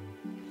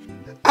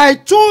 I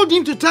told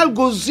him to tell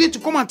Gozie to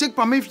come and take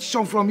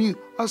permission from you.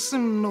 I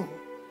said no.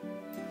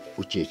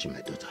 Uchechi,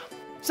 my daughter.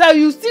 So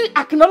you still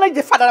acknowledge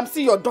the fact that I'm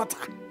still your daughter?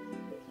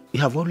 You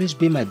have always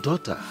been my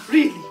daughter.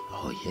 Really?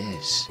 Oh,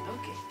 yes.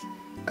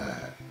 Okay.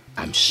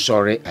 I'm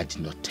sorry I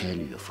did not tell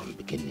you from the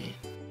beginning.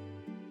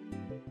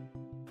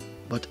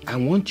 But I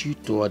want you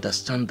to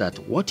understand that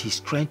what he's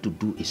trying to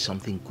do is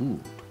something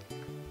good.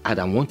 And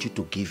I want you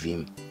to give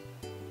him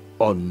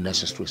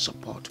unnecessary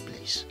support,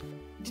 please.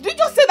 Did you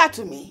just say that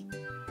to me?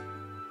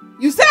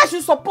 You said I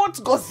should support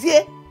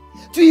Gozie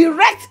to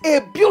erect a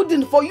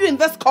building for you in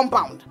this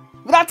compound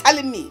without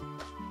telling me.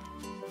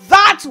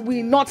 That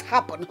will not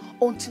happen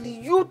until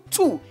you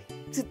two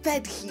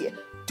sit here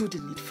do the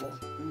needful.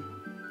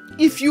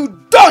 If you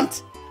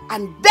don't,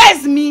 and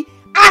there's me,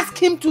 ask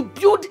him to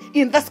build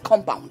in this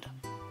compound,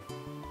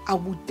 I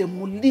will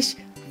demolish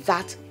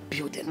that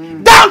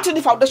building down to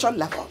the foundation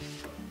level.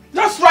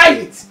 Just write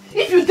it.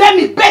 If you dare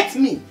me, bet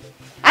me.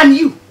 And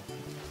you,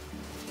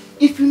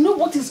 if you know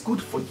what is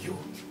good for you,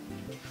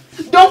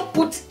 don't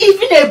put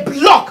even a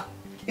block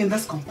in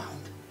this compound,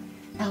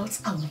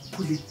 else I will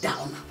pull it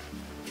down.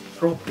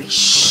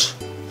 Rubbish.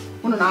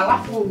 No.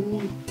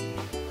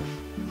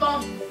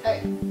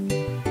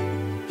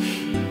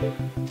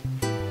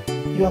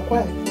 You are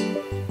quiet.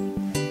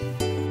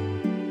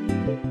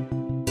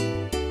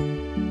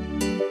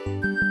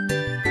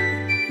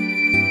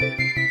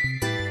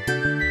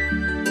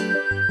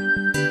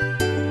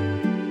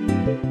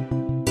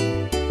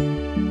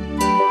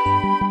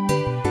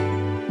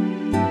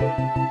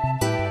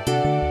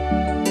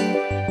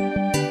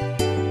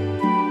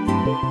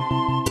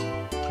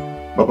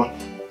 Papa,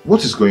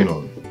 what is going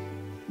on?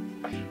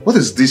 What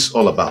is this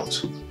all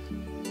about?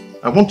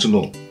 I want to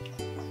know.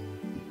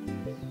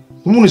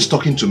 Woman is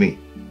talking to me.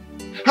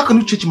 How can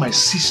you change my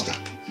sister?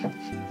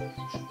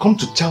 Come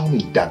to tell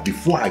me that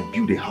before I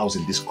build a house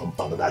in this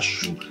compound that I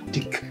should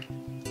take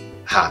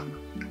her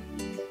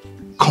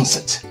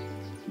consent.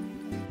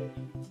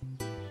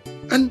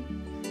 And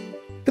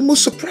the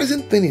most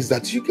surprising thing is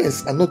that you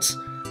guys are not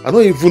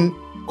even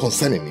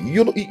concerning me.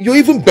 You're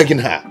even begging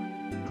her.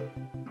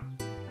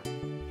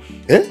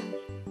 Eh?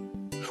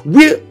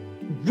 Where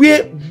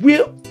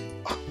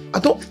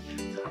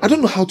I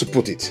don't know how to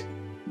put it.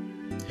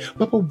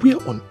 Papa, where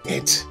on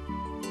earth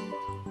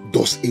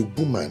does a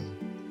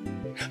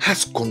woman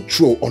has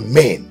control on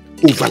men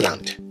over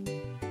land?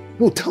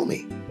 No, tell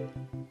me.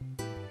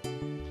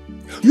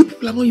 You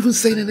people are not even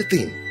saying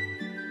anything.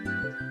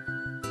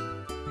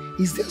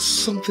 Is there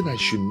something I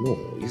should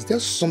know? Is there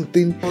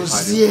something?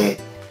 Gozie,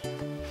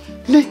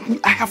 let me.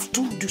 I have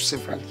told you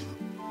severally.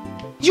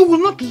 You will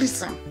not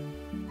listen.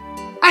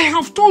 I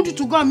have told you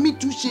to go and meet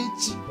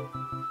Uchechi.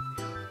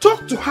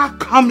 Talk to her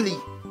calmly.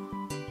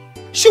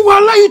 She will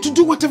allow you to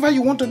do whatever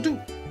you want to do.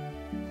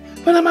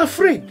 But I'm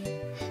afraid,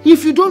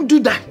 if you don't do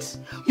that,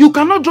 you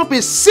cannot drop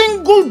a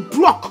single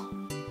block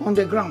on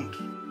the ground.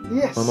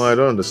 Yes. Mama, I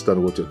don't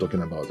understand what you're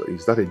talking about.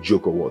 Is that a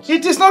joke or what?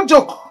 It is not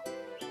joke.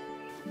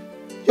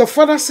 Your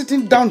father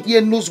sitting down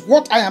here knows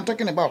what I am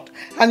talking about.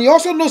 And he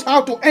also knows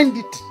how to end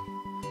it.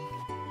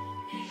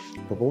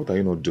 Papa, what are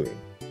you not doing?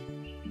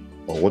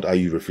 Or what are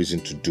you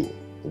refusing to do?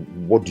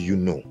 What do you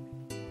know?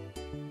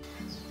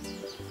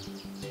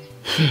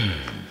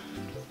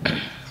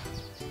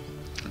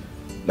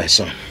 My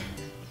son.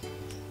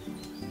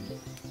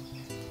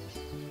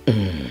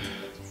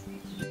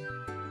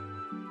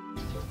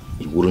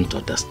 You wouldn't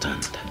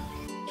understand.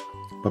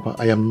 Papa,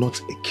 I am not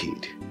a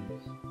kid.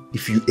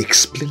 If you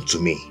explain to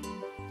me,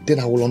 then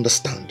I will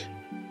understand.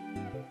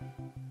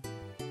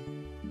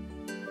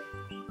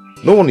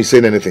 No one is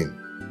saying anything.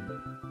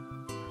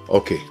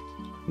 Okay,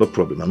 no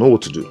problem. I know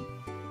what to do.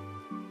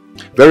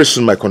 Very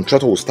soon my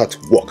contractor will start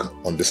work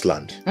on this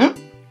land.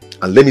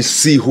 And let me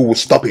see who will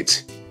stop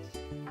it.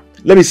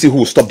 Let me see who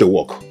will stop the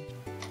work.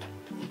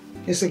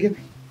 Yes, again.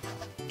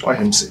 Why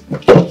MC?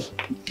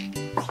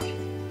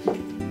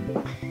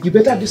 You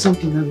better do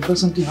something now before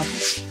something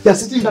happens. You are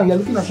sitting down, you are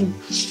looking at me.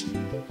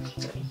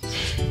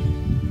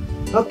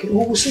 Okay, we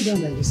will sit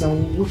down like this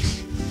and we will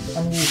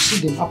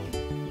see them happen.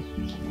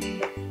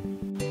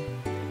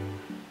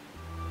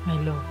 My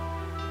love,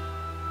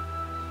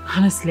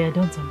 honestly, I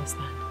don't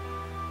understand.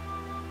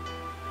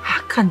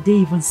 How can they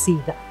even say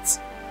that?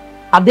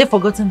 Have they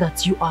forgotten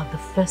that you are the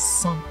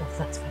first son of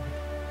that family?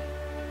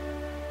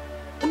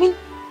 I mean,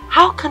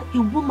 how can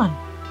a woman,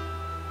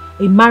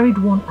 a married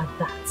one at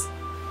that,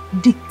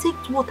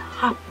 dictate what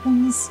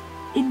happens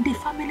in the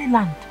family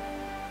land?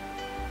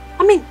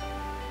 I mean,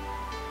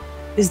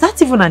 is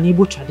that even an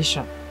Igbo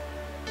tradition?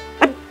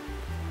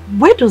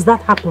 Where does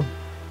that happen?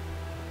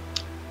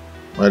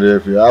 My dear,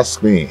 if you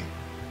ask me,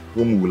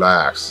 whom will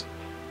I ask?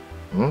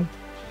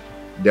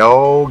 They're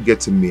all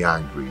getting me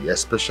angry,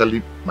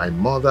 especially my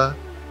mother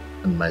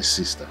and my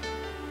sister.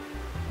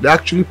 They're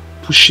actually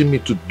pushing me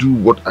to do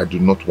what I do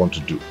not want to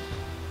do.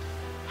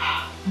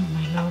 Oh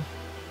my love,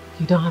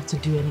 you don't have to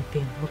do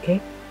anything, okay?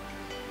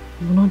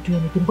 You will not do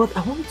anything, but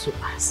I want to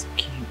ask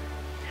you,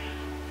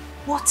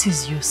 what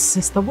is your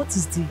sister, what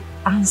is the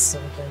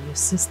answer that your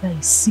sister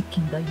is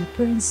seeking that your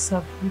parents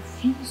have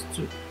refused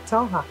to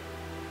tell her?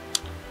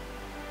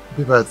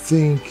 Babe, I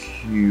think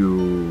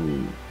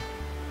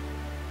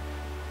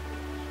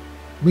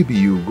maybe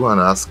you go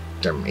and ask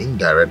them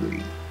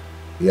indirectly.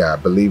 Yeah, I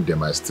believe they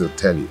might still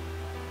tell you.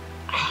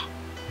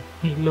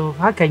 My love,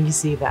 how can you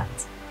say that?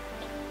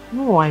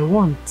 No, I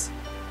won't.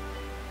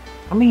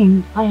 I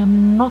mean, I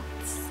am not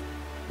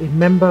a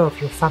member of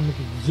your family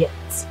yet.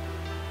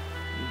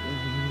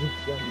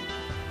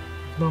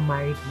 You've not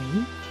married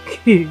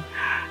me.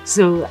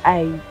 So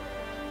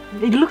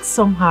it looks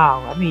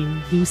somehow, I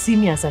mean, you see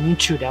me as an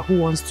intruder who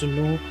wants to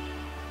know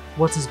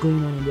what is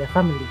going on in their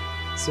family.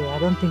 So I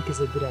don't think it's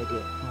a good idea.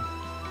 No,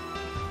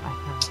 I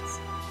can't.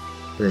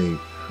 Babe.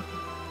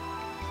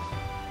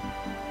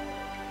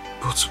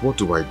 But what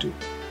do I do?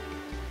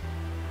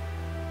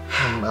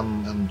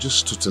 I'm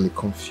just totally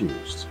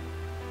confused.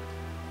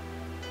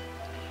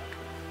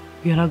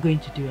 You're not going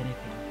to do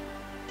anything,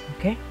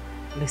 okay?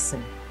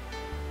 Listen,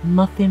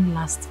 nothing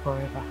lasts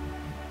forever.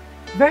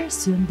 Very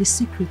soon, the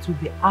secret will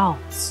be out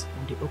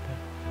in the open.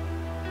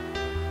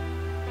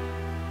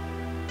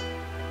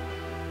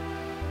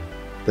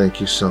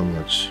 Thank you so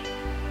much.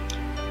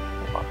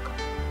 You're welcome.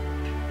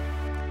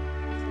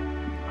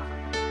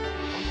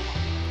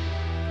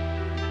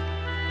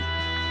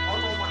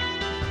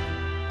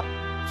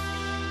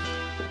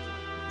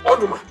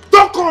 Onuma,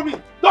 don't call me!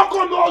 Don't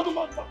call me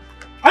Onuma!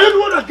 Are you the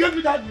one that gave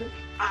me that name?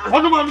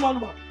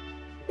 Onuma.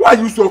 Why are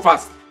you so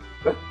fast?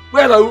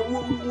 Where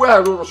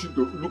are you rushing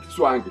to look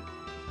so angry?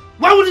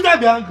 Why would I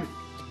be angry?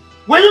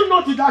 Were you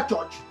not in that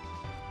church?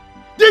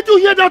 Did you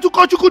hear that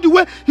Ukochukwu the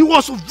way he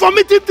was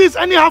vomiting things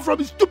anyhow from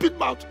his stupid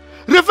mouth?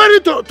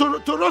 Referring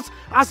to us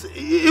as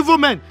evil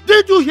men.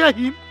 Did you hear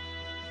him?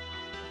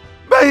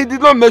 But he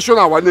did not mention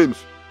our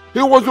names.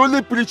 He was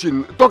only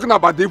preaching, talking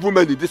about the evil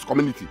men in this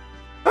community.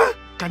 Huh?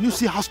 Can you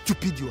see how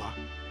stupid you are?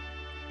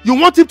 You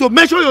want him to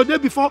mention your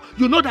name before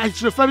you know that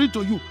he's referring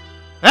to you.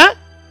 Eh?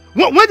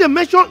 When they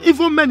mention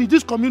evil men in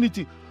this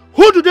community,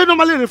 who do they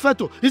normally refer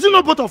to? Is it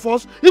not both of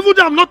us? Even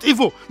though I'm not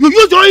evil. You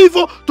use your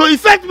evil to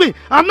affect me.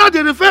 And now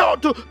they refer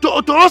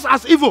to us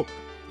as evil.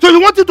 So you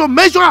wanted to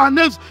mention our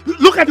names.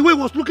 Look at the way he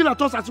was looking at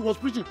us as he was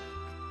preaching.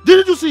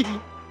 Didn't you see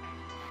him?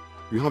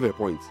 You have a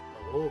point.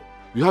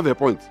 You have a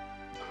point.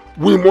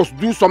 We must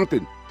do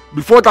something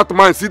before that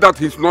man see that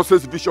his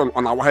nonsense vision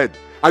on our head.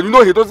 And you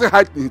know he doesn't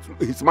hide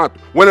his mouth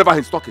whenever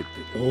he's talking.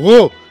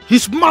 Oh,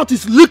 his mouth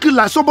is looking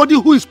like somebody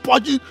who is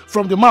purging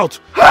from the mouth.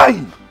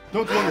 Hey!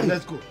 Don't worry,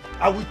 let's go.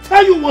 I will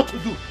tell you what to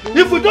do.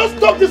 If we don't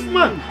stop this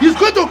man, he's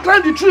going to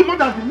climb the tree more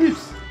than the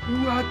leaves.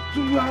 You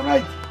are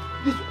right.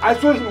 I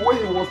saw him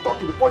when he was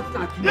talking,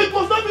 pointing at you. It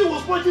was not me he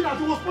was pointing at,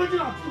 he was pointing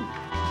at you.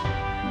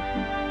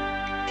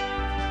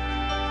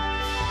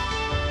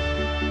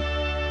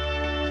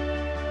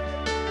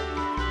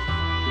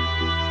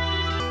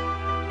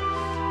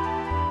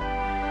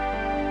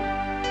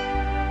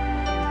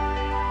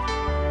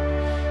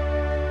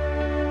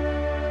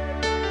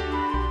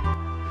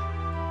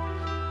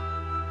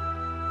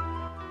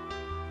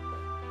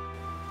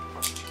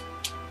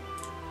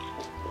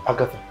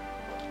 Agatha,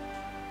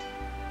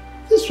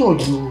 this one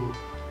you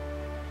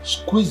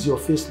squeeze your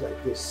face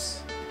like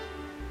this.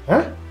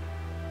 Huh?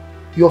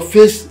 Your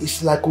face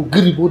is like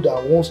Ugiribo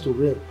that wants to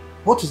rain.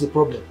 What is the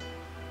problem?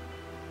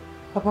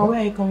 Papa,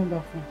 where are you coming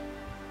back from?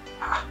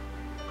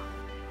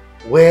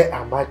 Where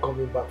am I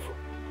coming back from?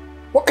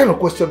 What kind of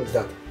question is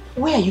that?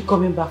 Where are you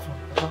coming back from,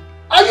 Papa?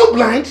 Are you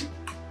blind?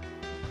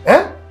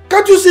 Eh?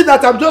 Can't you see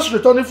that I'm just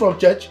returning from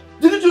church?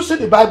 Didn't you see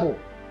the Bible?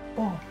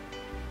 Oh,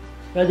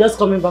 you're just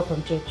coming back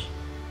from church.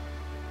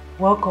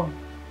 Welcome.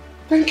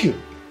 Thank you.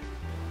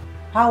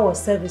 How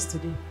was service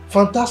today?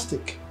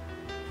 Fantastic.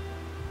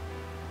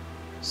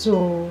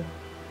 So,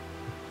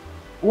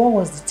 what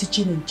was the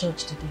teaching in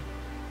church today?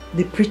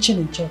 The preaching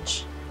in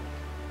church?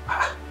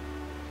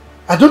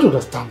 I don't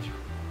understand you.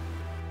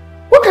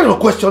 What kind of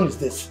question is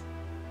this?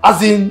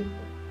 As in,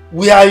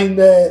 we are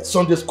in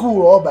Sunday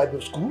school or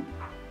Bible school?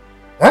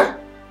 Huh?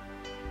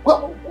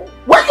 Well,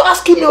 why are you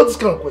asking me all this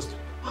kind of question?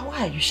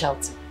 Why are you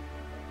shouting?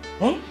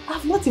 Eh?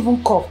 I've not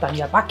even coughed and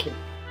you're backing.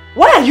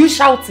 Why are you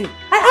shouting?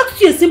 I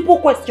asked you a simple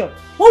question.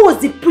 What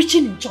was the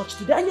preaching in church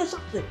today? And you're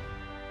shouting.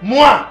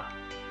 Moi!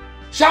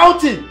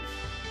 Shouting!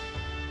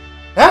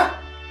 Huh?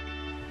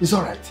 It's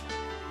alright.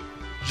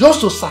 just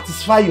to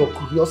satisfy your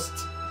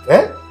curiosity.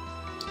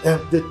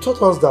 They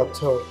taught us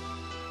that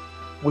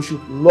we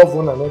should love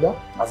one another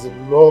as we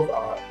love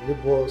our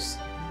neighbors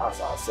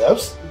as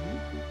ourselves.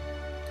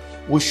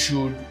 We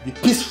should be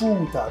peaceful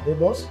with our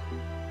neighbors.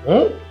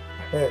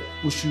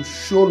 We should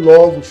show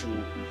love, we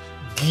should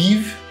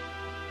give.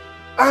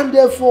 And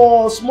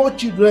therefore, small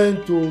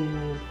children to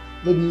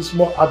maybe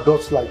small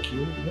adults like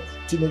you,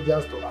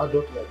 teenagers to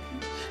adults like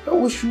you,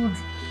 and we should,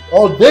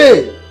 or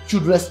they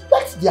should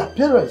respect their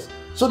parents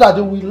so that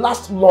they will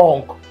last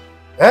long.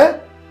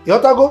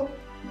 Yotago?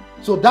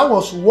 So that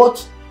was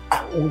what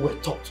we were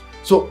taught.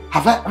 So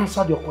have I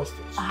answered your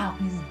questions? I have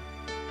been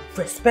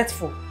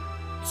respectful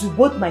to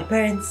both my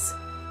parents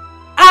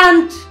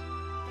and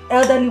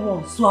elderly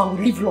ones, so I will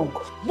live long.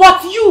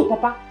 But you,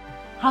 Papa,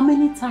 how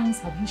many times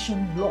have you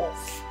shown love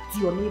to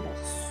your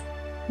neighbors?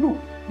 No,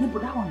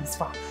 but that one is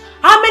far.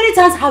 How many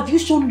times have you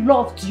shown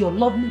love to your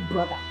lovely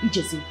brother,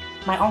 Ijesi,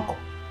 my uncle?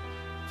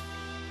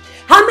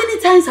 How many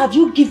times have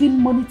you given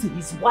money to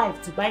his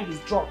wife to buy his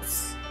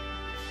drugs?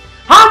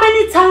 How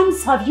many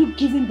times have you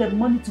given them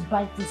money to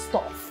buy this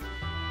stuff?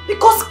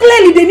 Because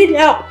clearly they need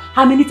help.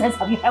 How many times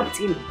have you helped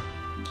him?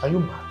 Are you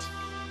mad?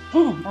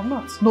 I'm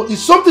not. No,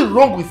 is something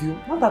wrong with you?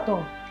 Not at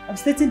all. I'm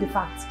stating the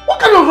facts. What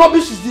kind of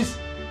rubbish is this?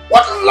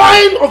 What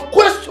line of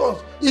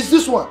questions is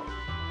this one?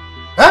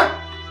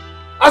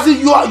 As if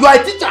you are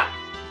a teacher.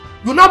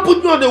 You now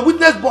put me on the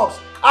witness box,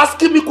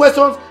 asking me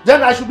questions,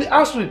 then I should be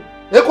answering.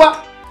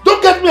 Ekwa,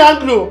 don't get me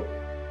angry.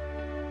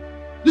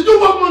 Did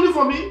you work money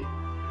for me?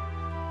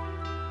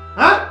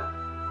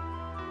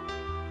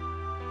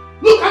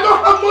 Look, I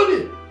don't have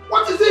money.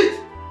 What is it?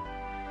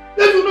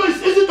 If you know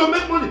it's easy to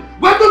make money,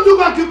 why don't you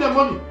go and give them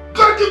money?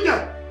 Go and give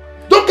them.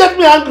 Don't get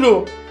me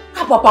angry.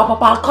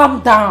 Papa,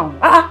 calm down.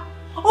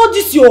 All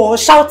this your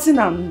shouting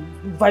and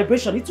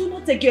vibration, it will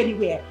not take you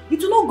anywhere. It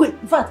will not go.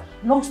 In fact,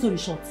 long story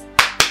short,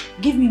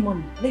 give me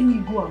money. Let me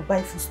go and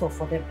buy food stuff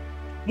for them.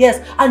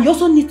 Yes, and you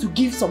also need to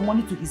give some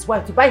money to his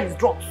wife to buy his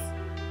drugs.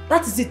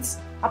 That is it.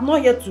 I'm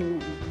not here to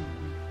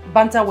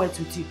banter words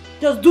with you.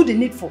 Just do the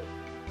needful.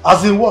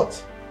 As in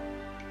what?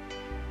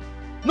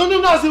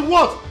 No, as in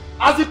what?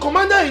 As the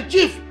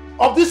commander-in-chief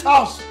of this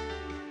house.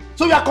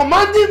 So you are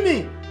commanding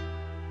me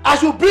I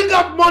should bring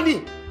out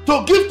money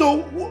to give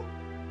to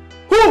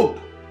who?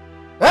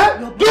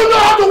 Do you know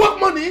how to work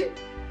money?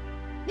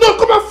 No,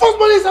 come and force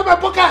money inside my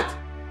pocket.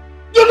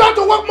 Do you know how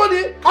to work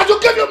money? I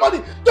should give you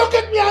money. Don't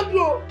get me angry.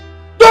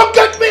 Don't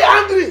get me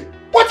angry.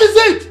 What is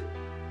it?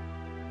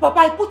 Papa,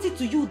 I put it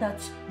to you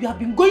that you have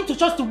been going to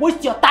church to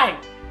waste your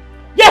time.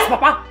 Yes,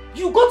 Papa.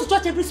 You go to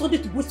church every Sunday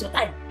to waste your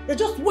time. You're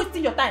just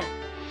wasting your time.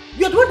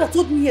 You're the one that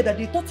told me here that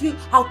they taught you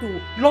how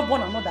to love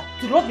one another,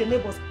 to love your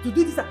neighbors, to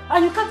do this,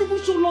 and you can't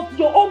even show love to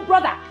your own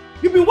brother.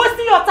 You've been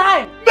wasting your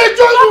time.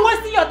 You're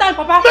wasting your time,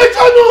 Papa. Do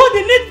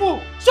the needful.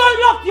 Show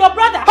love to your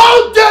brother.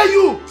 How dare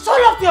you? Show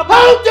love to your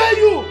brother. How dare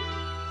you?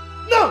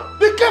 Now,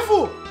 be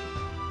careful.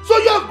 So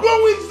you have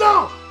grown wings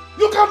now.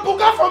 You can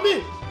buga for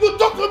me. You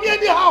talk to me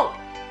anyhow.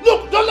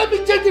 Look, don't let me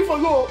change it for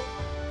you.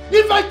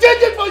 If I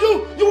change it for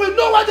you, you will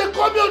know why they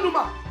call me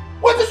Onuma.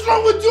 What is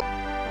wrong with you?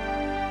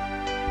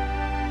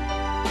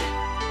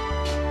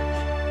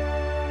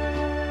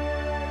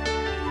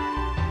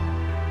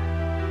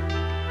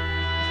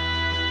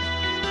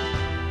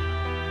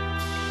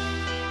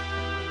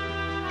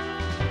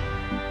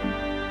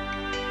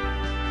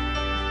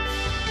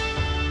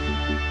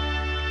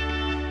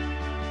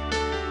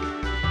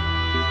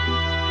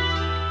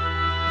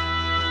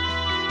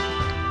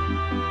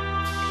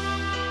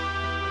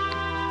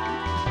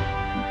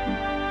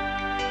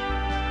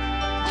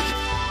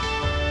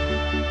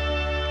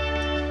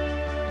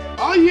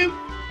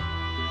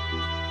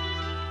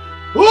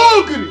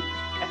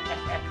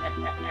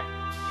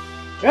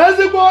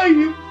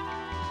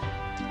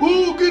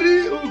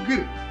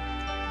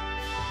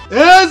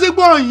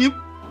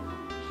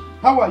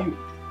 How are you?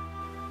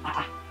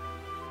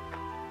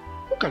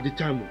 Look at the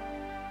time.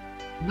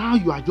 Now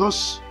you are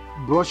just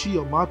brushing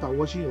your mouth and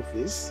washing your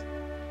face.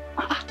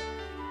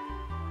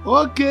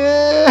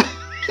 Okay.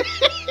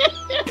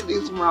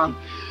 This man.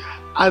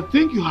 I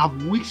think you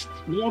have whisked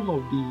one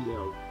of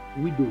the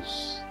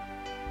widows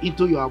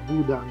into your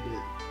abode and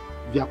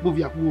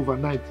Viapu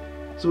overnight.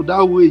 So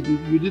that way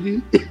you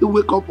didn't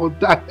wake up on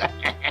time.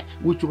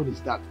 Which one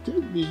is that?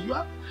 Tell me.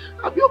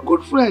 I'm your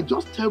good friend.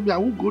 Just tell me. I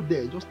won't go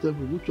there. Just tell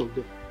me which of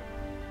them.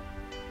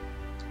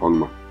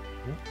 Onma,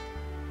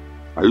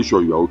 are you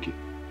sure you are okay?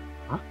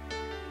 Huh?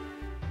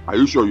 Are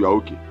you sure you are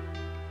okay?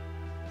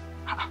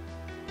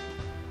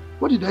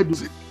 What did I do?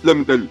 See, let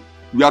me tell you.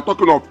 We are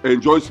talking of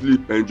enjoy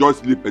sleep.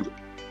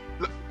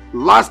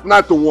 Last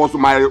night was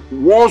my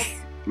worst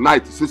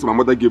night since my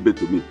mother gave birth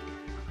to me.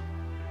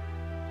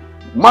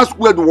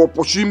 Masquerade were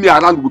pushing me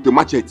around with a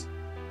machete.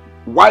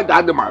 Wild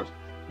animals,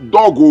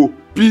 dog,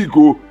 pig,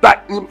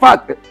 that. In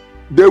fact,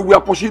 they were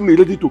pushing me,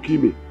 ready to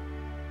kill me.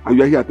 And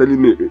you are here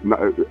telling me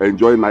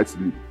enjoy night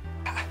sleep.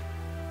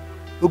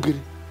 Okay.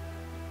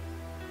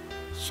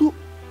 So,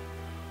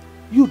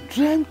 you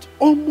dreamt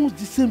almost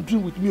the same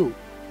dream with me.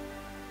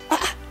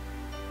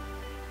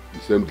 The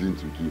same dream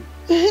with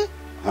you?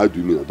 How do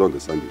you mean? I don't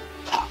understand you.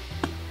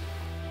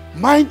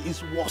 Mine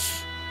is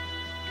worse.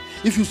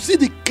 If you see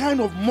the kind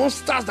of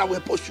monsters that were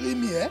pursuing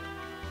me,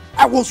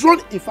 I was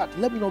running. In fact,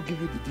 let me not give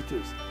you the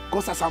details.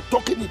 Because as I'm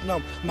talking it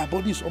now, my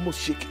body is almost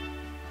shaking.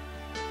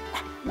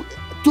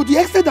 To the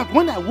extent that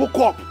when I woke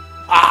up,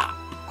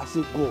 I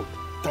said, God,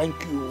 thank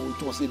you.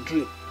 It was a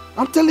dream.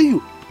 I'm telling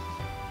you.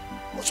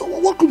 So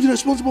what could be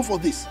responsible for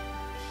this?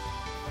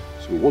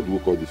 So what do we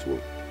call this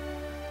one?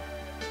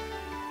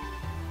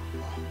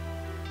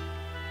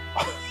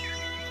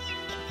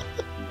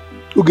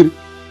 Okay.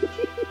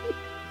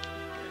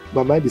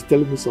 My mind is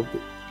telling me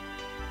something.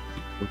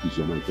 What is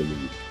your mind telling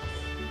me?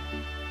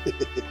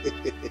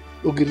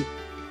 Okay.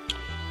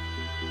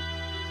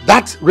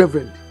 That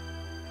Reverend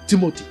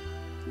Timothy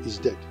is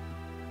dead.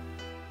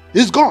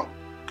 He's gone.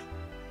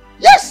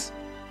 Yes!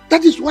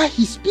 That is why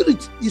his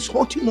spirit is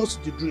haunting us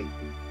in the dream.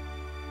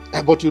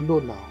 But you know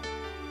now,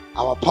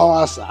 our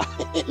powers are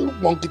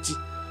monkey.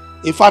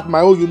 In fact,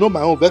 my own,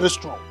 very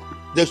strong.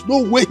 There's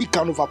no way he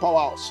can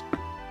overpower us.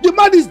 The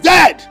man is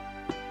dead!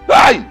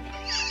 Hey!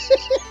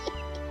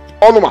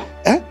 Onoma!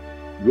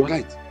 You are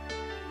right.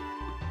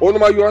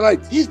 Onoma, you are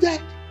right. He's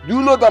dead. Do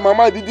you know that my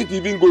mind didn't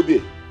even go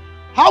there?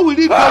 How will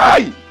he go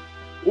there?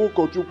 Oh,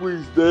 Kochukwu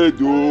is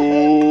dead.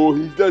 Oh,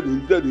 he's dead.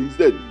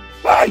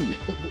 Hey!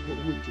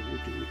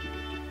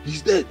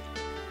 He's dead.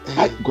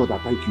 God, I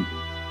thank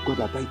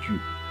you.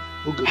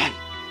 Okay.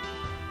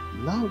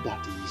 Now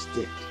that he is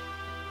dead,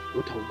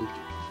 what are we going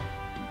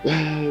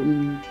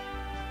to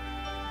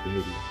do?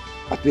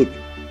 I think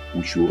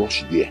we should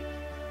rush there.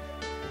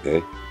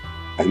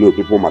 I know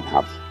people might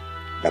have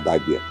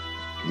gathered there.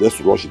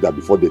 Let's rush there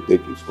before they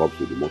take his corpse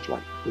to the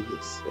mortuary. Oh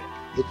yes.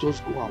 Let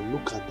us go and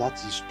look at that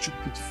his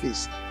stupid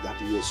face that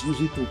he was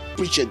using to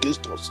preach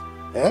against us.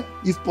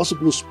 If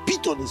possible,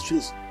 spit on his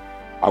face.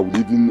 I will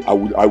even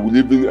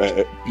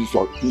peace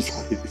on his.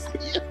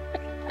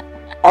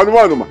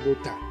 Anuma. No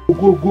time.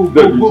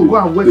 Go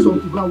and wear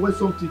something. Go and wear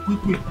something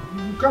quick. You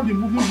can't be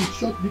moving with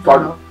short knicker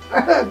now.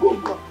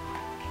 Go.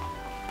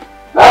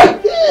 Hey!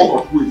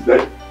 Who is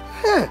that?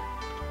 Hey,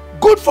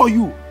 good for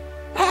you.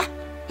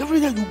 Every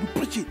day you'll be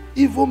preaching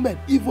evil men.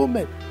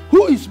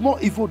 Who is more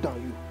evil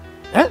than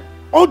you?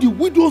 All the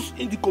widows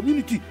in the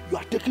community, you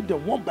are taking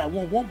them one by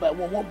one.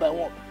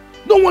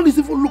 No one is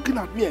even looking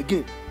at me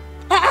again.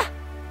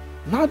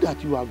 Now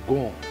that you are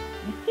gone,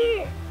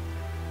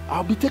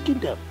 I'll be taking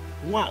them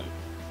 1,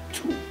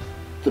 2,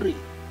 3,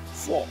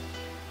 4.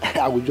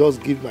 I will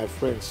just give my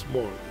friends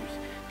small.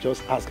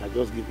 Just ask, I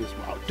just give you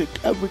small. I'll take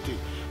everything.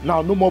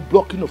 Now, no more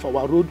blocking of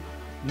our road.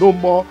 No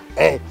more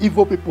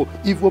evil people,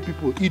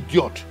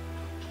 idiot.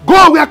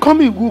 Go, we are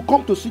coming. We'll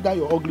come to see that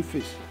your ugly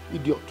face,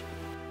 idiot.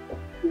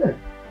 Yeah.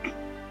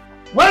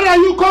 When are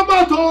you come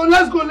out? Oh,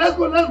 let's go.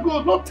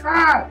 No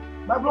time.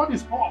 My blood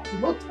is hot.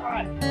 No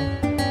time.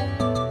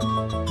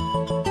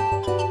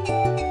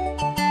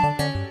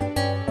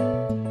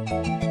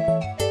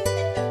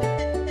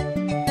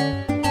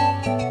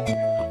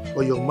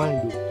 For your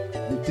mind,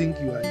 though, you think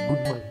you are a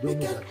good man. Don't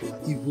know that you are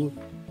evil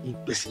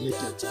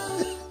impersonated.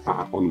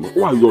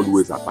 Why are you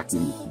always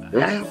attacking me?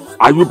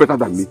 Are you better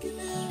than me?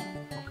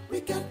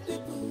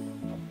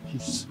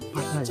 His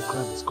partner in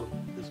crime is coming.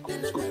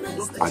 Let's go.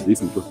 And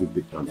if you just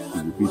take time, he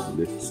will be the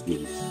next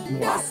spirit.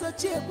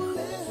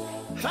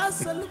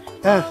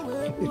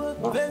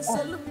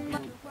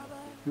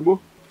 Wow.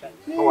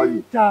 How are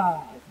you?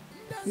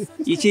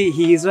 Ichi,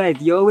 he is right.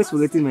 You're always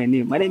forgetting my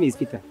name. My name is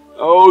Peter.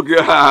 Okay,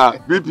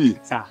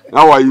 BP. Sir.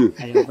 How are you?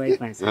 I am very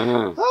fine,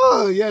 sir.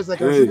 Oh, yes, I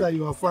can see that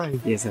you are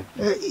fine. Yes, sir.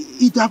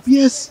 It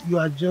appears you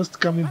are just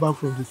coming back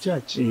from the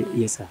church.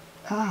 Yes, sir.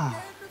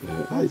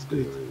 That is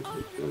great.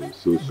 I'm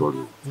so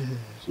sorry.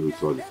 So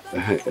sorry.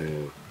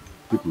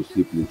 People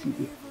sleep late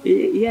today.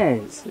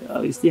 Yes,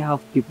 we still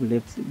have people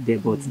left there,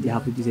 but they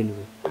have to do this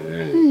anyway.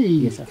 Hey.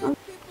 Yes, sir.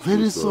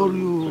 Very sorry.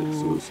 I'm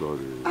so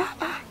sorry.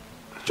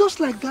 Just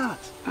like that.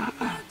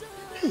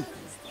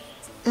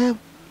 Hey.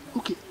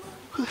 Okay.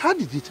 How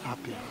did it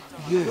happen?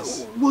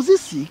 Yes. Was he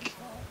sick?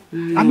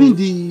 I mean,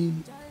 the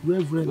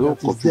reverend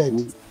that is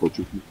dead.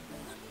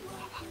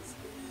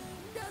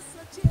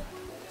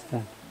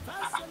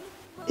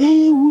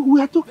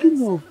 We are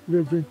talking of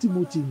Reverend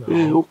Timothy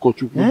now.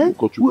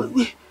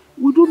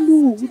 We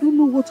don't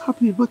know what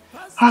happened, but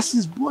has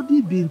his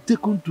body been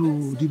taken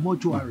to the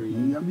mortuary?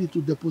 I mean,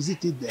 to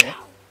deposit it there?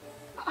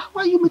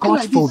 Why are you making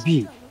like this? God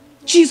forbid.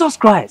 Jesus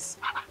Christ.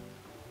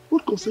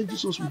 What concerns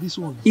Jesus with this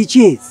one? It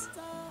is.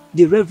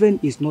 The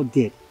Reverend is not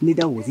dead.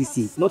 Neither was he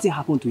sick. Nothing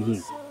happened to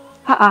him.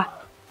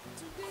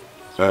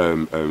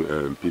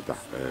 Peter,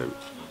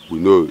 we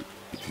know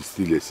it is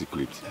still a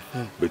secret,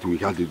 but we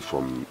heard it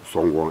from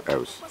someone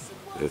else.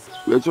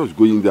 We are just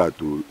going there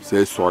to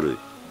say sorry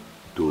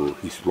to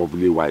his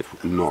lovely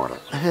wife, Nora.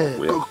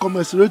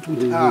 Commensurate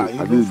with her.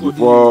 At least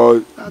before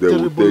they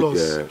will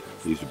take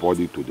his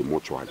body to the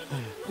mortuary.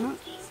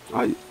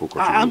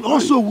 And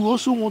also, we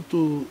also want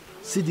to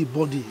see the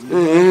body.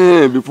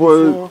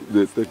 Before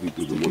they take it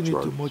to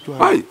the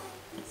mortuary.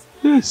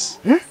 Yes.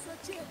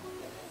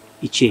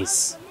 It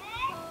is.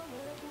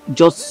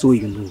 Just so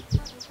you know,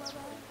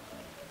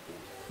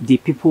 the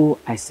people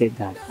I said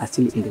that are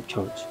still in the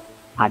church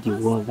are the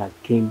ones that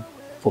came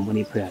for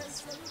morning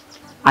prayers.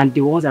 And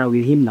the ones that are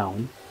with him now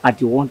are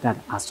the ones that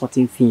are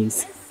sorting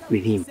things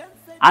with him.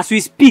 As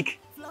we speak,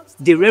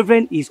 the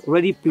Reverend is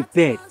already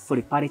prepared for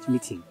the parish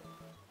meeting.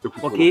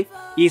 Okay?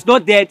 He is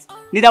not dead,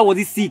 neither was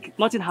he sick.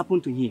 Nothing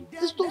happened to him.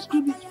 Stop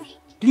screaming.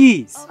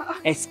 Please,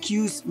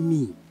 excuse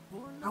me.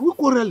 Are we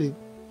quarreling?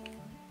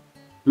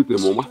 Peter,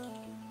 Mama.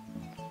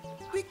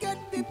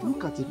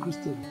 Look at a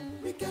Christian.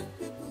 Wait,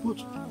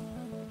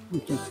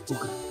 okay. Do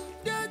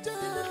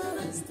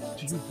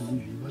you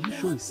believe him? Are you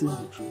sure he's saying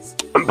the truth?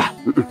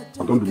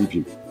 I don't believe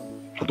him.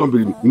 I don't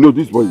believe him. You know,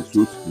 this boy is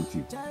so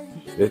spiritual.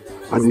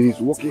 And he's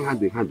working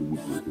hand in hand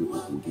with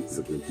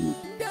the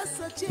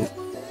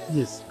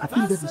Yes, I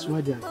think that is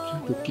why they are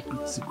trying to keep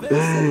it secret.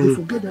 They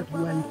forget that we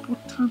are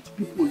important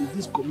people in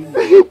this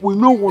community. We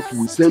know what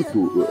we send to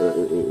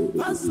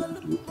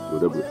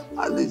whatever.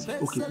 At least,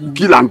 okay,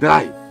 kill and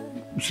die.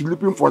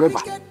 Sleeping forever.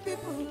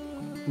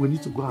 We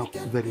need to go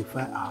and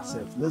verify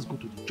ourselves. Let's go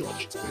to the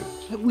church.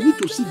 We need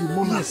to see the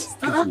money. Yes.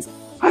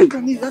 How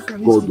can he God,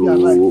 still be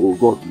alive? oh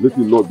God, let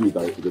him not be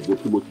that the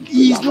Timothy.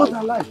 He is not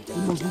alive.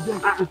 He must be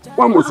dead.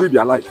 Why must he be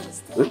alive?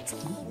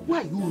 Why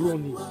are you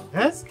running?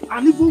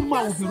 An evil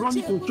man will be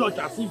running to church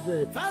as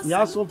if he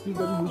has something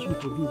very useful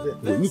to do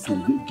there. We need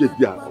to get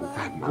there on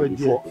time now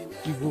before.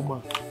 Evil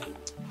man.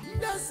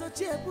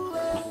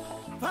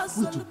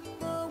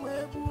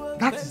 Wait,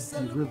 that is the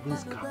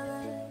Reverend's car.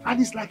 And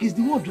it's like he's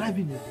the one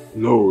driving it.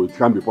 No, it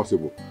can't be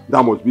possible.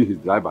 That must be his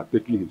driver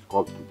taking his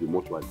corpse to the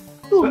mortuary.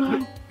 No,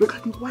 man. Look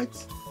at the white.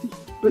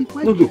 The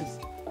white no.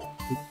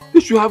 They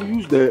should have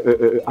used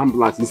the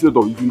ambulance instead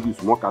of using this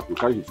small car to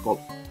carry his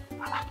corpse.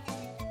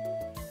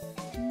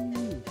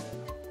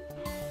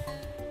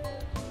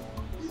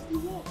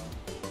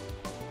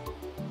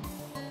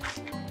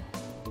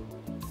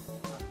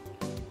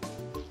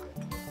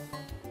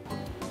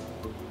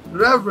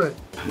 Reverend.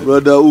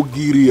 Brother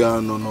Ugiri,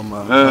 no,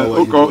 man. How are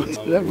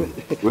you?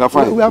 We are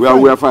fine. We are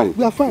fine. We are fine.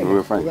 We are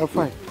fine. We are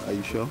fine. Are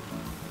you sure?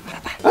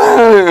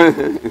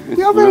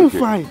 We are very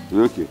fine.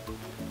 We're okay.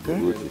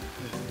 Okay. We're okay.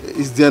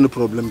 Is there any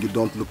problem? You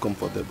don't look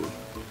comfortable.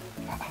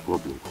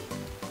 Problem?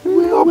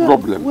 No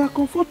problem. We are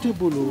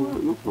comfortable.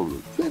 No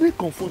problem. Very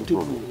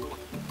comfortable.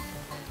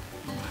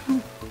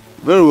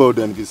 Very well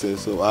then, Gise.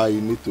 So I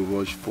need to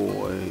rush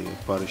for a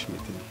parish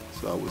meeting.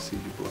 So I will see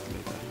you both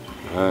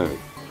later.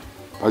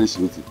 Parish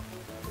meeting.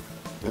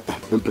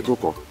 Don't be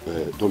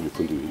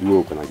funny. You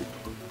know, can I get?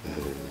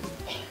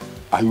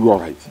 Are you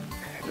alright?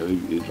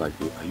 Like,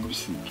 are you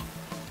sick?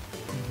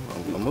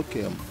 I'm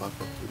okay. I'm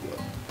perfectly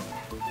well.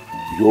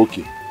 You're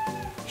okay?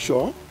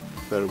 Sure.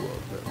 Very well.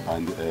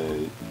 And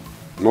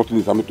nothing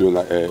is happening to you,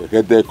 like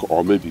headache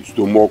or maybe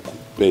stomach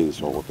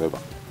pains or whatever.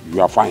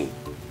 You are fine.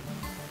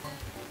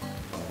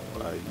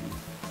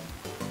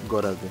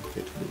 God has been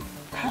faithful.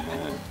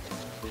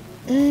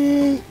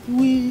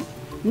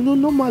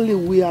 Normally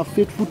we are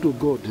faithful to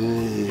God.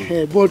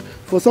 But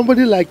for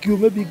somebody like you,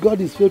 maybe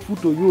God is faithful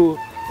to you.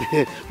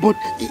 But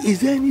is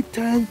there any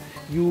time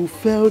you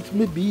felt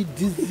maybe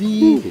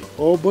dizzy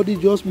or body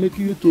just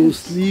making you to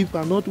sleep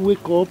and not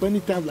wake up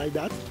anytime like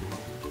that?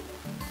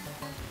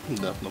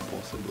 That's not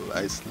possible.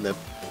 I slept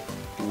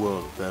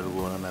well, very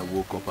well, and I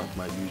woke up at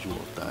my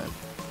usual time.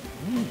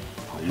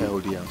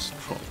 Healthy and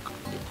strong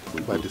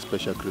by the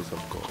special grace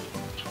of God.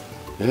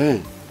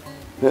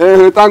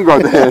 Hey, thank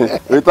God.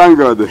 Thank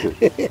God.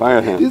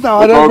 He's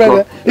our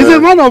brother. He's a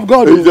man of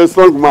God. He's a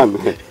strong man.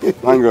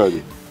 Thank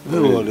God.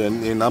 Very well,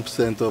 then, in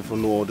absence of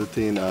no other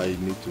thing, I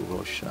need to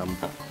rush. I'm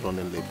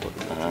running late for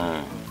the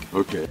meeting.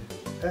 Okay.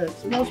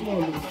 Small.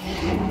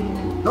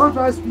 Don't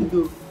try speed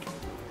though.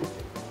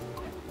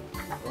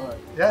 Alright.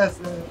 Yes,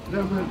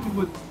 Reverend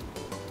Timothy.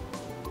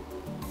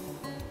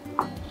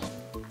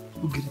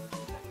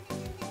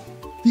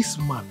 This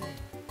man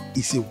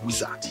is a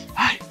wizard.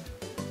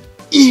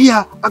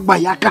 Iya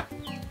Agbayaka.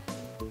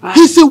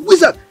 He's a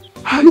wizard.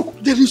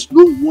 Look, there is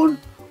no one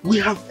we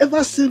have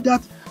ever seen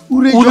that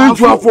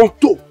Urejuafo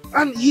to,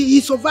 and he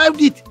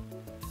survived it.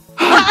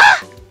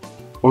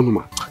 Oh no,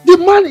 ma. The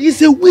man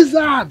is a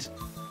wizard.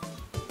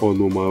 Oh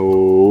no, ma.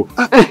 Oh.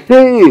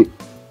 Hey.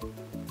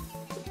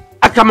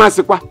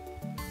 Akamasekwa.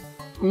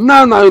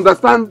 Now I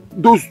understand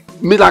those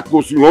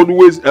miracles you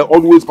always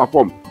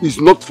perform. It's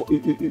not for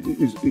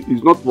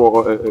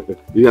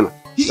Iana.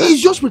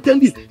 He's just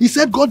pretending. He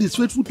said God is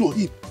faithful to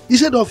him. He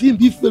said of him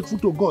be faithful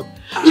to God.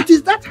 It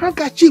is that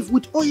handkerchief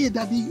with oil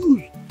that they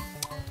use.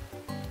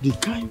 The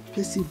kind of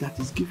person that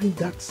is giving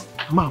that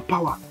man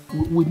power,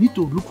 we need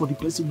to look for the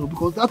person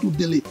because that will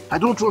delay. I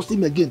don't trust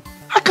him again.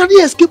 How can he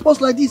escape us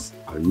like this?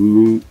 Are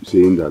you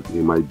saying that he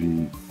might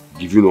be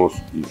giving us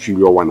the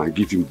inferior one and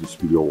give him the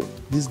superior one?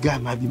 This guy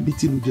might be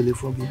meeting Udele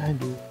from behind.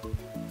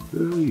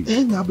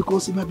 Now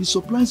because he might be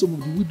supplying some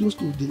of the widows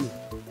to Udele.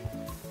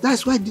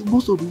 That's why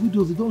most of the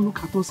widows, they don't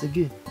look at us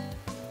again.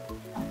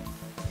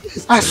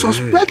 Yes, I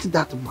suspect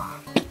that man.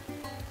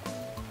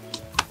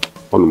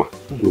 Onuma,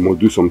 we must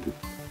do something.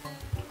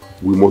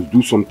 We must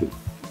do something.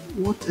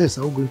 What else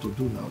are we going to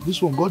do now?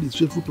 This one, God is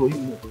faithful to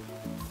him.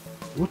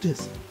 What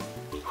else?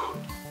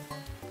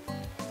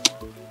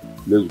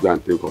 Let's go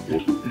and take off.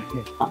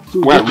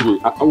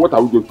 What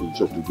are we going to the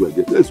church to do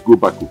again? Let's go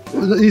back.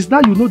 It's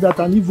now you know that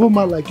an evil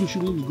man like you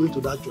shouldn't be going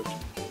to that church.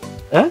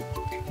 Eh?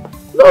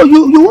 No,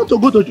 you want to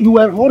go to. You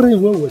were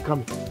hurrying when we were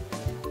coming.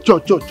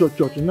 Church.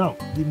 Now,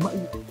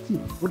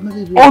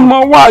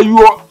 Man, why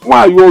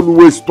are you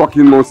always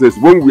talking nonsense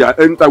when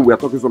anytime we are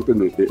talking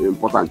something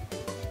important?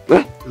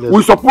 Eh?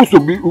 We're supposed to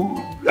be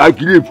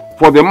agree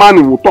for the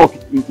man who talk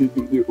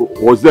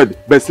was dead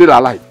but still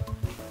alive.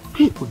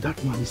 Hey, but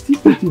that man is still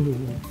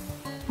waiting.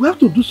 We have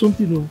to do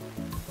something.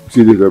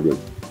 See the Reverend,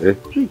 eh?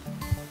 Hey.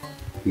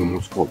 You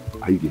must fall.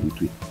 Are you getting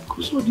to it?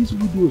 Because all these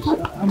videos,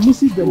 I'm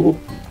missing them.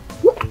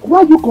 Why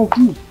are you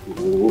confused?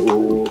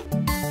 Oh.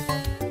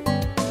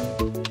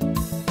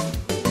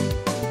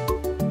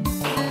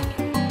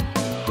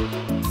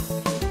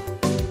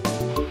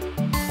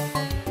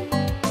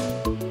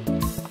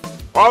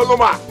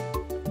 Oluma,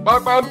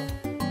 Bam,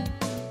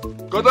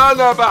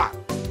 Kodana,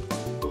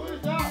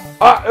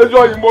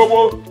 enjoy Momo,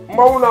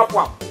 Mauna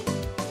Pop.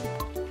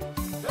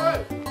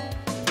 Hey,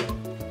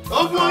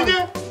 don't go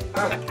again.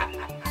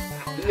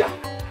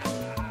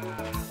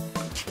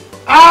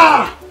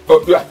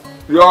 Oh, yeah,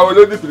 you are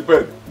already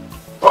prepared.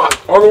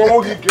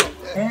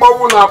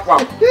 Mauna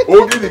Pop,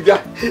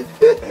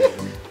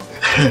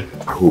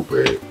 I hope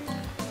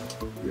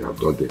we have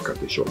done the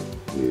incantation.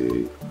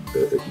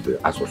 They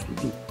asked us to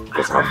do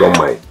because I have done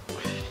mine.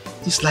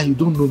 It's like you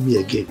don't know me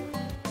again.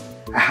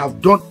 I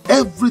have done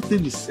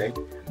everything he said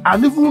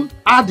and even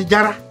add the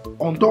jara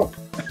on top.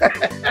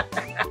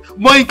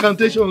 More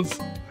incantations.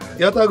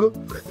 Yatago.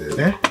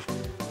 I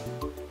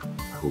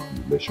hope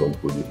you mentioned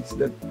only his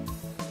name.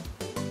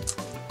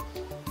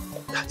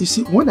 You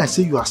see, when I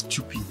say you are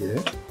stupid,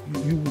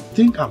 you would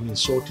think I'm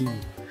insulting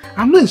you.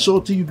 I'm not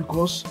insulting you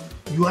because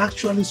you are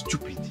actually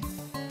stupid.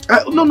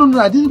 No,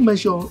 I didn't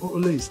mention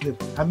only his name.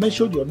 I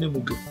mentioned your name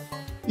again.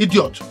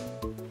 Idiot.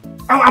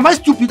 Am I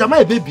stupid? Am I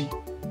a baby?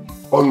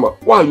 Onma,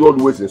 why are you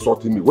always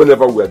insulting me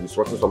whenever we are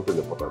discussing something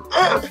important?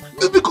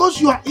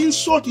 Because you are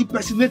insult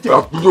impersonated.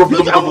 Let's go.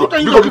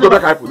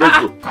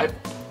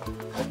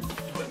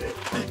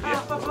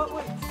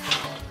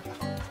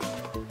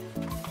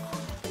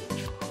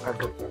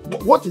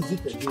 What is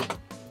it again?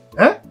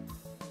 Eh?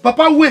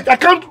 Papa, wait. I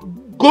can't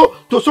go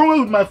to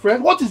somewhere with my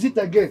friend. What is it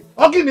again?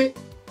 Ogini.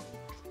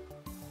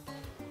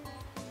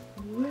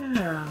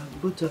 Where are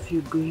both of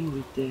you going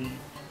with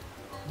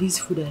these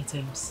food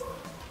items?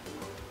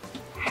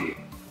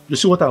 You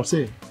see what I'm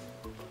saying?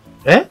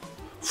 Eh?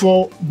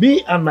 For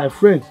me and my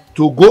friend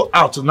to go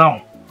out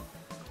now,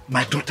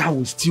 my daughter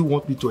will still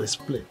want me to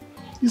explain.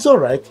 It's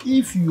alright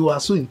if you are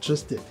so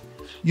interested.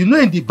 You know,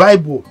 in the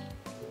Bible,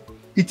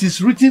 it is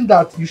written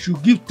that you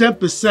should give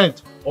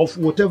 10% of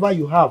whatever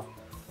you have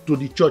to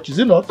the church. Is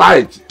it not?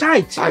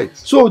 Tithe.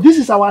 So this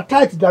is our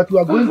tithe that we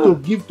are going to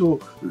give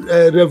to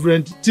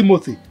Reverend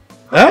Timothy.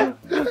 Eh?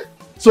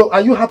 So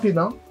are you happy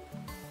now?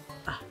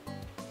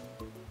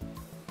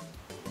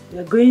 You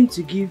are going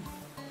to give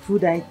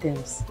food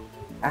items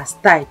as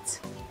tithe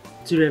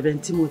to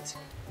Reverend Timothy.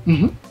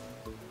 Mm-hmm.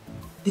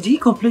 Did he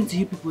complain to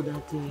you people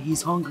that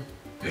he's hungry?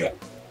 Yeah.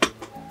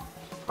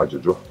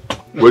 Ajojo.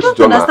 I don't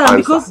understand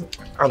because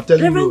I'm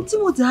telling Reverend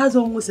Timothy has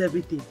almost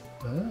everything.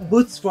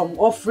 Both from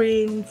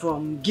offering,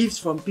 from gifts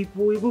from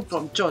people, even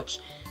from church.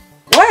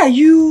 Why are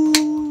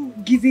you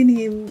giving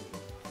him?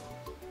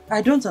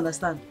 I don't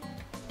understand.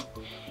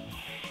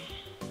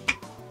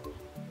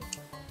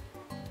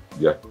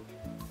 Yeah.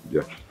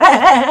 Okay,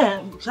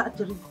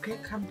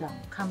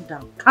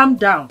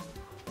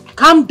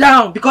 calm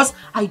down, because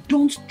I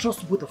don't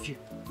trust both of you.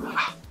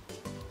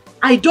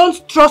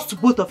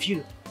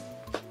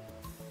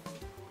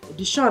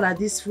 Deshaun, are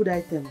these food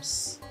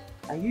items?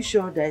 Are you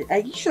sure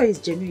it's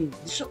genuine?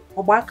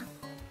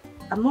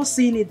 I'm not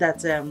saying it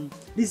that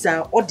these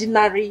are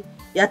ordinary.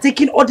 You are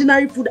taking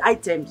ordinary food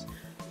items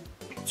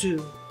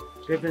to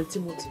Reverend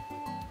Timothy.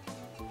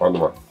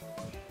 Onuma,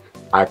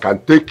 I can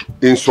take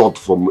insult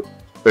from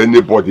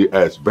anybody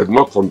else, but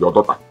not from your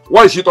daughter.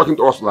 Why is she talking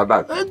to us like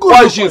that?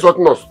 Why is she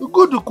insulting us?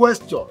 Good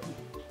question.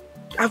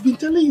 I've been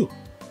telling you.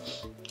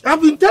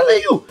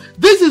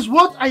 This is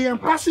what I am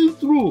passing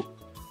through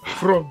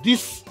from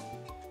this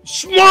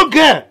small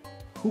girl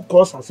who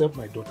calls herself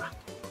my daughter.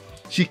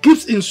 She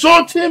keeps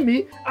insulting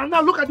me, and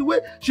now look at the way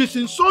she's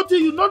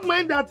insulting you, not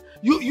mind that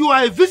you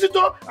are a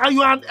visitor and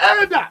you are an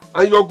elder.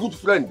 And you're a good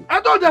friend.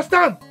 I don't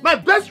understand. My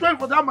best friend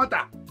for that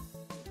matter.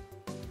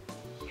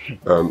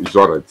 It's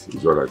alright.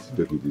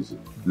 Take it easy.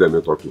 Let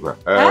me talk to her.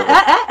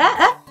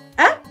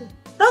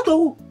 Talk to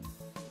who?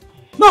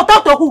 No,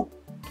 talk to who?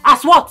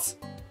 As what?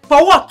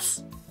 For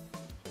what?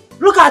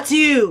 Look at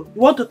you.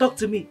 You want to talk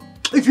to me?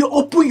 If you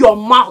open your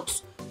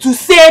mouth to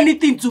say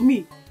anything to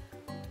me,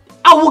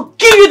 I will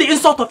give you the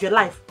insult of your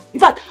life. In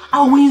fact,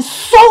 I will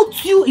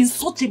insult you in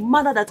such a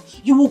manner that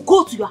you will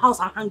go to your house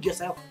and hang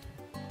yourself.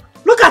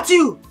 Look at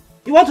you.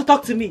 You want to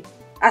talk to me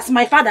as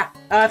my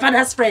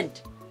father's friend.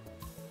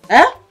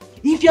 Eh?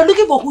 If you're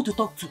looking for who to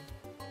talk to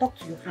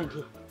your friend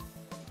here.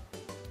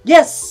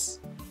 Yes.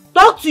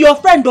 Talk to your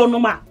friend,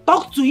 Onoma.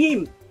 Talk to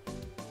him.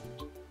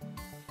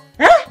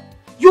 Eh?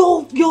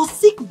 You Your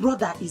sick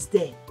brother is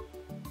there.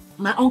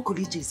 My uncle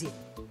Ijeze.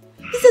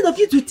 Instead of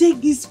you to take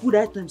these food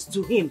items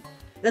to him,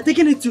 you're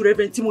taking it to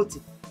Reverend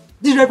Timothy.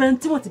 The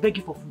Reverend Timothy beg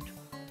you for food.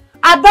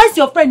 Advise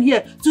your friend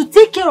here to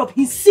take care of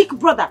his sick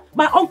brother,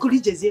 my uncle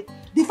Ijeze.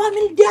 The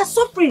family, they are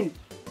suffering.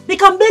 They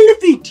can barely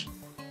feed.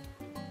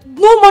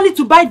 No money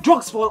to buy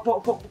drugs for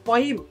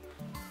him.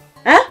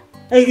 Eh?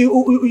 You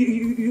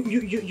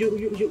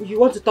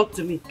want to talk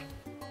to me?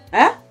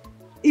 Eh?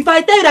 If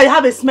I tell you that you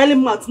have a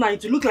smelling mouth now,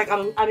 it will look like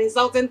I'm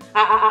insulting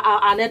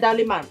an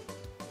elderly man.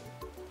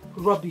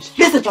 Rubbish.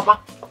 Listen,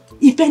 Papa.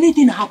 If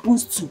anything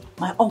happens to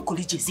my uncle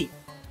Ijeze,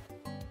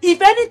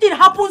 if anything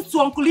happens to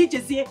Uncle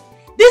Ijeze,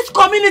 this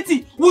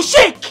community will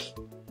shake.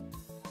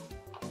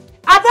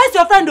 Advise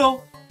your friend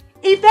though.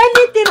 If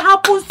anything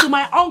happens to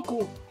my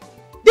uncle,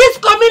 this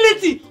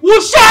community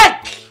will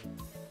shake.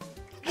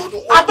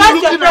 Why are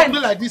you looking at me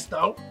like this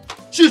now?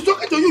 She's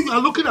talking to you, you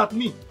are looking at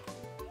me.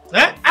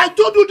 Eh? I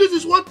told you this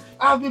is what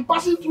I have been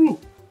passing through.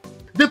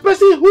 The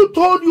person who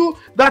told you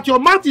that your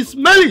mouth is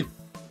smelling.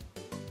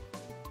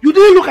 You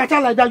didn't look at her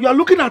like that, you are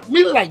looking at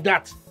me like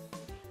that.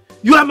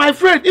 You are my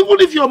friend. Even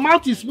if your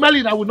mouth is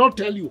smelling, I will not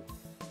tell you.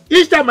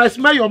 Each time I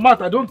smell your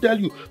mouth, I don't tell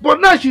you.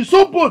 But now she's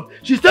so bold.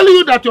 She's telling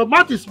you that your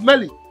mouth is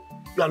smelling.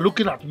 You are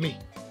looking at me.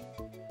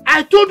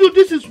 I told you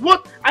this is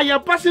what I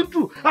am passing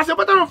through. As a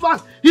matter of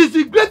fact, it's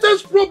the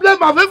greatest problem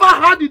I've ever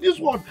had in this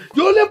world.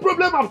 The only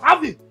problem I'm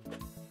having.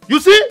 You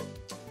see?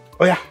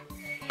 Oh yeah.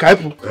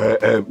 Kaipu.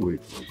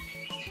 Wait.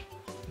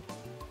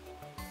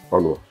 Oh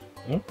no.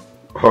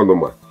 Oh no,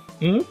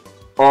 man.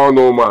 Oh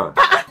no, man.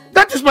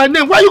 That is my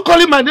name. Why are you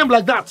calling my name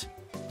like that?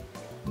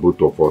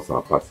 Both of us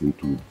are passing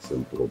through the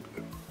same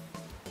problem.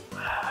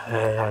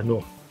 I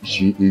know.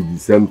 She is the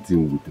same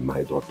thing with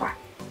my daughter.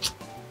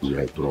 We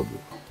are in trouble.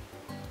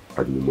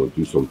 And we must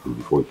do something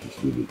before it is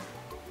too late.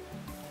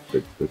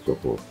 But first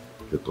of all,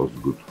 let us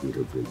go to the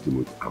Reverend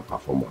Timothy and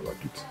perform our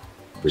duty.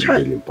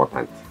 Very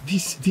important.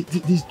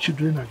 These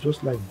children are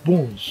just like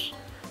bones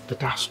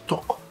that are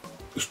stuck.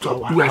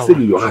 You are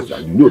saying in your hands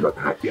that you know that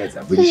her ears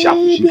are very sharp.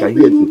 She can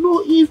hear you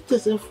know, if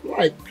there's a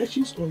fly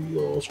perches on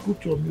your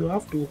scrotum, you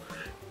have to,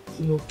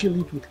 kill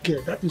it with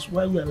care. That is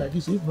why we are like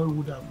this. If not, we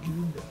would have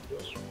given them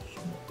just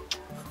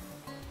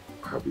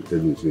I have been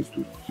telling you since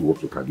to see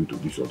what you can do to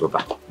this your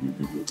daughter. You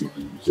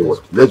say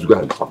what? Let's go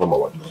and perform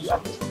our duty.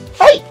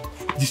 Hey!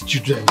 These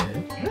children,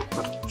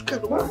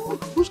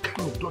 whose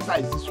kind of daughter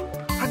is this one?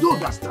 I don't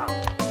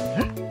understand.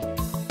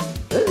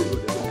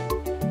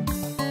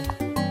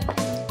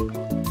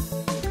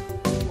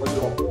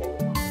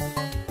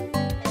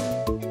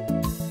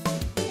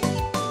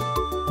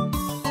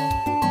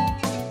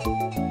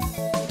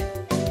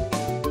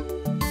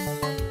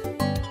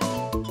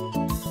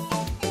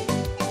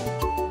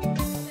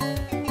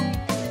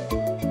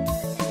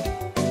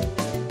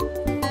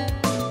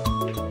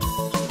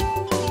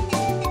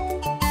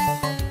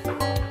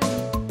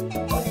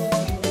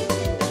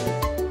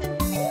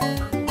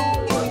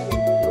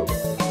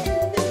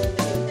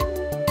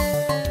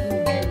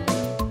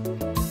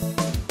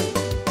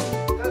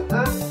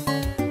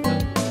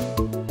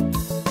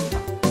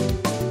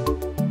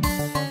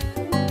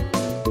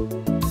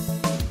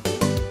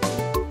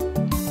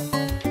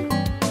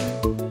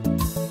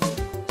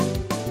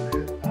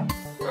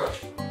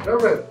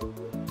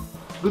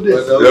 Good day.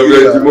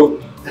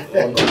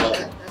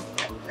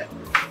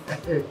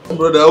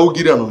 Brother, how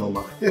good on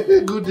Mama?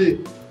 Good day,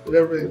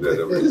 Reverend.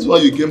 This is why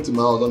you came to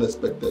my house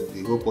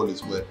unexpectedly. Hope all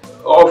is well.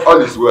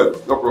 All is well,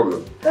 no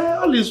problem.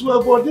 All is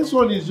well, but this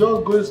one is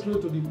just going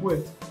straight to the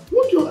point.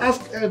 Won't you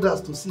ask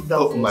elders to sit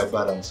down? Oh, my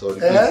bad, I'm sorry.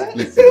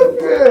 Please sit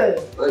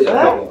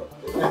down.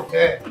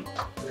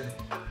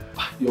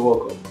 You're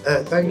welcome.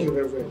 Thank you,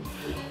 Reverend.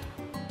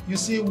 You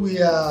see, we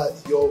are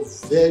your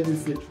very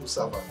faithful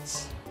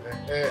servants.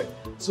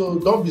 So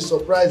don't be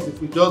surprised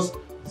if we just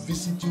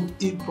visit you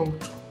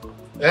impromptu.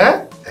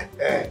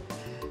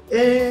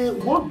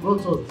 What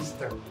brought us this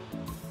time?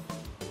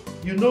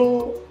 You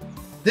know,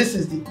 this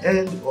is the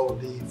end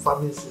of the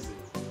farming season.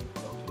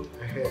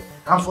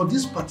 And for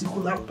this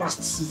particular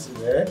past season,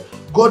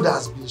 God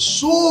has been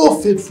so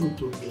faithful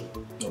to me.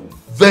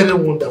 Very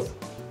wonderful.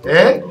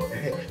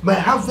 My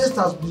harvest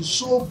has been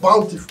so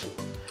bountiful.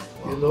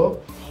 You know.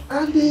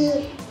 And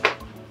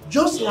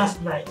just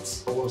last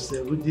night, I was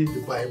reading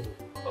the Bible.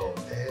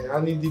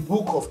 And in the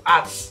book of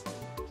Acts,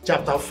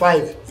 chapter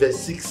 5, verse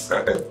 6.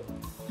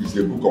 It's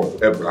the book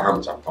of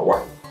Abraham, chapter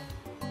 1.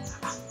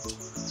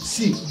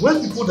 See,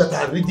 when people that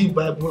are reading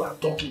Bible are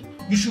talking,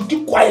 you should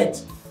keep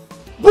quiet.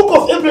 Book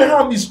of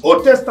Abraham is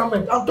Old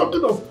Testament. I'm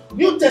talking of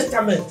New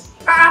Testament.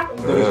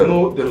 There is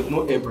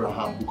no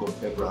Abraham, book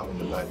of Abraham in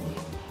the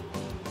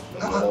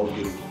Bible.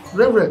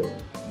 Reverend.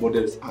 But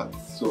there is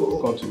Acts, so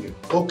continue.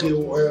 Okay,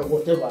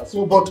 whatever.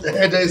 So, but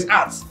there is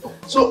Acts.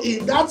 So,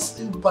 in that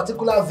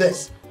particular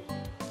verse,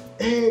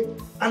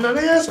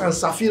 Ananias and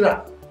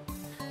Sapphira,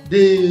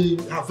 they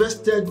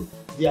harvested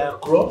their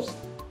crops.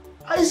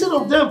 And instead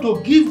of them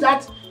to give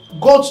that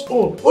God's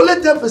own, only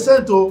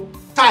 10% to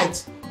tithe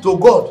to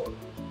God,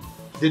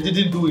 they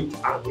didn't do it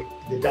and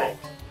they died.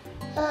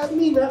 I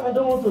mean, I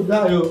don't want to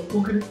die,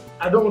 okay?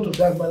 I don't want to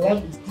die. My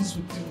life is this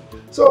with you.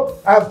 So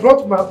I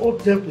brought my own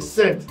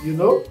 10%, you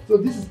know? So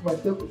this is my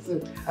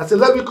 10%. I said,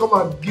 let me come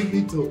and give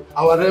it to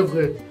our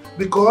reverend.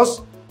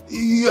 Because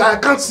I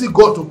can't see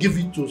God to give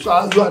it to.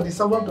 So you are the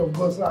servant of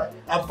God. So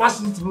I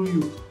pass it through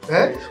you.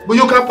 Eh? But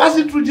you can pass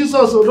it through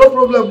Jesus, so no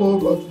problem.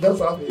 But that's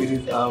how it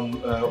is.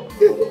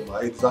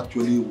 It's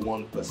actually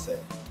 1%.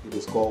 It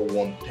is called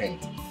 1/10.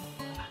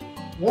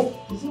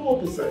 Is it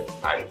 1%?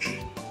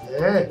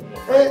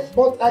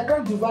 But I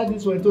can't divide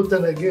this one into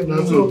 10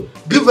 again. So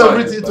give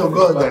everything to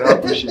God. I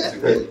appreciate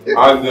it.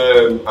 And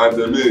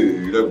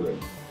me,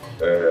 Reverend,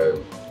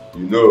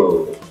 you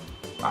know,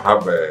 I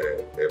have a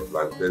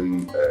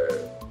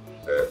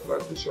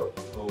plantation.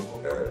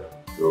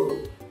 So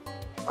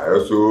I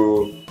also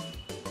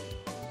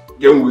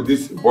came with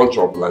this bunch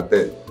of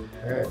plantain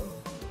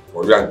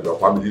for you and your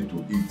family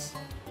to eat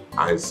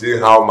and see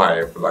how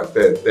my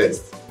plantain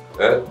tastes.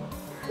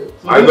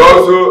 And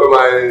also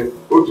my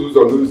Otus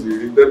on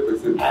Uzi,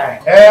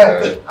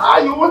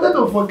 10%. You wanted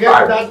to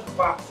forget that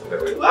part.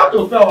 We have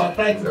to pay our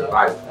tithes.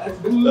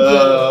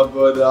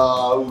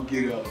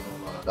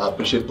 I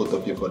appreciate both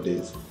of you for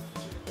this.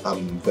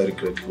 I'm very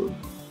grateful.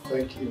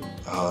 Thank you.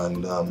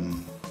 And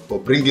for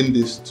bringing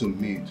this to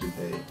me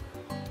today.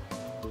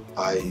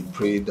 I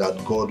pray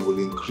that God will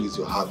increase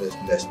your harvest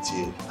next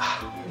year.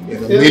 In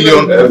a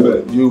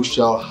million, you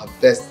shall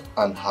harvest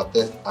and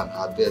harvest and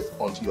harvest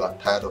until you are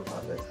tired of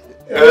harvesting.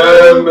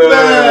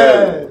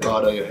 Amen.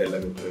 God, on your head,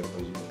 let me pray for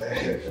you.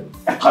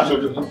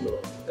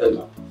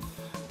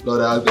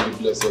 Lord, I ask that you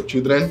bless your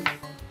children,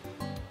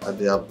 and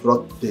they have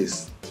brought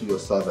this to your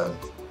servant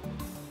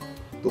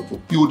to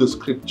fulfill the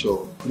scripture.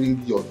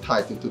 Bring your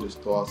tithe into the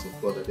storehouse of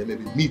God, that they may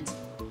be meat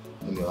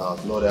in your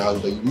house. Lord, I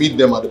ask that you meet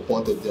them at the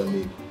point of their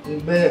need.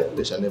 Amen.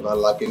 They shall never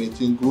lack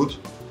anything good.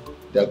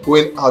 Their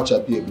going out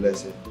shall be a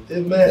blessing.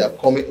 Amen. Their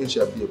coming in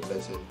shall be a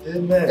blessing.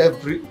 Amen.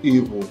 Every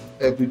evil,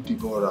 every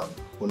devourer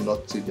will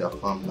not take their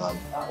farmland.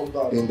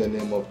 In the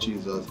name of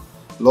Jesus.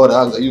 Lord,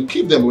 I ask that you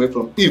keep them away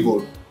from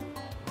evil.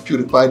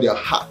 Purify their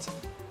heart.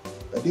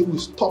 That they will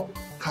stop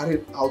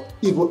carrying out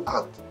evil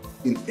acts.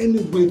 In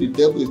any way the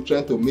devil is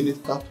trying to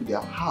minister to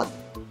their heart,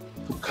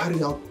 to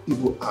carry out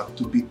evil acts,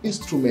 to be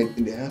instrument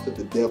in the hands of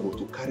the devil,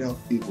 to carry out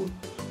evil.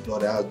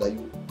 Lord, I ask that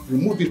you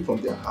remove it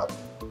from their heart.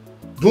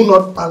 Do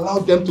not allow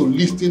them to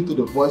listen to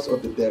the voice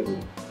of the devil.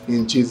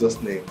 In Jesus'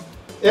 name.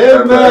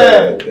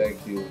 Amen.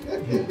 Thank you.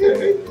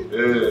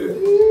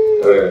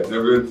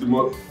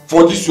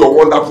 For this your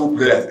wonderful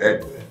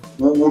prayers,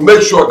 we will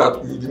make sure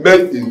that you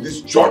remain in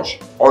this church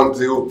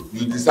until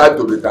you decide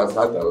to be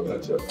transferred to another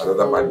church,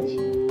 another parish.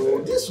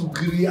 This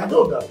Ugiri, I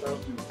don't understand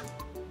you.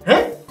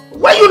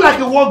 Why you like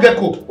a war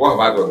gecko? What have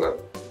I done now?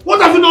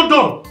 What have you not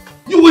done?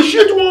 You will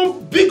shoot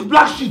one big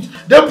black sheet,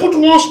 then put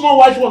one small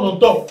white one on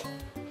top.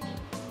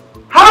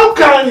 How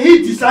can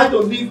he decide to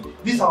leave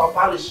this our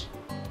parish?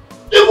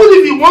 Even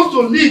if he wants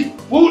to leave,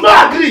 we will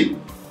not agree.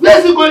 Where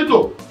is he going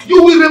to?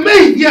 You will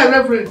remain here,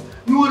 Reverend.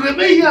 You will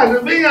remain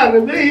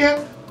here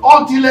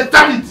until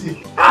eternity.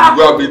 You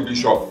go and be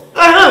bishop.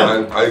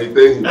 And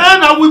retain him.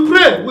 And we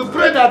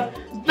pray that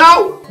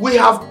now we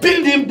have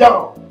pinned him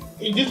down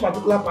in this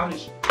particular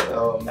parish. I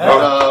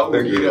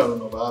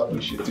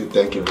appreciate you.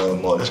 Thank you very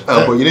much.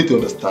 But you need to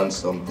understand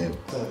something.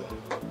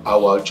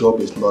 Our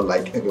job is not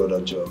like every other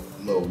job.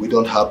 No, we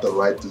don't have the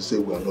right to say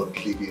we are not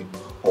leaving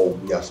or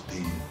we are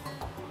staying.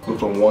 Go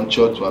from one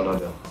church to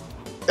another.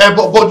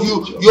 But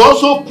you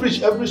also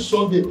preach every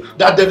Sunday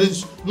that there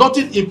is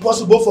nothing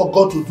impossible for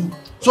God to do.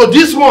 So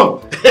this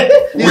one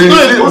is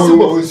not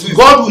impossible.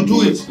 God will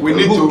do it. We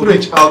need to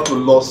reach out to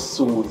lost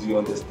souls, you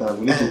understand?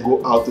 We need to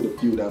go out to the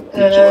field and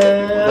preach.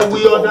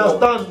 We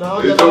understand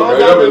now.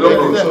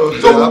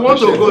 So we want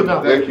to go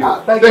now. Thank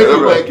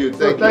you.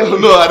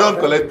 No, I don't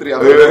collect 3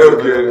 hours.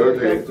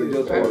 Okay.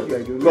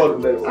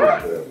 Lord bless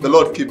you. The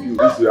Lord keep you.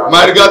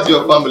 My regards to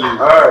your family.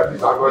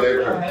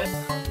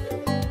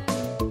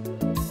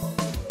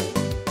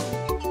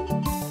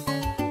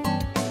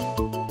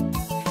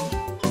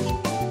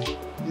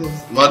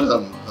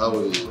 Madam, how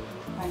are you?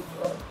 I'm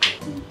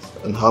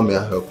fine. And how may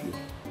I help you?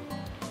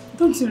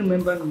 Don't you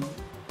remember me?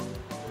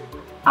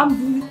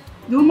 I'm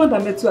the woman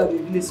that met you at the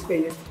village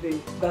square yesterday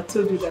that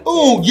told you that...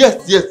 Oh,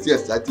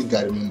 yes. I think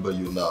I remember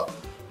you now.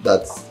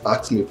 That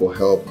asked me for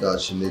help that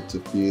she needs to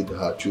feed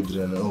her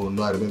children. Oh,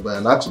 no, I remember.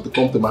 And asked you to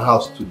come to my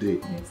house today.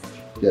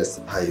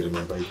 Yes, I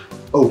remember you.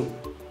 Oh,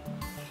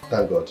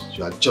 thank God.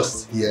 You are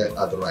just here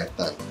at the right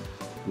time.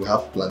 We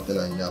have plantain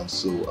and yam,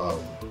 so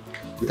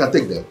we can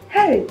take them.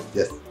 Hey!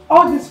 Yes.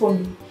 All this for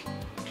me.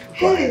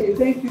 Hey,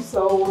 thank you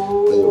so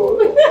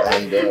much.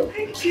 And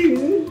thank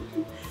you.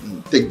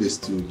 Take this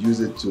to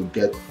use it to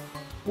get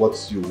what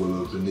you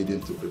will be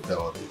needing to prepare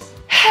all this.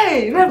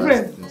 Hey,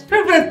 Reverend,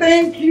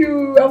 thank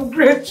you. I'm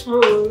grateful.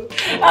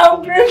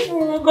 God bless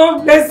you.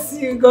 God bless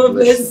you. God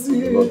bless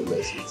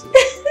you too.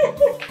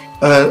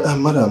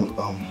 Madam,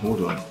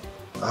 hold on.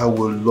 I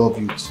would love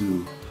you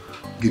to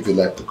give your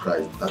life to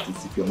Christ. That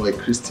is, if you're not a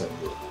Christian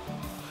yet.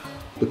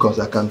 Because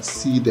I can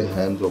see the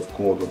hand of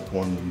God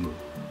upon you.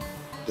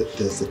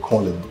 there's a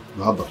calling.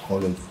 You have a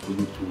calling for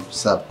you to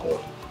serve God,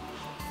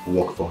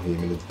 work for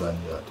Him in His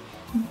vineyard.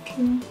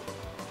 Okay.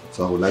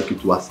 So I would like you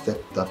to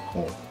accept that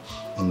call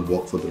and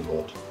work for the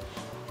Lord.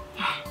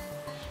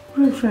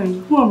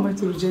 Reverend, who am I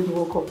to reject the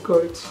work of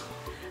God?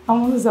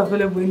 I'm always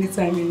available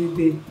anytime, any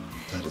day.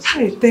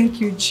 Hey, thank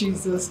you,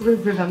 Jesus.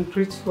 Reverend, I'm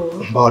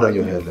grateful. Bow down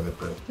your head, let me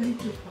pray.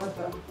 Thank you,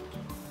 Father.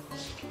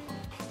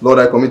 Lord,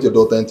 I commit your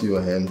daughter into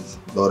your hands.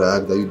 Lord, I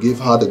ask that you give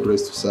her the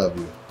grace to serve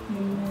you.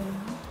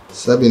 Amen.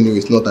 Serving you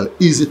is not an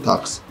easy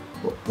task.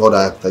 But Lord,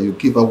 I ask that you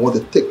give her what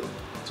it takes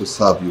to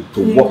serve you,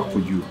 to work for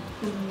you.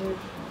 Amen.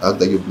 I ask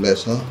that you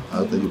bless her.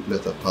 I ask that you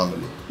bless her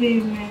family.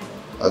 Amen.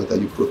 I ask that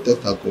you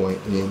protect her going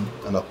in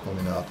and her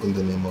coming out in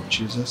the name of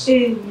Jesus.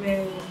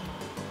 Amen.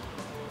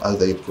 I ask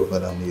that you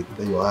provide her need.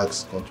 That your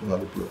eyes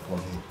continually be upon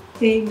him.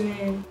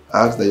 Amen.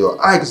 I ask that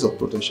your eyes of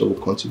protection will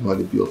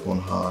continually be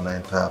upon her and her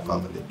entire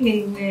family.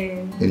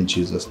 Amen. In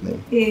Jesus'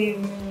 name.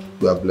 Amen.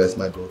 You are blessed,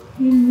 my daughter.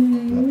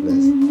 Amen. You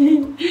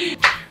are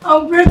blessed.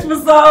 I'm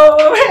grateful,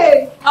 sir.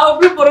 Hey, I'll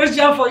be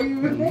Borussia for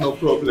you. No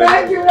problem.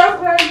 Thank you,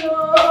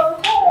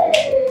 Reverend.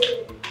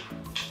 Hey.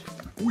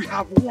 We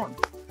have won.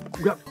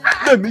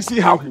 Let me see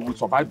how he will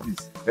survive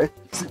this. Eh?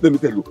 See, let me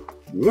tell you.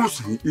 Once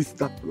he eats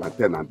that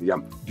plantain and the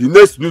yam, the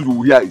next news we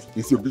will hear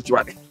is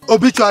obituary.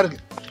 Obituary.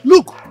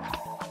 Look,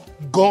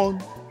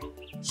 gone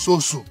so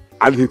soon.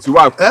 And his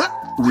wife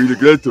will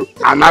regret to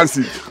announce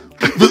it.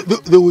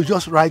 They will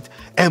just write,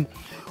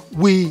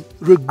 we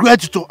regret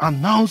to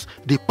announce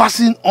the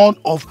passing on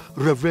of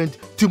Reverend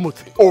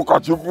Timothy. Oh,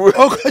 God,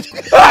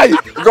 Hey,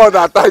 God,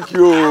 I thank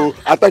you.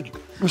 I thank you.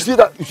 You see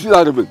that,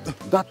 Reverend?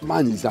 That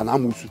man is an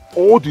amusu.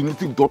 All the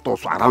native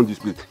doctors around this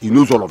place, he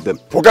knows all of them.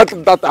 Forget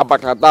that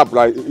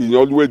abacadabra he's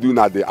always doing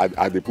at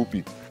the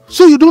pulpit.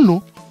 So you don't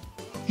know?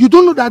 You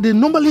don't know that they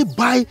normally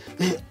buy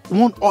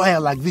one oil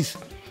like this.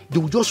 They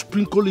will just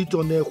sprinkle it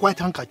on a white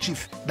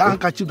handkerchief. That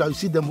handkerchief that you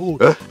see them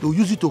hold, they will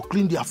use it to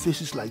clean their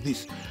faces like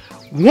this.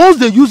 Once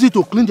they use it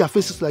to clean their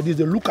faces like this,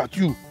 they look at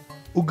you,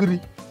 Ugiri.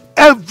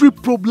 Every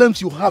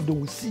problems you have, they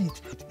will see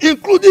it,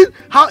 including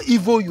how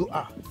evil you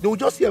are. They will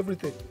just see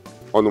everything.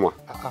 Onuma.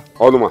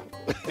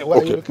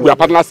 Okay, we are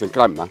partners in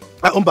crime now.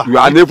 You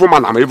are an evil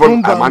man, I'm an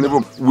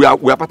evil. We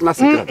are partners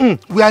in crime.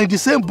 We are in the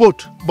same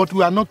boat, but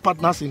we are not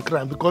partners in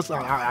crime because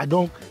I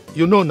don't,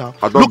 you know now.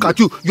 Look at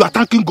you. You are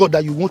thanking God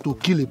that you want to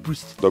kill a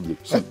priest. Look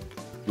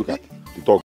at the dog.